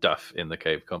stuff in the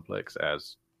cave complex,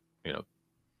 as you know.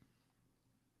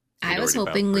 I was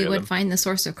hoping we would find the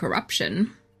source of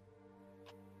corruption.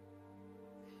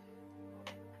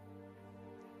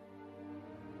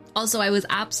 Also, I was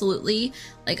absolutely,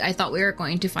 I thought we were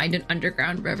going to find an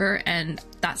underground river, and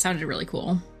that sounded really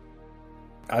cool.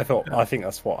 I think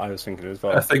that's what I was thinking as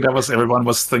well. I think that was everyone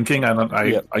was thinking, and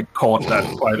I caught that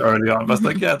quite early on. I was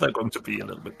like, yeah, they're going to be a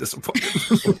little bit disappointed.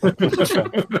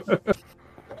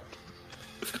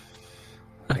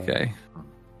 Okay.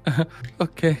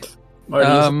 Okay.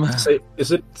 Marty,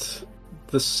 is it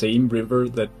the same river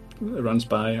that runs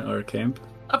by our camp?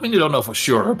 I mean, you don't know for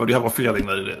sure, but you have a feeling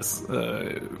that it is.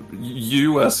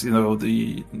 You, as you know,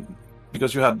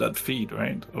 because you had that feed,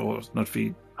 right? Or not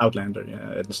feed. Outlander,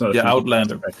 yeah. It's not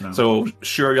Outlander. Right now. So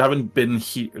sure, you haven't been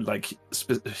here,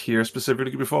 here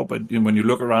specifically before, but when you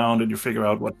look around and you figure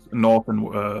out what north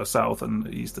and south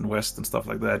and east and west and stuff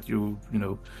like that, you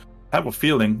have a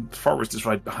feeling the forest is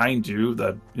right behind you.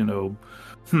 That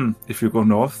if you go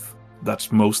north, that's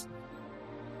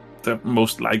they're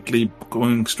most likely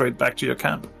going straight back to your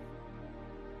camp.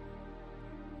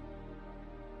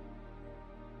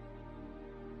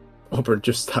 Auburn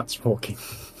just starts walking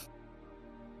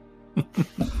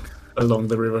along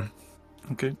the river.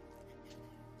 Okay.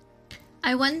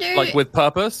 I wonder... Like with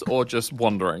purpose or just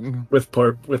wandering? With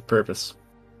purpose.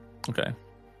 Okay.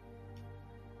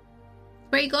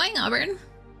 Where are you going, Auburn?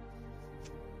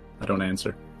 I don't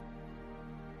answer.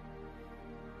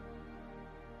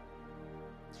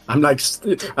 I'm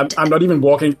not even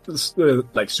walking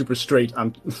super straight.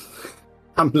 I'm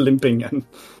limping and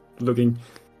looking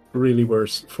really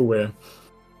worse for wear.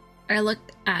 I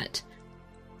looked at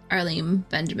Arlim,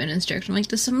 Benjamin, and Strix. I'm like,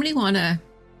 does somebody want to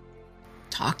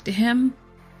talk to him?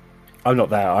 I'm not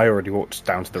there. I already walked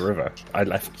down to the river. I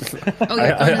left. Oh,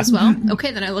 you're gone as well?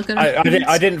 Okay, then I look at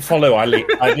I didn't follow. I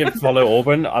didn't follow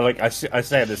Auburn. I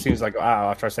said as soon as I got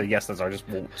out, after I said yes, I just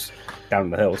walked down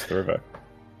the hill to the river.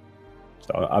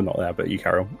 So I'm not there, but you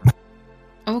carry on.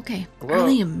 Okay.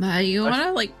 Arlim, you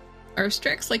want to, or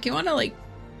Strix, you want to,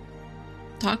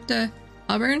 talk to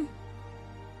Auburn?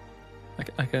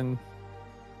 I can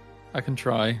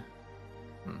try.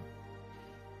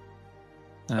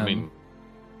 I mean,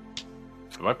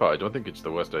 for my part, I don't think it's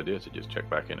the worst idea to just check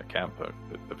back in a camp. At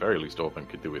the very least, Auburn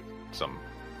could do with some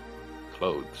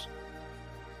clothes.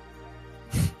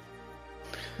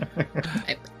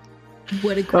 I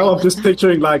would agree. Oh, I'm with just that.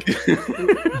 picturing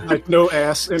no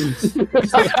ass in.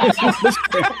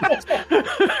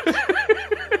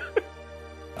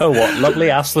 Oh, what lovely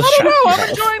assless I chat. don't know, I'm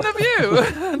enjoying the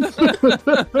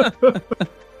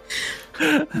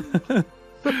view.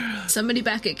 Somebody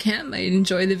back at camp might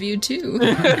enjoy the view too.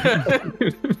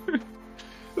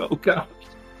 Oh god.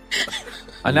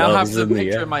 I now have Love's the in the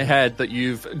picture air. in my head that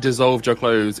you've dissolved your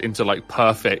clothes into like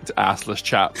perfect assless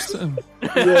chaps.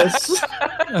 Yes.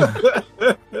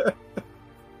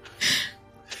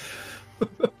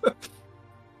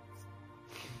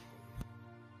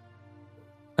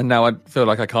 And now I feel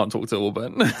like I can't talk to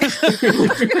Auburn.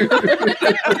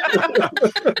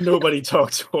 Nobody talk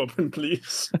to Auburn,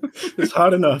 please. It's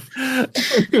hard enough.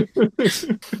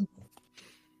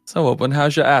 So Auburn,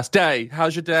 how's your ass? Day?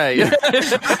 How's your day?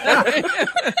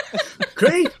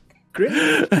 Great.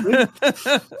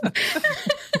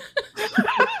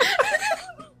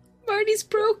 Marty's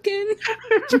broken.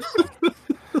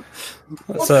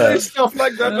 Stuff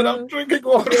like that without drinking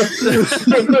water.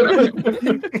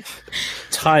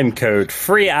 Time code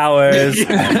 3 hours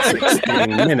and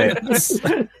 16 minutes.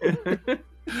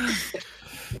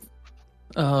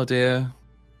 Oh dear.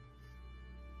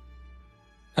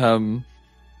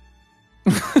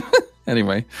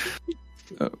 Anyway,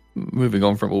 moving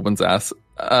on from Auburn's ass.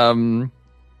 I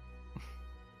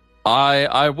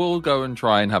will go and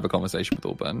try and have a conversation with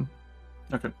Auburn.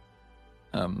 Okay.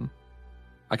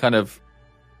 I kind of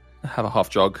have a half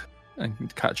jog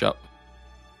and catch up.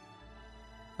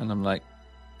 And I'm like,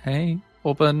 hey,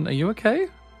 Auburn, are you okay?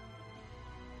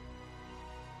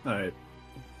 I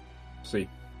see.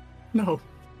 No.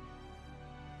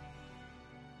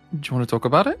 Do you want to talk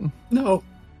about it? No.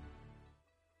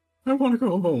 I want to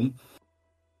go home.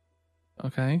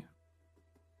 Okay.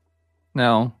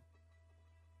 Now,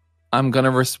 I'm going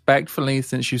to respectfully,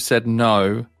 since you said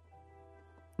no,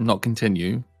 not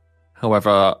continue.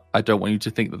 However, I don't want you to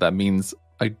think that that means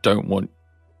I don't want,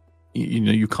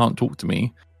 you can't talk to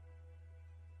me.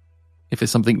 If there's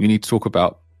something you need to talk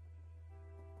about,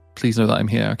 please know that I'm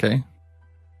here, okay?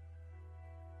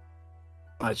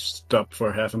 I stopped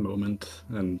for half a moment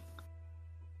and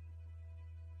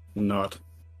nod.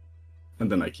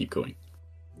 And then I keep going.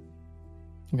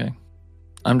 Okay.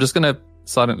 I'm just going to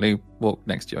silently walk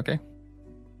next to you, okay?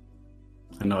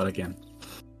 I nod again.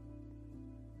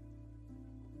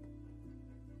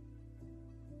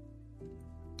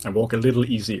 I walk a little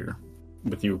easier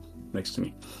with you next to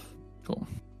me. Cool.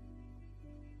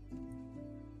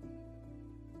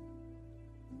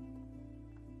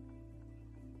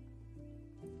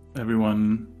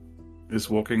 Everyone is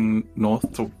walking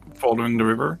north to following the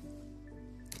river.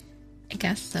 I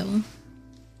guess so.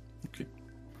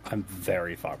 I'm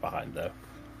very far behind, though.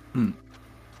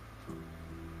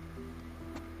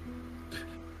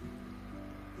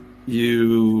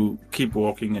 You keep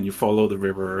walking and you follow the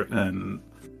river, and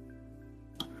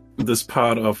this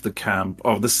part of the camp,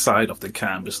 or this side of the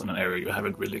camp, is in an area you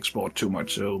haven't really explored too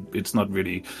much, so it's not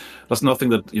really, there's nothing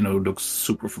that, looks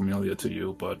super familiar to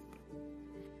you, but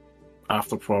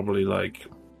after probably like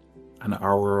an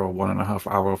hour or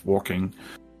 1.5 hours of walking,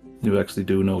 you actually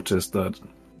do notice that,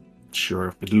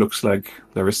 sure, it looks like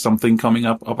there is something coming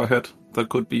up ahead that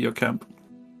could be your camp.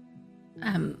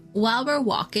 While we're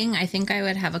walking, I think I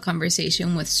would have a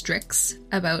conversation with Strix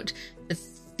about the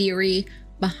theory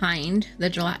behind the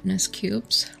gelatinous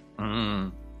cubes.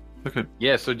 Okay.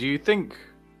 Yeah, so do you think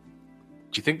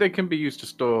they can be used to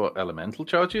store elemental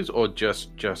charges, or just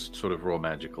sort of raw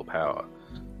magical power?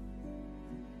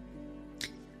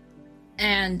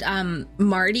 And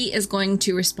Marty is going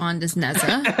to respond as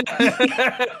Neza.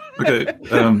 Okay.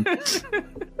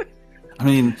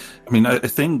 I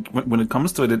think when it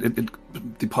comes to it,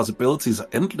 the possibilities are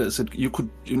endless. It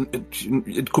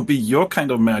could be your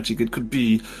kind of magic. It could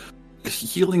be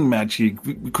healing magic.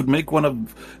 We could make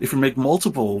if we make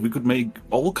multiple, we could make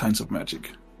all kinds of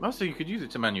magic. Also, you could use it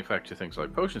to manufacture things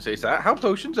like potions. Is that how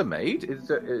potions are made?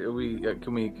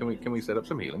 Can we set up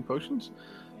some healing potions?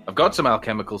 I've got some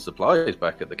alchemical supplies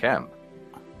back at the camp.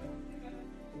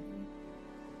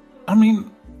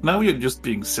 Now you're just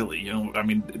being silly,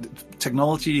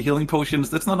 technology, healing potions,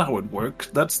 that's not how it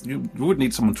works. You would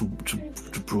need someone to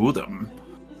brew them.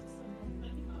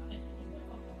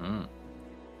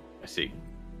 I see.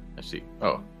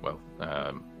 Oh, well,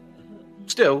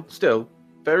 still,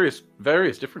 various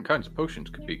different kinds of potions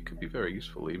could be very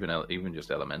useful, even just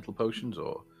elemental potions,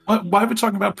 or... Why are we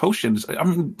talking about potions?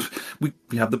 We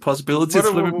have the possibilities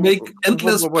to make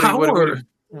endless power.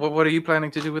 What are you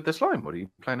planning to do with the slime?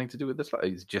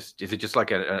 Is it just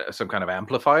like some kind of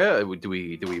amplifier? Do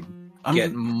we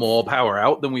get more power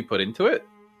out than we put into it?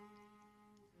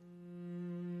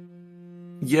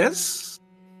 Yes.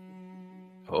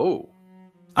 Oh.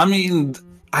 I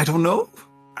don't know.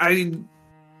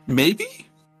 Maybe.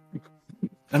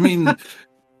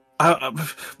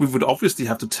 we would obviously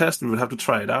have to test. We would have to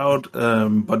try it out.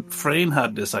 But Frayne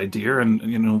had this idea, and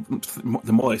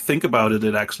the more I think about it,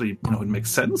 it actually it makes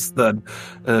sense that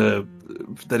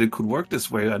it could work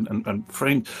this way. And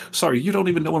Frayne, sorry, you don't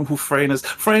even know who Frayne is.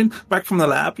 Frayne, back from the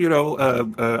lab.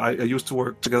 I used to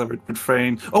work together with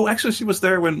Frayne. Oh, actually, she was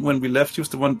there when we left. She was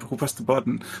the one who pressed the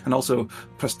button and also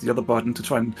pressed the other button to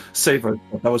try and save her.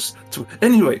 That was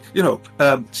anyway.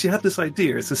 She had this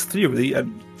idea. It's this theory,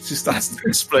 and she starts to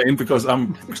explain because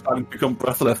I'm starting to become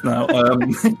breathless now.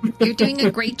 You're doing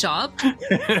a great job.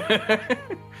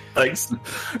 Thanks.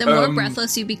 The more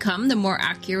breathless you become, the more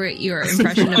accurate your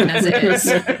impression of Neza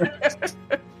is.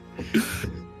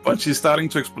 But she's starting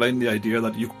to explain the idea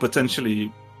that you could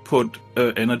potentially put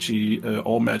energy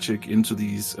or magic into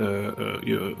these.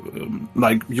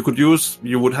 Like you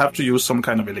would have to use some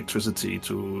kind of electricity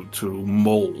to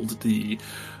mold the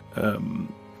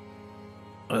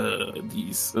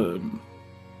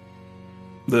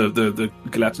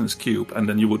gelatinous cube, and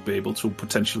then you would be able to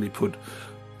potentially put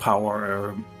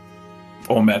power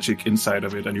or magic inside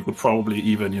of it, and you could probably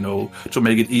even to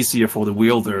make it easier for the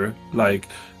wielder, like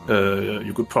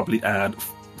you could probably add,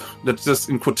 let's just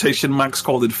in quotation marks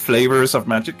call it flavors of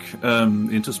magic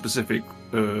into specific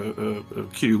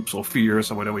cubes or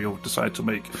spheres or whatever you decide to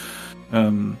make.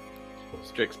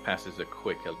 Strix passes a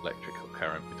quick electrical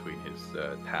current between his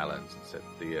talons and said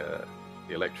the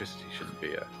electricity shouldn't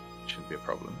be a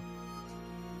problem.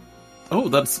 Oh,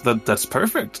 that's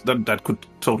perfect. That could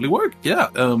totally work. Yeah.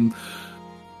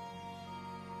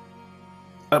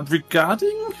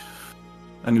 Regarding,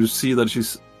 and you see that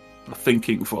she's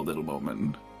thinking for a little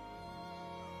moment.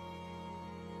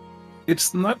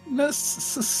 It's not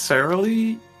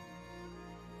necessarily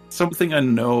something I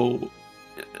know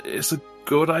is a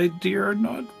good idea or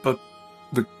not, but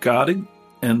regarding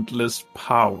endless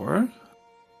power,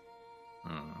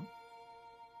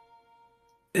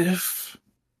 if,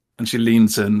 and she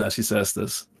leans in as she says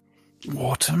this,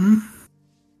 Watem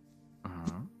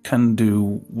can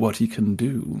do what he can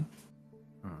do,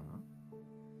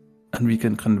 and we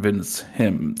can convince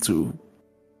him to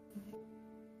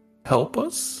help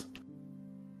us.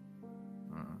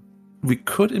 We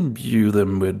could imbue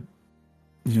them with,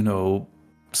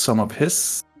 some of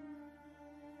his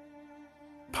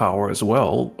power as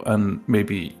well, and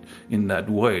maybe in that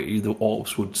way the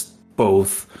orbs would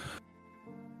both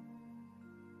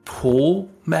pull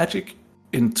magic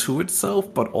into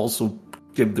itself, but also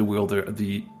give the wielder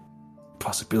the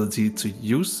possibility to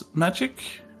use magic.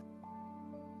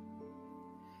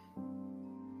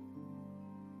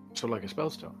 So like a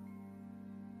spellstone?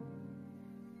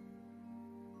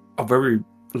 A very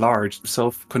large,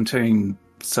 self-contained,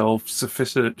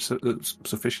 self-sufficient,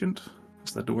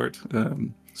 is that the word?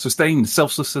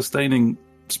 Self-sustaining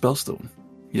spellstone.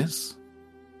 Yes.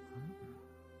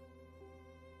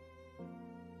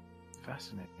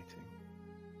 Fascinating.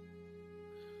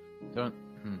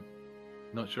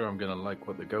 Not sure I'm going to like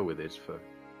what the go with is for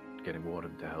getting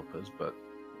Warden to help us, but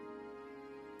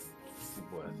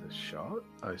worth a shot,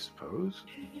 I suppose.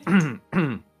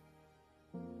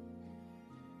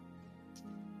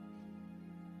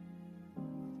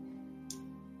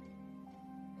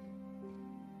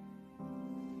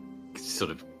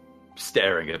 Sort of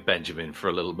staring at Benjamin for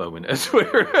a little moment as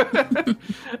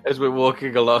we're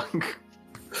walking along.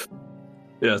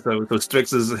 Yeah, so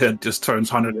Strix's head just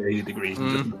turns 180 degrees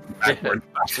and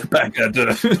just back at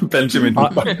Benjamin.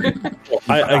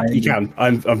 You can.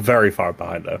 I'm very far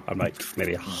behind though. I'm like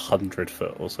maybe 100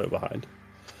 foot or so behind.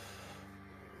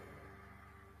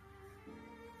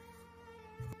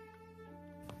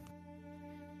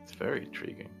 It's very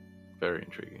intriguing. Very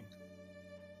intriguing.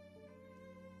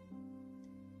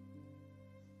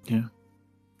 Yeah.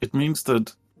 It means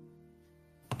that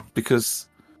because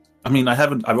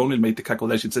I've only made the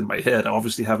calculations in my head. I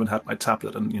obviously haven't had my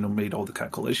tablet and, made all the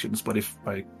calculations. But if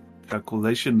my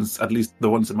calculations, at least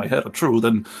the ones in my head, are true,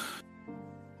 then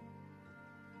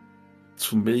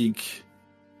to make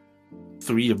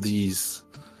 3 of these,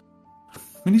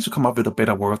 we need to come up with a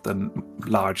better word than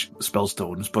large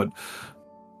spellstones. But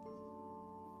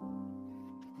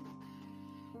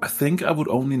I think I would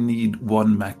only need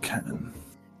 1 mag cannon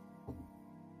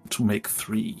to make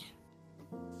 3.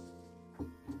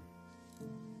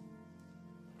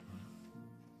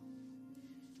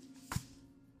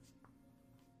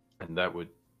 And that would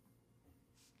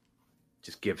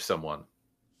just give someone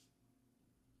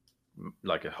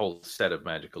like a whole set of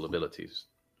magical abilities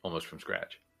almost from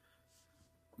scratch.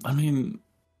 I mean,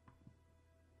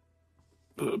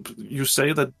 you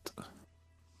say that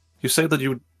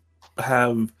you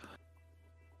have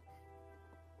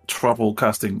trouble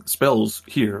casting spells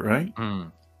here, right?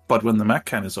 But when the Mac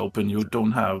can is open, you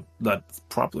don't have that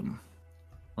problem.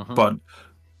 But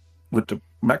with the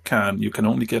Mac can, you can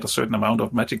only get a certain amount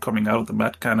of magic coming out of the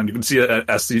Mac can, and you can see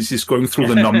as he's going through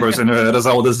the numbers and that's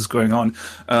how this is going on.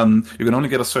 You can only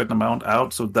get a certain amount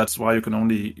out, so that's why you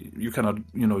cannot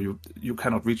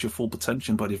reach your full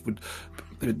potential. But if with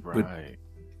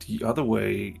the other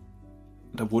way,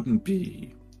 there wouldn't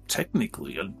be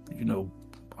technically,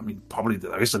 probably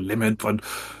there is a limit, but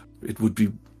it would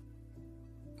be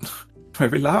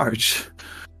very large.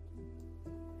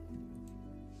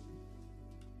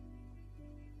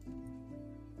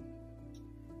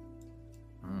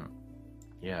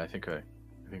 Yeah, I think I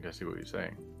see what you're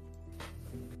saying.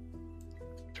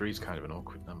 3's kind of an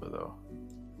awkward number, though.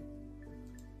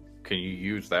 Can you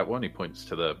use that one? He points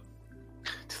to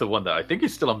the one that I think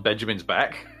is still on Benjamin's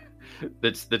back.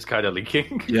 That's kind of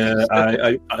leaking. Yeah,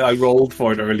 I rolled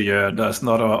for it earlier. There's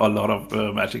not a lot of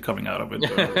magic coming out of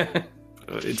it.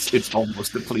 It's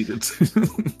almost depleted.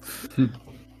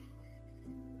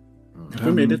 Have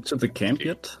we made it to the camp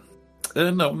yet?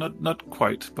 No, not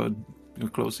quite, but you're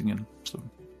closing in. So.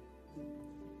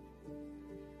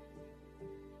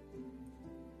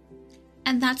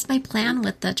 And that's my plan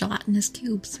with the gelatinous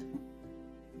cubes.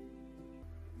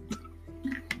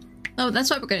 Oh, that's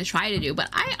what we're going to try to do, but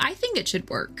I think it should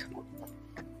work.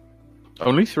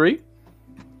 Only 3?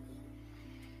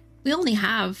 We only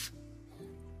have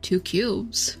 2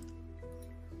 cubes.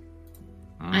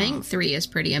 I think 3 is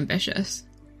pretty ambitious.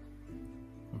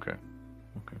 Okay.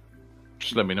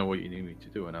 Just let me know what you need me to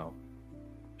do, and I'll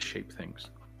shape things.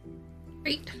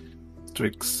 Great.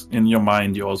 Strix, in your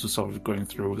mind, you're also sort of going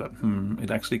through that.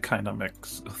 It actually kind of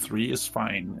makes 3 is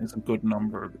fine. It's a good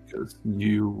number because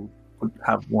you could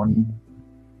have one.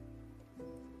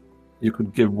 You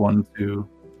could give one to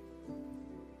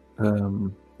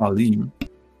Alim.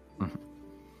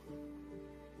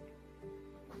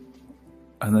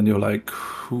 And then you're like,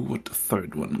 who would the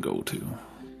third one go to?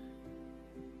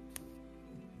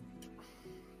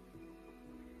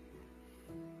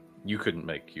 You couldn't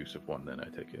make use of one, then, I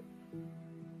take it.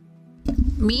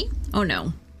 Me? Oh,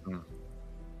 no.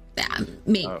 Yeah,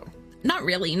 me. Oh. Not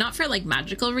really. Not for,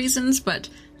 magical reasons, but,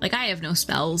 I have no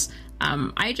spells.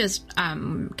 I just,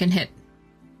 can hit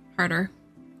harder,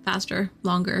 faster,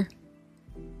 longer.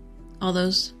 All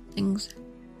those things.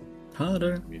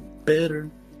 Harder, better,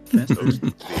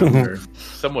 faster.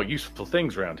 Somewhat useful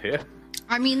things around here.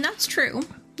 I mean, that's true.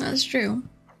 That's true.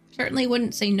 Certainly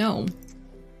wouldn't say no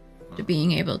to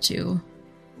being able to.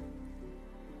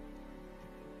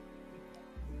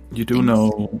 You do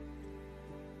know.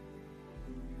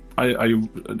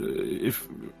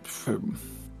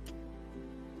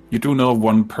 You do know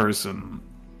one person,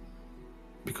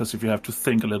 because if you have to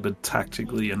think a little bit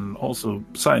tactically and also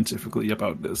scientifically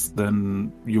about this,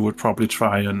 then you would probably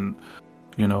try and,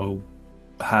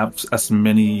 have as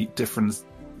many different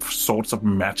sorts of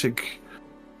magic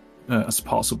as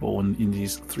possible in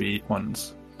these 3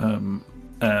 ones.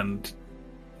 And,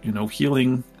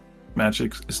 healing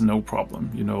magic is no problem.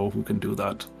 You know who can do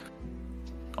that.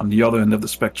 On the other end of the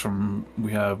spectrum,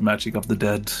 we have magic of the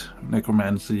dead,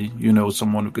 necromancy.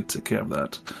 Someone who could take care of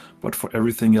that. But for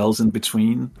everything else in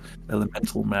between,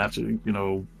 elemental magic,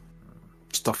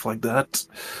 stuff like that,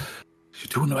 you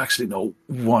do actually know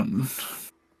one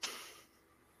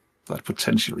that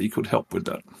potentially could help with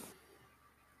that.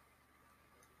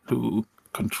 Who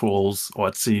controls, or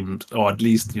it seemed, or at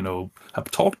least,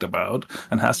 have talked about,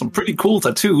 and has some pretty cool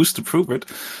tattoos to prove it,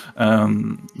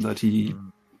 that he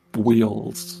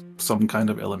wields some kind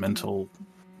of elemental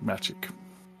magic.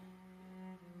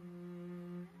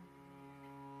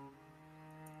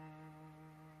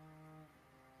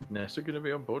 Nessa going to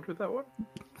be on board with that one?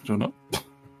 I don't know.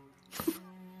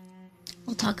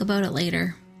 We'll talk about it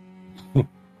later.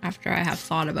 After I have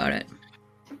thought about it.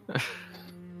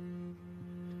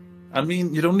 I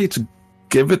mean, you don't need to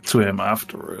give it to him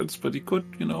afterwards, but he could,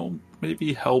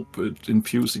 maybe help with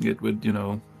infusing it with,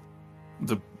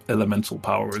 the elemental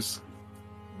powers.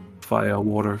 Fire,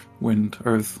 water, wind,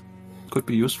 earth. Could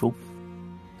be useful.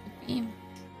 Could be.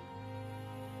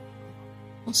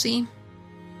 We'll see.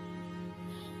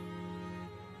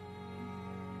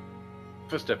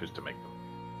 First step is to make them.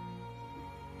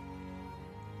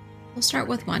 We'll start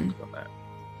with one.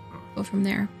 Go from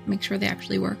there. Make sure they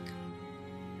actually work.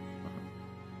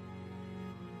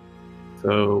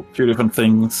 So, a few different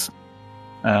things.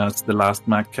 As the last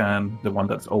Mac can, the one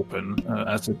that's open,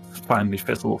 as it finally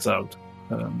fizzles out,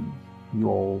 you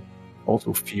all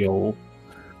also feel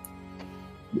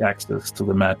the access to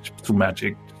the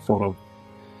magic sort of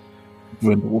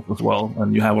dwindles as well,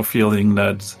 and you have a feeling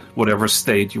that whatever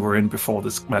state you were in before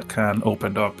this med can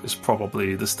opened up is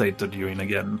probably the state that you're in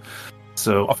again.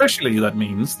 So officially, that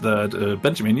means that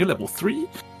Benjamin, you're level 3.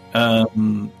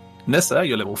 Nessa,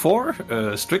 you're level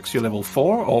 4. Strix, you're level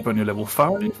 4. Auburn, you're level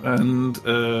 5. And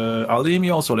Alim,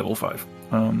 you're also level 5.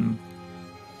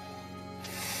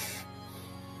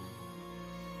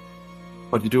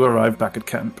 But you do arrive back at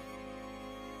camp.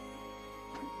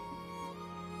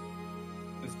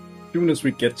 As soon as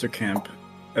we get to camp,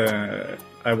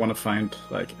 I want to find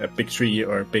like a big tree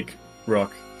or a big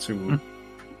rock to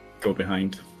go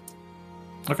behind.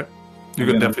 Okay. You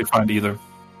can definitely find either.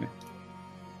 Yeah.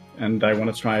 And I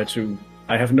want to try to...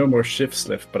 I have no more shifts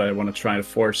left, but I want to try to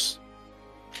force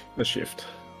the shift,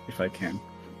 if I can.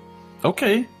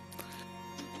 Okay.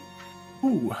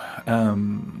 Ooh.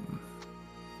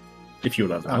 If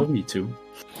you'll allow me to.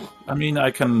 I mean,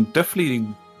 I can definitely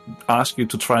ask you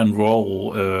to try and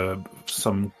roll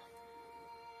some...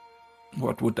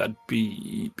 What would that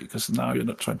be? Because now you're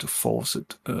not trying to force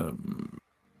it.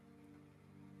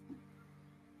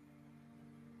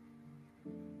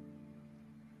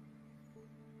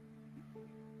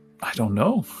 I don't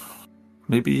know.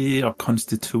 Maybe a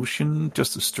constitution,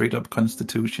 just a straight up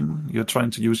constitution. You're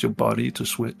trying to use your body to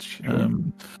switch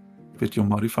with your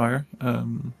modifier.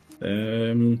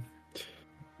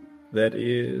 That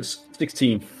is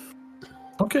 16.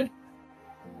 Okay.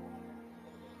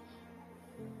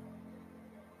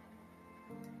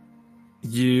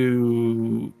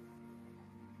 You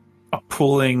are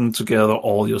pulling together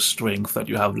all your strength that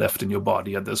you have left in your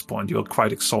body at this point. You're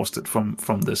quite exhausted from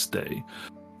this day.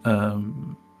 But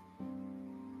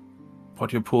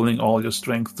you're pulling all your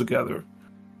strength together.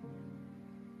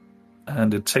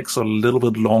 And it takes a little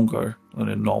bit longer than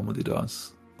it normally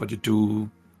does. But you do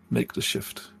make the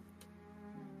shift.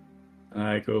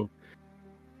 I go...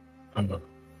 And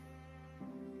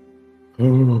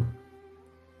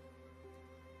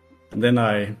then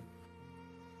I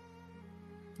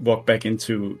walk back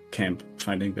into camp,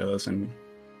 finding the others, and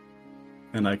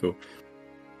I go,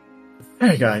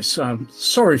 "Hey guys, I'm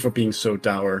sorry for being so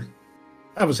dour.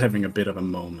 I was having a bit of a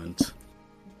moment.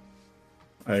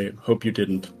 I hope you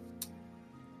didn't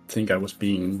think I was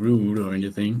being rude or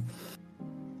anything.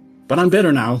 But I'm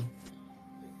better now.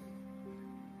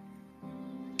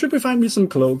 Should we find me some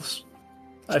clothes?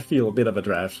 I feel a bit of a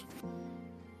draft."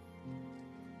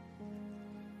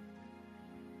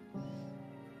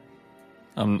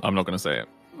 I'm not going to say it.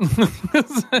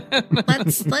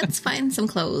 Let's find some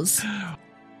clothes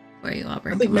for you,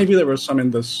 Auburn. I think maybe there were some in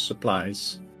the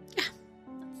supplies. Yeah,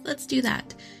 let's do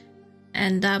that.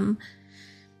 And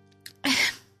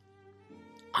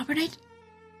Auburn,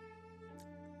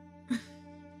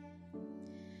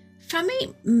 from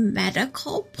a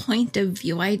medical point of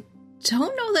view, I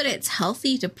don't know that it's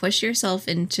healthy to push yourself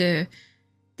into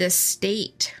this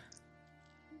state.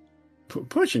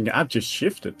 Pushing, I've just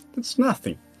shifted. It's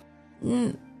nothing.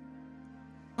 Uh-huh.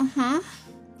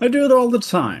 I do it all the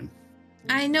time.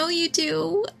 I know you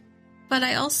do, but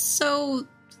I also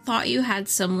thought you had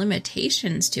some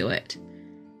limitations to it.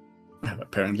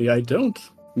 Apparently I don't.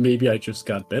 Maybe I just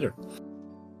got better.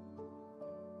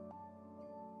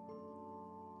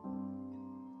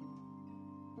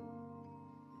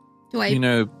 Do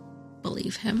I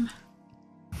believe him?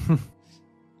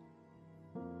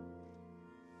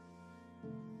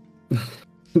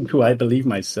 Do I believe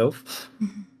myself?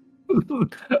 Well,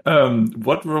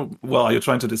 are you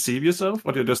trying to deceive yourself,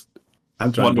 or you're just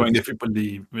wondering if you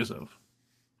believe yourself?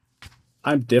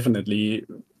 I'm definitely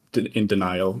in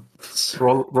denial.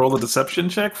 Roll a deception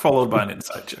check, followed by an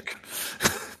insight check.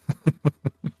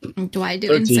 Do I do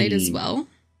 13. insight as well?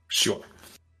 Sure.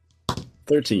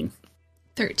 13.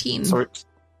 13. Sorry,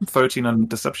 13 on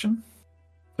deception?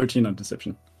 13 on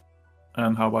deception.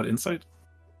 And how about insight?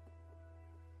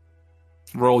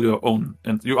 Roll your own.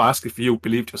 And you ask if you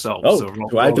believed yourself. Oh, so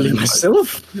do I believe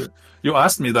myself? You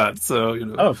asked me that, so,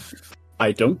 Oh,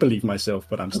 I don't believe myself,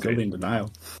 but I'm still in denial.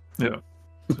 Yeah.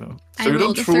 So I you don't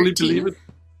rolled a truly 13. believe it?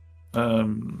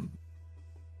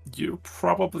 You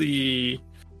probably...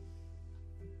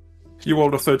 You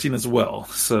rolled a 13 as well,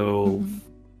 so...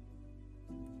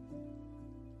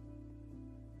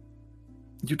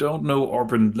 You don't know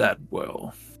Auburn that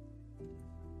well.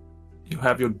 You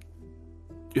have a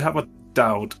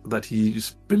doubt that he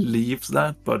believes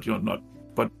that, but you're not.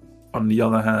 But on the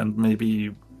other hand,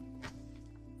 maybe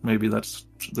that's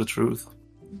the truth.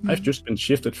 I've just been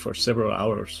shifted for several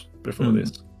hours before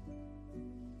this.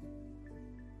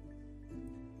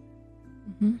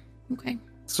 Mm-hmm. Okay.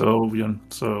 So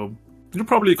you're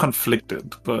probably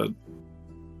conflicted, but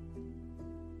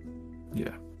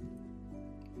yeah.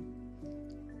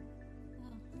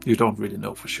 You don't really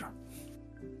know for sure.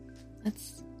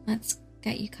 Let's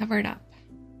get you covered up.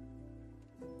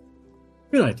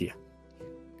 Good idea.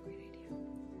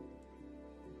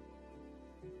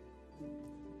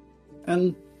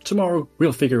 And tomorrow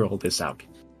we'll figure all this out.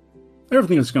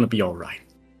 Everything is going to be all right.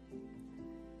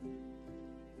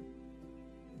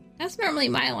 That's normally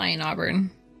my line,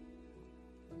 Auburn.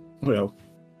 Well,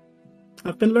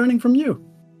 I've been learning from you.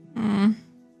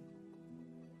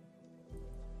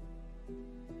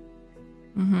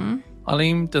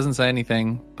 Aleem doesn't say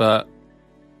anything, but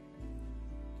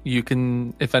you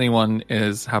can, if anyone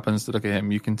happens to look at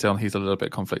him, you can tell he's a little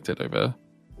bit conflicted over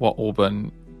what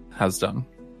Auburn has done.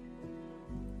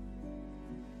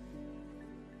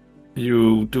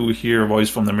 You do hear a voice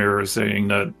from the mirror saying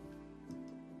that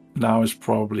now is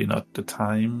probably not the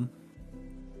time,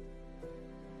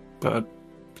 but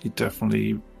you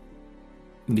definitely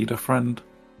need a friend.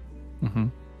 Mm-hmm.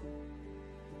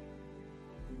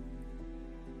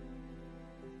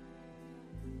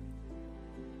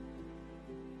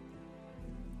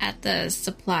 At the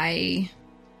supply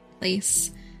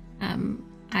place,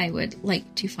 I would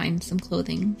like to find some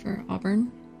clothing for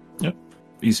Auburn. Yep,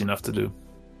 easy enough to do.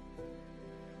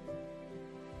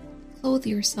 Clothe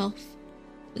yourself,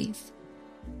 please.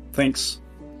 Thanks.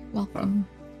 You're welcome.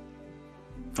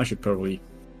 I should probably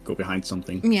go behind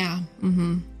something. Yeah.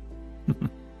 Mm-hmm.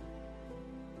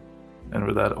 And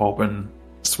with that, Auburn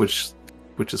switches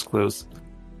close.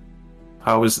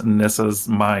 How is Nessa's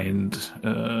mind?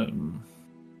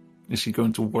 Is she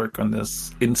going to work on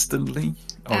this instantly?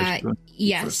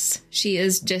 Yes, she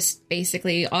is just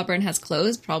basically, Auburn has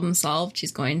closed, problem solved.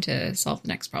 She's going to solve the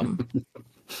next problem.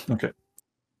 Okay.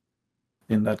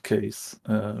 In that case,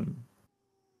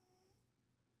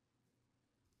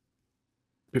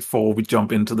 before we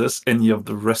jump into this, any of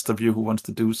the rest of you who wants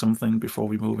to do something before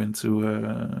we move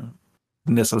into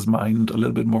Nessa's mind a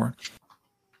little bit more?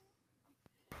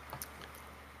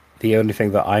 The only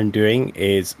thing that I'm doing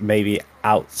is maybe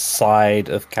outside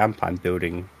of camp, I'm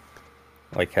building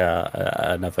like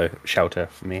another shelter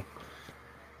for me.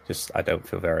 Just, I don't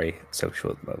feel very social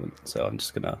at the moment, so I'm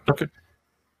just gonna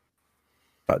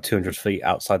about 200 feet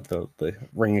outside the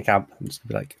ring of camp. I'm just gonna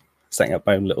be like setting up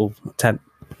my own little tent.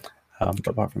 But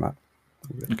apart from that,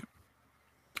 okay.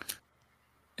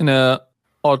 In a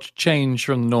odd change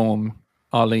from the norm,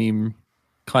 Aleem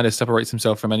kind of separates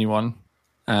himself from anyone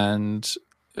and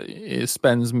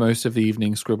spends most of the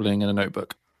evening scribbling in a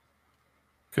notebook.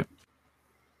 Okay.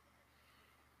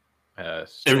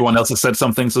 Everyone else has said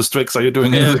something, so Strix, are you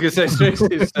doing it? I was going to say, Strix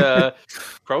is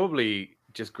probably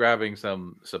just grabbing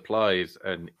some supplies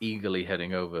and eagerly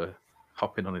heading over,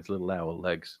 hopping on his little owl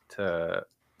legs to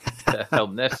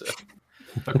help Nessa.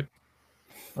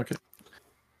 Okay.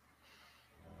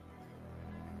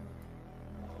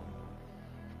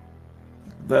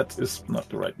 That is not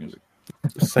the right music.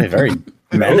 Say very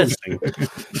menacing.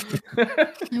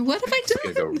 What have I done? It's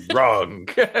going to go wrong.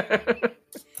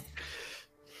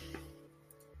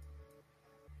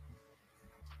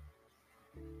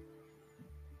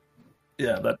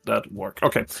 Yeah, that worked.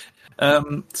 Okay.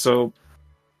 So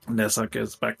Nessa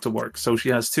gets back to work. So she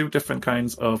has two different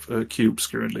kinds of cubes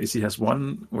currently. She has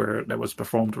one where there was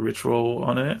performed a ritual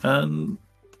on it, and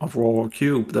a raw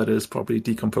cube that is probably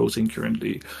decomposing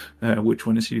currently. Which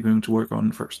one is she going to work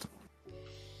on first?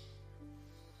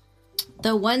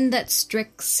 The one that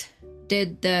Strix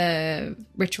did the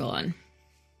ritual on.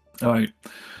 All right.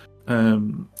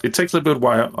 It takes a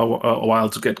while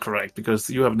to get correct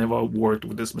because you have never worked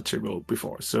with this material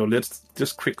before. So let's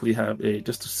just quickly have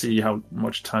just to see how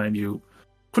much time you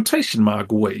quotation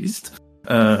mark waste.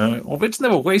 Or it's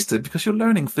never wasted because you're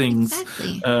learning things.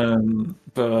 Exactly.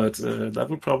 But that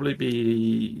would probably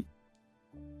be.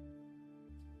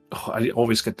 Oh, I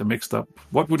always get them mixed up.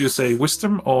 What would you say,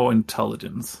 wisdom or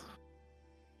intelligence?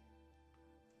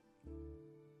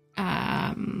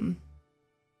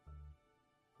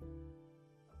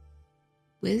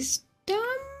 Wisdom?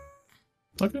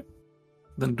 Okay.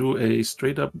 Then do a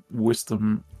straight up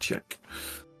wisdom check.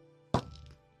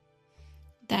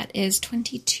 That is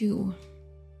 22.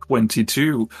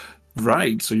 22.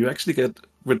 Right. So you actually get,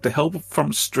 with the help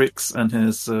from Strix and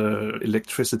his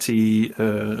electricity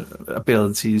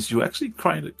abilities, you actually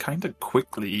kind of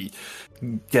quickly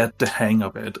get the hang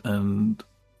of it. And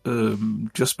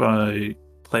just by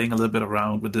playing a little bit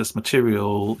around with this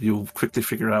material, you quickly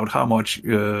figure out how much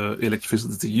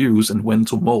electricity to use and when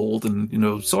to mold, and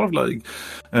sort of like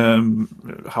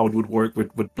how it would work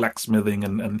with blacksmithing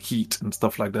and heat and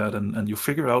stuff like that, and you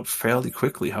figure out fairly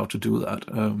quickly how to do that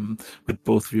with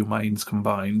both of your minds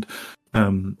combined,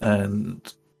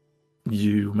 and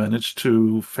you manage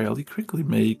to fairly quickly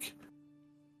make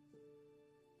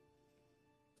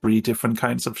three different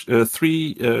kinds of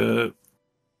three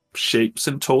shapes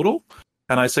in total.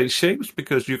 And I say shapes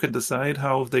because you can decide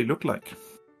how they look like.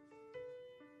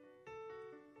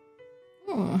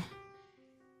 Oh.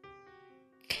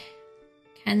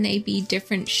 Can they be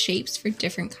different shapes for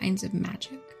different kinds of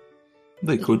magic?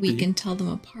 They Like could we be. can tell them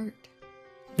apart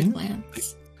at a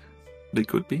glance. They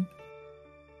could be.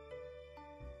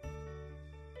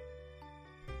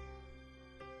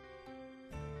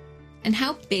 And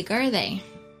how big are they?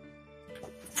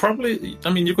 Probably.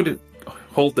 I mean, you could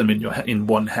hold them in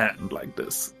one hand like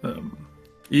this.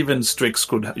 Even Strix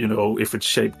could, if it's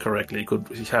shaped correctly, could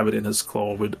have it in his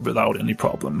claw without any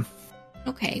problem.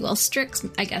 Okay, well, Strix,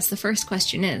 I guess the first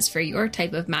question is, for your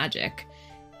type of magic,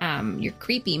 your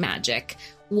creepy magic,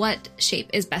 what shape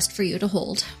is best for you to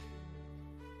hold?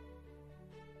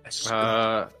 I was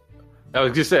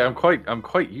going to say I'm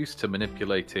quite used to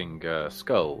manipulating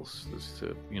skulls. It's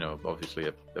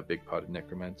obviously a big part of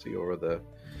necromancy, or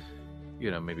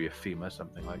maybe a femur,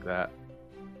 something like that.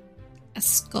 A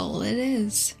skull it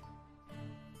is.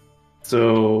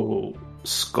 So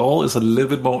skull is a little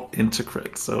bit more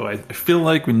intricate. So I feel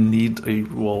like we need a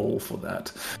roll for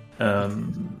that.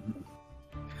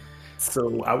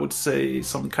 So I would say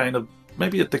some kind of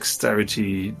maybe a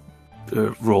dexterity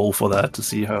roll for that to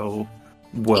see how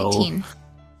well.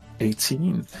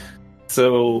 18.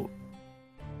 So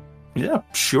yeah,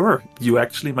 sure. You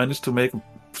actually managed to make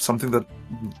something that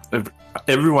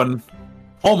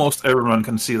almost everyone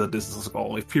can see that this is a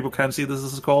skull. If people can't see this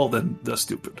is a skull, then they're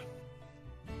stupid.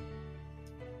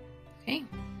 Okay.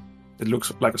 It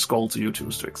looks like a skull to you too,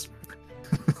 Strix.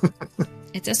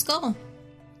 It's a skull.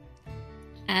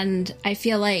 And I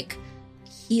feel like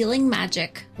healing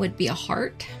magic would be a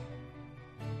heart.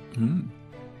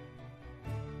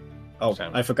 Oh,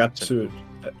 I forgot to...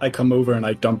 I come over and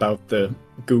I dump out the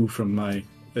goo from my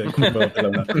Kubo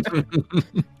element.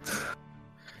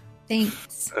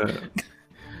 Thanks.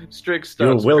 Strix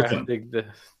starts You're welcome. crafting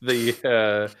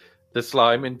the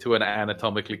slime into an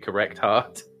anatomically correct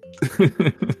heart.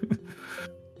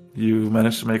 You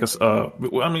managed to make us.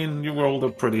 You rolled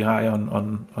up pretty high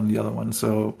on the other one,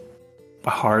 so a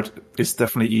heart is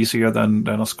definitely easier than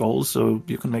a skull. So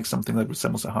you can make something that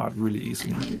resembles a heart really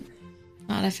easily. I mean,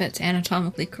 not if it's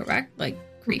anatomically correct, like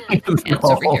creepy pants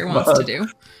over here wants to do.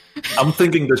 I'm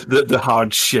thinking the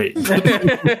heart shape.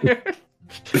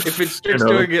 If it's Strix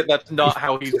doing it, that's not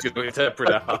how he's going to interpret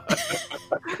a heart.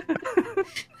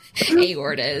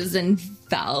 Aortas and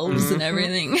valves and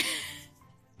everything.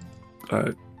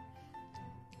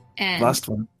 And Last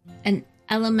one. an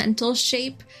elemental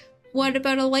shape. What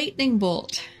about a lightning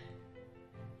bolt?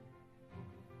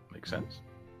 Makes sense.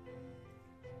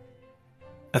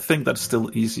 I think that's still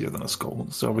easier than a skull,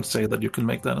 so I would say that you can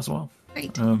make that as well.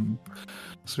 Right.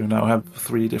 So you now have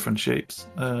 3 different shapes.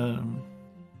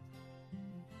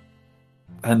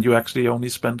 And you actually only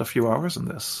spent a few hours in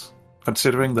this.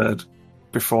 Considering that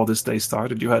before this day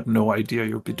started, you had no idea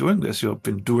you'd be doing this. You've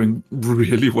been doing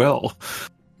really well.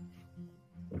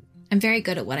 I'm very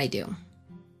good at what I do.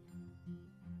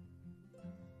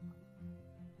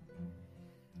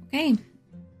 Okay.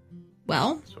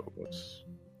 Well, So what's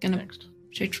gonna next?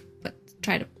 should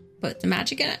try to put the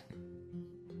magic in it.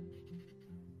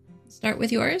 Start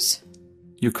with yours,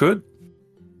 You could.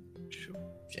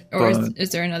 or But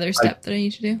is there another step that I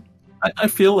need to do? I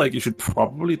feel like you should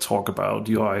probably talk about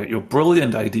your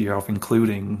brilliant idea of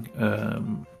including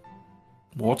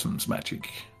Wharton's magic.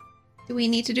 Do we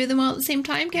need to do them all at the same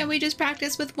time? Can't we just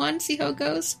practice with one, see how it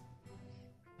goes?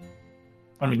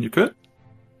 I mean, you could,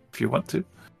 if you want to.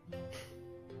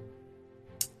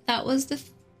 That was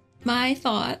my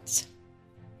thoughts.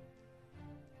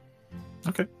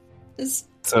 Okay. Does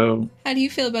So How do you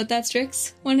feel about that,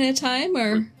 Strix? One at a time,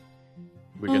 or?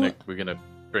 We're gonna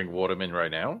bring Waterman in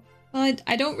right now. Well,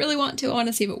 I don't really want to. I want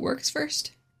to see if it works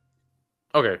first.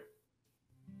 Okay.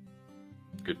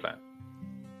 Good plan.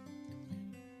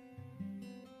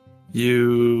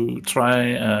 you try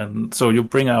and so you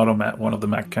bring out one of the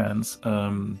Mac cans,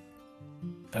 and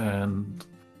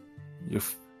you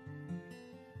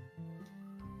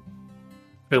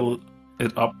fill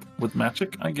it up with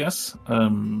magic, I guess,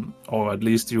 or at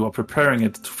least you are preparing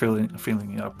it to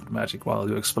filling it up with magic while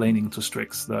you're explaining to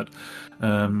Strix that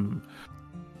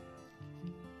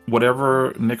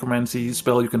whatever necromancy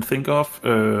spell you can think of,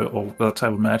 or that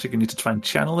type of magic, you need to try and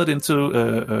channel it into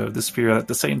the sphere at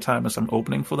the same time as I'm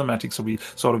opening for the magic. So we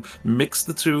sort of mix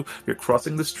the two. We're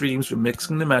crossing the streams. We're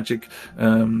mixing the magic,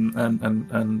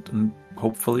 and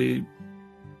hopefully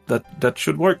that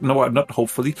should work. No, not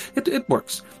hopefully. It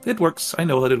works. It works. I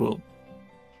know that it will.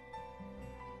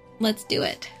 Let's do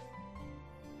it.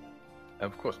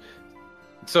 Of course.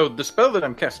 So the spell that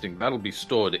I'm casting, that'll be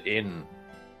stored in...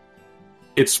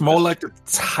 It's more like the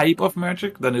type of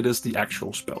magic than it is the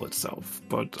actual spell itself.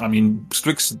 But, I mean,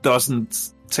 Strix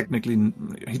doesn't technically...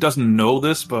 He doesn't know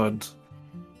this, but...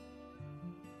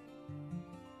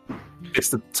 It's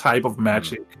the type of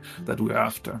magic that we're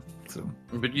after. So.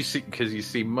 But you see, because you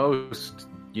see most,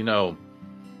 you know,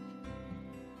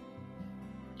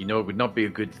 it would not be a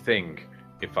good thing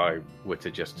if I were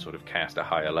to just sort of cast a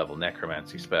higher level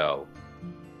necromancy spell,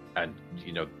 and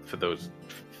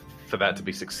for that to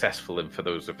be successful and for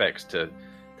those effects to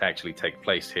actually take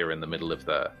place here in the middle of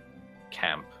the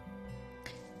camp.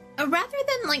 Rather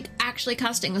than actually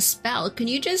casting a spell, can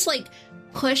you just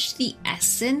push the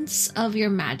essence of your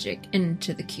magic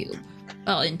into the cube?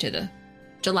 Well, into the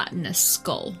gelatinous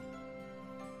skull.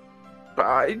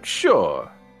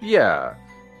 Sure. Yeah.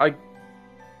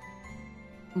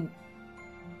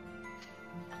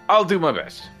 I'll do my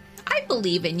best. I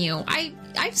believe in you.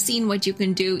 I've seen what you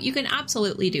can do. You can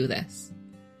absolutely do this.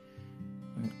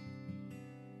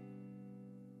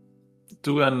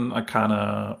 Do an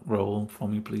Arcana roll for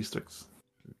me, please, Strix.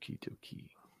 Okie dokie.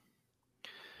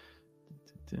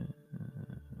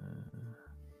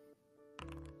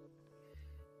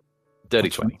 Dirty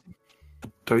 20.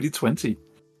 Dirty 20.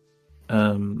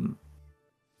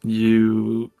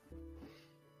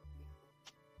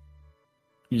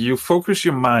 You focus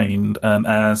your mind, and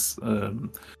as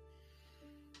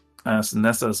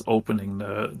Nessa is opening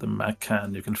the mag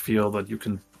can, you can feel that you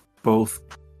can both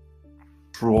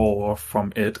draw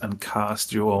from it and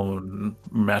cast your own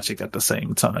magic at the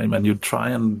same time, and you try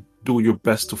and do your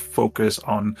best to focus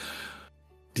on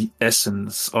the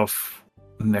essence of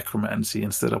necromancy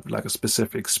instead of a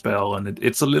specific spell, and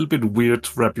it's a little bit weird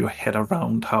to wrap your head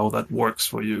around how that works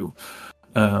for you.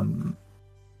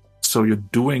 So you're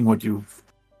doing what you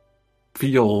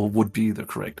feel would be the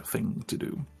correct thing to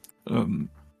do,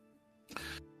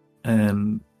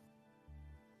 and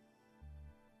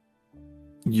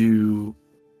you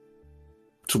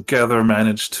together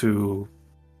manage to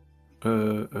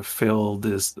fill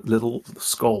this little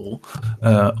skull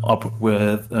up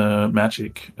with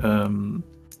magic,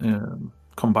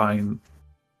 combine,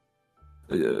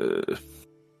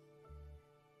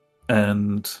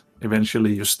 and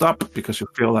eventually you stop because you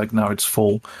feel like now it's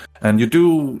full, and you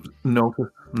do notice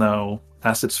now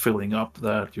as it's filling up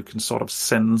that you can sort of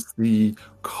sense the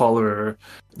color.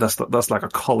 That's like a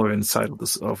color inside of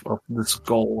this of the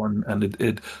skull, and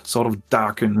it sort of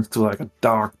darkens to a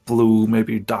dark blue,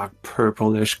 maybe dark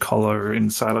purplish color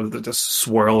inside of it, just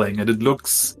swirling, and it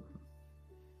looks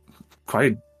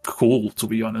quite cool, to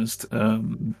be honest.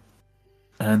 And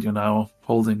you're now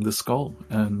holding the skull,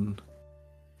 and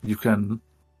you can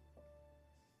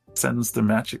sense the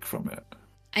magic from it.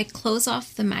 I close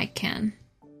off the mag can.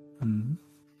 Mm-hmm.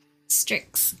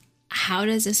 Strix, how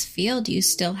does this feel? Do you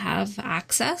still have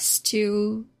access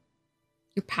to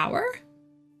your power?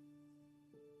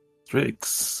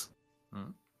 Strix,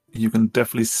 you can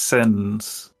definitely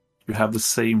sense you have the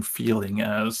same feeling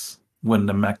as when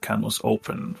the mag can was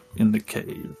open in the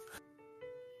cave.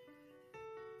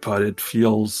 But it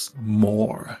feels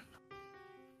more.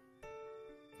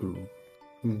 Ooh.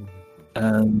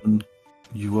 And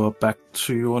you are back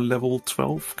to your level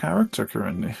 12 character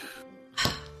currently.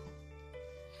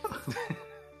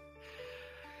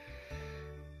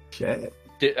 Shit.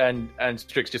 And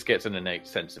Strix just gets an innate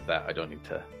sense of that. I don't need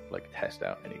to test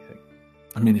out anything.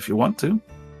 I mean, if you want to.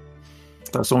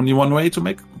 That's only one way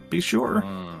to be sure.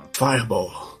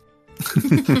 Fireball.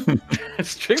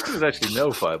 Strix is actually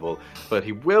no fireball, but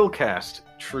he will cast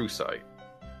True Sight.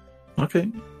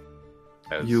 Okay.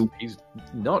 As he's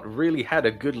not really had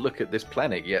a good look at this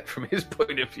planet yet from his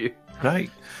point of view. Right.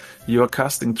 You are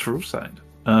casting True Sight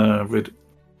with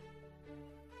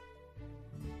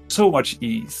so much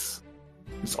ease.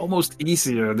 It's almost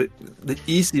easier. The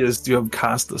easiest you have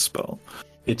cast the spell.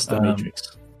 It's the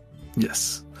Matrix.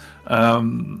 Yes.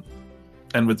 And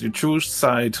with your True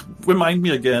Sight, remind me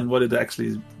again what it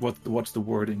actually, what's the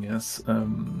wording is.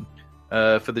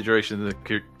 For the duration,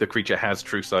 the creature has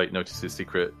True Sight, notices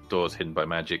secret doors hidden by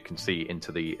magic, can see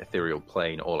into the ethereal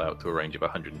plane, all out to a range of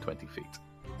 120 feet.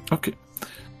 Okay.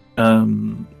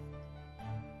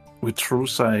 With True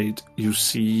Sight, you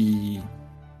see...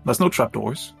 There's no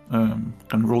trapdoors. Can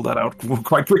rule that out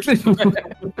quite quickly.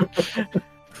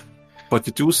 But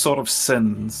you do sort of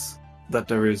sense that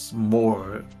there is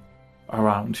more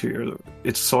around here.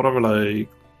 It's sort of like...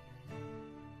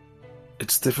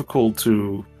 It's difficult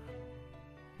to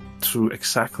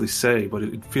exactly say, but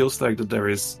it feels like that there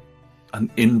is an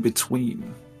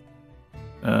in-between.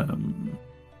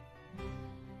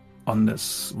 on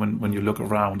this when you look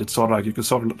around. It's sort of like you can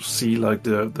sort of see like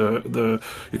the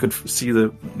you could see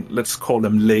the, let's call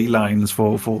them ley lines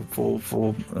for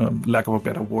lack of a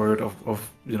better word of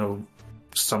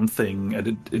something,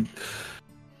 and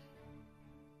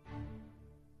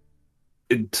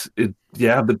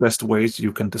the best ways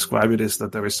you can describe it is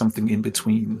that there is something in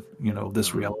between,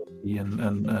 this reality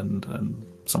and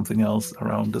something else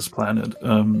around this planet.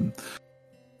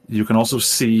 You can also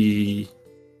see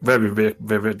very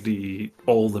vividly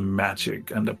all the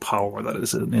magic and the power that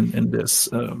is in this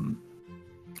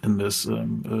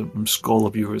skull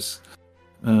of yours.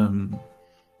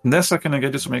 Nessa, can I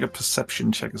get you to make a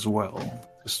perception check as well,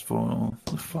 just for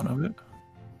the fun of it?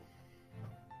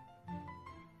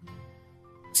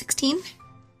 16.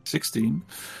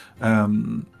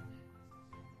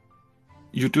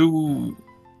 You do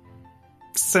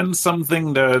sense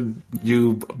something that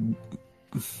you're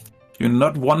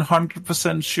not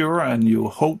 100% sure, and you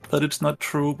hope that it's not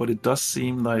true, but it does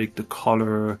seem like the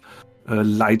color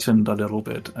lightened a little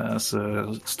bit as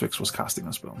Strix was casting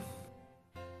a spell.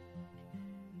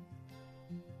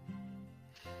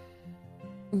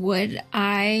 Would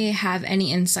I have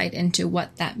any insight into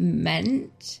what that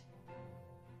meant?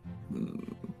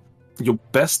 Your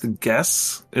best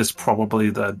guess is probably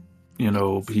that,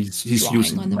 he's Drawing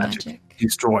using on the magic.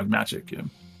 He's drawing magic, yeah.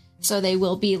 So they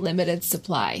will be limited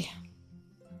supply.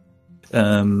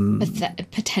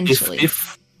 Potentially.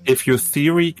 If your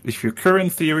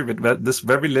current theory that this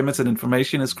very limited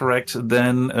information is correct,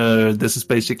 then this is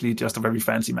basically just a very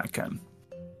fancy mag can.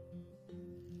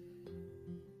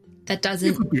 That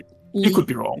doesn't. You could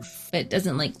be wrong. But it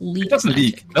doesn't leak. It doesn't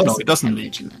leak. No, it doesn't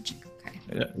leak. Magic. Okay.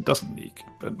 Yeah, it doesn't leak.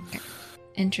 But okay.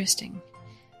 Interesting.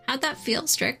 How'd that feel,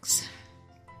 Strix?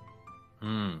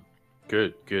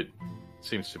 Good.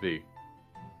 Seems to be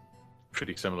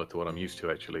pretty similar to what I'm used to,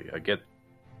 actually.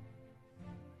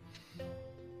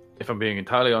 If I'm being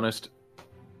entirely honest,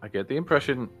 I get the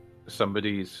impression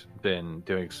somebody's been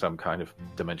doing some kind of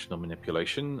dimensional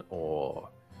manipulation or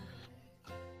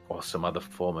some other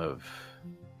form of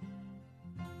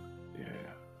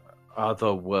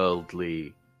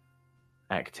otherworldly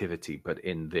activity, but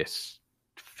in this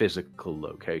physical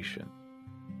location.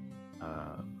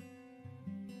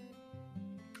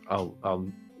 I'll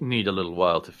need a little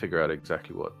while to figure out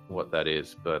exactly what that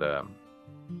is, but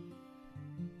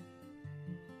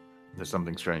there's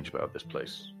something strange about this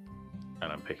place,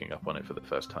 and I'm picking up on it for the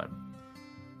first time.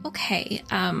 Okay.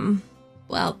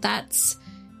 Well, that's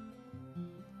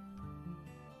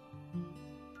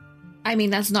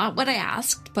not what I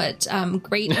asked, but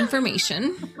great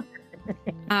information.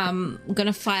 I'm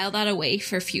gonna file that away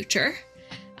for future.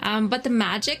 But the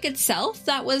magic itself,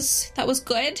 that was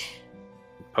good.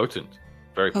 Potent.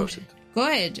 Very potent.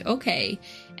 Good. Okay.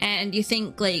 And you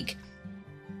think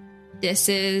this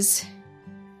is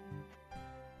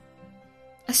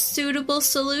a suitable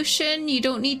solution? You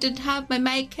don't need to have my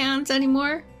mag cans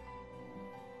anymore?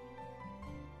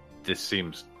 This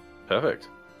seems perfect.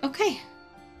 Okay.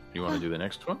 You want to do the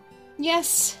next one?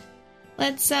 Yes.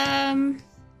 Let's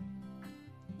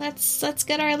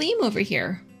get Arlene over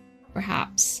here,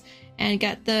 perhaps, and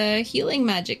get the healing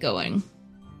magic going.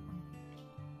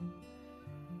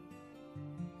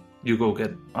 You go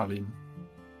get Arlene.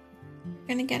 We're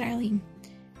gonna get Arlene.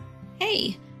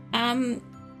 Hey,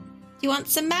 you want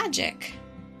some magic?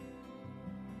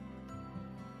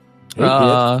 You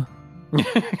want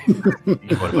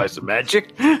to buy some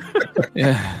magic?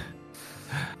 Yeah.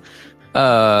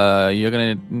 You're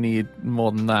gonna need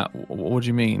more than that. What do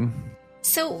you mean?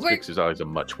 So Strix's eyes are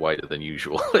much wider than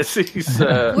usual.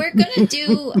 We're gonna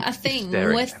do a thing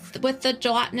with the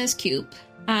gelatinous cube.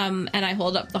 And I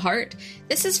hold up the heart.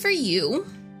 This is for you,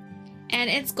 and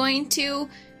it's going to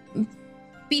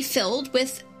be filled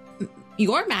with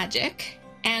your magic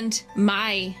and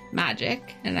my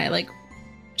magic. And I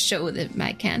show the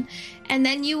mag can, and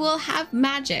then you will have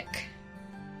magic.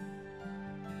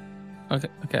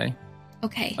 Okay.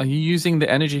 Okay. Are you using the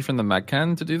energy from the mag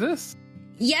can to do this?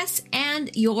 Yes, and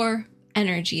your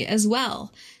energy as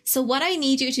well. So what I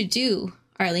need you to do,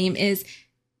 Arlene, is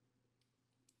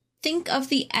think of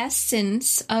the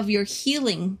essence of your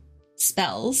healing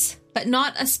spells, but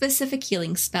not a specific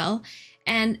healing spell.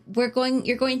 And you're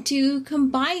going to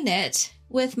combine it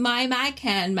with my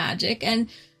Magcan magic, and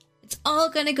it's all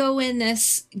going to go in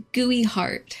this gooey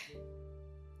heart.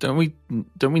 Don't we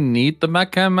need the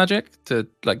Magcan magic to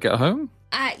get home?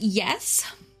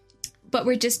 Yes, but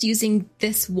we're just using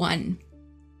this one.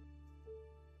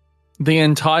 The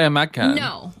entire Magcan?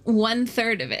 No,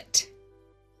 1/3 of it.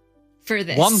 For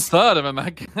this. 1/3 of a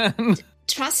Magcan?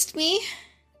 Trust me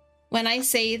when I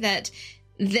say that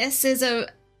this is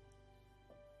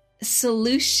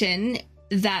solution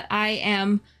that I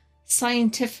am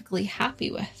scientifically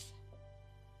happy with.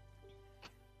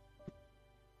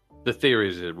 The theory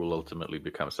is it will ultimately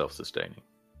become self-sustaining.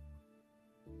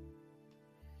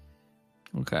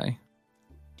 Okay.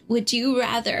 Would you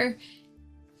rather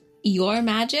your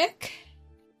magic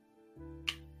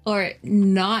or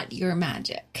not your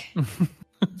magic?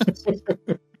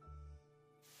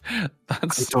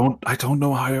 I don't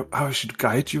know how I should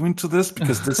guide you into this,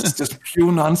 because this is just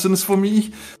pure nonsense for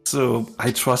me. So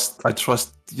I trust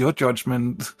your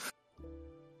judgment.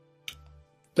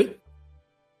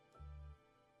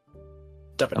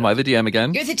 Am I the DM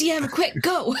again? You're the DM. Quick,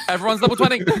 go! Everyone's level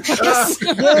 20. Yes.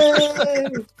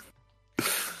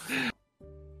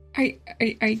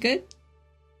 Are you good?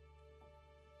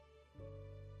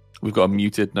 We've got a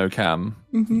muted no cam.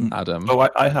 Mm-hmm. Adam. Oh,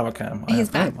 I have a cam. He's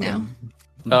back now.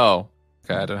 Oh,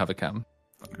 okay. I don't have a cam.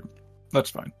 Okay. That's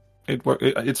fine.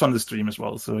 It's on the stream as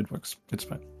well, so it works. It's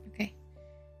fine. Okay.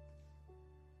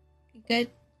 You good?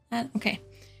 Okay.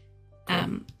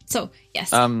 So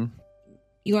yes.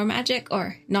 Your magic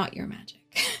or not your magic?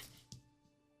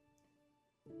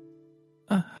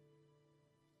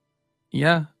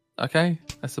 Yeah. Okay.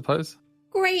 I suppose.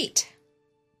 Great.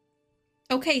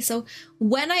 Okay, so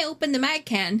when I open the mag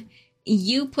can,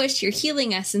 you push your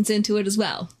healing essence into it as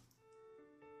well.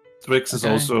 Strix is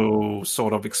also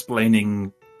sort of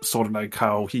explaining sort of like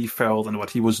how he felt and what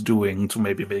he was doing to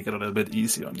maybe make it a little bit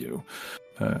easier on you,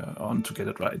 to get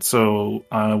it right. So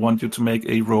I want you to make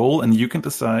a roll, and you can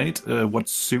decide what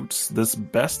suits this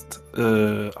best,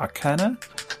 Arcana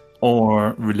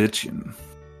or Religion.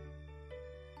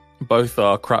 Both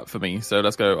are crap for me, so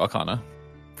let's go Arcana.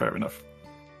 Fair enough.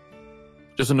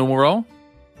 Just a normal roll?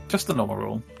 Just a normal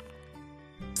roll.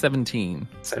 17.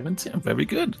 17, very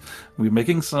good. We're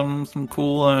making some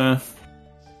cool, I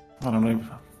don't know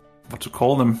what to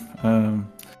call them.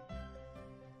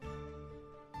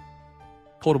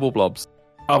 Portable blobs.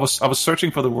 I was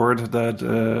searching for the word that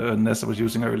Nessa was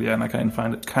using earlier, and I can't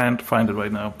find it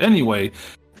right now. Anyway,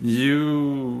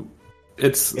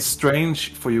 it's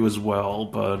strange for you as well,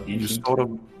 but you sort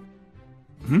of...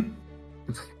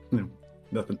 No,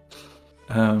 nothing.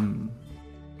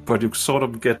 But you sort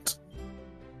of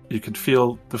you can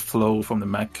feel the flow from the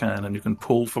mag can, and you can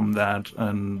pull from that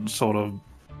and sort of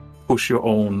push your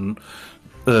own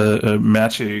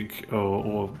magic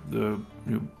or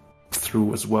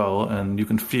through as well. And you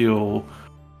can feel,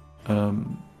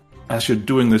 as you're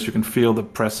doing this, you can feel the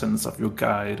presence of your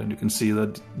guide, and you can see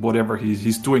that whatever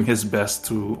he's doing his best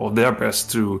to, or their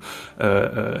best to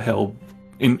help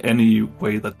in any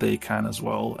way that they can as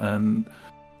well. And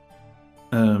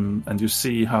you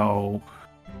see how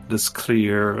this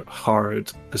clear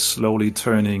heart is slowly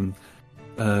turning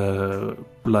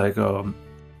like a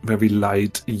very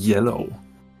light yellow,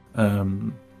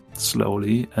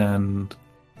 slowly, and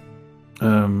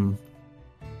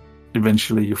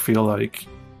eventually you feel like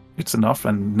it's enough,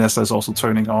 and Nessa is also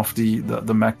turning off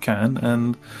the mag can,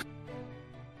 and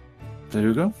there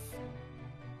you go.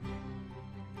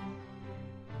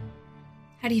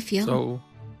 How do you feel? So,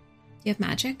 you have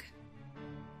magic?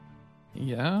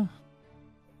 Yeah.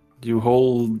 You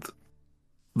hold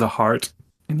the heart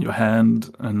in your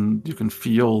hand, and you can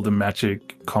feel the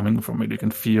magic coming from it. You can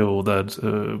feel that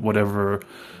whatever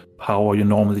power you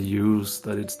normally use,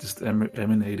 that it's just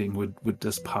emanating with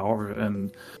this power,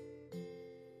 and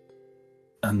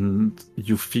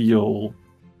you feel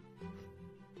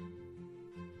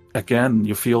again.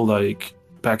 You feel like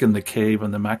back in the cave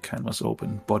when the mag can was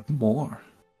open, but more.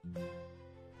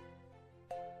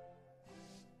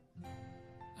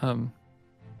 I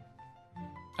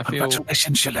feel...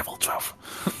 Congratulations, you're level 12.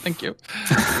 Thank you.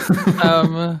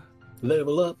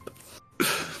 Level up.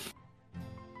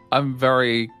 I'm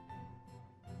very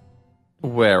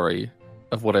wary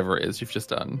of whatever it is you've just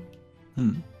done.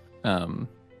 An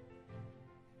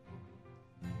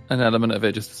element of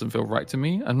it just doesn't feel right to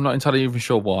me. I'm not entirely even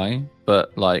sure why,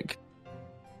 but like,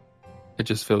 it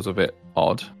just feels a bit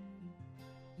odd.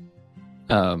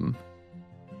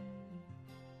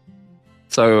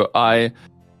 So I'm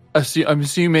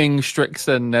assuming Strix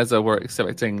and Neza were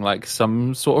expecting like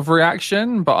some sort of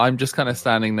reaction, but I'm just kind of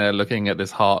standing there looking at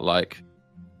this heart like,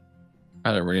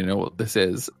 I don't really know what this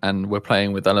is, and we're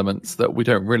playing with elements that we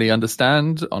don't really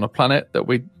understand on a planet that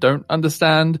we don't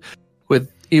understand, with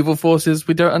evil forces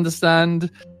we don't understand,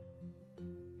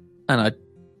 and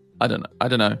I don't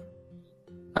know.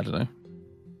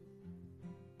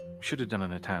 Should have done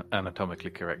an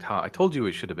anatomically correct heart. I told you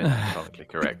it should have been anatomically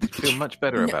correct. I feel much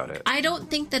better about it. I don't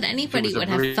think that anybody would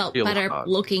have felt better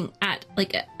looking at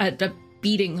like a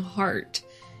beating heart.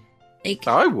 Like,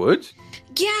 I would.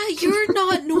 Yeah, you're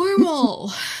not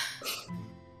normal.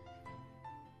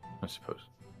 I suppose.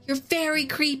 You're very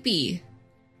creepy.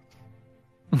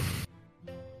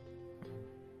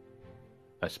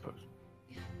 I suppose.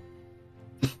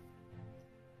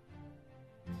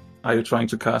 Are you trying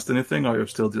to cast anything, or you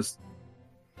still just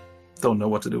don't know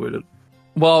what to do with it?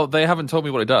 Well, they haven't told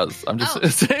me what it does. I'm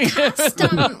just saying. Cast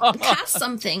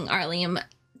something, Arliam,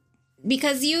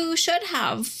 because you should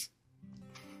have,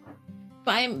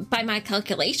 by my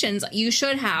calculations, you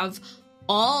should have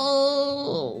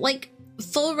all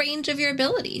full range of your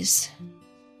abilities.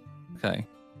 Okay.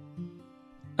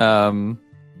 Level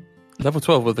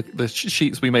 12 were the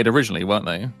sheets we made originally, weren't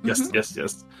they? Yes,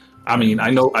 yes. I mean, I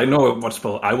know what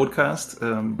spell I would cast,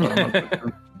 but I'm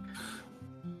not...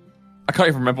 I can't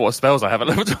even remember what spells I have at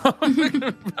level 12.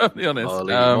 To be honest.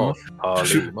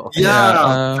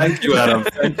 Thank you, Adam.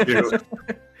 Thank you.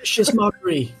 Vicious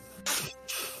mockery.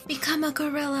 Become a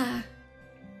gorilla.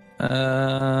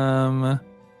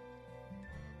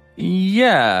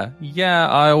 Yeah.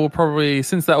 I will probably,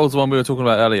 since that was the one we were talking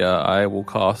about earlier, I will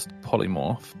cast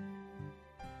Polymorph.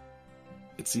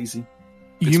 It's easy.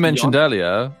 You mentioned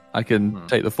earlier I can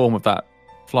take the form of that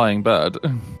flying bird.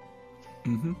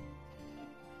 Mm-hmm.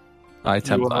 I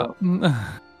attempt that.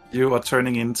 You are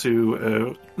turning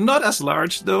into not as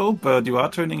large though, but you are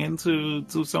turning into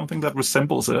something that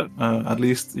resembles it. At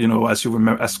least as you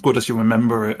remember, as good as you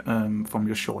remember it from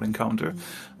your short encounter.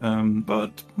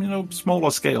 But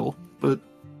smaller scale. But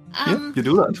yeah, you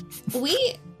do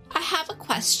that. I have a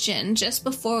question just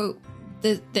before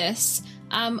this.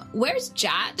 Where's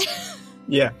Jat?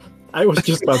 Yeah, I was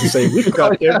just about to say we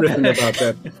forgot everything about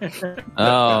that.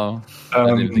 Oh, I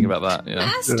didn't even think about that. Yeah.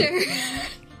 Master.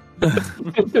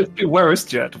 Where is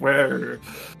Jet? Where?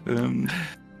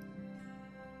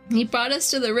 He brought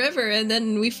us to the river, and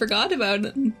then we forgot about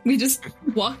it. We just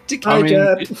walked to Hi,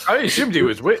 camp. Jet. I assumed he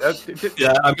was with.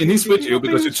 Yeah, I mean he's with you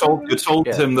because you told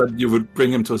him that you would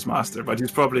bring him to his master, but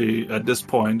he's probably at this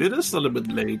point it is a little bit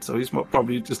late, so he's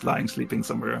probably just lying sleeping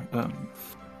somewhere.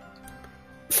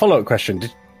 Follow-up question.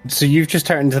 So you've just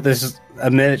turned into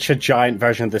a miniature giant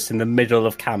version of this in the middle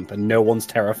of camp and no one's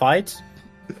terrified?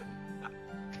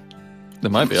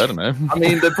 There might be, I don't know. I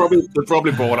mean, they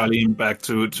probably brought Aline back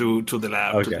to the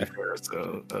lab. Okay. To be fair,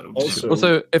 so,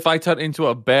 Also, if I turn into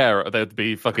a bear, they'd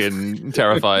be fucking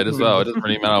terrified as well. It doesn't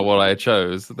really matter what I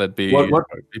chose. They'd be What?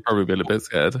 They'd probably be a little bit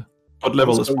scared. What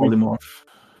level is Polymorph?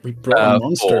 We brought a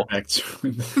monster 4. back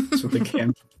to the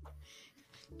camp.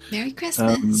 Merry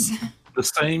Christmas. The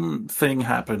same thing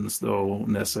happens, though,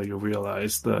 Nessa. You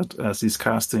realize that as he's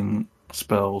casting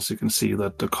spells, you can see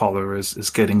that the color is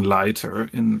getting lighter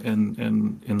in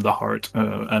the heart,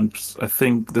 and I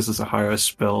think this is a higher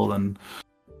spell than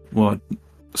what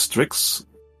Strix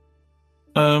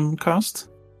cast,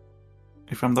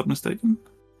 if I'm not mistaken.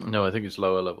 No, I think it's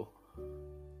lower level.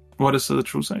 What is the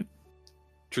true sight?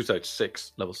 True sight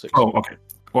 6, level 6. Oh, okay.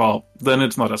 Well, then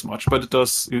it's not as much, but it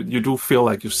does. You do feel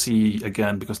like you see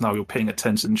again because now you're paying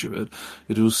attention to it.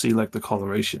 You do see like the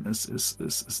coloration is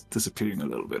disappearing a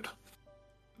little bit.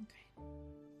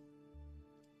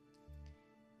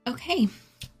 Okay.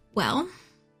 Well,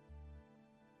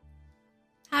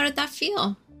 how did that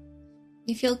feel?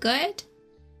 You feel good?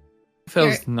 It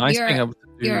feels nice being able to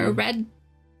do... You're a red,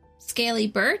 scaly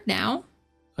bird now.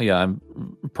 Oh, yeah, I'm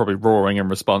probably roaring in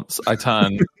response. I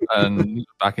turn and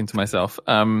back into myself.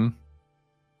 And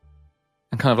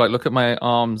kind of like look at my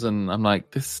arms and I'm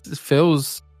like, this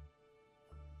feels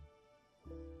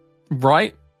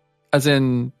right. As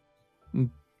in,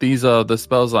 these are the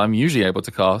spells that I'm usually able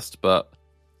to cast, but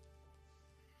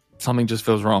something just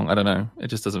feels wrong. I don't know. It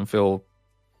just doesn't feel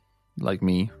like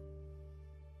me.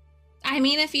 I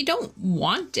mean, if you don't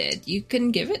want it, you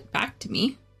can give it back to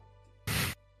me.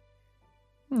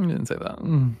 I didn't say that.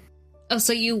 Oh,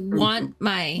 so you want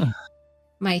my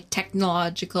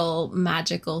technological,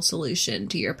 magical solution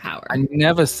to your power? I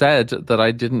never said that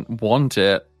I didn't want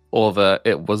it or that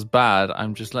it was bad.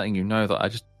 I'm just letting you know that I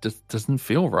just doesn't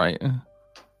feel right.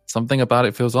 Something about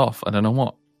it feels off. I don't know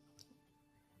what.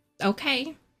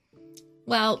 Okay.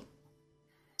 Well,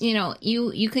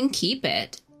 you can keep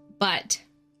it, but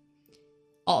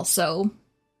also,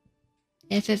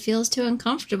 if it feels too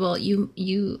uncomfortable,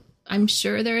 I'm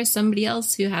sure there is somebody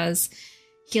else who has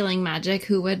healing magic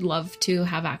who would love to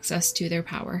have access to their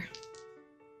power.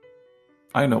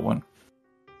 I know one.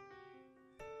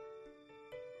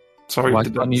 Sorry, Why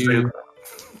did can't I say you?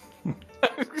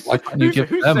 that? Why can't you give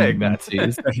Who's them saying that?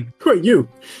 please? Who are you,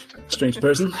 strange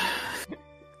person?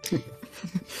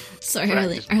 Sorry,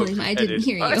 Arlene, I didn't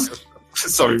hear you.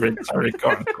 Sorry, Rick. Sorry, go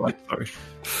on. Sorry.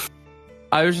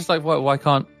 I was just like, why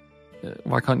can't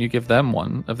you give them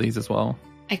one of these as well?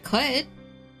 I could.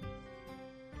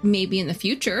 maybe in the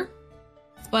future.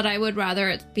 But I would rather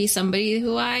it be somebody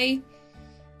who I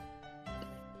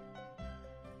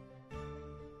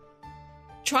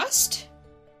trust.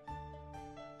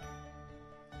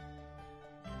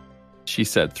 She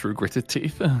said through gritted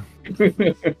teeth.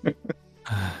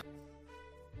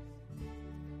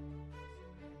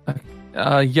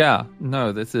 Yeah,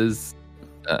 no, this is...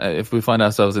 if we find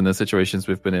ourselves in the situations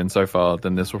we've been in so far,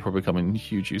 then this will probably come in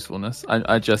huge usefulness.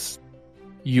 I just...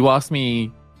 You asked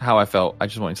me how I felt. I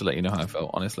just wanted to let you know how I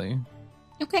felt, honestly.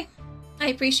 Okay. I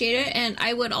appreciate it. And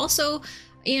I would also,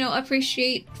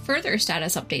 appreciate further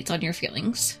status updates on your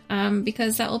feelings.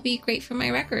 Because that will be great for my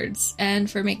records and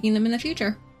for making them in the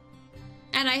future.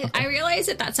 And I realize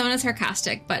that sounded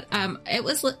sarcastic, but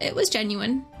it was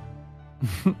genuine.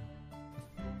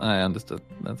 I understood.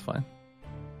 That's fine.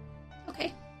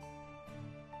 Okay.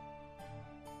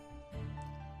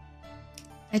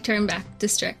 I turn back to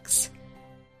Strix.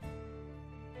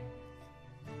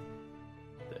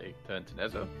 They turn to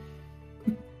Nezzo.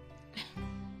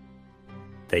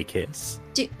 They kiss.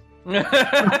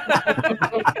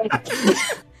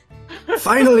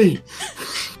 Finally!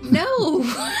 No!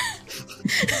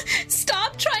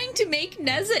 Stop trying to make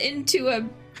Neza into a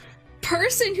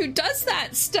person who does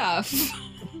that stuff.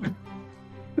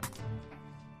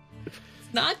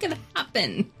 It's not gonna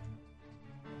happen.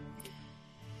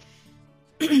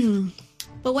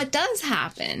 But what does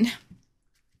happen?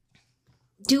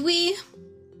 Do we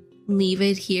leave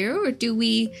it here, or do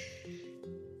we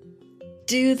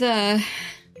do the...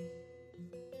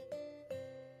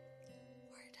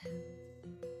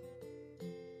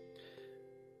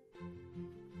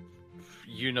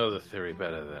 You know the theory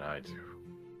better than I do.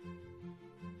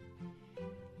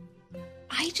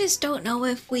 I just don't know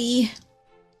if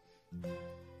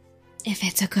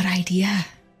it's a good idea.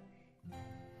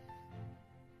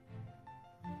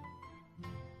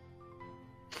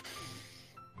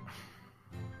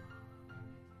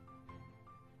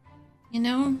 You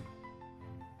know?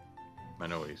 I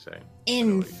know what you're saying.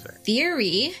 In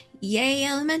theory, yay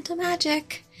elemental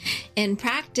magic. In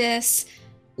practice,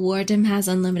 Wardem has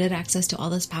unlimited access to all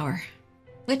this power.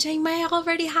 Which I might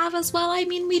already have as well. I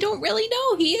mean, we don't really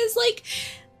know. He is like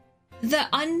the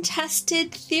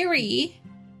untested theory.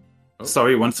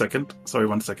 Sorry, 1 second.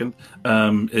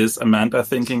 Is Amanda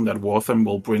thinking that Wartham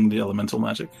will bring the elemental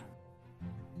magic?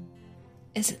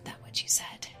 Isn't that what you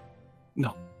said?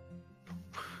 No.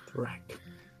 Correct.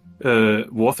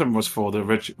 Wartham was for the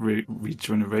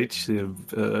regenerative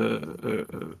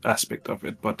aspect of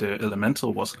it, but the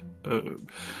elemental was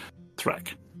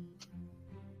Thrak.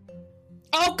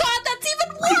 Oh god, that's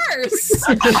even worse!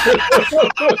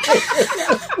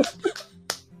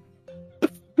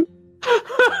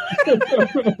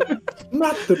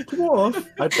 Not the dwarf.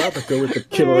 I'd rather go with the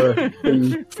killer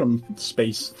thing from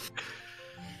space.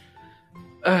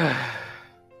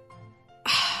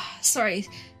 Sorry,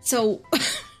 so...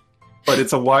 But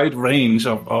it's a wide range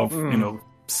of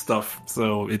stuff,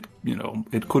 so it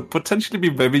could potentially be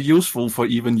very useful for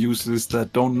even users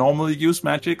that don't normally use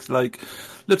magic. Like,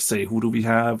 let's say, who do we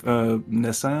have?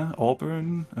 Nessa,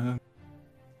 Auburn.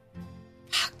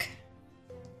 Fuck.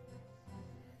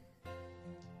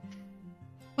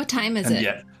 What time is it?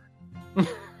 Yeah,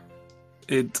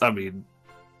 in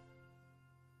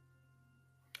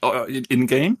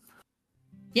game.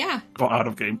 Yeah. Or out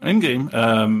of game. In game.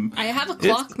 I have a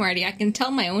clock, Marty. I can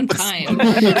tell my own time.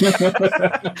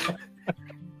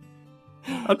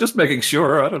 I'm just making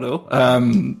sure. I don't know.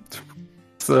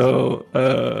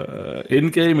 In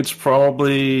game, it's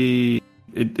probably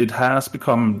it has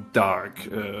become dark.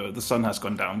 The sun has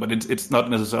gone down, but it's not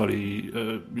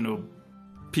necessarily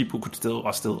people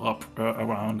are still up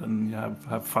around, and you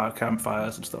have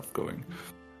campfires and stuff going.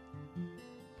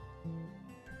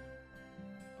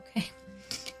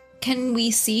 Can we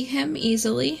see him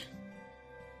easily?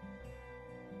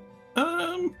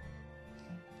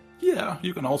 Yeah,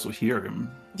 you can also hear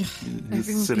him. He's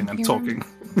Everyone sitting can and hear talking.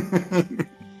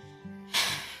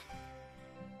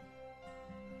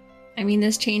 I mean,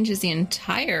 this changes the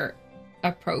entire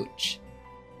approach.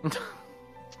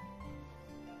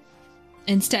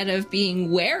 Instead of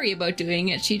being wary about doing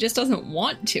it, she just doesn't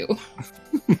want to.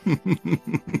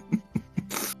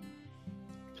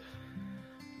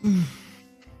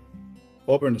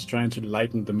 Auburn is trying to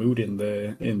lighten the mood in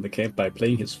the camp by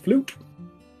playing his flute.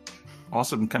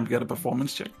 Awesome. Can we get a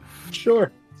performance check? Sure.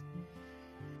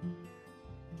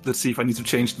 Let's see if I need to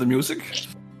change the music.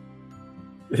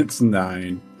 It's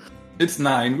 9. It's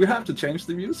 9. We have to change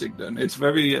the music then. It's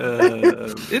very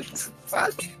it's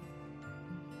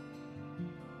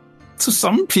to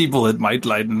some people it might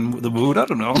lighten the mood. I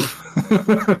don't know.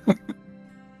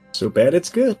 So bad it's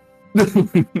good.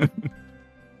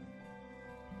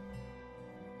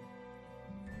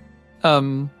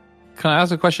 Can I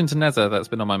ask a question to Neza that's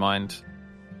been on my mind?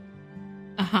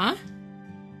 Uh-huh.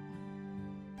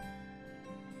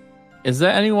 Is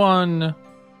there anyone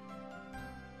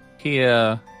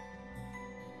here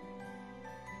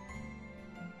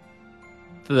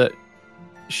that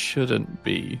shouldn't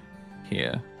be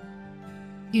here?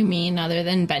 You mean other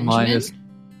than Benjamin? Mine is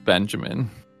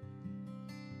Benjamin.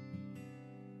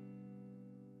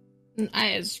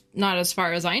 Not as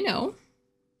far as I know.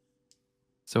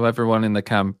 So everyone in the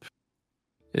camp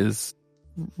is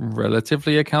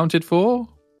relatively accounted for?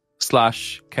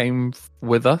 / came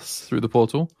with us through the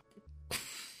portal?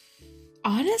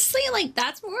 Honestly, like,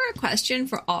 that's more a question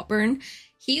for Auburn.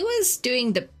 He was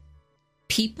doing the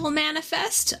people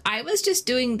manifest. I was just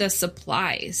doing the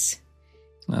supplies.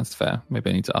 That's fair. Maybe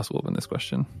I need to ask Auburn this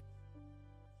question.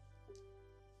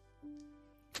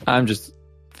 I'm just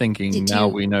thinking now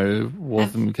we know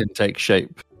Wolfen can take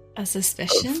shape. A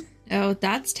suspicion? Oh,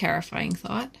 that's terrifying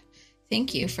thought.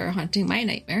 Thank you for haunting my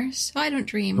nightmares. I don't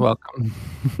dream. You're welcome.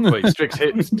 Wait,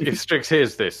 if Strix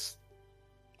hears this...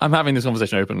 I'm having this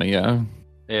conversation openly, yeah.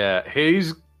 Yeah,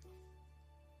 he's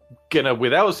gonna,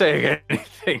 without saying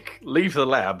anything, leave the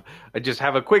lab and just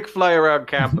have a quick fly around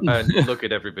camp and look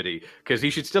at everybody, because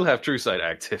he should still have True Sight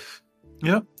active.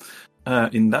 Yeah.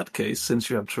 In that case,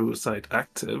 since you have True Sight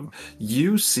active,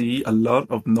 you see a lot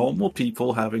of normal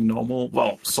people having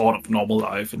sort of normal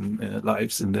lives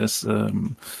in this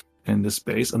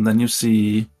space, and then you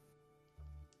see.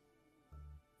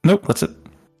 Nope, that's it.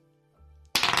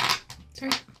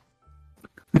 Sorry.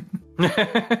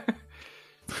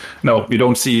 No, you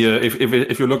don't see.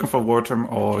 If you're looking for Vortum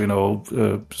or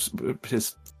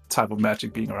his type of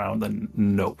magic being around, then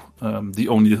no. The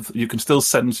only you can still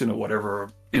sense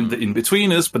whatever in the in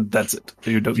between is, but that's it.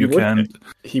 He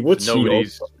would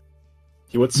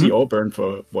see Auburn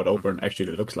for what Auburn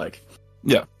actually looks like.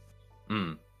 Yeah.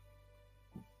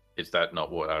 Is that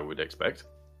not what I would expect?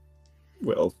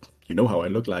 Well, you know how I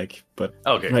look like, but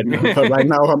okay. right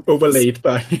now I'm overlaid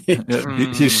by.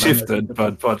 He's shifted,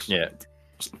 but yeah,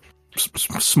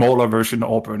 smaller version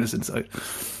of Auburn is inside.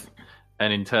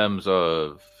 And in terms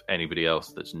of anybody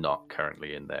else that's not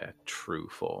currently in their true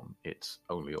form, it's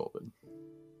only Auburn.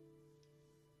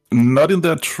 Not in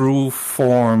their true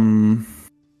form.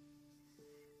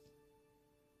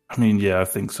 I mean, yeah, I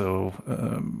think so.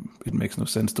 It makes no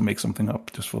sense to make something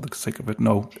up just for the sake of it.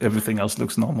 No, everything else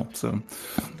looks normal. So,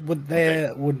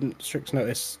 wouldn't Strix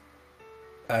notice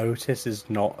Otis is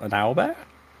not an owlbear?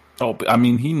 Oh, I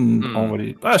mean, he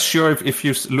already. Sure, if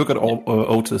you look at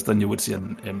Otis, then you would see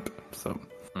an imp. So,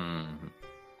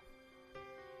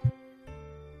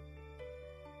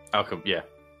 I'll come. Yeah,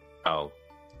 I'll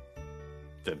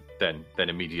then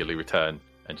immediately return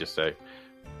and just say,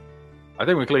 "I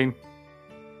think we're clean."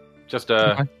 Just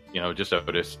okay. Just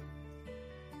Otis.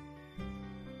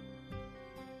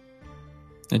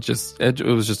 It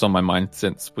was just on my mind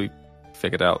since we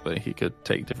figured out that he could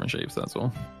take different shapes. That's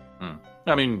all.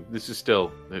 I mean, this is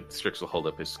still Strix will hold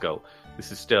up his skull.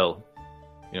 This is still,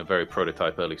 very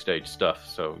prototype, early stage stuff.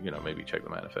 So maybe check the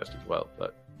manifest as well.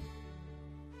 But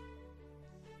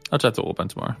I'll chat to Auburn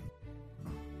tomorrow.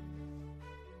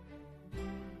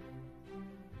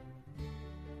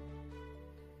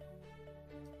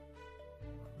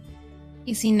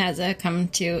 You see Neza come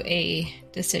to a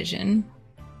decision,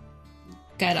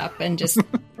 get up and just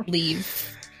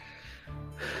leave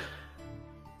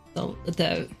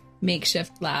the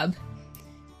makeshift lab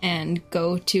and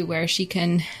go to where she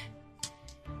can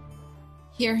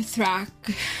hear Thrak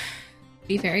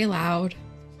be very loud.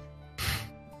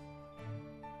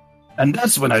 And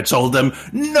that's when I told them,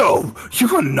 "No,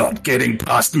 you are not getting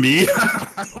past me."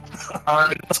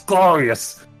 That's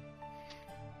glorious.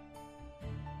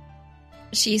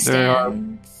 She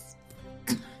stands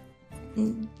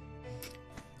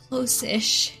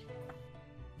close-ish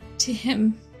to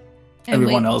him.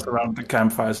 Everyone else around the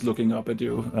campfire is looking up at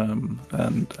you,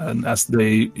 and as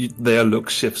their look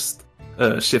shifts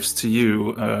to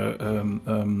you,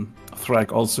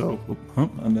 Thrag also,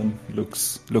 and then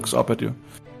looks up at you.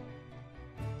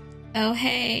 Oh,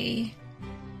 hey.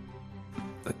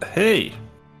 Hey.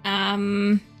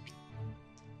 Can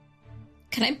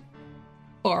I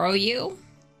borrow you?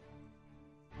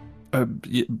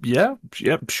 Yeah,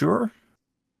 sure.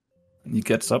 And he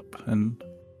gets up and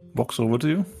walks over to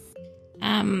you.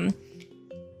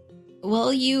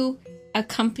 Will you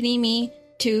accompany me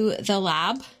to the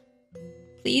lab,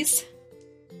 please?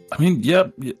 I mean, yeah,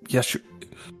 sure.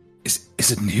 Is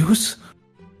it news?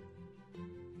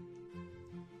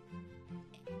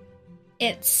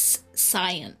 It's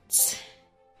science.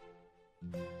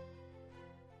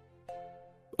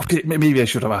 Okay, maybe I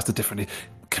should have asked it differently.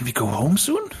 Can we go home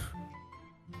soon?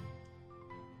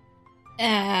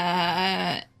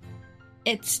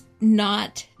 It's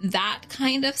not that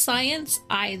kind of science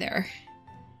either.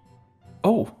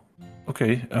 Oh,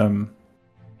 okay.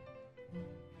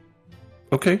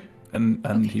 Okay, and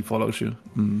okay. He follows you.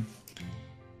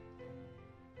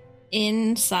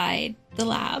 Inside the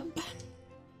lab.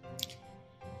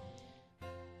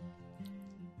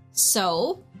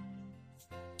 So,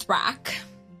 Thrak.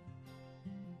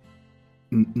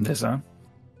 Nessa?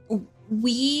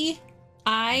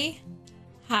 I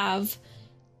have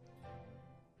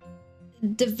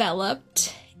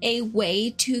developed a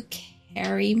way to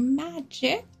carry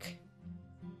magic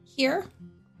here.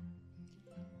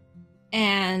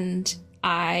 And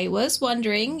I was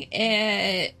wondering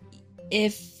if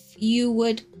you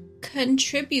would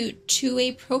contribute to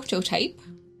a prototype.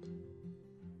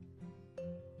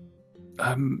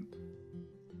 I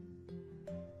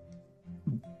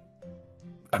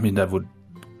mean, that would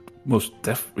most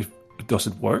definitely... Does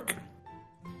it work?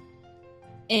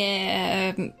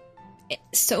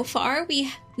 So far,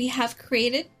 we have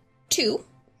created 2,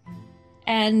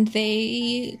 and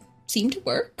they seem to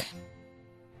work.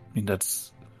 I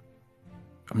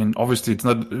mean, obviously it's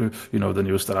not, the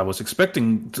news that I was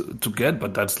expecting to get,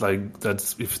 but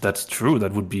if that's true,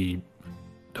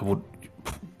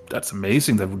 that's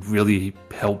amazing. That would really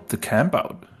help the camp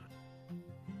out.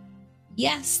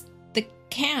 Yes, the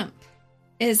camp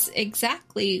is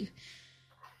exactly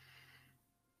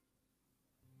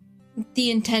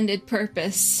the intended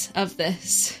purpose of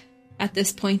this at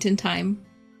this point in time.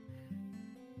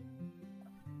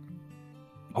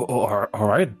 All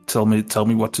right, tell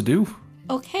me what to do.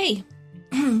 Okay,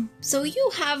 so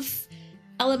you have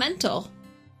elemental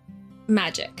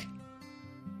magic.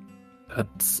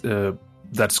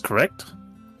 That's correct.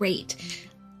 Great.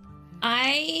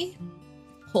 I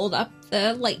hold up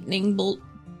the lightning bolt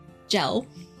gel.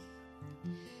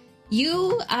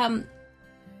 You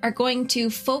are going to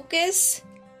focus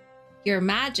your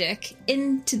magic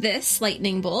into this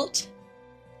lightning bolt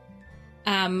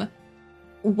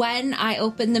when I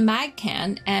open the mag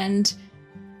can, and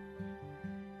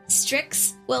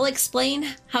Strix will explain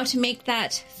how to make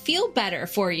that feel better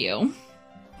for you.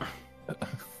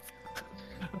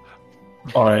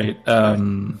 All right.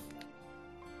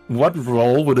 What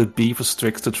role would it be for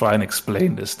Strix to try and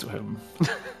explain this to him?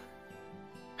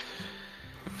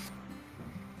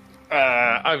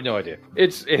 I have no idea.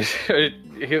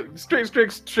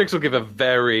 Strix will give a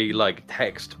very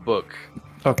textbook.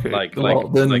 Okay. Like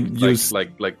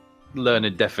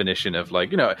learned definition of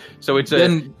So it's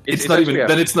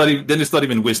not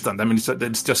even wisdom. I mean,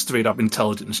 it's just straight up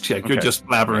intelligence check. Okay. You're just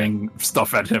blabbering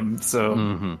stuff at him.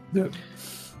 So yeah.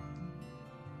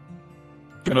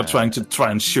 You're not trying to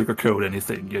sugarcoat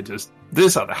anything. You're just,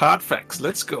 these are the hard facts.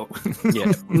 Let's go.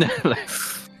 Yeah.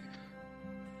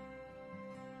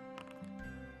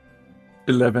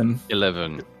 11.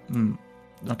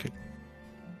 Okay.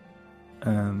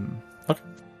 Okay.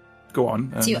 Go on.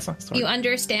 Do you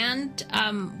understand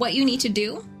what you need to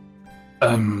do?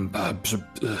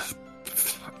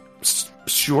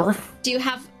 Sure. Do you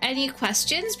have any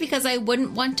questions? Because I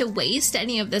wouldn't want to waste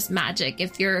any of this magic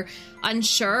if you're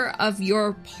unsure of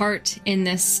your part in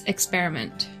this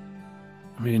experiment.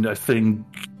 I mean, I think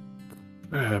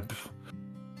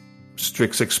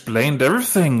Strix explained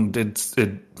everything.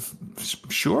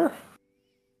 Sure.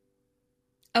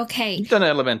 Okay. You've done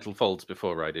elemental folds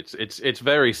before, right? It's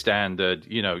very standard.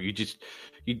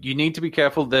 You need to be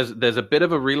careful. There's a bit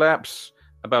of a relapse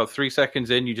about 3 seconds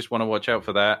in. You just want to watch out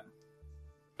for that.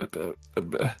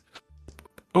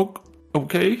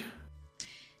 Okay.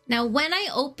 Now, when I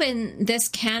open this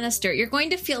canister, you're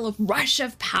going to feel a rush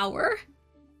of power,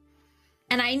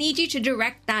 and I need you to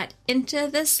direct that into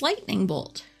this lightning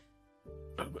bolt.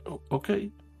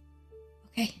 Okay.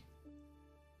 Okay.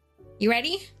 You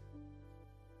ready?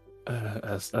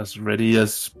 As ready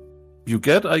as you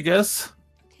get, I guess.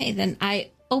 Okay, then I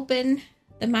open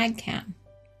the mag can.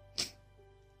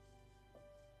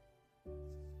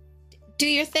 Do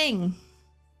your thing.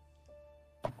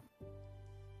 I'm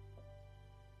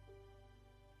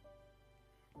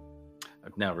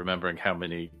now remembering how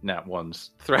many nat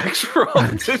ones Thrax were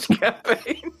on this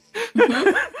campaign.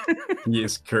 He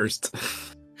is cursed.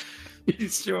 He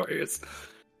sure is.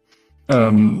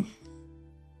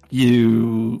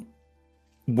 You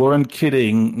weren't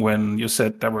kidding when you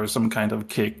said there was some kind of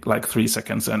kick 3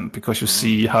 seconds in, because you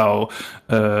see how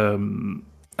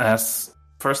as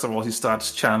first of all, he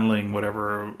starts channeling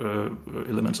whatever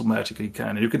elemental magic he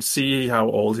can. You can see how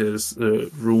all his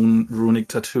runic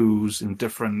tattoos in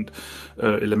different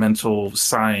elemental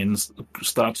signs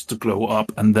starts to glow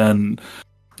up, and then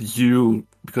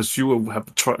because you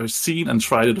have seen and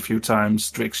tried it a few times,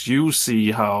 Strix, you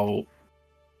see how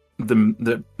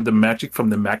the magic from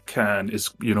the mag can is,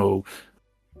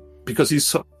 because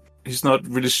he's not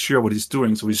really sure what he's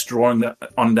doing, so he's drawing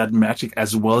on that magic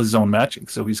as well as his own magic,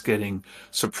 so he's getting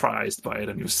surprised by it.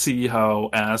 And you see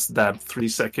how as that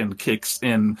 3-second kicks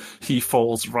in, he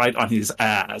falls right on his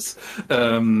ass,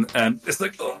 and it's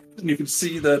like, oh, and you can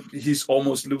see that he's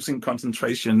almost losing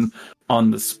concentration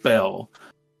on the spell.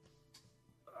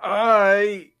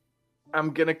 I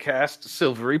am gonna cast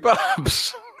Silvery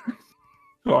Barbs.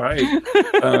 All right,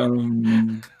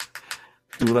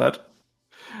 do that.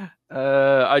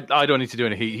 I don't need to do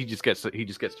anything. He just gets to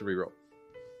reroll.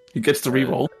 He gets to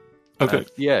reroll. Okay.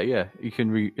 Yeah. You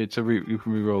can you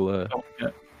can reroll. Oh, yeah.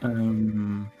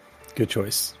 Good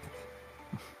choice.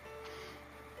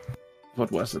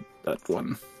 What was it? That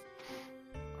one.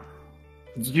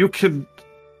 You can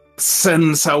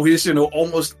sense how he's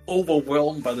almost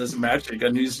overwhelmed by this magic,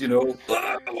 and he's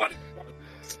what?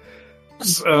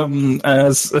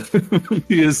 As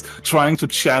he is trying to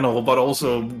channel, but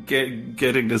also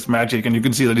getting this magic, and you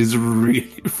can see that he's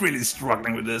really, really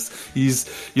struggling with this. He's,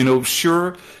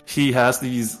 sure he has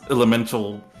these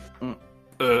elemental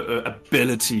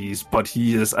abilities, but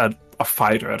he is a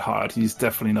fighter at heart. He's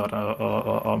definitely not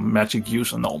a magic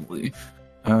user normally.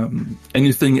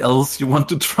 Anything else you want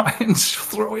to try and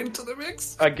throw into the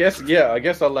mix? I guess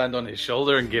I'll land on his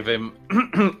shoulder and give him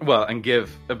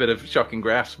give a bit of shocking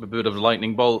grasp, a bit of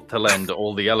lightning bolt to lend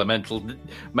all the elemental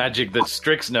magic that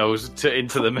Strix knows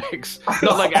into the mix.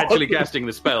 Not like actually casting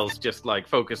the spells, just like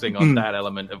focusing on that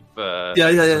element of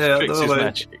Strix's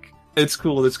magic. It's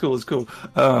cool.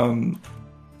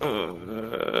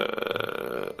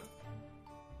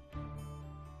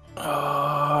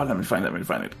 Let me find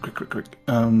it. Quick.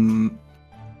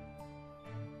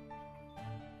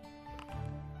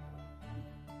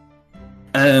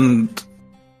 And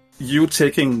you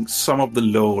taking some of the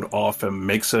load off him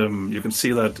makes him. You can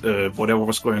see that whatever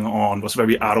was going on was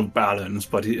very out of balance,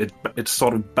 but it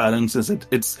sort of balances it.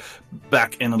 It's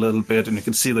back in a little bit, and you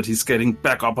can see that he's getting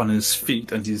back up on his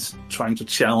feet, and he's trying to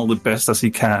channel the best as he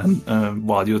can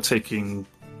while you're taking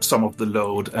some of the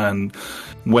load. And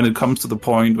when it comes to the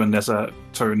point when Nessa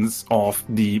turns off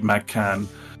the mag can,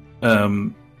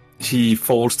 he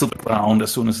falls to the ground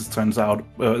as soon as it turns out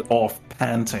off,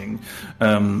 panting,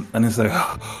 and he's like,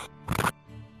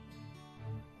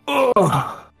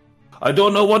 oh, I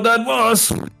don't know what that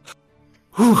was,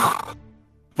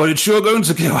 but it's sure going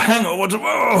to give a hangover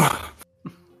tomorrow.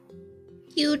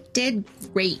 You did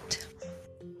great.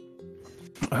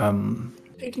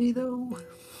 Maybe though.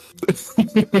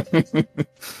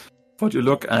 But you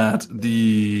look at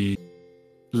the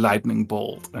lightning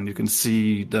bolt, and you can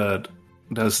see that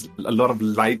there's a lot of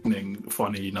lightning,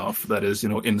 funny enough, that is,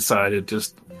 inside it,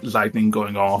 just lightning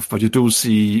going off. But you do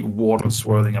see water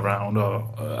swirling around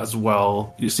as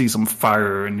well. You see some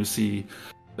fire, and you see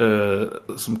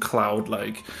some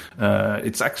cloud-like.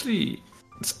 It's actually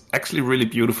really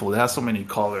beautiful. It has so many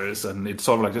colors, and it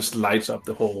sort of like just lights up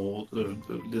the whole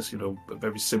this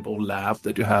very simple lab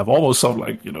that you have, almost sort of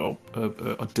like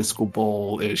a disco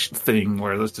ball-ish thing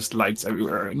where there's just lights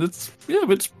everywhere, and it's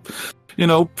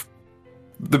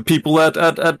the people at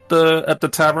the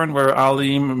tavern where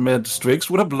Alim met Strix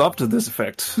would have loved this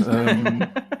effect.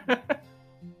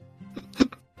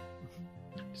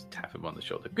 Just tap him on the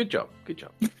shoulder. Good job.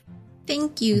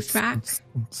 Thank you, Thrak.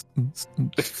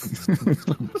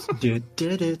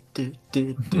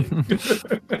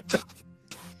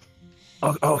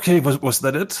 Okay, was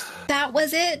that it? That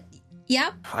was it.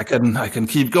 Yep. I can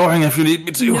keep going if you need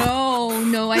me to.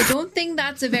 No, I don't think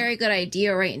that's a very good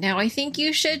idea right now. I think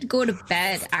you should go to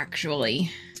bed, actually.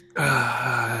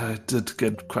 I did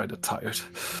get quite tired.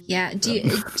 Yeah. Do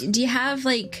you have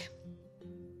like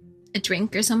a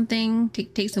drink or something?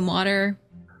 Take some water.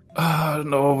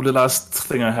 No, the last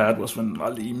thing I had was when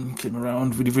Alim came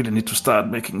around. We really need to start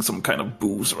making some kind of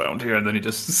booze around here, and then he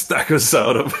just staggers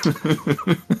out of.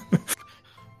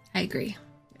 I agree.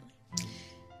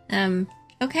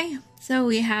 Okay, so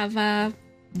we have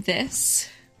this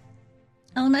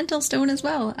elemental stone as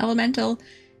well. Elemental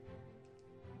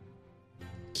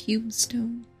cube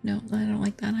stone. No, I don't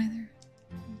like that either.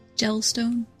 Gel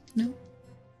stone. No.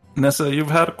 Nessa, you've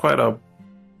had quite a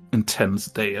intense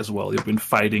day as well. You've been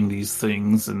fighting these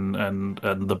things and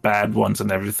the bad ones and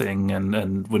everything,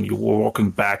 and when you were walking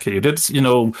back here, you did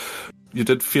you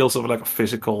did feel sort of like a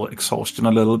physical exhaustion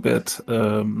a little bit,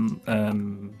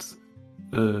 and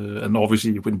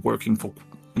obviously you've been working for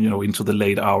into the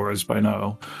late hours by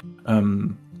now,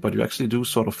 but you actually do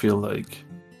sort of feel like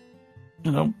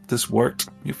this worked.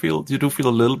 You do feel a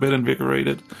little bit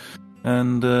invigorated,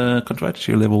 and congrats,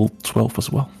 you're level 12 as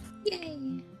well.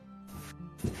 Yay!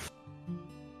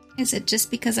 Is it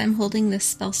just because I'm holding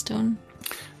this spellstone?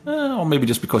 Or maybe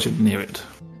just because you're near it.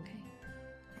 Okay.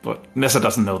 But Nessa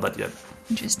doesn't know that yet.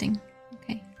 Interesting.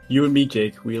 Okay. You and me,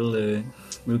 Jake, we'll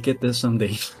get there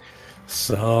someday.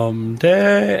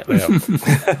 Someday.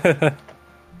 Yeah.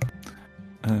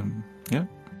 Yeah.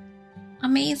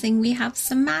 Amazing. We have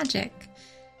some magic.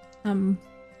 I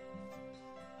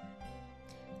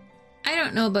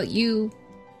don't know about you,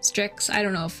 Strix. I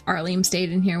don't know if Arlene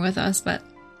stayed in here with us, but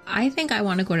I think I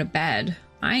want to go to bed.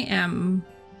 I am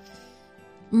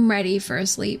ready for a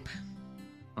sleep.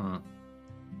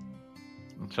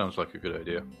 It sounds like a good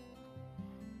idea.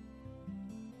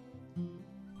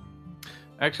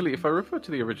 Actually, if I refer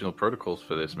to the original protocols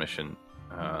for this mission,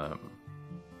 part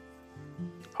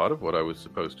of what I was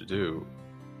supposed to do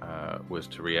was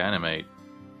to reanimate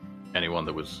anyone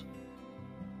that was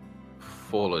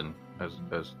fallen as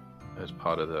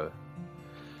part of the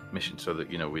mission, so that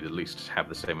we'd at least have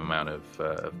the same amount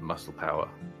of muscle power.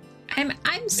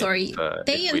 I'm sorry.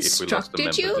 They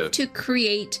instructed you to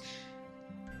create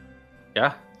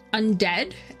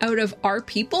undead out of our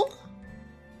people?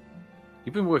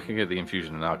 You've been working at the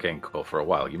Infusion and Arcane Corps for a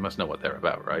while. You must know what they're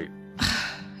about, right?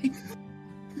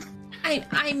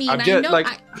 I mean, I know.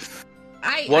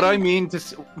 What I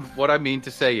mean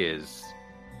to say is,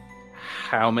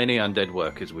 how many undead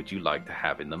workers would you like to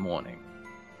have in the morning?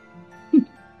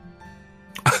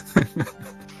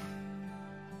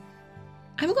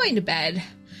 I'm going to bed.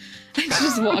 He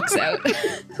just walks out.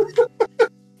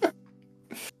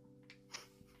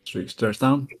 Streak stares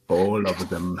down. All of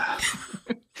them.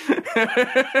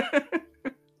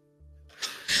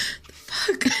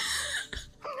 Fuck.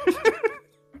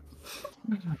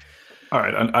 All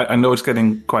right, I know it's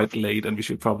getting quite late and we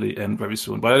should probably end very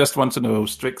soon, but I just want to know,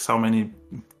 Strix, how many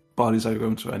bodies are you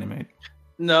going to animate?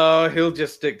 No, he'll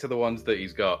just stick to the ones that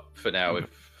he's got for now, if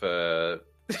that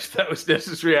was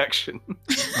Nessa's reaction.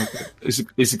 Okay.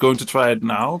 Is he going to try it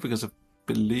now? Because I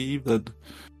believe that...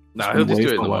 No, he'll just do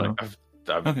it in the morning.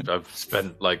 I've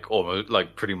spent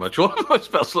pretty much all of my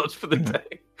spell slots for the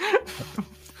day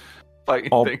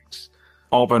fighting things.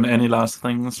 Auburn, any last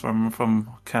things from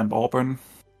Camp Auburn?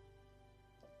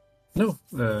 No,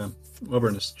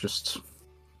 Auburn is just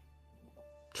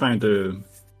trying to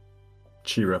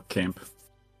cheer up camp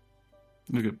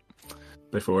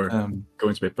before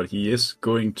going to bed, but he is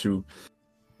going to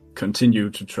continue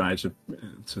to try to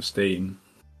stay in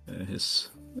his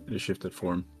shifted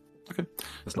form. Okay,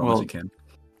 as long as he can.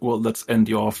 Well, let's end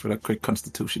you off with a quick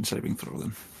Constitution saving throw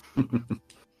then.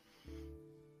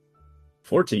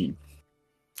 14.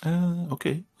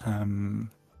 Okay.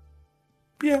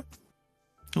 Yeah.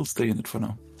 He'll stay in it for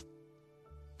now.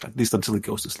 At least until he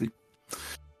goes to sleep.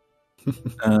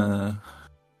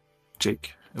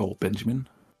 Jake or Benjamin,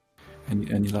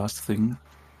 any last thing?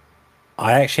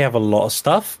 I actually have a lot of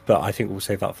stuff, but I think we'll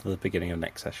save that for the beginning of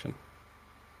next session.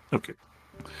 Okay.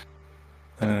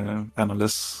 And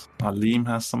unless Aleem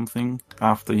has something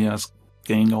after he has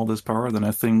gained all this power, then I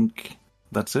think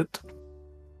that's it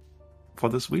for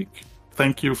this week.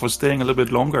 Thank you for staying a little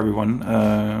bit longer, everyone,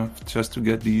 just to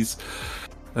get these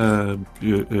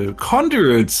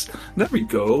conduits. There we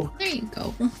go. There you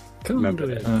go.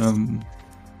 Conduits.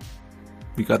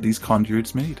 We got these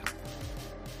conduits made.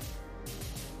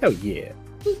 Oh yeah.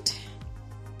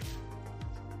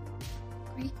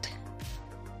 Great.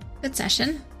 Good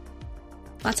session.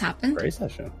 Lots happened. Great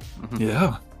session. Mm-hmm.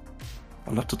 Yeah.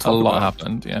 A lot to talk about. A lot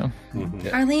happened, yeah. Mm-hmm.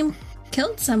 Yeah. Arlene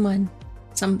killed someone.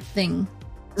 Something.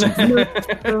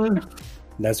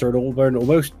 Nezra Auburn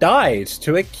almost died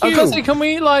to a I was cube. gonna say, can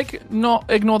we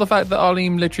not ignore the fact that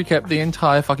Arlene literally kept the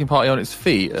entire fucking party on its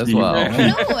feet as well?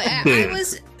 No, I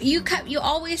was. You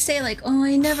always say "Oh,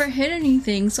 I never hit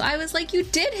anything." So I was like, "You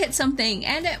did hit something,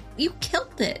 and you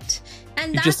killed it."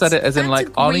 And You just said it as in that's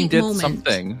a Arlene great did moment.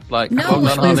 something. No,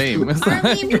 well done, Arlene.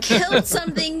 Arlene killed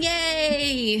something.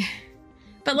 Yay!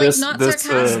 But not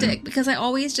sarcastic, because I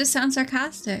always just sound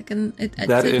sarcastic, and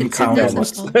That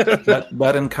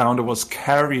encounter was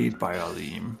carried by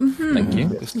Aleem. Mm-hmm. Thank you.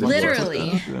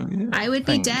 Literally, I would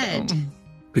be dead.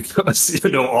 Because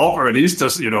Auburn, he's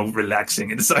just relaxing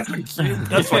inside the cube.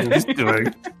 That's what he's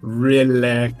doing.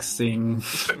 Relaxing.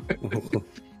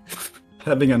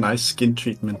 Having a nice skin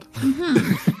treatment.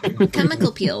 Mm-hmm.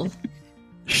 Chemical peel.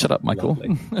 Shut up, Michael.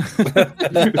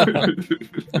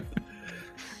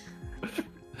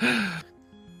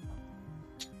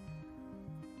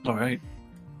 All right.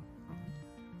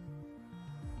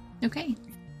 Okay.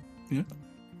 Yeah.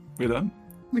 We're done.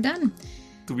 We're done.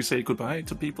 Do we say goodbye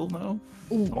to people now?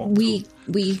 We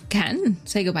can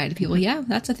say goodbye to people. Yeah,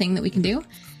 that's a thing that we can do.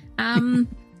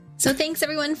 So thanks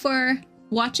everyone for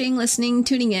watching, listening,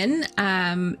 tuning in.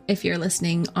 If you're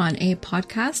listening on a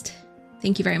podcast,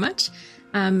 thank you very much.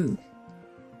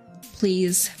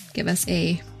 Please give us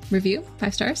a review,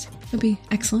 5 stars. It would be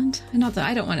excellent. Not that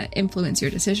I don't want to influence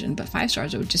your decision, but 5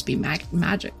 stars would just be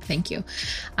magic. Thank you.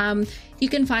 You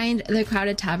can find The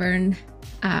Crowded Tavern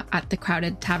at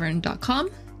thecrowdedtavern.com.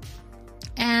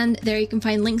 And there you can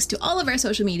find links to all of our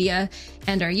social media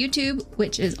and our YouTube,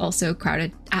 which is also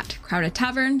Crowded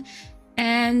Tavern.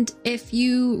 And if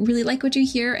you really like what you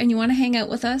hear and you want to hang out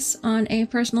with us on a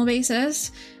personal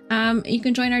basis, you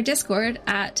can join our Discord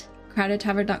at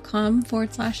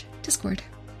crowdedtavern.com/Discord.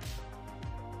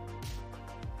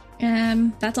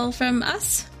 That's all from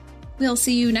us. We'll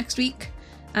see you next week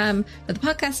for the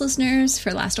podcast listeners,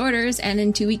 for Last Orders, and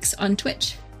in 2 weeks on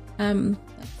Twitch.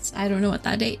 I don't know what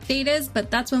that date is,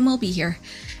 but that's when we'll be here.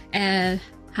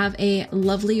 Have a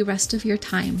lovely rest of your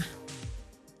time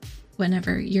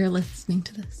whenever you're listening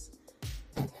to this.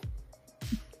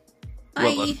 Bye.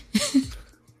 Well,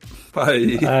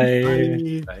 bye.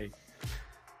 Bye. Bye.